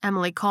 boys,"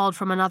 Emily called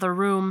from another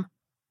room.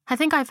 "I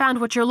think I found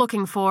what you're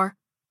looking for."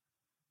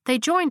 They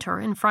joined her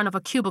in front of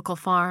a cubicle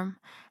farm,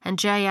 and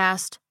Jay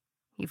asked,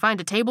 "You find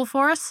a table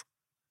for us?"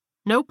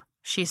 "Nope,"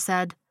 she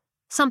said.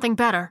 "Something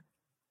better."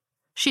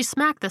 She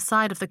smacked the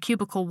side of the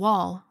cubicle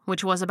wall,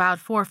 which was about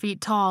 4 feet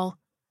tall.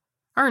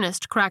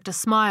 Ernest cracked a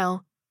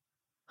smile.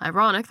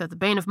 "Ironic that the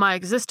bane of my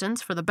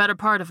existence for the better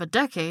part of a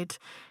decade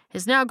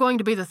is now going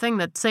to be the thing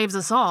that saves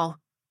us all."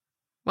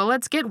 "Well,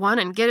 let's get one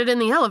and get it in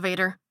the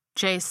elevator,"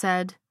 Jay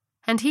said,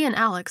 and he and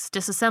Alex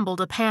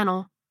disassembled a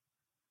panel.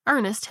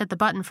 Ernest hit the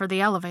button for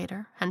the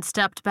elevator and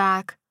stepped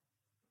back.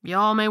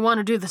 "Y'all may want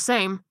to do the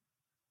same."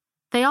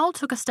 They all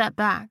took a step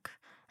back,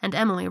 and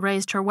Emily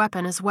raised her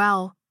weapon as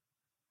well.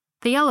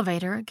 The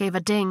elevator gave a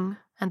ding,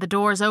 and the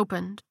doors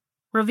opened,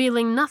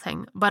 revealing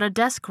nothing but a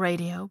desk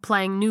radio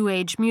playing New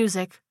Age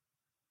music.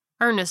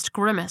 Ernest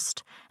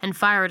grimaced and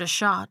fired a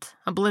shot,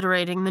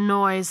 obliterating the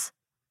noise.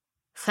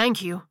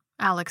 "Thank you,"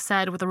 Alex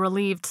said with a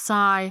relieved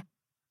sigh.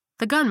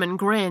 The gunman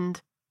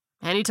grinned.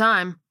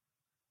 "Anytime."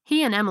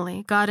 He and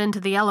Emily got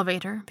into the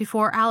elevator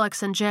before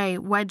Alex and Jay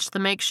wedged the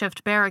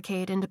makeshift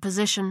barricade into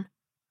position.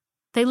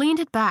 They leaned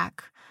it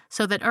back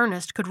so that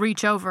Ernest could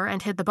reach over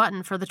and hit the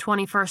button for the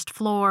 21st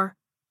floor.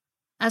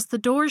 As the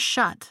doors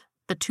shut,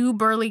 the 2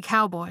 burly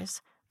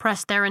cowboys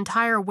pressed their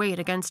entire weight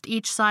against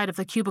each side of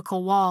the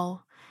cubicle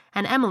wall,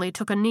 and Emily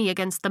took a knee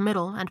against the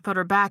middle and put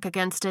her back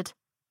against it.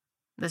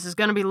 "This is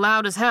going to be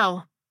loud as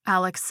hell,"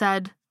 Alex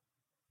said.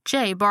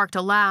 Jay barked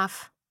a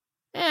laugh.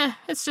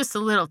 It's just a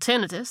little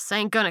tinnitus,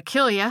 ain't gonna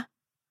kill ya."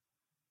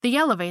 The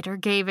elevator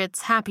gave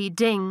its happy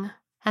ding,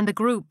 and the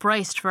group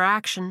braced for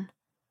action.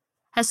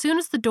 As soon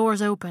as the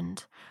doors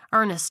opened,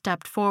 Ernest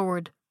stepped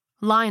forward,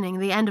 lining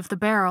the end of the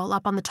barrel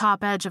up on the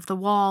top edge of the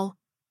wall.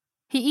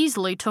 He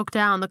easily took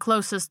down the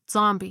closest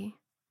zombie,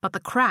 but the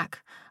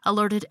crack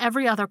alerted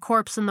every other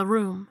corpse in the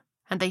room,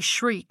 and they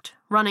shrieked,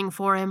 running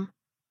for him.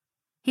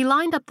 He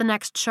lined up the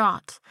next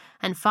shot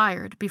and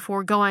fired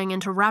before going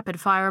into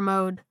rapid-fire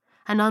mode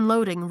and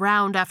unloading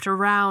round after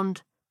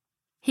round.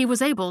 He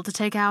was able to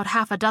take out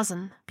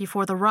 6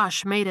 before the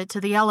rush made it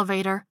to the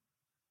elevator.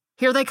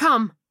 "Here they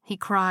come!" he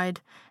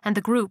cried, and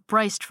the group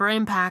braced for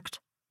impact.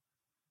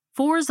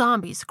 4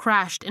 zombies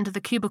crashed into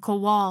the cubicle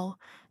wall,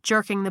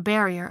 jerking the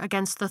barrier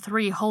against the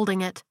 3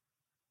 holding it.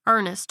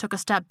 Ernest took a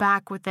step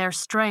back with their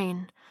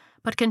strain,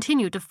 but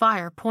continued to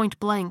fire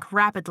point-blank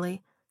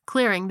rapidly,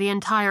 clearing the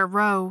entire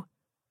row.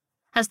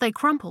 As they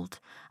crumpled,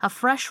 a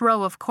fresh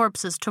row of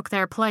corpses took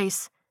their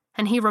place,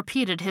 and he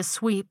repeated his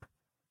sweep.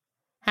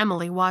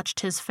 Emily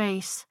watched his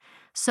face,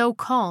 so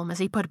calm as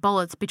he put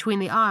bullets between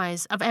the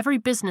eyes of every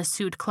business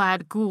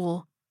suit-clad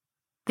ghoul.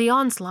 The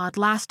onslaught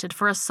lasted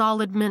for a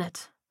solid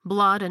minute,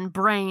 blood and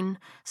brain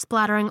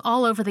splattering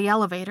all over the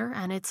elevator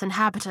and its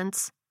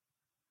inhabitants.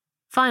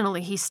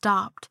 Finally he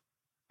stopped,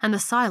 and the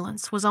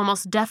silence was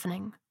almost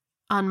deafening,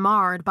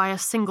 unmarred by a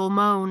single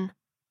moan.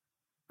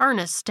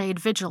 Ernest stayed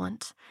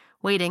vigilant,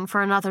 waiting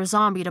for another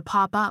zombie to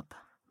pop up,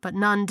 but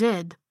none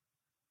did.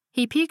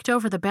 He peeked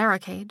over the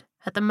barricade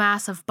at the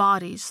mass of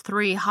bodies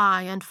 3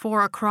 high and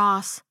 4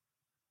 across.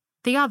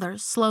 The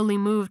others slowly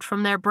moved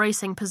from their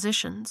bracing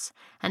positions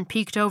and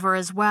peeked over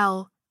as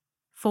well,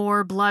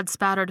 4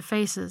 blood-spattered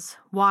faces,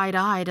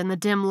 wide-eyed in the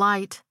dim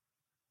light.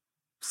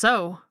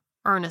 "So,"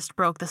 Ernest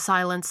broke the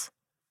silence,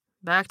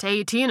 "back to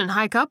 18 and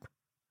hike up?"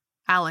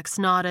 Alex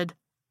nodded.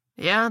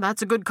 "Yeah,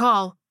 that's a good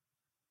call."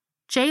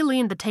 Jay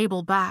leaned the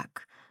table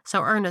back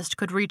so Ernest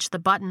could reach the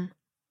button,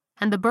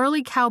 and the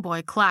burly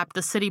cowboy clapped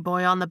the city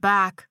boy on the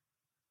back.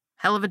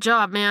 "Hell of a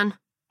job, man,"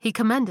 he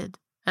commended,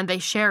 and they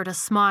shared a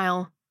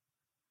smile.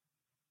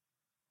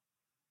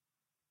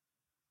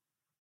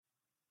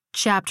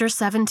 Chapter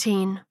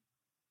 17.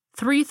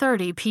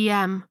 3:30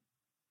 p.m.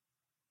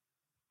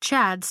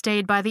 Chad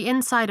stayed by the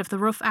inside of the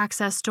roof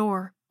access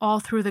door all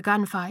through the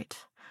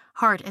gunfight,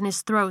 heart in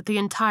his throat the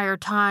entire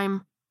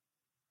time.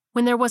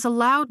 When there was a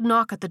loud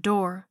knock at the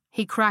door,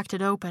 he cracked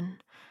it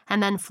open,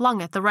 and then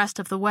flung it the rest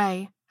of the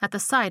way at the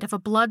sight of a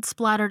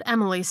blood-splattered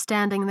Emily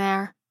standing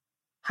there.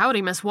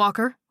 "Howdy, Miss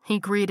Walker," he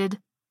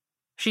greeted.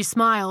 She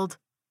smiled.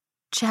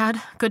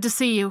 "Chad, good to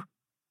see you."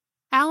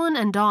 Alan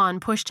and Dawn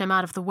pushed him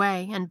out of the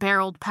way and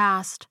barreled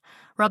past,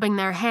 rubbing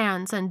their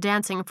hands and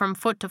dancing from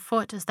foot to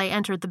foot as they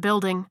entered the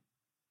building.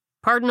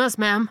 "Pardon us,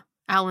 ma'am,"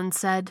 Alan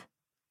said.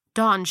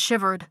 Dawn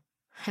shivered.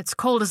 "It's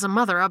cold as a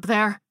mother up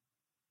there."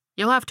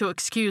 "You'll have to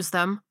excuse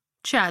them,"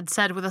 Chad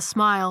said with a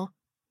smile.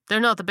 "They're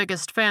not the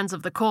biggest fans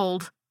of the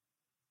cold."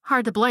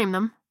 "Hard to blame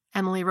them,"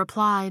 Emily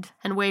replied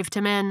and waved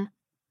him in.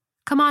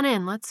 "Come on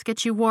in, let's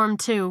get you warm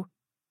too."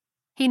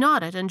 He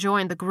nodded and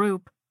joined the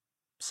group.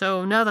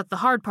 "So now that the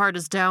hard part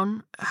is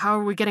down, how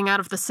are we getting out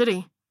of the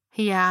city?"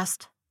 he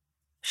asked.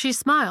 She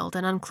smiled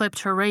and unclipped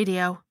her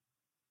radio.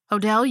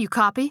 "Odell, you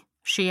copy?"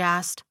 she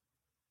asked.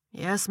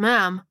 "Yes,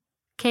 ma'am,"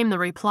 came the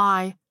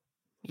reply.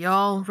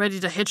 "Y'all ready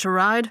to hitch a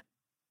ride?"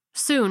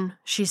 "Soon,"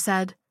 she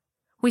said.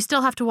 "We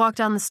still have to walk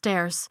down the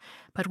stairs,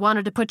 but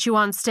wanted to put you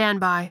on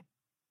standby."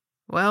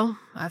 "Well,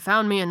 I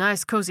found me a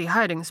nice cozy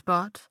hiding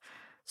spot,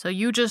 so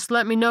you just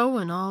let me know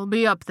and I'll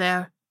be up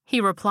there,"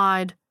 he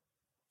replied.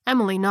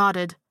 Emily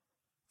nodded.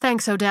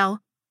 Thanks,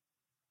 Odell.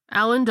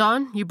 Alan,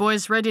 Don, you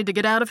boys ready to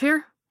get out of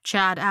here?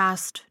 Chad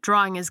asked,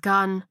 drawing his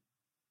gun.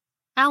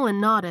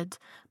 Alan nodded,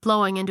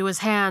 blowing into his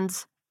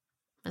hands.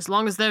 As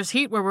long as there's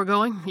heat where we're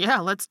going, yeah,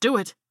 let's do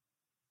it.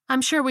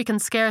 I'm sure we can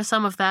scare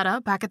some of that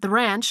up back at the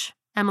ranch,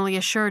 Emily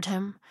assured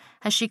him,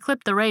 as she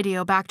clipped the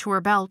radio back to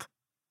her belt.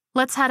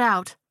 Let's head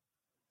out.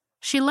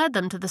 She led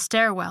them to the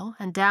stairwell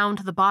and down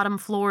to the bottom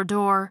floor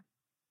door.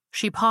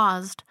 She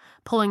paused,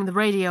 pulling the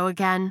radio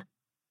again.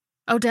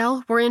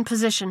 Odell, we're in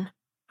position.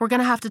 We're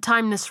going to have to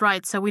time this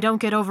right so we don't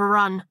get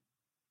overrun.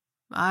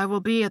 I will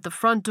be at the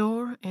front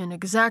door in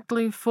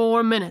exactly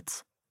 4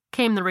 minutes,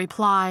 came the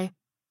reply.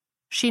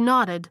 She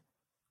nodded.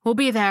 We'll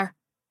be there.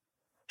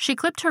 She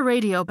clipped her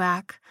radio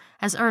back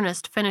as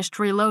Ernest finished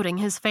reloading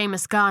his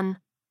famous gun.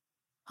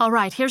 All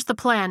right, here's the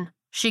plan,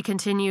 she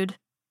continued.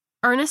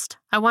 Ernest,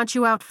 I want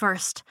you out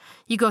first.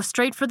 You go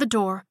straight for the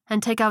door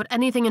and take out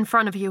anything in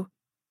front of you.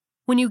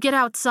 When you get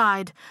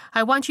outside,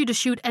 I want you to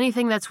shoot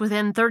anything that's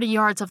within 30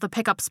 yards of the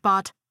pickup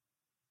spot.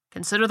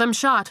 Consider them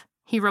shot,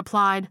 he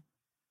replied.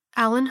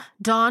 Alan,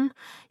 Dawn,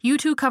 you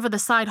two cover the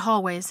side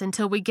hallways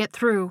until we get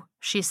through,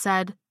 she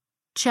said.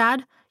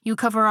 Chad, you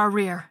cover our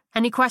rear.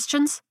 Any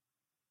questions?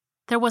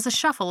 There was a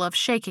shuffle of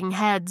shaking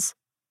heads.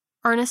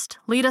 Ernest,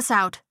 lead us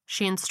out,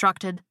 she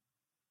instructed.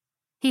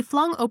 He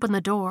flung open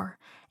the door,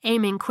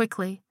 aiming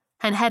quickly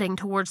and heading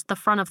towards the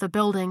front of the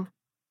building.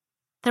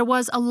 There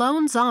was a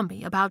lone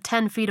zombie about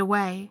 10 feet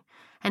away,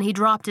 and he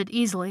dropped it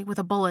easily with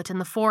a bullet in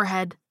the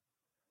forehead.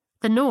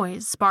 The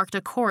noise sparked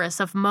a chorus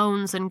of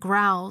moans and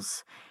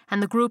growls,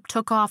 and the group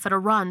took off at a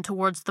run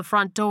towards the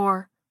front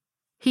door.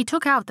 He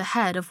took out the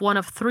head of one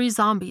of 3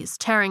 zombies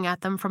tearing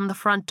at them from the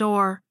front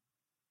door.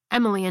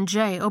 Emily and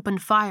Jay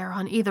opened fire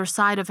on either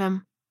side of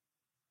him.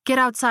 Get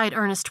outside,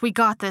 Ernest, we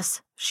got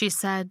this, she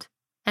said,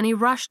 and he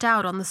rushed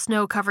out on the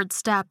snow-covered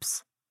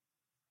steps.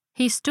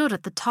 He stood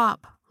at the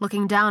top,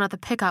 looking down at the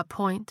pickup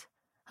point,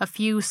 a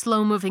few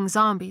slow-moving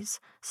zombies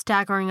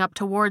staggering up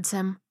towards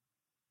him.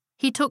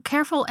 He took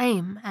careful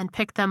aim and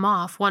picked them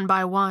off one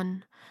by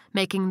one,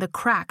 making the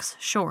cracks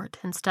short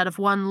instead of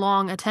one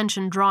long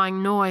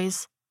attention-drawing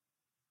noise.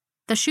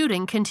 The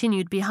shooting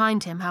continued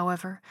behind him,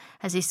 however,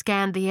 as he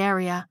scanned the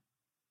area.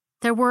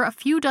 There were a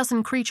few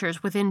dozen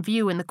creatures within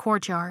view in the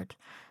courtyard,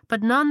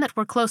 but none that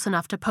were close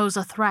enough to pose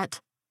a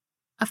threat.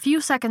 A few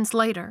seconds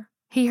later,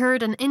 he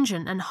heard an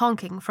engine and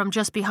honking from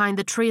just behind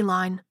the tree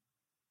line.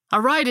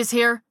 A ride is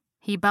here,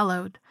 he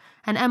bellowed,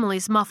 and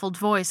Emily's muffled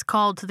voice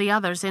called to the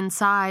others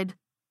inside.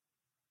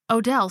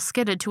 Odell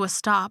skidded to a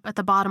stop at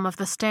the bottom of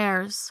the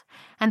stairs,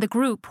 and the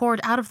group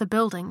poured out of the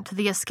building to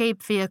the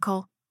escape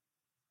vehicle.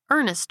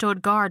 Ernest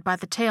stood guard by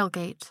the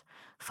tailgate,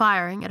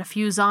 firing at a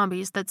few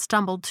zombies that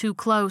stumbled too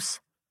close.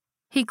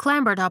 He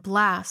clambered up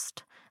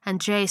last,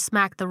 and Jay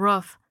smacked the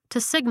roof to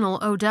signal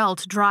Odell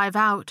to drive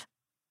out.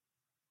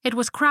 It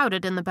was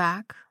crowded in the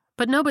back,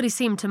 but nobody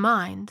seemed to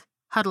mind,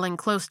 huddling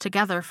close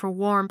together for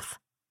warmth.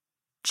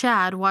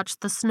 Chad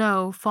watched the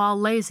snow fall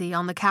lazy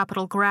on the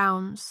Capitol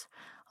grounds,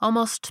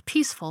 almost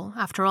peaceful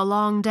after a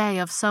long day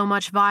of so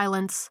much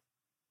violence.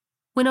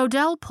 When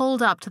Odell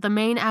pulled up to the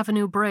Main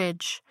Avenue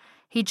Bridge,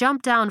 he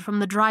jumped down from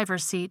the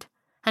driver's seat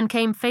and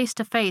came face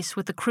to face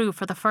with the crew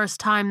for the first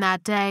time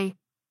that day.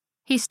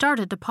 He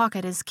started to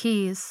pocket his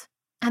keys,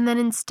 and then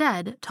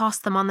instead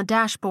tossed them on the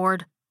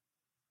dashboard.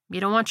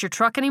 You don't want your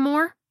truck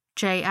anymore?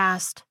 Jay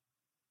asked.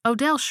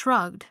 Odell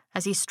shrugged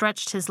as he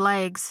stretched his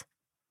legs.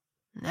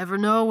 Never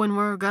know when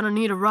we're gonna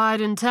need a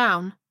ride in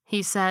town,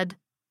 he said.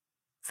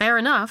 Fair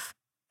enough.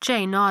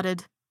 Jay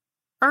nodded.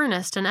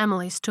 Ernest and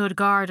Emily stood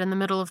guard in the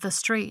middle of the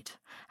street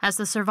as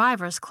the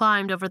survivors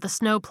climbed over the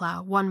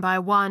snowplow one by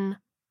one.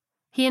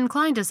 He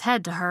inclined his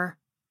head to her.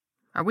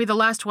 Are we the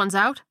last ones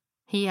out?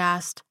 He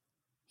asked.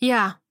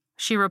 Yeah,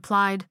 she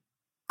replied.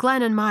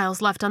 Glenn and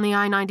Miles left on the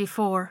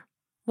I-94.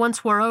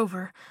 Once we're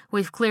over,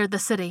 we've cleared the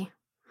city,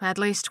 at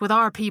least with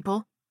our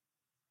people.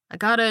 I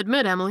gotta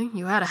admit, Emily,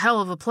 you had a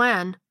hell of a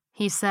plan,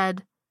 he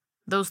said.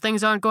 Those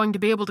things aren't going to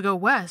be able to go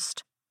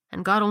west,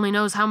 and God only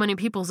knows how many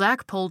people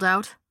Zach pulled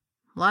out.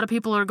 A lot of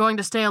people are going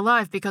to stay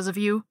alive because of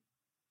you.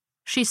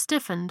 She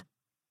stiffened.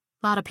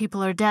 A lot of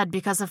people are dead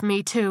because of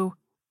me, too.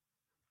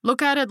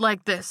 Look at it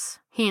like this,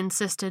 he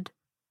insisted.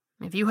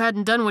 If you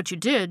hadn't done what you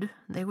did,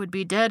 they would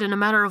be dead in a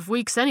matter of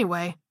weeks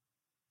anyway.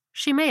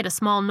 She made a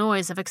small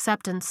noise of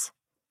acceptance.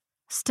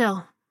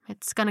 Still,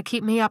 it's gonna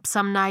keep me up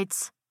some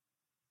nights.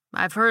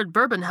 I've heard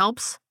bourbon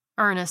helps,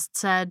 Ernest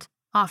said,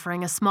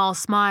 offering a small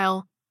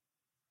smile.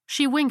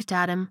 She winked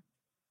at him.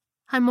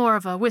 I'm more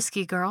of a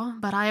whiskey girl,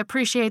 but I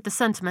appreciate the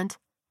sentiment.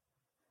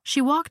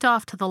 She walked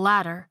off to the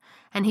ladder,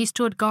 and he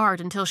stood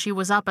guard until she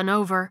was up and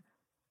over.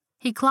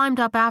 He climbed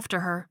up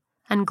after her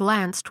and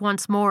glanced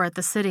once more at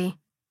the city,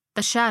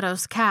 the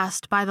shadows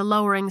cast by the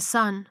lowering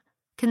sun,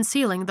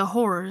 concealing the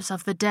horrors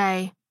of the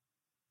day.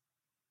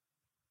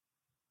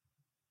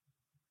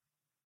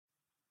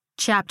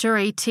 Chapter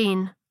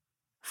 18.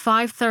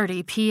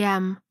 5:30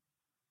 p.m.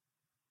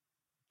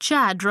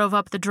 Chad drove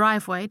up the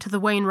driveway to the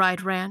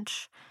Wainwright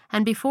Ranch,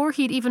 and before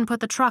he'd even put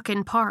the truck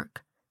in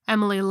park,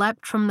 Emily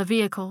leapt from the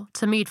vehicle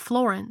to meet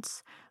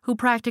Florence, who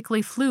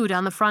practically flew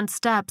down the front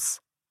steps.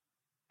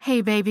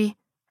 "Hey, baby,"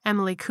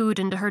 Emily cooed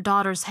into her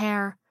daughter's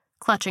hair,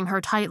 clutching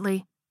her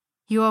tightly.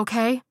 "You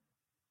okay?"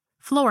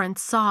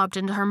 Florence sobbed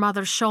into her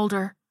mother's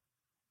shoulder.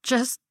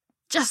 Just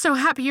so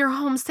happy you're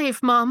home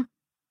safe, Mom."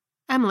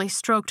 Emily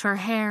stroked her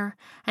hair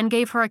and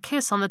gave her a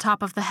kiss on the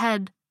top of the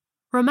head,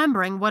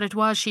 remembering what it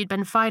was she'd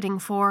been fighting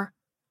for.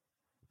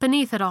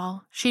 Beneath it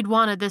all, she'd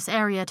wanted this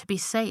area to be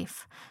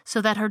safe,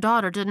 so that her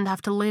daughter didn't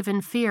have to live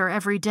in fear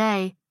every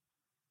day.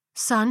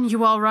 "Son,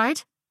 you all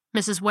right?"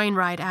 Mrs.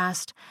 Wainwright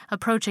asked,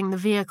 approaching the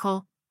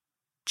vehicle.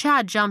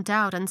 Chad jumped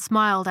out and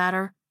smiled at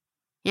her.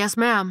 "Yes,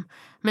 ma'am.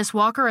 Miss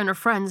Walker and her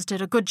friends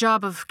did a good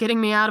job of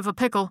getting me out of a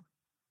pickle."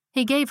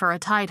 He gave her a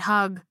tight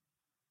hug.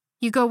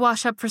 "You go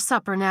wash up for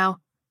supper now."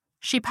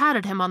 She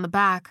patted him on the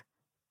back.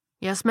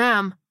 "Yes,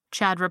 ma'am,"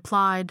 Chad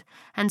replied,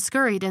 and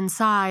scurried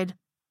inside.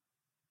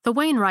 The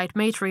Wainwright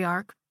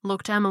matriarch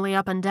looked Emily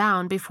up and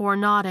down before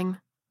nodding.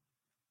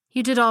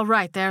 "You did all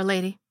right there,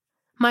 lady.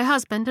 My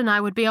husband and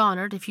I would be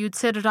honored if you'd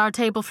sit at our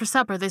table for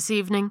supper this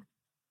evening."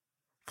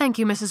 "Thank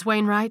you, Mrs.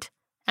 Wainwright,"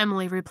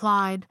 Emily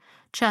replied,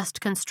 chest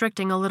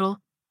constricting a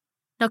little.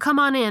 "Now come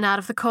on in out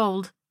of the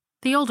cold,"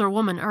 the older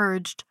woman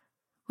urged.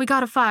 "We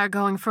got a fire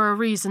going for a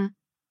reason."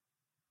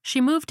 She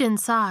moved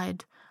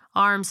inside,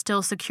 arms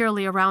still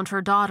securely around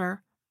her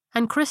daughter,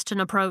 and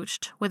Kristen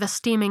approached with a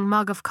steaming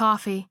mug of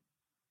coffee.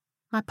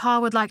 "My pa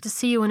would like to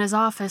see you in his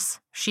office,"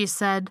 she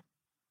said.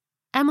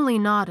 Emily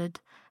nodded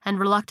and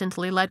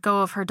reluctantly let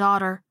go of her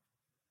daughter.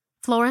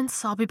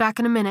 "Florence, I'll be back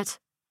in a minute."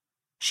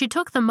 She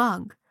took the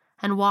mug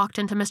and walked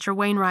into Mr.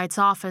 Wainwright's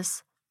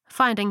office,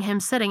 finding him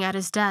sitting at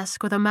his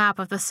desk with a map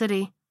of the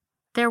city.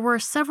 There were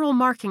several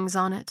markings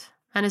on it,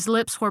 and his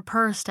lips were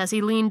pursed as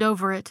he leaned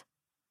over it.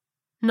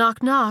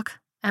 "Knock, knock,"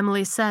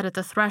 Emily said at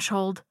the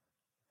threshold.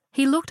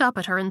 He looked up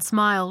at her and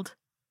smiled.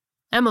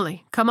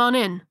 "Emily, come on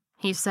in,"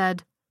 he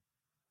said.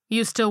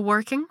 "You still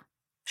working?"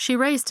 She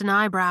raised an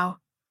eyebrow.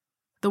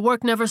 "The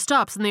work never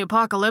stops in the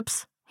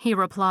apocalypse," he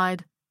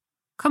replied.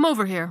 "Come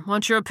over here,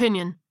 want your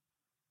opinion."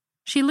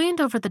 She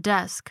leaned over the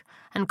desk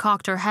and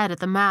cocked her head at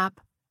the map.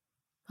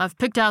 "I've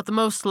picked out the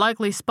most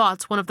likely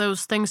spots one of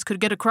those things could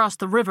get across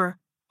the river,"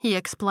 he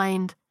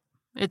explained.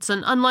 "It's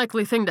an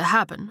unlikely thing to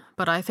happen,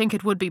 but I think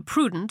it would be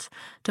prudent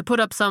to put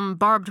up some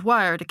barbed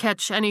wire to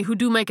catch any who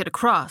do make it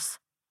across."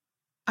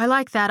 "I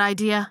like that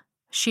idea,"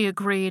 she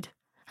agreed,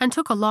 and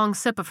took a long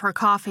sip of her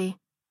coffee.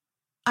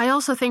 "I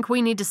also think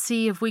we need to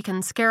see if we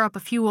can scare up a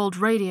few old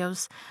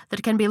radios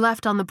that can be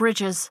left on the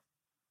bridges.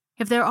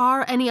 If there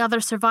are any other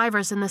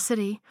survivors in the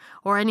city,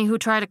 or any who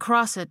try to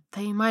cross it,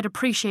 they might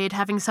appreciate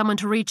having someone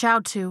to reach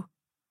out to."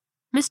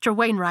 Mr.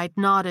 Wainwright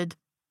nodded.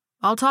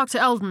 "I'll talk to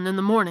Eldon in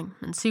the morning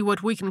and see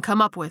what we can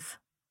come up with.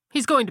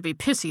 He's going to be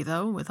pissy,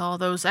 though, with all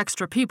those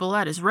extra people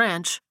at his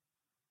ranch."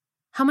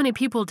 "How many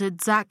people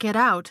did Zach get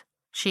out?"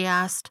 she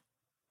asked.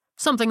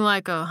 "Something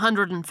like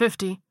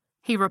 150,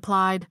 he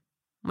replied.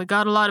 "We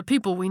got a lot of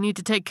people we need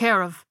to take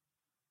care of."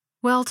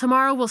 "Well,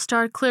 tomorrow we'll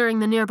start clearing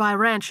the nearby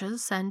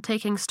ranches and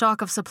taking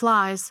stock of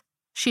supplies,"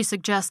 she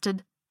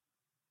suggested.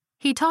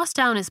 He tossed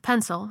down his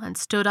pencil and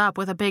stood up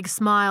with a big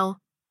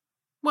smile.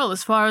 "Well,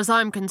 as far as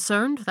I'm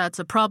concerned, that's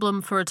a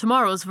problem for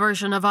tomorrow's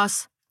version of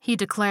us," he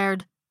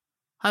declared.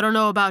 "I don't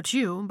know about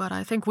you, but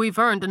I think we've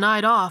earned a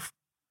night off."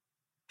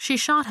 She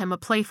shot him a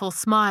playful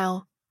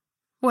smile.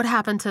 "What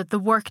happened to the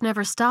work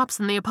never stops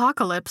in the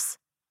apocalypse?"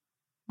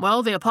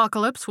 "Well, the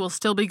apocalypse will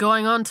still be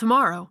going on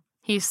tomorrow,"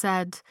 he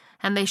said,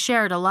 and they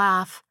shared a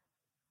laugh.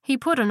 He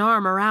put an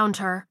arm around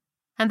her,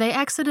 and they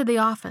exited the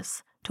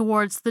office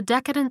towards the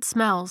decadent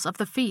smells of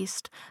the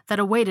feast that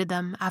awaited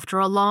them after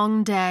a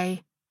long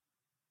day.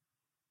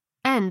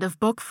 End of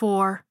Book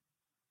 4.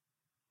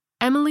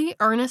 Emily,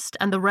 Ernest,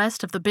 and the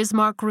rest of the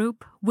Bismarck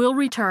group will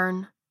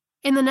return.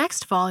 In the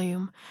next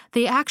volume,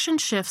 the action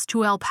shifts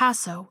to El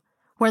Paso,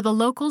 where the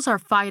locals are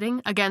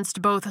fighting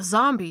against both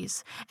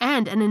zombies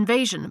and an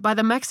invasion by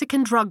the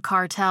Mexican drug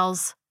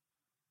cartels.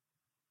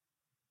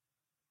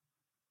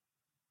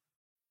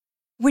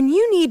 When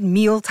you need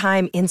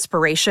mealtime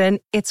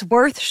inspiration, it's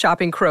worth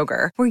shopping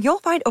Kroger, where you'll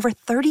find over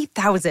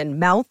 30,000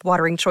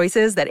 mouth-watering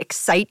choices that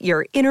excite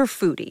your inner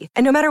foodie.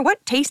 And no matter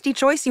what tasty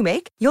choice you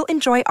make, you'll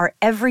enjoy our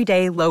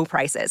everyday low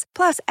prices,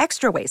 plus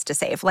extra ways to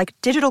save, like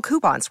digital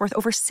coupons worth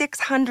over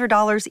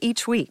 $600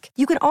 each week.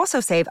 You can also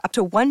save up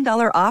to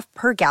 $1 off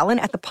per gallon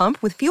at the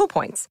pump with fuel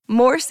points.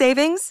 More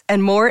savings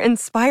and more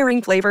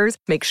inspiring flavors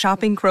make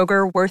shopping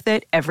Kroger worth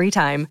it every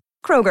time.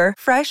 Kroger,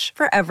 fresh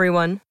for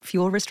everyone.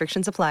 Fuel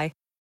restrictions apply.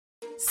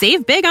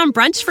 Save big on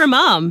brunch for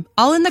mom,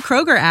 all in the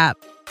Kroger app.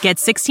 Get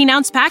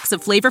 16-ounce packs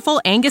of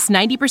flavorful Angus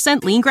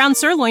 90% lean ground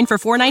sirloin for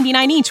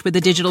 $4.99 each with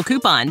a digital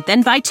coupon.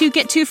 Then buy 2,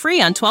 get 2 free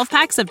on 12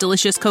 packs of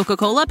delicious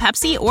Coca-Cola,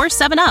 Pepsi, or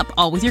 7-Up,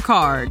 all with your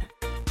card.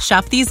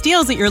 Shop these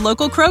deals at your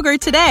local Kroger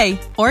today,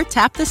 or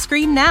tap the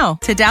screen now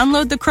to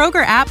download the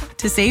Kroger app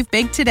to save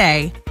big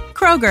today.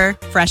 Kroger,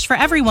 fresh for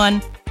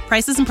everyone.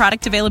 Prices and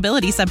product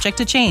availability subject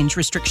to change.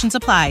 Restrictions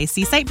apply.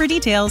 See site for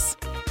details.